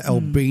Kenny has that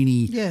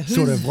Albini Yeah,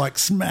 sort who's- of like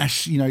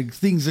smash,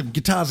 things of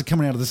guitars are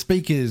coming out of the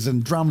speakers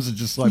and drums are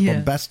just like Yeah.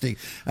 bombastic.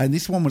 And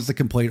this one was the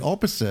complete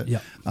opposite. Yeah.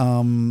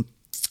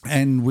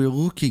 And we're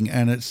looking,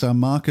 and it's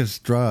Marcus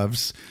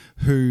Draves,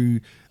 who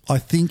I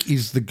think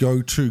is the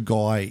go-to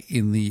guy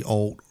in the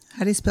alt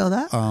How do you spell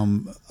that?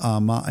 Markus I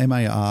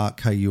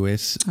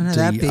know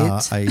that bit.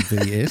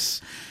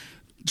 Dravs.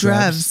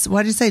 Dravs.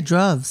 Why did you say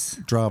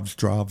Dravs?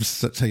 Dravs.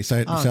 That's how you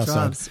say it in Oh, South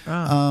Side. Dravs.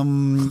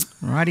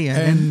 Oh. Rightio.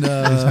 And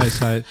That's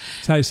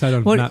how you say it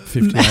on What- map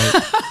 58.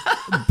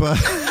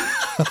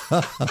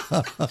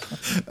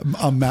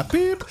 map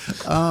beep.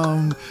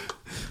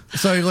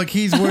 So like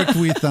he's worked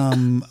with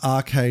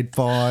Arcade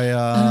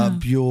Fire,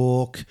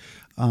 Bjork.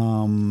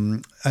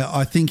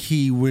 I think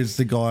he was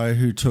the guy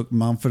who took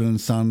Mumford and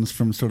Sons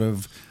from sort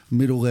of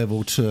middle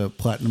level to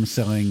platinum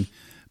selling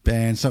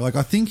band. So like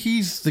I think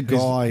he's the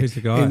guy, he's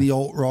the guy. in the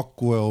alt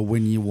rock world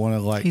when you want to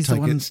like He's the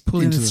take one it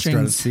pulling into the the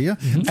strings. stratosphere.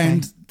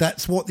 And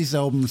that's what this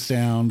album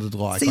sounded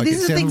like. See, Like,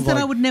 these it are the things sounded that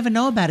like- I would never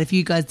know about if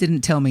you guys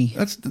didn't tell me.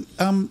 That's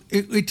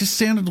it just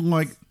sounded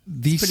like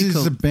this pretty is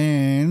cool. a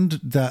band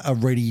that are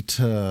ready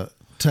to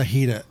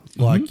hit it.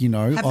 Like,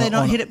 Have they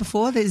not hit it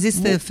before? Is this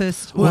their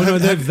first? Well, no,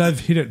 have- they've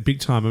hit it big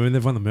time. I mean,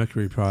 they've won the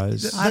Mercury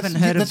Prize. I haven't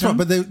heard of that's right,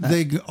 them.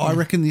 but I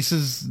reckon this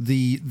is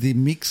the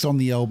mix on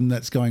the album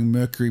that's going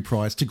Mercury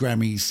Prize to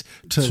Grammys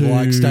to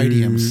like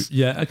stadiums.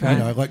 Yeah, okay. You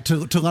know, like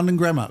to London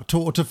Grammar,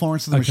 to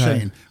Florence and the Okay.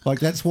 Machine. Like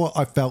that's what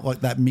I felt like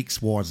that mix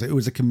was. It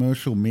was a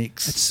commercial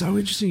mix. It's so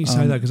interesting you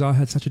say that, because I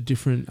had such a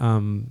different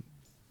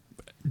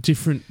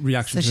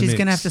reaction So to the she's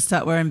going to mix. have to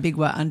start wearing big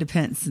white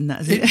underpants, and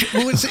that's it.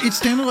 It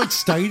sounded like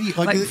stadium.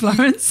 Like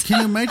Florence. Can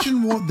you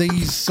imagine what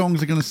these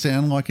songs are going to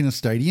sound like in a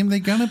stadium? They're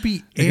going to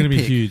be They're going to be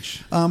epic.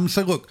 huge.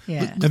 So look,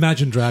 Yeah.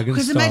 Imagine Dragons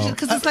Because style. imagine,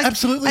 because it's like,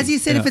 Absolutely. as you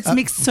said, if Yeah. it's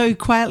mixed so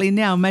quietly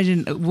now,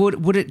 imagine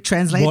would it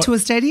translate What- to a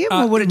stadium,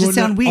 or would it just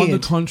well, sound no, weird? On the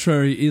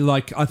contrary,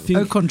 I think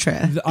Au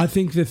contraire. I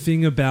think the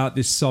thing about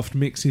this soft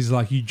mix is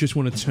like you just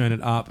want to turn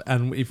it up,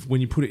 and when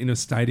you put it in a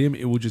stadium,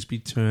 it will just be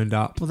turned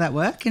up. Will that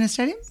work in a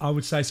stadium? I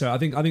would say so. I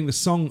think the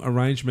song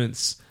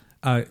arrangements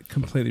are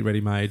completely ready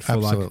made for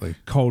Absolutely.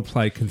 like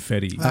Coldplay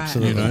confetti.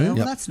 Absolutely. Right. Well,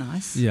 Yep. that's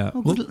nice. Yeah.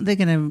 Well, they're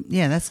going to.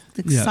 Yeah, that's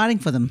exciting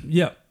for them.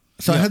 Yeah.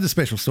 So I had the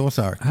special sauce,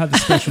 Ari. I had the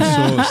special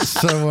sauce.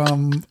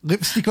 So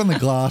Lipstick on the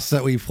Glass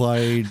that we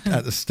played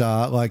at the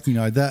start, like,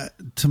 that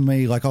to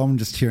me, like I'm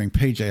just hearing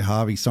PJ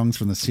Harvey songs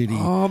from the city.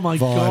 Oh my vibes.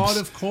 God,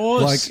 of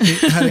course. Like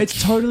it had a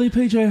It's totally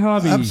PJ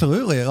Harvey.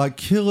 absolutely like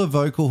killer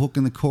vocal hook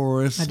in the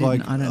chorus. I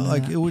don't know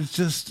like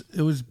that.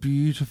 it was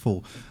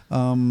beautiful.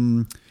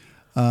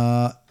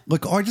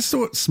 Look, I just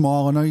thought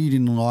Smile, I know you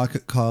didn't like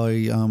it,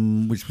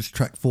 Kylie, which was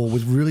track 4,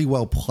 was really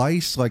well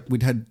placed. Like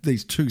we'd had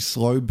these 2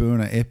 slow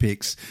burner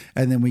epics,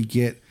 and then we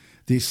get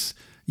this,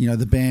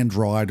 the band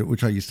Ride,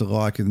 which I used to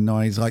like in the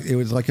 90s. Like it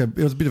was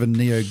a bit of a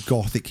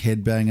neo-gothic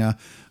headbanger.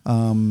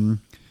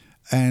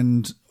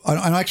 And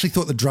I actually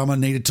thought the drummer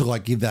needed to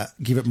like give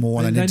it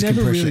more, and They they needed to never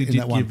compress really it in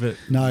did that one. give it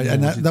No, more,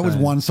 and did that was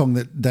they? one song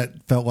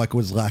that felt like it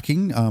was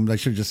lacking. They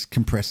should have just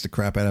compressed the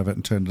crap out of it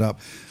and turned it up.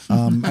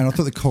 And I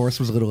thought the chorus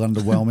was a little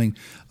underwhelming.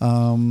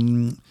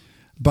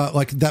 But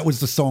like that was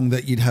the song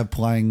that you'd have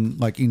playing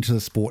like into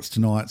the Sports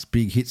Tonight's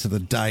big hits of the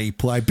day.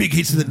 Play big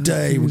hits of the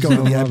day. We're going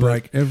on the ad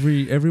break.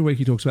 Every week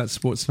he talks about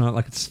Sports Tonight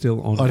like it's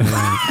still on.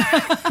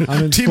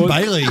 I mean, Tim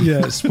Bailey.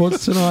 Yeah,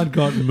 Sports Tonight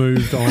got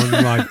moved on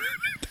like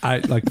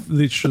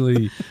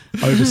literally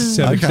over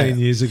 17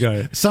 years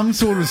ago. Some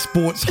sort of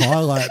sports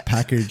highlight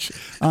package.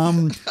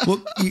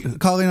 Look,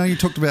 Kylie, I know you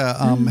talked about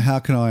How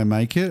Can I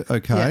Make It?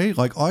 Okay, Yeah.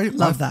 like I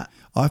Love that.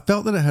 I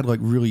felt that it had like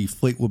really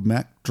Fleetwood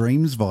Mac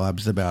Dreams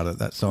vibes about it.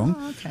 That song.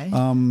 Oh, okay.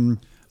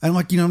 And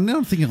like now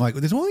I'm thinking like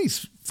there's all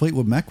these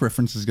Fleetwood Mac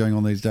references going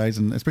on these days,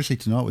 and especially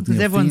tonight with Because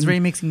Neil everyone's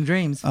Finn. remixing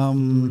Dreams.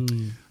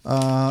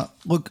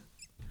 Look,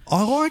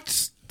 I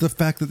liked the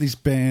fact that this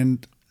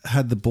band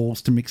had the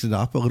balls to mix it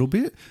up a little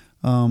bit.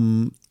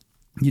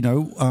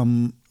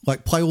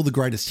 Like Play All the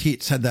Greatest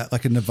Hits had that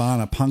like a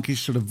Nirvana punkish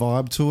sort of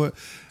vibe to it.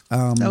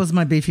 that was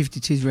my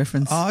B-52's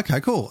reference. Oh, okay,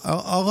 cool.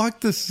 I like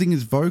the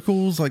singer's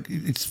vocals. Like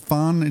it's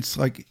fun. It's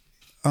like,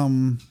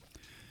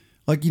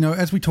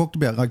 as we talked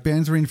about, like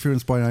bands are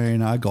influenced by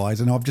A&R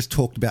guys, and I've just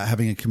talked about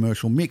having a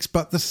commercial mix,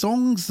 but the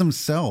songs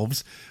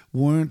themselves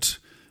weren't.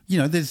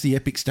 There's the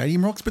epic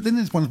stadium rocks, but then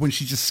there's ones when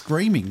she's just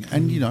screaming,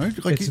 and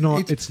like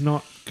It's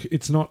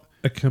not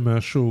a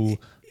commercial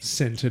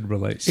centered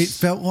release. It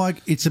felt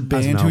like it's a As an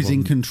band who's in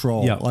album.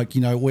 control. Yeah. Like,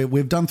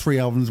 we've done 3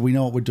 albums. We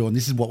know what we're doing.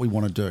 This is what we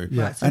want to do.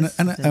 Yeah. Right, so And, it's-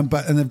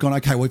 and they've gone,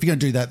 okay, well, if you're going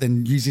to do that,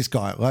 then use this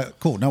guy. Like,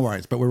 cool, no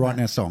worries. But we're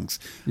writing our songs.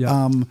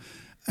 Yeah.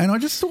 And I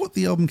just thought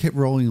the album kept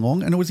rolling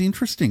along, and it was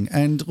interesting.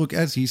 And look,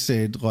 as you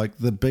said, like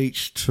The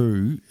Beach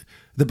 2,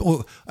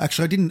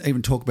 Actually, I didn't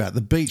even talk about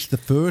The Beach, the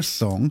first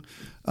song.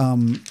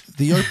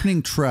 The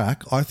opening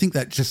track, I think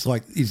that just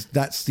like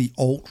that's the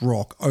alt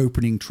rock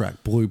opening track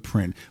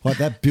blueprint. Like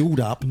that build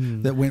up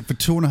that went for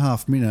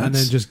 2.5 minutes. And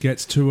then just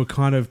gets to a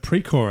kind of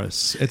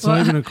pre-chorus. It's not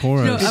even a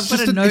chorus. No, it's I've got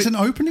just a note. it's an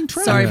opening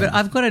track. Sorry, but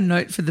I've got a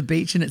note for The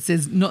Beach, and it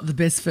says not the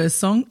best first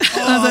song.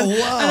 Oh,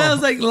 wow. And I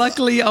was like,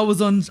 luckily I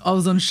was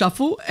on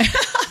shuffle,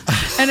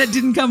 and it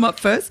didn't come up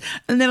first.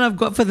 And then I've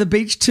got for The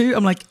Beach 2,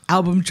 I'm like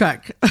album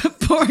track,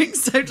 pouring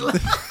so.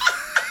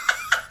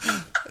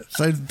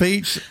 So The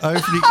Beach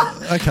opening.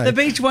 Okay. The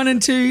Beach 1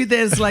 and 2,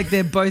 there's like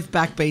they're both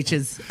back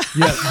beaches.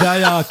 Yeah,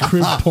 they are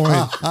Crib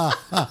Point.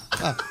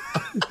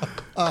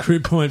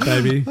 Crib Point,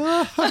 baby.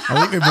 I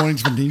think we're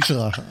Mornings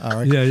Peninsula. I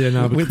reckon. Yeah,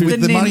 no. But With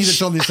Crib, the The money Ninch.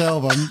 that's on this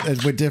album,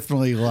 we're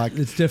definitely like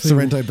it's definitely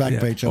Sorrento Back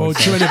Beach. I Or would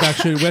say. Sorrento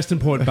Back Beach, Western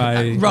Port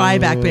Bay,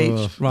 Ryback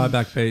Beach.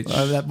 Ryback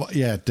Beach.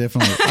 Yeah,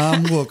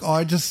 definitely. Look,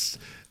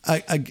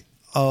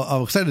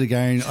 I'll say it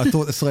again. I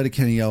thought the Slater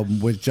Kenny album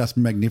was just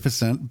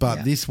magnificent, but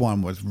Yeah. this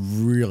one was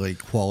really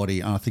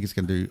quality, and I think it's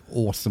going to do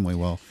awesomely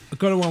well. I've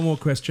got one more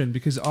question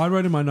because I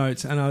wrote in my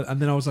notes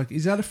and then I was like,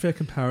 is that a fair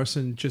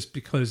comparison just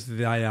because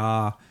they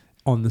are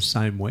on the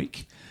same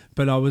week?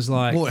 But I was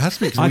like, Well, it has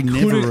to be because we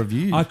never couldn't-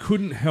 reviewed. I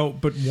couldn't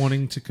help but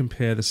wanting to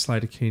compare the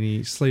Slater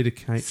Kinney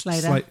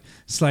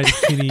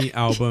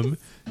album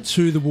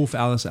to the Wolf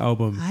Alice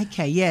album.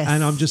 Okay, yes.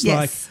 And I'm just Yes.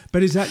 like,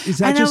 but is that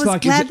And I just was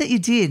like glad that you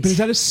did. But is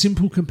that a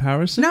simple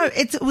comparison? No,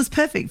 it was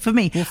perfect for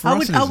me. Well, for I us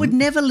would it I would isn't.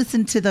 never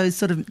listen to that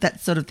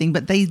sort of thing,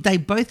 but they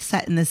both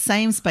sat in the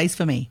same space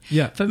for me.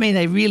 Yeah. For me,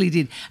 they really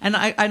did. And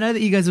I know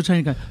that you guys were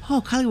trying to go,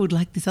 oh, Kylie would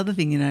like this other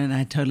thing, and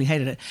I totally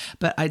hated it.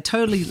 But I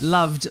totally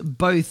loved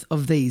both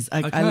of these. I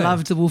Okay.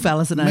 loved the Wolf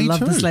Alice and I Me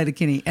loved the too. Slater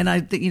Kinney. And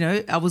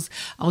I was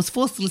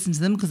forced to listen to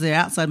them because they're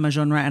outside my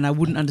genre and I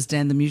wouldn't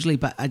understand them usually,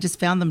 but I just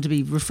found them to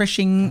be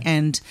refreshing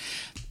and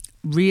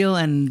real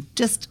and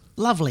just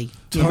lovely.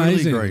 Totally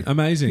Amazing, agree.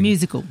 amazing.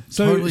 Musical.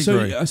 So, Totally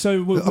agree.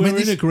 so we're I mean, in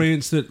this-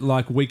 agreement that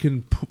like we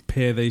can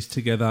pair these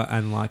together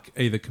and like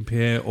either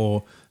compare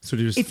or sort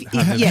of just If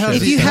have them has if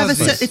this- you it have has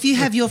this. if you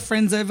have your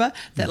friends over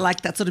that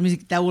like that sort of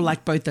music, they will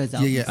like both those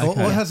albums. Yeah.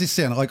 Okay. Well, how's this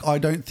sound? Like, I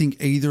don't think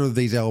either of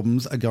these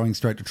albums are going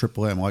straight to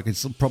Triple M. Like,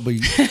 it's probably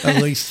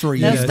at least 3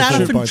 They'll years. start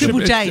before off from both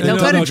Triple of them. J. They'll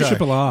go to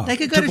Triple R. They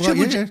could go to Triple R,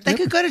 Triple J. yeah, They yeah.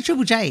 could go to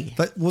Triple J.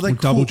 They Or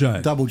Double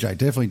J. Double J,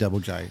 definitely Double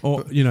J.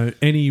 or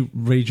any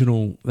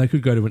regional. They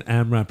could go to an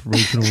AMRAP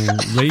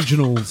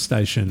regional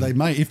station. They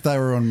may, if they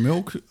were on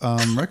Milk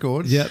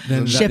Records. Yep,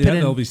 then Shepparton.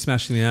 they'll be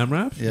smashing the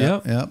AMRAP.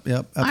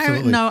 Yep,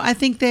 absolutely. I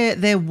think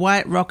they're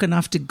white rock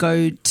enough to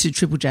go to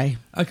Triple J.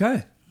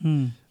 Okay.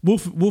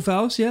 Wolf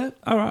Alice, yeah.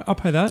 All right, I'll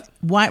pay that.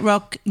 White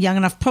rock, young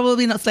enough.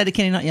 Probably not Slater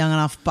Kenny, not young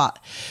enough, but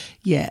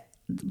yeah,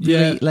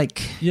 really,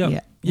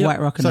 Yep. white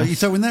rock enough.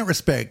 So in that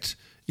respect,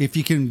 if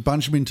you can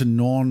bunch them into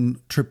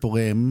non-Triple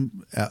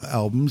M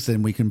albums,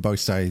 then we can both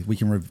say we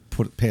can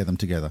pair them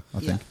together, I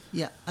think.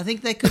 Yeah, I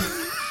think they could.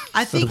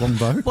 I think. a long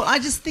bow? Well, I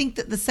just think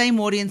that the same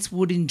audience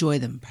would enjoy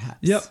them, perhaps.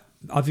 Yep.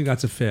 I think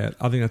that's a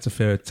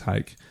fair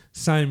take.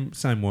 Same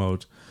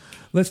world.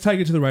 Let's take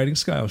it to the rating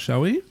scale,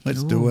 shall we?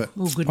 Let's do it.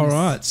 Oh goodness. All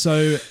right.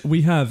 So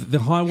we have the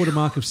high water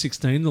mark of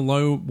 16, the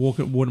low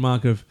water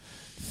mark of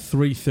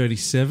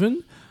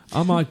 337.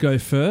 I might go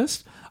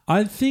first.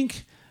 I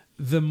think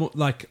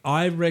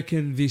I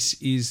reckon this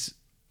is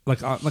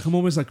I'm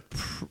almost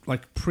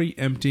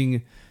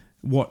preempting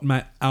what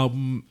my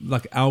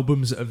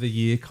albums of the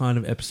year kind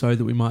of episode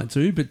that we might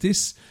do. But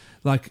this,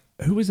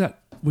 who was that?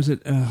 Was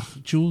it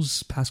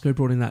Jules Pascoe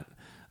brought in that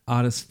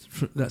artist,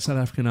 that South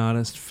African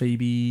artist,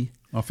 Phoebe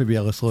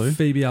Ellis Lou.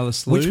 Phoebe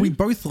Alice Lou, Which we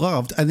both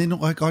loved. And then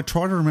I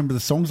try to remember the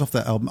songs off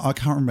that album. I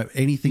can't remember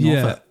anything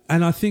off it.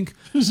 And I think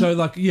so.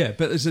 But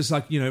it's just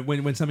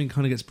when something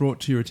kind of gets brought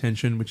to your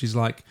attention, which is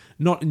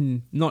not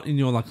in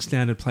your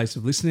standard place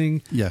of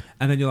listening. Yeah.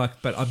 And then you're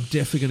like, but I'm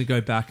definitely going to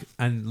go back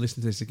and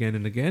listen to this again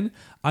and again.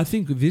 I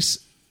think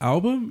this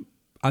album.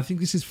 I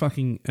think this is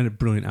fucking a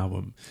brilliant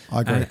album.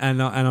 I agree.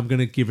 And I'm going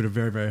to give it a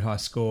very, very high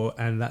score.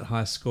 And that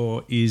high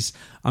score is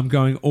I'm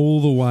going all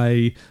the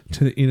way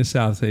to the inner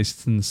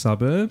southeastern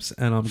suburbs,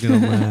 and I'm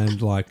going to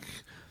land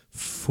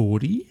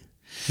 40.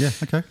 Yeah,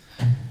 okay.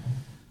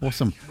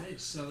 Awesome.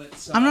 So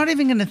let's. I'm not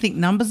even going to think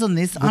numbers on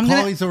this. Well, I'm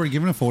gonna, Kylie's already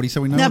given a 40, so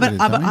we know no, what but it is,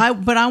 don't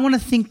we? but I want to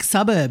think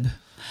suburb.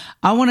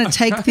 I want to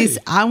take this.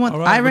 I want.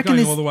 All right, I we're reckon going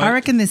this. all the way. I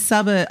reckon this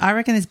suburb. I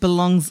reckon this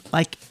belongs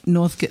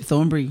Northcote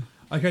Thornbury.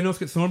 Okay,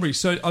 Northcote Thornbury.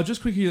 So I'll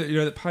just quickly let you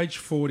know that page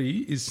 40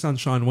 is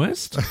Sunshine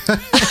West.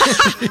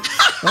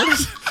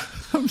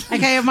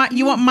 Okay, might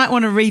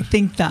want to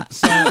rethink that.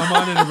 So I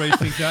might need to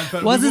rethink that.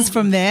 But Was we this will-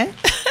 from there?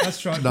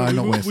 That's right. No, but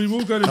not West. We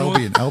will go to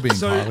Albion, Albion,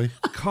 so Kylie.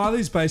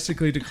 Kylie's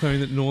basically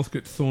declaring that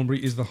Northcote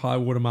Thornbury is the high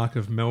water mark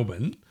of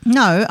Melbourne.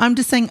 No, I'm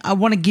just saying I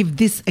want to give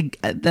this.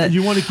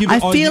 You want to give I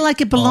it- feel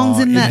like it belongs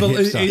in it that. bel-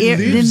 It area-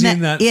 lives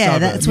in that Yeah,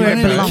 suburb. that's where I it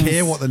don't belongs.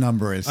 care what the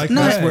number is. Okay.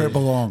 That's where it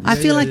belongs. I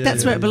feel like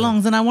that's where it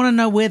belongs, and I want to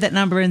know where that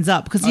number ends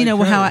up because you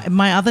know Okay. how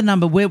my other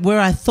number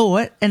where I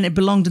thought and it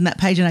belonged in that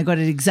page, and I got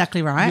it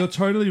exactly right. You're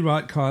totally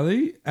right,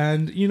 Kylie.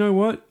 And you know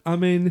what? I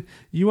mean,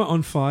 you are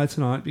on fire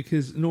tonight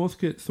because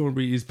Northcote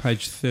Thornbury is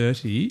page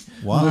 30.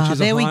 Wow. Which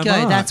is a There we high go.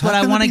 mark. That's what How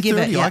I can want to be give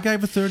 30? it. Yeah. I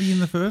gave a 30 in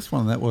the first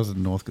one. That wasn't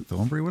Northcote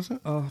Thornbury, was it?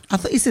 I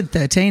thought you said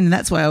 13, and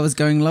that's why I was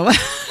going lower.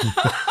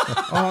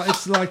 Oh,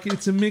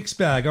 it's a mixed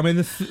bag. I mean,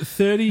 the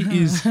 30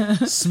 is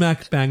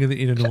smack bang in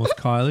the inner north,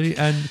 Kylie,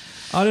 and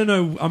I don't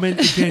know. I mean,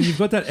 again, you've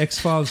got that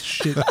X-Files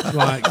shit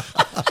like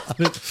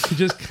that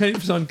just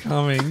keeps on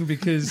coming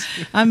because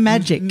I'm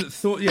magic.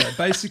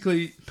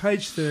 basically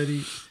page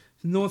 30,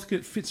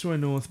 Northcote, Fitzroy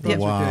North, Yep.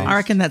 Brunswick Wow. East, I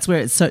reckon that's where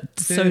it so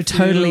Fairfield,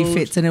 totally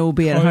fits, and it will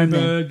be at home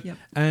then. Coburg, Yep.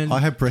 and I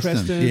have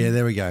Preston. Yeah,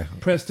 there we go.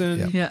 Preston.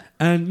 Yep. Yeah.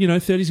 And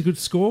 30 is a good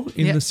score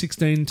in Yep. the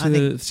 16 I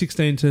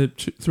to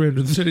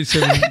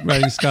 337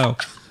 rating scale.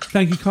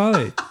 Thank you,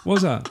 Kylie.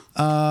 What's that?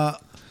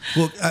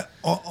 Look,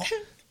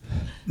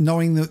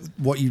 knowing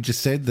what you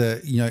just said,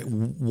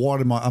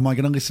 what am I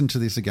going to listen to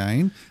this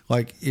again?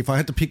 Like, if I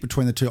had to pick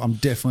between the two, I'm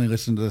definitely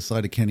listening to the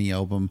Slater Kenny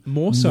album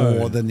More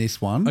so. than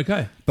this one.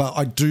 Okay. But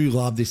I do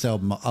love this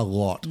album a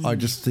lot. I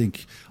just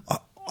think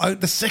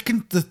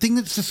the thing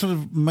that's just sort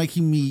of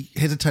making me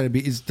hesitate a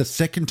bit is the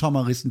second time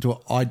I listened to it,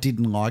 I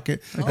didn't like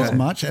it as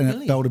much, and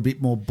really? it felt a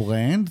bit more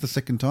bland the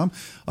second time.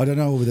 I don't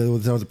know whether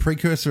there was a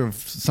precursor of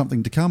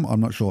something to come. I'm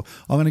not sure.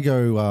 I'm going to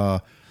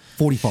go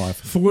 45.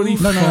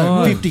 45.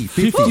 No,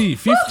 50.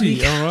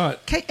 50. All right.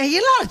 Okay, are you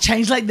allowed to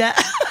change like that?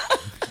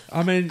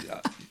 I mean,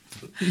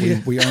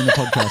 We own the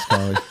podcast,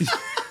 Kylie.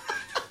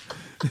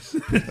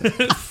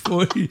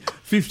 40,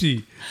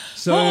 50.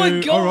 So, Oh my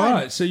God. all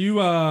right. So you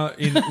are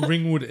in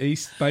Ringwood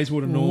East,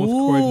 Bayswater North,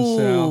 Croydon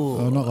South.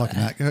 Oh, not like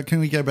that. Can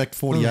we go back to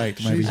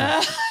 48, maybe? All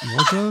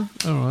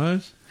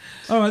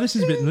right. This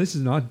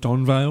is nice.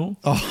 Donvale.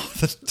 Oh,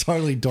 that's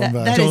totally Don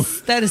that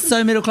Vale. is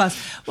so middle class.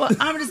 Well,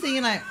 I'm just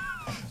thinking like.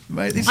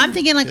 Mate, this I'm is-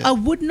 thinking I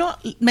would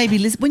not maybe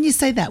listen. When you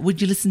say that,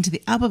 would you listen to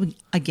the album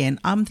again?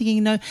 I'm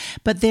thinking no,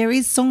 but there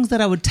is songs that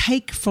I would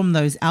take from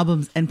those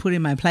albums and put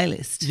in my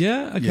playlist.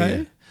 Yeah. Okay.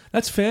 Yeah.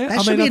 That's fair.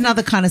 That should be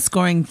another kind of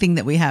scoring thing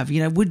that we have.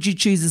 Would you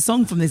choose a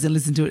song from this and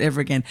listen to it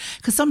ever again?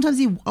 Because sometimes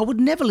I would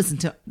never listen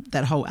to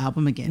that whole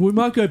album again. We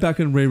might go back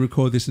and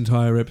re-record this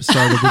entire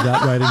episode with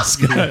that rating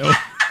scale.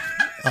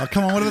 Oh,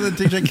 come on, what about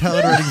the DJ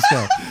Khaled rating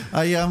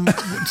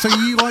scale? So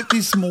you like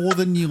this more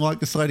than you like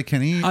the Slater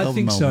Kenny I album?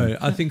 think so. Melbourne?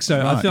 I think so.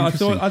 Right,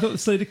 I thought the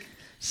Slater.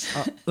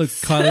 Look,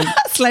 Kylie,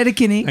 Slater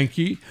Kinney. thank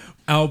you.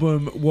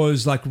 Album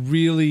was like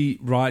really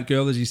right,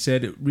 girl, as you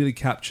said. It really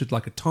captured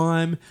like a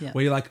time Yeah.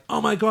 where you're like,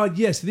 oh my God,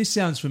 yes, this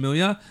sounds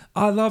familiar.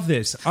 I love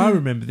this. I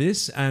remember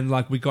this. And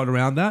like we got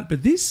around that.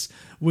 But this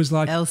was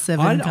like L7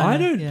 I kinda,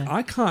 don't yeah.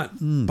 I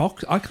can't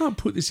box I can't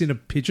put this in a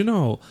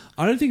pigeonhole.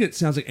 I don't think it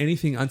sounds like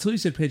anything until you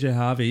said PJ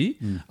Harvey.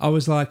 I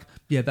was like,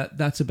 yeah,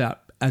 that's about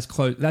as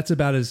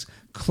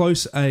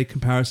close a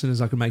comparison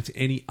as I could make to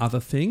any other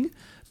thing.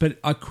 But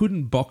I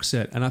couldn't box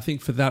it, and I think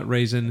for that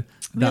reason,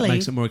 that Really?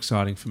 makes it more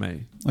exciting for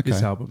me. Okay.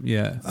 This album,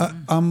 yeah.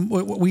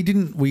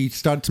 We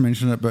started to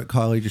mention it, but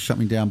Kylie just shut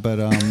me down. But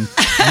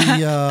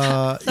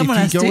Someone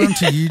if has you go to.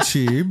 onto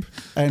YouTube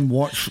and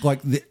watch, like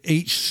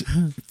each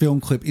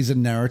film clip is a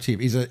narrative,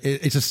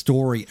 it's a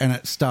story, and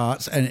it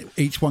starts, and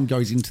each one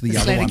goes into the other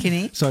Slater one.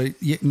 Kinney? So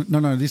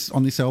no, this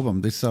on this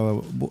album, this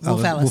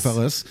Wolf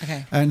Alice.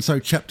 Okay. And so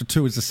chapter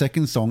 2 is the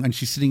second song, and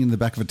she's sitting in the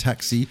back of a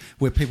taxi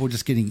where people are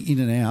just getting in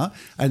and out,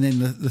 and then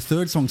the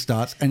third song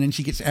starts, and then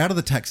she gets out of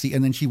the taxi,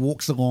 and then she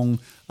walks along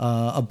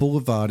a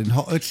boulevard.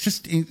 It's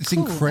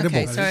incredible.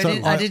 Okay,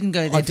 so I didn't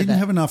go there I to didn't that.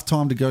 have enough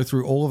time to go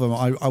through all of them.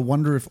 I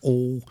wonder if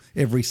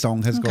every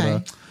song has got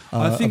Okay.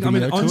 I think, a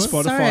video on to it.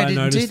 Spotify, Sorry, I I didn't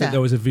noticed do that that. there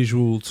was a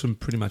visual to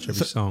pretty much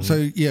every song.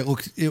 So yeah,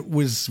 look, it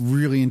was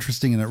really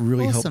interesting, and it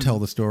really helped Awesome. tell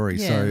the story.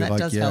 Yeah, so that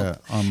does help.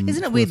 Isn't it's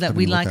it weird worth that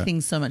we having a look like at.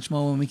 things so much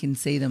more when we can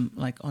see them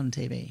like on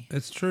TV?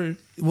 it's true.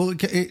 Well,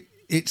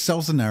 it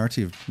sells the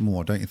narrative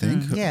more, don't you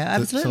think? Yeah,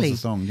 That absolutely. sells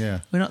the song, yeah.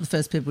 We're not the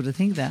first people to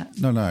think that.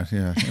 No,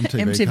 yeah. MTV,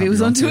 MTV can't be was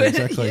wrong. onto Yeah, it.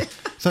 exactly. Yeah.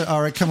 So,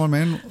 all right, come on,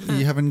 man.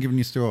 You haven't given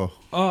your score.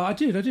 Oh, I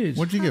did.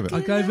 What'd you give it?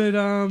 I gave it.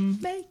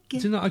 Make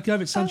it Didn't I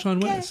gave it Sunshine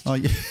okay. West. Oh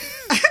yeah.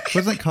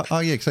 Wasn't that? Oh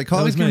yeah. So That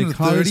Kylie's was me. given it a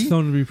Kylie's 30.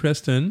 Thornbury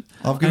Preston.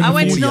 I've given I it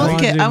went to 48.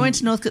 Northcote. I went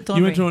to Northcote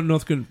You went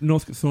Thornbury. to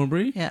Northcote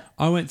Thornbury. Yeah.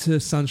 I went to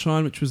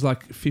Sunshine, which was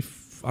like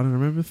I don't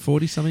remember,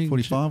 40 something.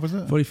 45 was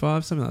it?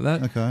 45, something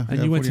like that. Okay, And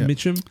yeah, you went to 48.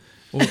 Mitcham,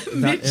 or that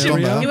Mitcham.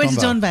 area. You went to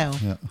Don Don Vale,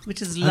 Yeah.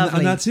 which is And, lovely.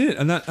 and that's it.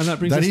 And that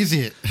brings That us, is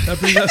it. That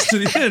brings us to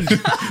the end.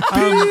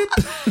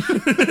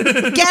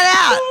 Get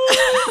out!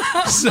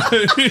 So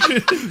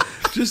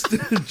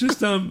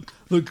just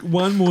look,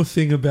 one more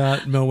thing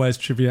about Melways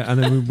trivia,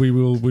 and then we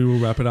will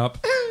wrap it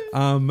up.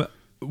 I'm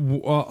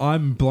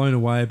blown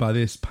away by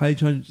this. Page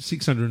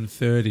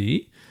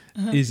 630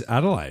 is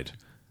Adelaide.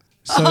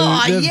 So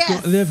Oh,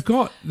 yes. they've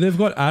got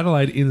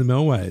Adelaide in the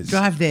Melways,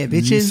 Drive there,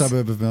 New bitches.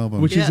 suburb of Melbourne.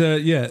 which Yeah.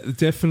 is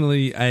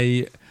definitely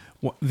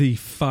the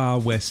far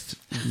west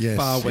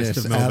yes,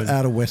 of Melbourne.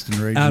 Out of Western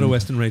region. Outer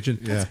Western region.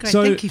 That's great.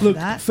 So, Thank you for look,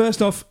 that.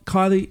 first off,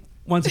 Kylie,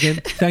 once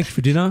again, thank you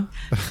for dinner.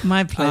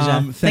 My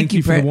pleasure. Thank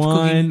you for Brett, the cooking.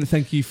 wine.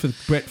 Thank you for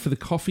Brett for the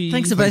coffee.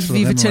 Thanks to Thanks both for of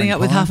you the for turning meringue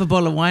up with pie. half a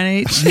bottle of wine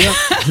each.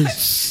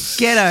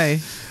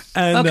 Ghetto.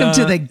 And, Welcome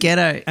to the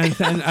ghetto.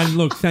 and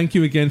look, thank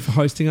you again for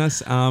hosting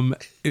us.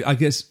 I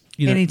guess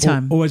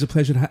Anytime. Always a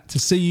pleasure to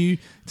see you,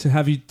 to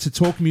have you, to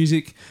talk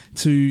music,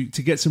 to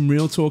get some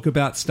real talk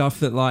about stuff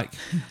that like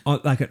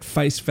at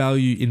face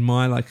value in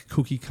my like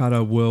cookie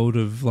cutter world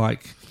of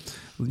like,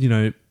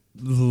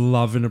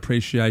 love and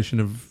appreciation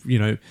of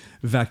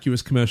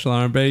vacuous commercial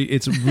R&B.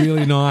 It's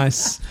really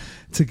nice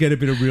to get a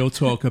bit of real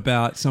talk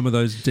about some of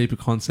those deeper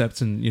concepts,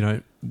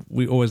 and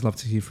we always love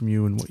to hear from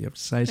you and what you have to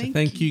say. So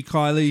thank you,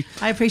 Kylie.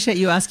 I appreciate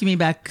you asking me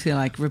back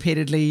like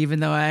repeatedly,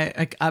 even though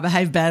I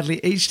behave badly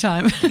each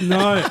time.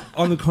 No,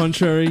 on the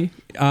contrary.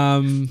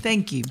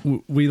 Thank you.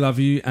 We love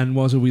you, and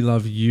Wazza, we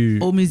love you.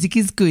 All music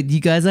is good.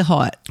 You guys are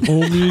hot.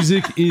 All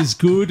music is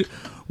good.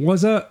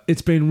 Wazza,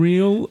 it's been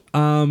real.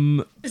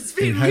 It's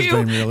been It has real.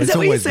 been real. Is It's that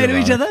what you always say to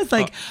been each real. other? It's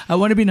like, I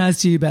want to be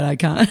nice to you, but I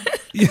can't.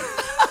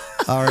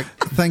 Arik,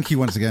 thank you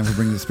once again for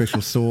bringing the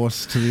special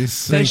sauce to this.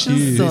 Special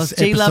you. sauce. This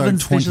G-Love and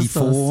episode special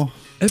sauce. 24.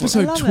 I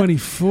Episode love it.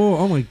 24.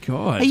 Oh my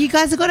God. Hey, you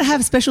guys have got to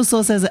have special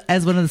sauce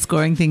as one of the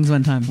scoring things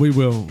one time. We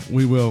will.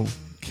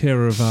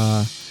 Care of,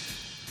 What?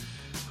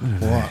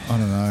 I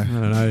don't know. I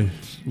don't know.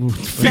 We'll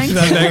Thank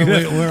fix that you.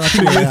 later. We're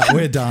out.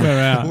 We're done. We're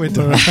out. We're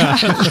done.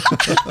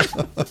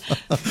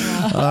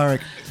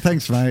 Arik,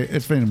 thanks, mate.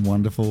 It's been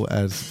wonderful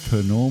as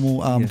per normal.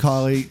 Yes.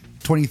 Kylie,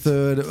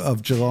 23rd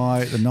of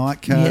July, the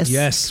Nightcat.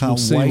 Yes. We'll Can't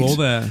see wait. you all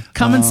there.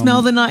 Come and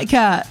smell the night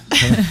cat.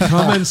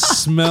 Come and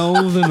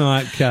smell the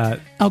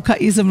Nightcat. I'll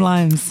cut you some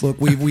limes. Look,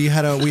 we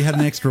had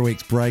an extra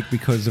week's break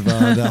because of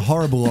the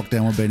horrible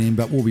lockdown we've been in,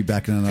 but we'll be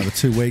back in another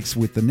 2 weeks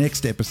with the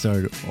next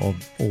episode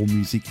of All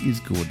Music is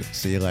Good.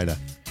 See you later.